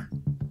are,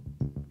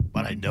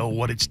 but I know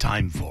what it's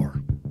time for.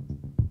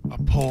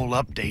 A poll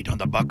update on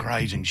the Buck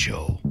Rising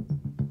Show.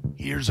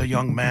 Here's a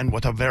young man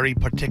with a very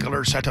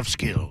particular set of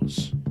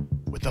skills.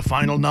 With the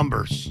final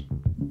numbers,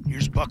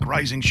 here's Buck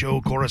Rising Show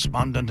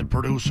correspondent and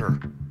producer,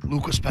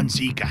 Lucas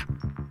Panzica.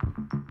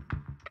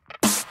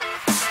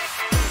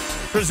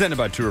 Presented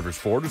by Two Rivers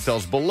Ford, who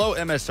sells below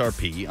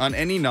MSRP on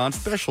any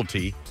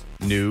non-specialty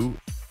new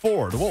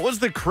Ford. What was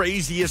the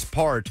craziest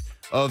part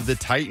of the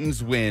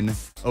Titans' win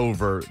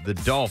over the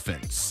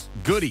Dolphins?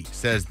 Goody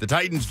says the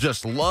Titans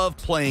just love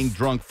playing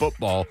drunk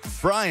football.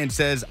 Brian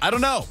says, I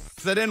don't know,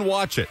 because I didn't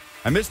watch it.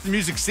 I missed the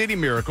Music City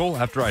Miracle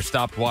after I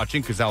stopped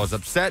watching because I was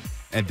upset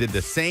and did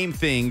the same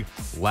thing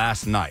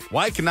last night.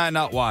 Why can I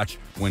not watch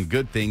when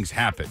good things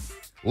happen?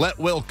 Let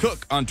Will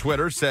Cook on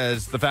Twitter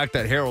says the fact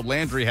that Harold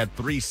Landry had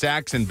 3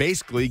 sacks and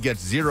basically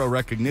gets 0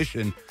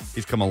 recognition.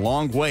 He's come a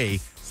long way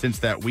since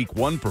that week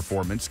 1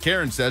 performance.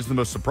 Karen says the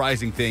most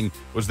surprising thing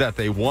was that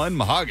they won.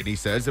 Mahogany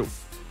says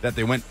that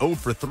they went 0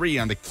 for 3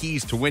 on the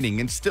keys to winning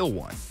and still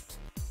won.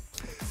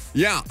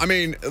 Yeah, I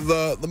mean,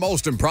 the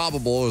most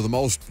improbable or the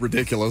most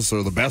ridiculous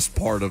or the best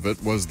part of it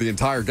was the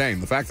entire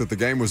game. The fact that the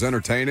game was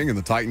entertaining and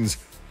the Titans,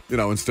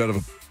 instead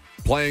of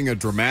playing a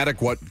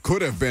dramatic, what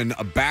could have been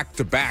a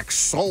back-to-back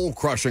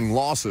soul-crushing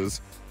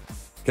losses,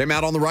 came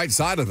out on the right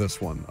side of this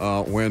one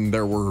when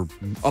there were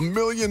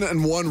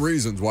 1,000,001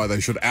 reasons why they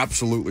should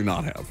absolutely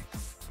not have.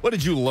 What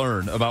did you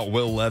learn about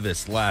Will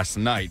Levis last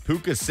night?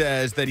 Puka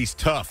says that he's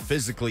tough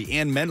physically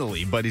and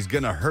mentally, but he's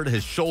going to hurt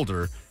his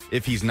shoulder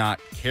if he's not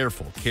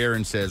careful.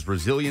 Karen says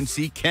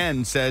resiliency.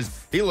 Ken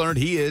says he learned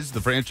he is the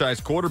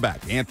franchise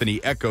quarterback.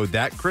 Anthony echoed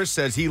that. Chris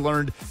says he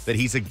learned that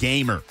he's a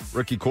gamer.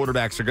 Rookie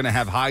quarterbacks are going to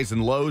have highs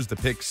and lows. The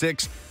pick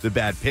six, the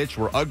bad pitch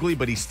were ugly,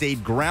 but he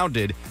stayed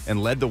grounded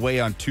and led the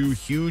way on 2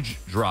 huge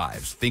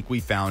drives. Think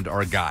we found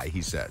our guy,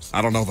 he says.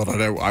 I don't know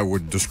that I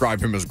would describe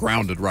him as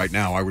grounded right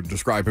now. I would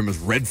describe him as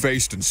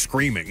red-faced and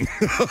screaming.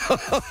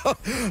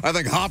 I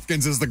think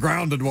Hopkins is the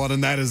grounded one,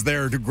 and that is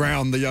there to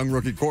ground the young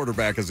rookie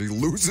quarterback as he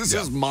loses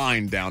his mind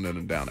down in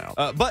and down out.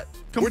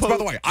 Which, by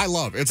the way, I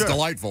love. It's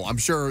delightful. I'm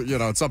sure,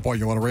 at some point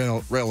you want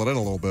to rail it in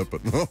a little bit,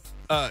 but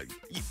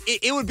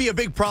it would be a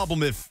big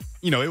problem if,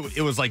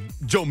 it was like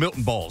Joe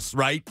Milton balls,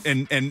 right?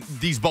 And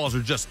these balls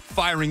are just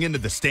firing into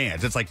the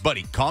stands. It's like,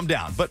 buddy, calm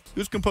down. But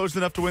who's composed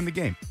enough to win the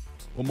game?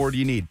 What more do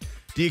you need?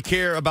 Do you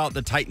care about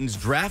the Titans'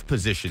 draft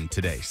position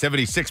today?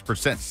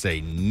 76%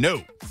 say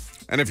no.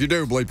 And if you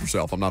do, bleep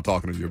yourself. I'm not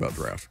talking to you about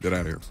draft. Get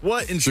out of here.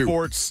 What in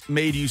sports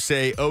made you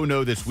say, oh,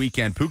 no, this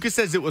weekend? Puka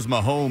says it was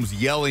Mahomes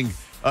yelling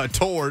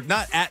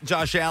not at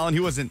Josh Allen. He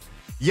wasn't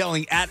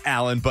yelling at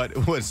Allen,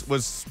 but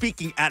was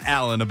speaking at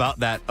Allen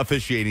about that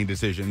officiating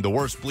decision. The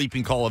worst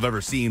bleeping call I've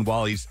ever seen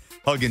while he's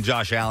hugging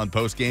Josh Allen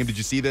post-game. Did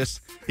you see this?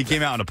 He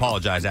came out and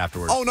apologized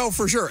afterwards. Oh, no,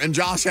 for sure. And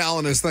Josh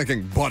Allen is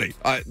thinking, buddy,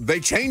 they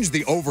changed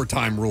the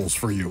overtime rules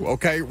for you,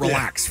 okay?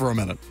 Relax for a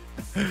minute.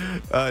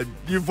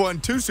 You've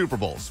won 2 Super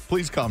Bowls.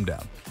 Please calm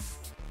down.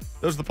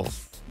 Those are the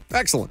polls.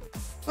 Excellent.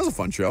 That was a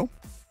fun show.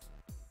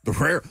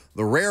 The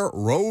rare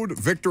road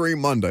victory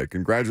Monday.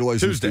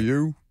 Congratulations to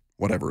you,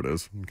 whatever it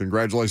is.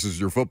 Congratulations to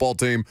your football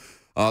team.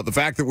 The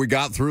fact that we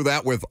got through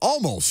that with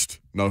almost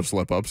no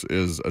slip-ups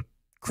is a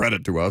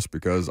credit to us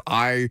because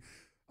I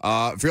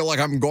feel like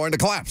I'm going to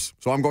collapse.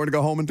 So I'm going to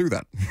go home and do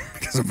that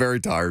because I'm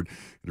very tired.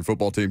 Your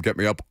football team kept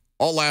me up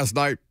all last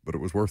night, but it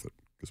was worth it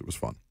because it was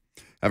fun.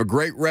 Have a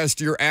great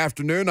rest of your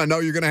afternoon. I know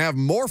you're going to have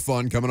more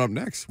fun coming up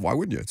next. Why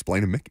wouldn't you? It's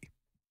Blaine and Mickey.